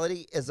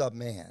physicality is a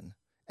man.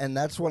 And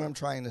that's what I'm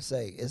trying to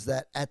say, is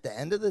that at the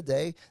end of the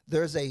day,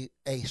 there's a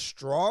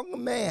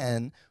strong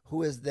man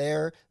who is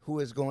there, who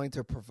is going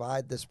to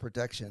provide this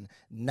protection,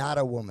 not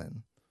a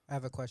woman. I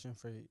have a question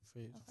for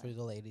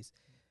the ladies.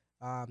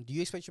 Do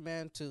you expect your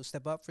man to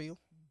step up for you?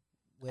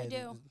 I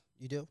do.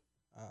 You do?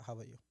 How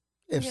about you?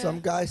 If some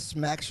guy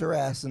smacks your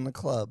ass in the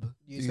club,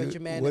 You expect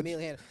your man to would-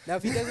 immediately handle. Now,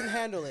 if he doesn't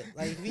handle it,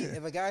 like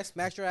if a guy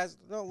smacks your ass,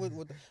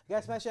 a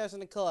guy smacks your ass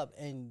in the club,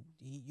 and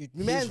your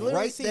man literally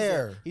right sees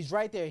there. it. He's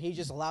right there. He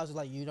just allows it,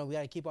 like, you know, we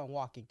got to keep on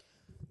walking.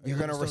 You're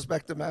gonna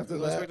respect him after You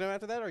gonna that? respect him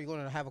after that, or are you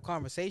gonna have a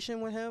conversation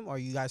with him, or are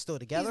you guys still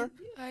together?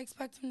 I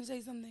expect him to say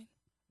something.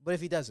 But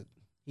if he doesn't,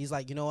 he's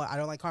like, you know what? I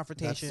don't like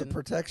confrontation. That's the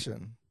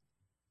protection.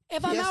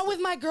 If I'm out with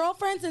my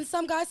girlfriends and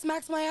some guy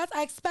smacks my ass,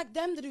 I expect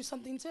them to do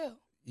something too.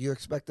 You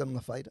expect them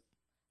to fight?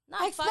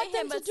 Not I expect fight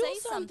them him, to but do say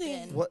something.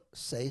 something. What?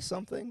 Say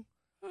something?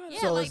 Yeah,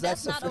 So like is that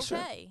that's not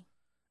sufficient? okay.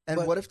 And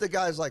But- what if the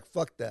guy's like,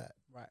 fuck that?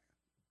 Right.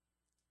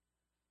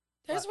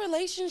 There's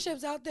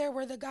relationships out there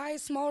where the guy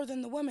is smaller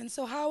than the woman.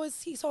 So how is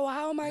he? So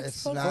how am I It's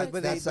supposed not- to?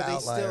 But That's they outlier.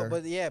 still,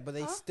 but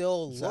they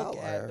still It's look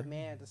outlier. at the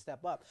man to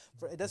step up.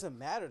 For it doesn't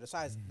matter the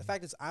size. The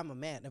fact is, I'm a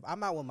man. If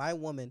I'm out with my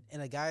woman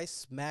and a guy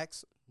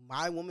smacks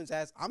my woman's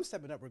ass, I'm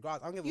stepping up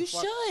regardless. I don't give You a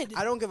fuck. should.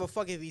 I don't give a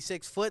fuck if he's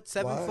 6 foot,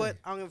 7 Why? foot.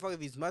 I don't give a fuck if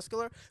he's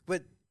muscular.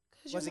 But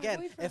 'Cause once you're my again,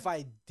 boyfriend. if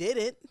I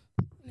didn't,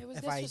 And it was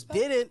if I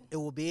disrespectful. didn't, it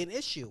will be an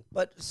issue.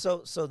 But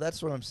so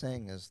that's what I'm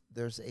saying is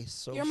there's a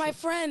social. You're my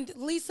friend,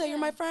 Lisa. You're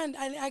my friend.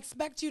 I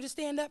expect you to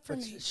stand up for But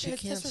me. she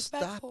It's can't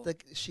disrespectful. stop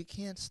the. She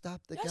can't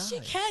stop the Yes, guy.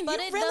 she can. But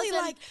you it really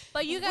doesn't- like.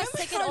 but you guys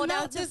women take it are all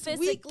down not to this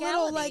weak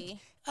little like. physicality.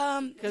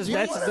 Because you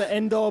that's wanna- the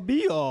end all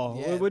be all.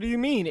 Yeah. What do you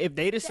mean? If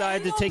they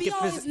decide to end-all take it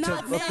be-all is not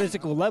to a men.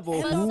 physical level,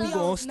 End-all who be-all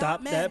gonna is not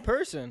stop men. that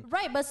person?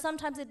 Right, but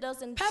sometimes it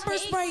doesn't. Pepper take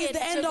spray is it the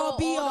to end go all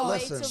be all. the way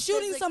Listen. to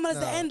Shooting someone is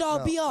the end all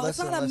be all. It's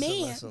Listen, not a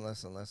listen,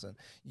 man. Listen.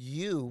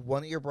 You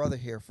wanted your brother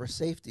here for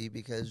safety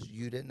because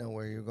you didn't know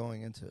where you're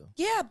going into.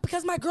 Yeah,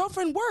 because my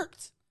girlfriend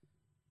worked,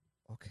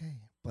 Okay,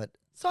 but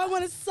so I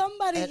wanted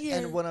somebody here.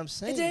 and what I'm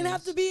saying it didn't is,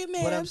 have to be a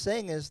man. What I'm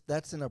saying is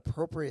that's an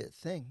appropriate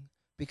thing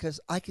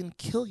because I can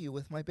kill you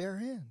with my bare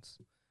hands.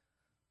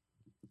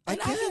 and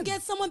I can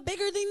get someone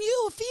bigger than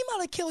you, a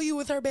female, to kill you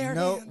with her bare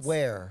hands.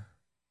 Where?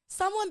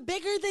 Someone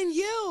bigger than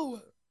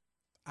you.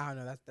 I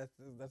don't know.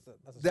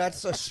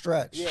 That's a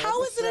stretch. Yeah,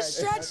 How that's is it a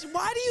stretch?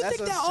 Why do you That's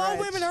think a that all stretch.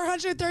 women are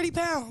 130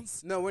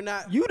 pounds? No, we're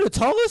not. You the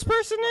tallest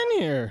person in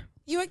here.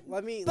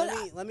 Let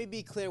me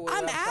be clear with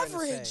I'm what I'm trying to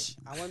average. say.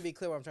 I want to be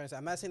clear what I'm trying to say.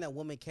 I'm not saying that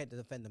women can't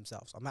defend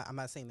themselves. I'm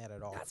not saying that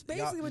at all. That's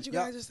basically what you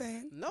y'all- guys are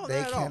saying. No, They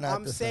not at all. cannot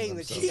I'm defend saying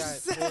that you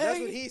themselves. guys. Well, that's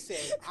what he's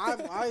saying. I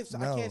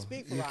can't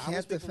speak for you that. I'm gonna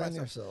can't speak for defend myself.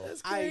 yourself.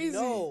 That's I crazy.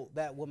 know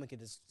that women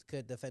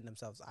could defend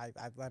themselves.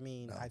 I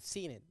mean, I've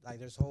seen it. Like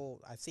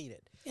I've seen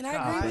it. And I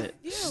Stop agree it.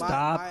 with you.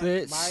 Stop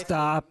it. my-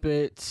 Stop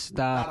it.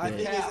 Stop My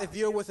it. thing is, if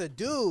you're with a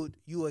dude,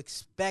 you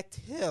expect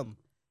him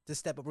to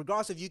step up.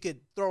 Regardless if you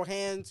could throw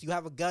hands, you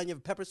have a gun, you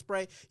have pepper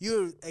spray,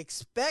 you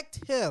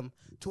expect him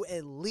to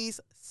at least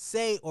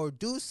say or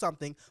do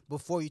something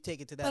before you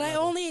take it to that But I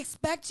level. only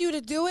expect you to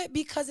do it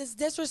because it's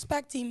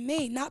disrespecting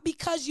me, not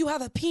because you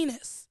have a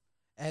penis.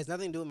 It has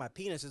nothing to do with my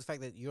penis. It's the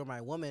fact that you're my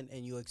woman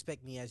and you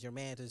expect me as your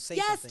man to say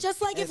yes, something.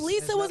 just like if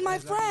Lisa was my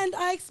friend,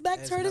 I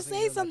expect her to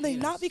say something,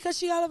 not because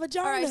she got a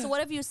vagina. All right, so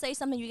what if you say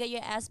something, you get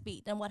your ass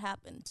beat, then what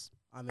happens?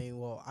 I mean,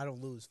 well, I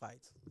don't lose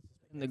fights.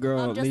 And the girl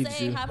I'm just leaves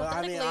saying, you.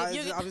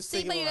 hypothetically,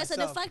 see, but you guys are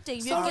deflecting.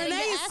 You're getting your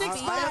ass beat.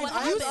 Then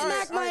what you happens?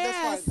 smack my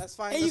ass, that's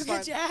fine, and that's you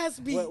get your ass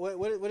beat.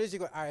 What is your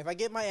goal? All right, if I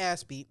get my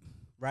ass beat,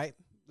 right?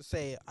 Let's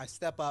say I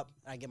step up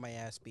and I get my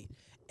ass beat.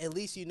 At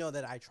least you know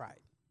that I tried.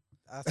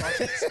 That's all I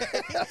can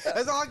say.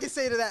 That's all I can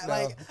say to that. No.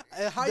 Like,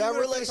 how that you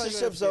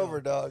relationship's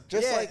over, dog.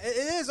 Just yeah, like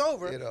it is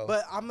over. You know.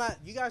 But I'm not.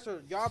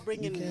 Y'all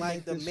bringing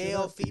like the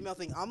male female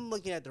thing. I'm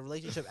looking at the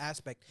relationship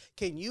aspect.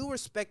 Can you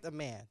respect a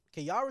man?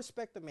 Can y'all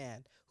respect a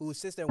man who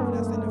sits there and will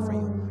not stand up for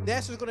you? The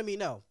answer is going to be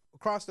no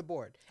across the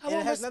board. I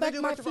won't respect my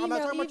I'm not talking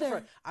about your female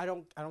friend. I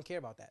don't care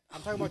about that.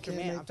 I'm talking about your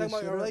man. I'm talking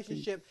about your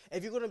relationship.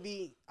 If you're going to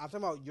be, I'm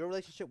talking about your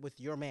relationship with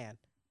your man.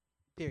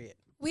 Period.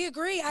 We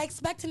agree. I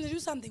expect him to do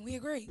something. We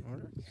agree.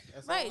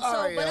 Right.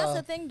 So, but that's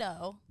the thing,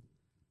 though.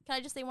 Can I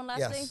just say one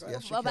last thing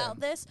about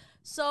this?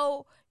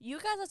 So, you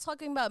guys are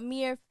talking about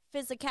mere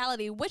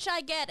physicality, which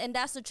I get, and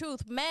that's the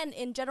truth. Men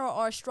in general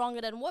are stronger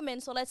than women.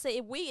 So, let's say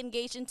if we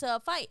engage into a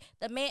fight,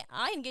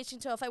 I engage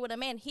into a fight with a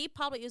man, he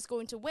probably is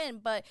going to win.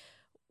 But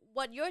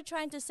what you're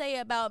trying to say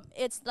about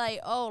it's like,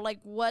 oh, like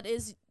what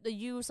is the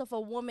use of a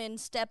woman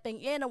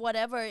stepping in or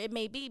whatever it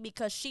may be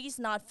because she's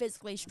not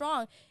physically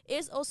strong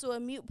is also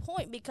a moot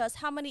point, because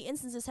how many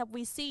instances have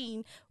we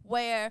seen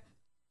where,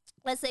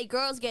 let's say,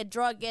 girls get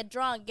drunk,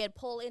 get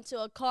pulled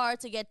into a car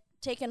to get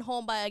taken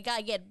home by a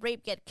guy, get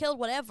raped, get killed,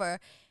 whatever.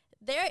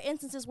 There are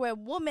instances where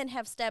women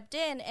have stepped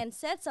in and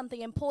said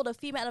something and pulled a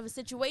female out of a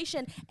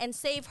situation and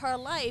saved her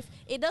life.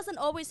 It doesn't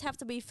always have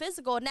to be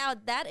physical. Now,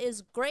 that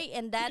is great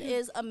and that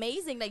is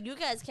amazing that you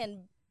guys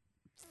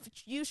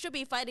you should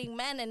be fighting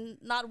men and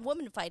not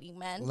women fighting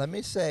men. Let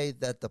me say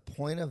that the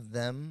point of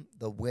them,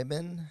 the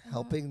women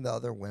helping the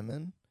other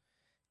women,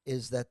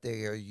 is that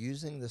they are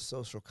using the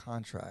social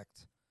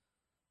contract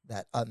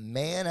that a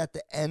man at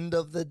the end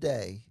of the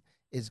day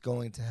is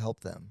going to help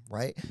them,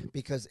 right?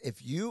 Because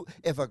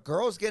if a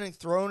girl's getting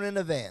thrown in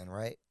a van,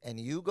 right, and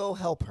you go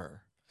help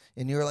her,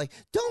 and you're like,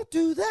 don't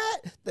do that,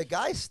 the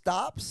guy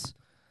stops.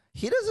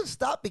 He doesn't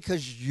stop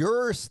because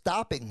you're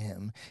stopping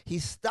him.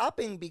 He's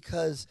stopping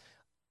because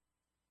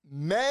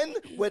men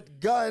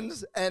with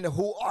guns and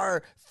who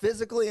are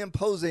physically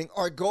imposing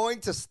are going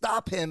to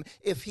stop him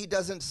if he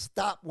doesn't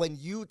stop when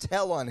you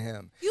tell on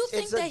him. You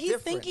think that he's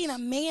thinking a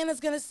man is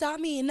going to stop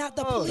me and not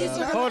the police?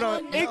 Hold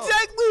on.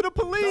 Exactly, the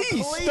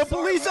police. The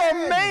police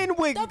are men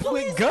with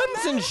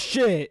guns and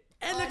shit.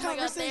 And the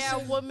conversation. They are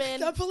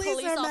women. The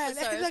police are men.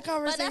 Officers. In the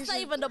conversation. But that's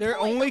not even the There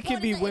point. only The can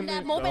point be is that women. in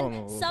that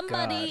moment,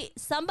 Oh,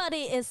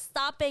 somebody is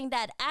stopping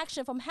that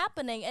action from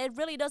happening. It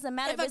really doesn't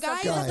matter If a guy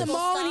is at the physical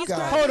mall and he's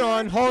stop. Hold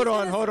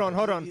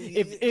on.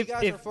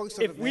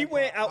 If we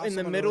went out in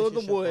the middle of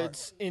the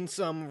woods in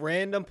some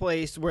random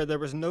place where there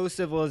was no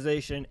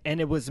civilization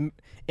and it was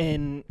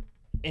men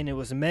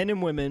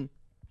and women,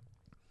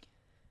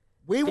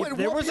 if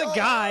there was a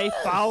guy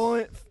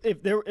following,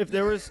 if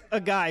there was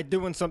a guy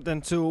doing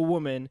something to a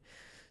woman,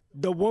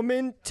 the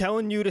woman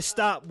telling you to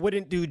stop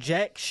wouldn't do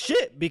jack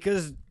shit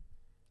because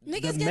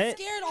niggas get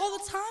scared all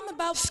the time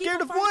about scared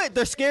of what?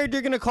 They're scared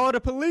you're gonna call the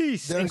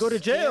police and go to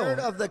jail. They're scared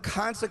of the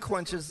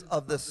consequences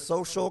of the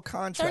social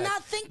contract. They're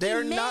not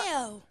thinking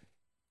male.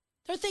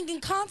 They're thinking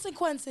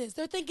consequences.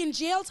 They're thinking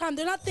jail time.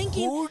 They're not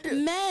thinking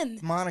men.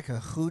 Monica,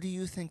 who do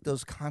you think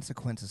those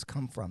consequences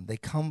come from? They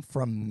come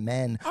from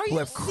men who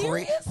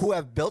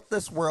have built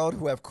this world,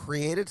 who have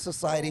created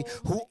society,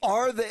 who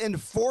are the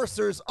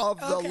enforcers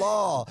of the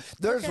law.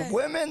 There's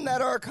women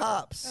that are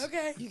cops.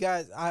 Okay. You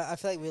guys, I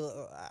feel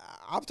like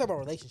I'm talking about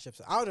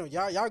relationships. I don't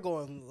know. Y'all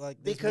going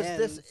like this because man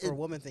this for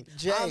woman thing.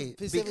 Jay, I'm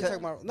specifically talking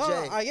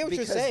about, I get what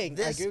you're saying.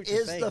 This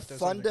is the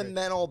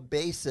fundamental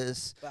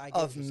basis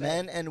of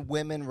men and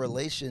women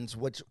relations,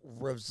 which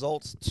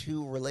results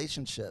to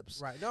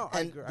relationships. Right. No,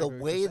 and I the agree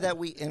way that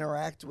we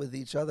interact with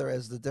each other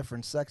as the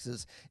different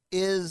sexes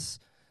is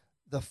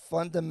the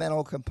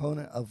fundamental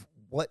component of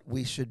what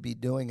we should be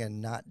doing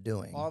and not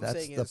doing. All I'm That's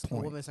saying the is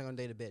point. a woman's not gonna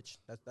date a bitch.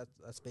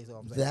 That's basically all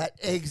I'm saying. That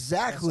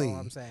exactly. That's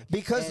all I'm saying.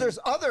 Because And there's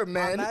other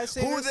men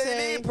who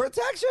they need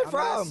protection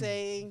from. I'm not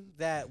saying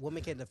that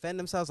women can defend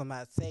themselves. I'm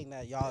not saying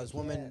that y'all as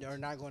women are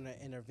not going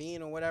to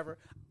intervene or whatever.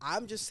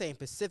 I'm just saying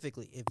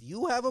specifically, if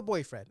you have a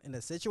boyfriend and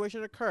a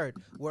situation occurred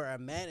where a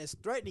man is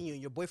threatening you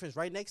and your boyfriend's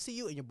right next to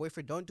you and your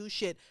boyfriend don't do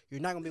shit, you're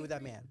not gonna be with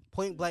that man.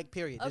 Point blank.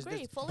 Period.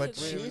 Agree. But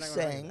she's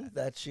saying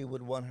that she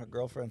would want her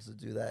girlfriends to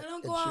do that. I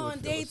don't go out on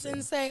dates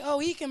and say, "Oh,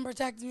 he can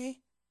protect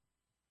me."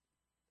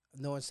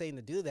 No one's saying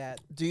to do that.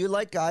 Do you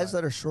like guys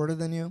that are shorter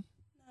than you?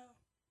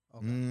 No.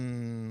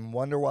 Okay.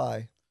 Wonder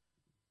why.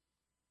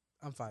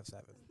 I'm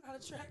 5'7". Not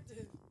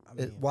attractive.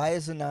 Why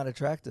is it not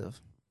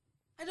attractive?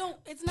 I don't.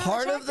 It's not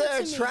part of the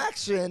attractive to me.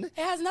 attraction. It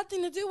has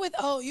nothing to do with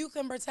you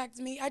can protect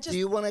me. I just. Do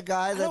you want a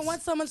guy I that's don't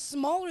want someone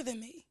smaller than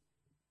me.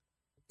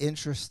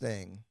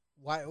 interesting?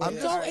 Why?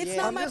 It's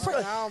not my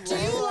preference. Do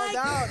you like?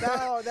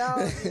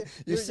 No.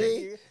 You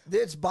see,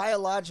 it's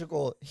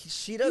biological.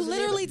 She doesn't. You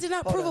literally even, did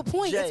not hold prove on. a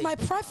point. Jay, It's my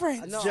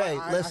preference. No, Jay,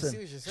 I listen. see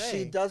what you're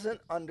saying. She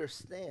doesn't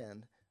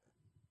understand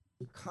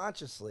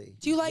consciously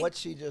Do you like- what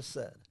she just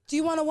said. Do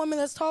you want a woman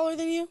that's taller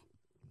than you?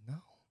 No.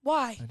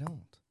 Why? I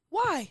don't.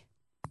 Why?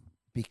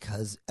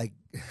 Because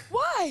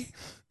Why?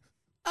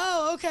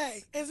 Oh,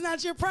 okay. It's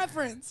not your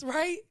preference,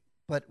 right?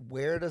 But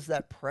where does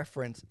that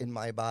preference in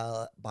my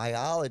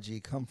biology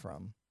come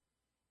from?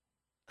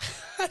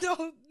 I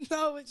don't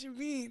know what you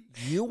mean.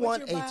 You What's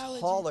want your a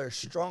biology? taller,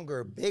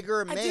 stronger,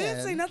 bigger man. I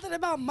didn't say nothing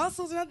about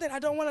muscles or nothing. I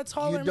don't want a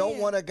taller man. You don't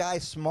want a guy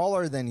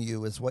smaller than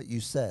you, is what you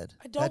said.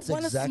 I don't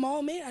want a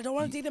small man. I don't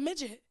want to date a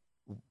midget.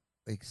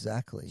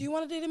 Exactly. Do you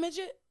want to date a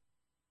midget?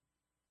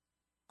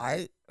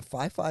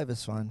 5'5"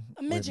 is fine.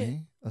 A midget. With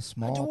me. A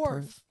small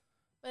dwarf.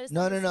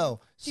 No.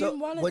 Do you So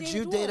wanna would date a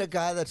you date a dwarf?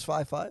 guy that's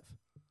 5'5"?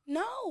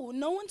 No,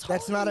 no one told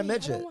That's not a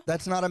midget.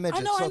 That's not a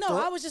midget. I know, So I know. throw-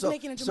 I was just so-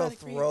 making it dramatic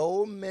So for you.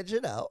 throw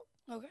midget out.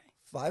 Okay.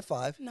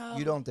 5'5". No.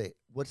 You don't date.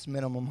 What's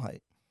minimum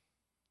height?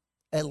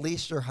 At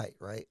least your height,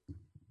 right?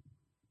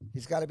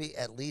 He's got to be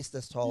at least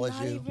as tall as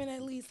Not you. even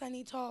at least. I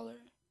need taller.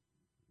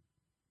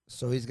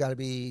 So he's got to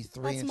be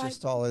 3 That's inches my-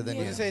 taller than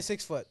yeah. you. You say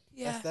 6 foot.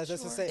 Yeah, that's a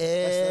sure. safe. That's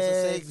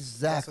a safe.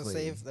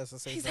 Exactly. That's a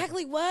safe.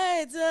 Exactly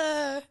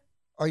what?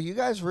 Are you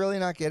guys really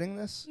not getting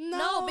this?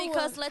 No,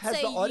 because let's Has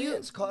say the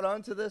audience caught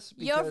on to this?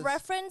 your Because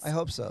reference. I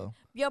hope so.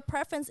 Your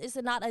preference is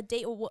to not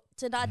date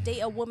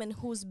a woman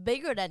who's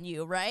bigger than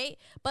you, right?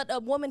 But a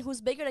woman who's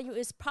bigger than you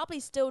is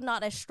probably still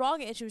not as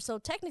strong as you. So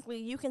technically,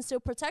 you can still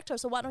protect her.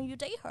 So why don't you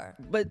date her?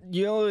 But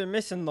you're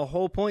missing the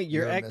whole point.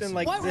 You're acting missing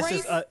like What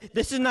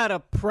this is not a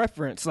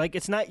preference. Like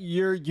it's not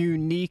your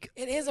unique.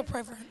 It is a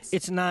preference.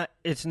 It's not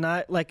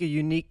like a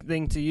unique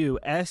thing to you.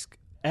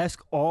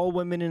 Ask all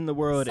women in the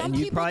world, Some and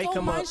you people probably don't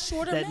come mind up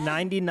shorter that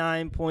men.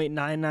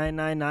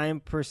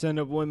 99.9999%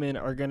 of women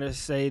are gonna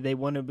say they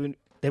want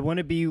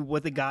to be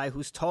with a guy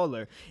who's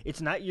taller.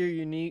 It's not your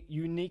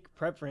unique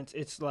preference.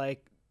 It's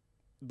like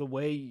the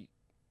way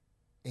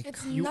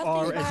It's you nothing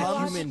are as a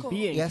human biological.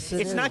 being. Yes,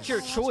 it it's not is.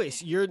 your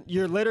choice. You're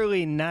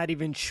literally not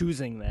even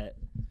choosing that.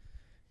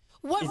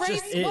 What It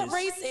race? just What is.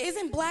 race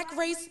isn't black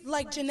race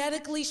like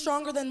genetically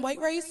stronger than white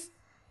race?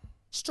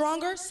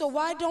 Stronger. So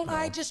why don't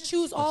I just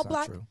choose all That's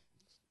black? not true.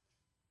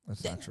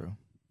 That's not true.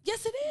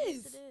 Yes, it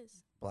is. It is.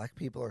 Black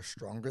people are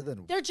stronger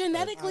than. They're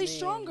genetically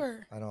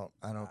stronger. I don't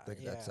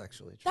think that's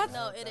actually true. That's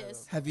No, it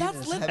is. Have you?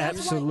 that's lit- have that's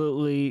you-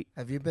 Absolutely,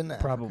 Have you been to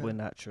probably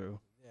Africa? not true.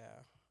 Yeah.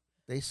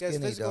 They Because skinny,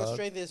 physical dog.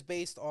 strength is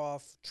based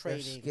off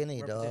training.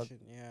 skinny, dog. repetition.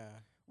 Yeah.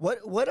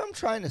 What I'm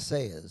trying to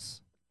say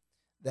is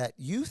that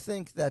you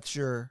think that's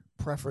your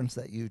preference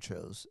that you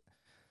chose,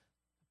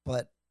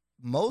 but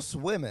most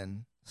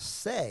women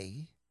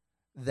say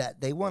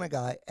that they want a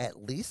guy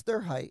at least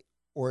their height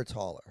or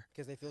taller.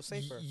 Because they feel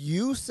safer.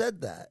 You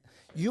said that.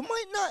 You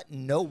might not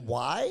know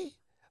why,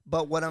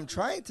 but what I'm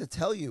trying to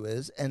tell you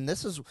is, and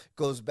this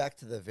goes back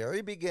to the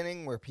very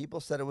beginning where people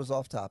said it was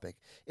off topic,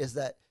 is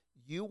that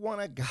you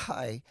want a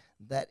guy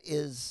that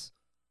is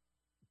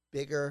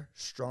bigger,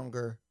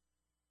 stronger,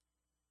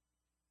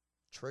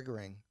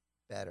 triggering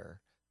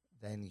better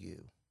than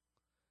you.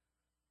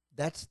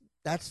 That's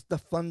the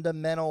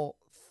fundamental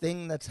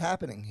thing that's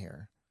happening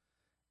here.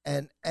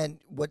 And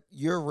what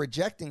you're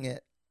rejecting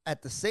it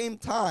at the same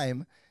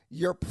time,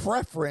 your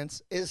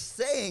preference is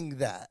saying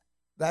that.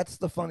 That's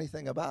the funny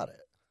thing about it.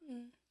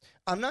 Mm.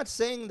 I'm not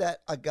saying that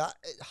a guy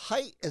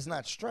height is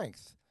not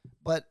strength,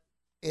 but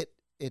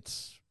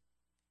it's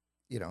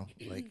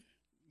like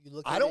You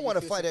look I at don't it, want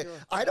you to feel fight secure.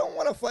 I don't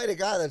want to fight a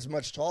guy that's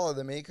much taller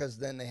than me because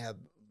then they have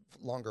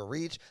longer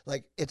reach.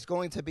 Like it's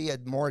going to be a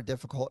more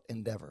difficult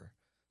endeavor.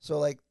 So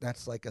like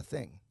that's like a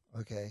thing.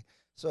 Okay.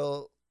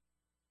 So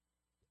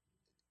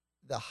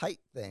the height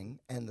thing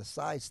and the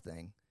size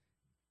thing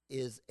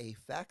is a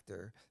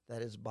factor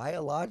that is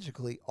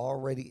biologically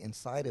already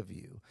inside of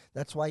you.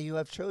 That's why you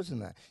have chosen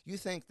that. You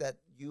think that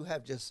you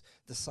have just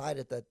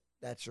decided that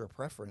that's your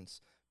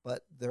preference,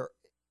 but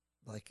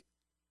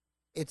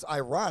it's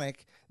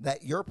ironic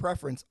that your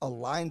preference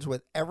aligns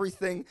with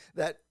everything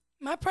that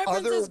My preference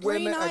other is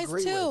green women eyes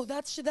agree too. with.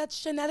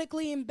 That's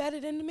genetically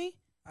embedded into me.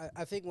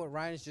 I think what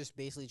Ryan is just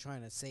basically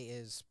trying to say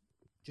is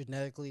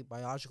genetically,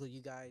 biologically,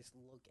 you guys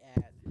look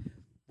at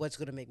what's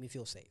going to make me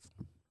feel safe.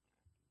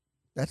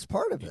 That's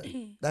part of it.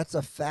 That's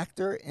a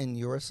factor in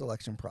your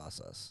selection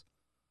process.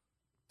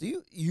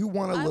 Do you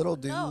want a little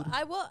dude? No,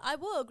 I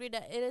will agree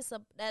that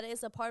that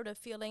is a part of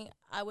feeling.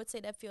 I would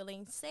say that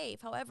feeling safe.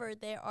 However,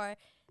 there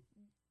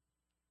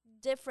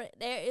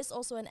is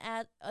also an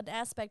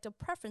aspect of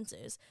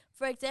preferences.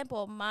 For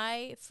example,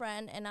 my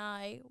friend and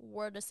I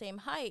were the same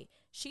height.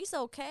 She's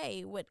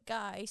okay with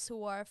guys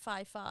who are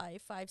 5'5",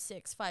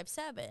 5'6",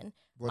 5'7".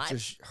 Which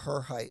is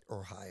her height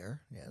or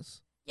higher,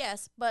 yes.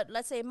 Yes, but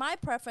let's say my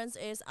preference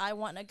is I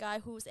want a guy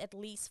who's at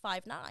least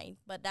 5'9",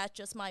 but that's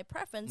just my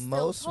preference.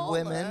 Most still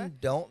taller. women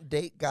don't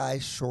date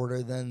guys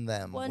shorter than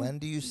them. When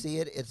do you see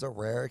it? It's a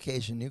rare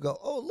occasion. You go,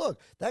 oh, look,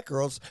 that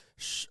girl's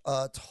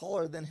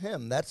taller than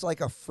him. That's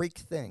like a freak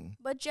thing.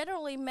 But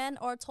generally, men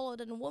are taller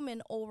than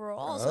women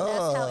overall, so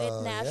that's how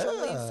it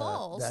naturally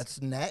falls.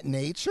 That's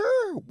nature?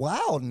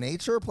 Wow,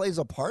 nature plays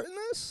a part in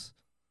this?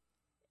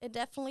 It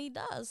definitely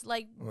does.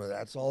 Like, well,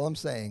 that's all I'm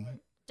saying.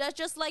 That's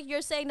just like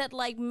you're saying that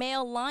like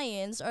male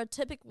lions are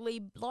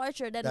typically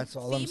larger than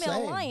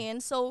female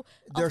lions, so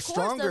they're of course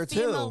stronger the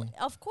female, too.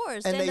 Of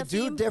course, and they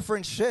do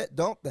different shit,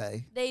 don't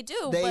they? They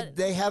do.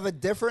 They have a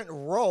different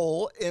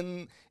role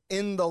in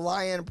the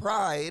lion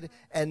pride,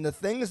 and the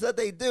things that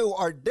they do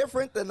are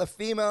different than the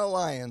female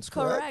lions.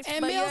 Correct.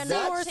 And male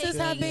seahorses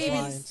have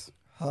babies.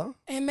 Huh?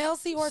 And male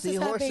seahorses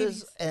have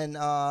babies. And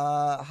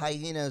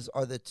hyenas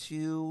are the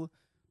two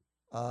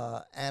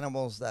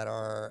animals that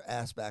are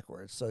ass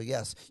backwards. So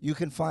yes, you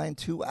can find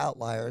two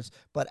outliers,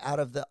 but out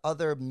of the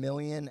other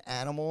million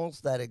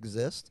animals that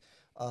exist,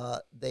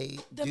 the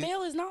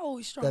male is not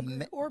always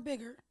stronger or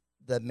bigger.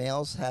 The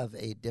males have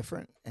a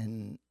different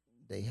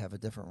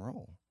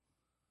role.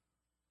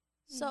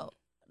 So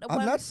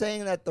I'm not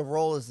saying that the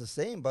role is the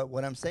same, but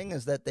what I'm saying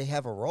is that they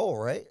have a role,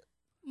 right?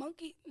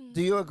 Monkey.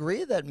 Do you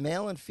agree that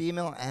male and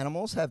female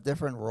animals have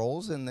different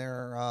roles in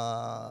their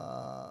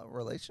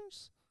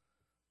relations?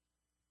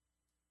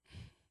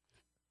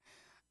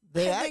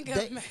 My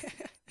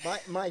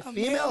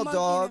female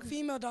dog and a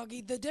female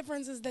doggy. The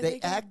difference is that they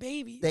can have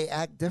babies. They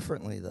act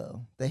differently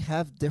though. They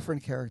have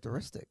different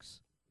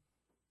characteristics.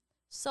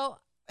 So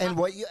and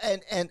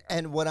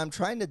what I'm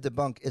trying to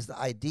debunk is the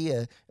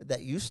idea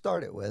that you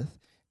started with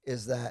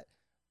is that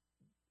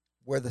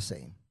we're the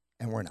same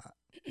and we're not.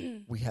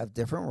 We have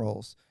different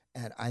roles,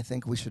 and I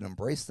think we should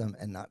embrace them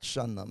and not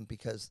shun them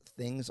because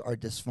things are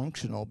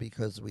dysfunctional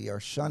because we are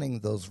shunning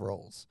those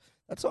roles.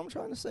 That's what I'm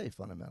trying to say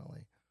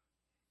fundamentally.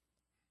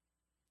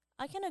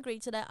 I can agree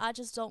to that. I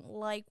just don't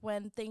like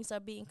when things are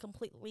being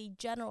completely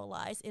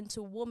generalized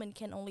into women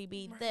can only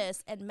be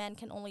this and men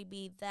can only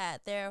be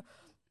that.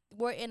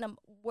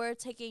 We're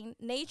taking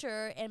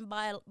nature and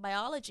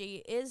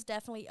biology is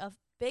definitely a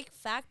big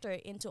factor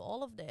into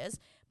all of this,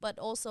 but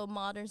also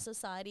modern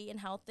society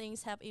and how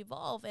things have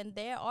evolved, and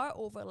there are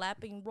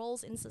overlapping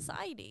roles in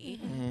society,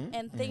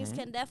 and things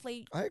can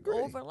definitely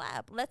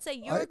overlap. Let's say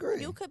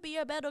you could be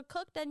a better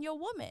cook than your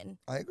woman.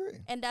 I agree.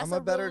 And that's I'm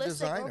a better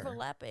realistic designer.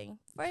 overlapping.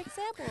 For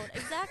example,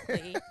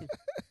 exactly.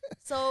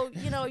 So,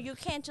 you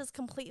can't just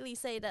completely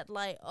say that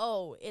like,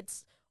 oh,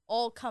 it's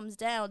all comes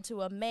down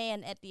to a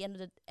man at the end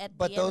of the day.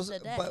 But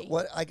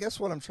what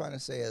I'm trying to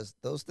say is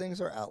those things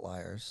are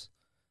outliers.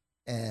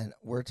 And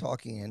we're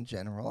talking in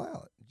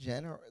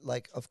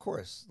like, of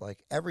course,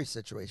 like every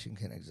situation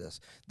can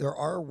exist. There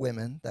are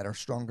women that are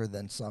stronger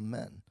than some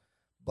men,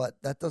 but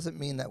that doesn't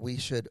mean that we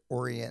should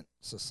orient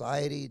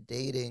society,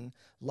 dating,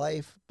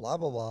 life, blah,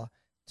 blah, blah,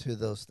 to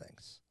those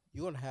things.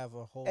 You're going to have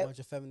a whole bunch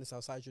of feminists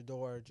outside your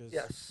door.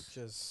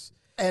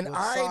 And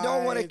I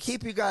don't want to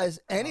keep you guys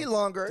any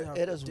longer.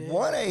 It is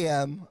 1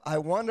 a.m. I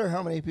wonder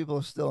how many people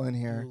are still in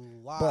here.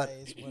 But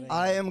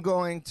I am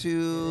going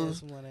to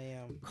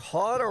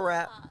call it a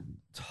wrap.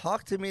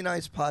 Talk to Me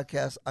Nice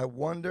podcast. I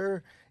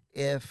wonder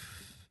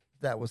if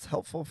that was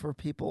helpful for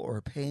people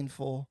or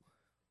painful.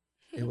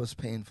 It was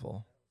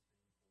painful.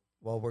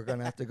 Well, we're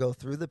gonna have to go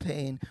through the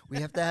pain. We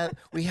have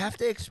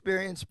to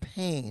experience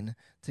pain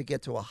to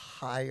get to a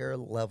higher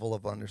level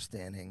of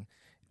understanding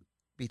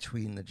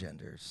between the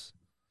genders.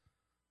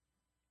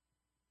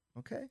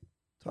 Okay?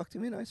 Talk to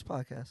Me Nice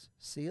podcast.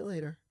 See you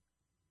later.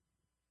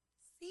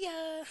 See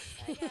ya.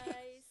 Bye,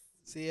 guys.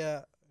 See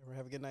ya.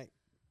 Have a good night.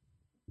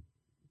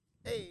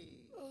 Hey.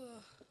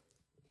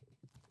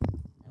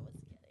 That was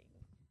getting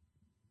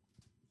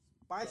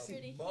spicy.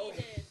 Pretty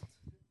heated.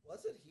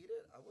 Was it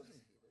heated? I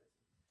wasn't heated.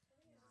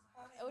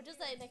 It was just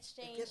like an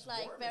exchange,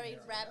 like very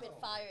rapid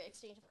fire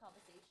exchange of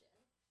conversation.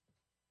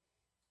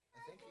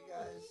 I think you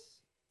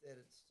guys did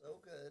it so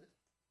good.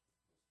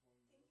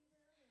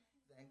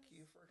 Thank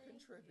you for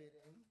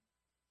contributing.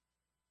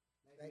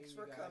 Thanks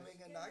for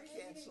coming and not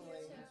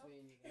canceling.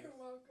 You're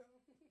welcome.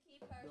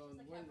 Keep her.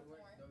 She's a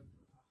Capricorn.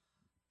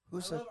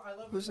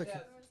 Who's a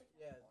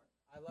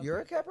You're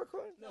a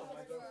Capricorn? No,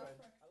 my girlfriend.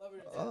 I love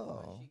her to death.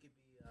 Oh. She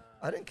could be,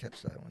 I didn't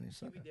catch that when you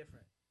said she'd be that.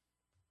 different.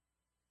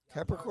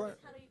 Capricorn?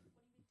 What do you be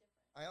different?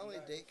 I only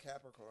date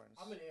Capricorns.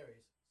 I'm an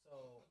Aries,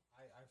 so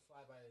I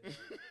fly by the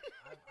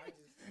I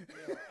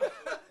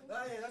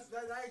just,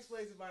 that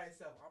explains it by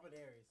itself. I'm an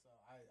Aries, so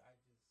I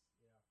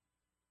just,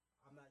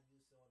 I'm not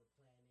used to all the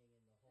planning and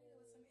the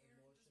whole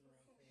emotional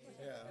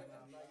thing. Yeah.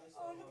 I'm not used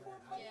to all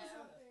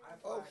that.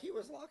 Oh, he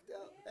was locked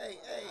out.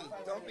 Hey,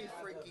 don't be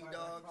freaky,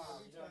 dogs.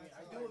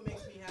 I do what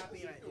makes me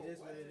happy, and it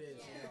is what it is.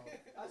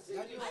 That's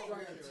funny though,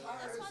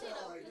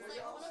 because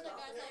like one of the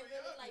guys I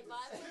really like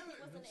vibe with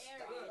was an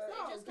Aries.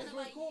 They're just kind of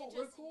like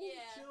we're cool,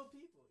 chill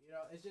people.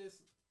 It's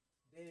just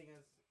dating a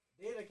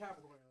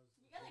Capricorn.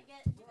 You gotta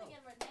get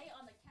Renee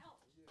on the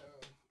couch.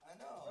 I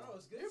know. Oh,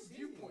 it's good.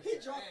 He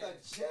dropped the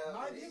gem.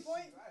 My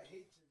viewpoint. I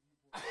hate your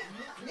viewpoint.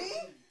 Me?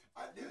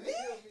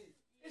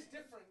 It's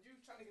different. You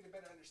trying to get a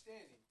better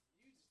understanding.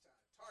 You just trying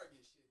to target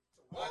shit.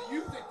 So why do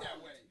you think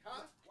that way,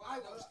 huh? Why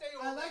don't stay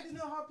on I like to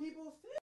know how people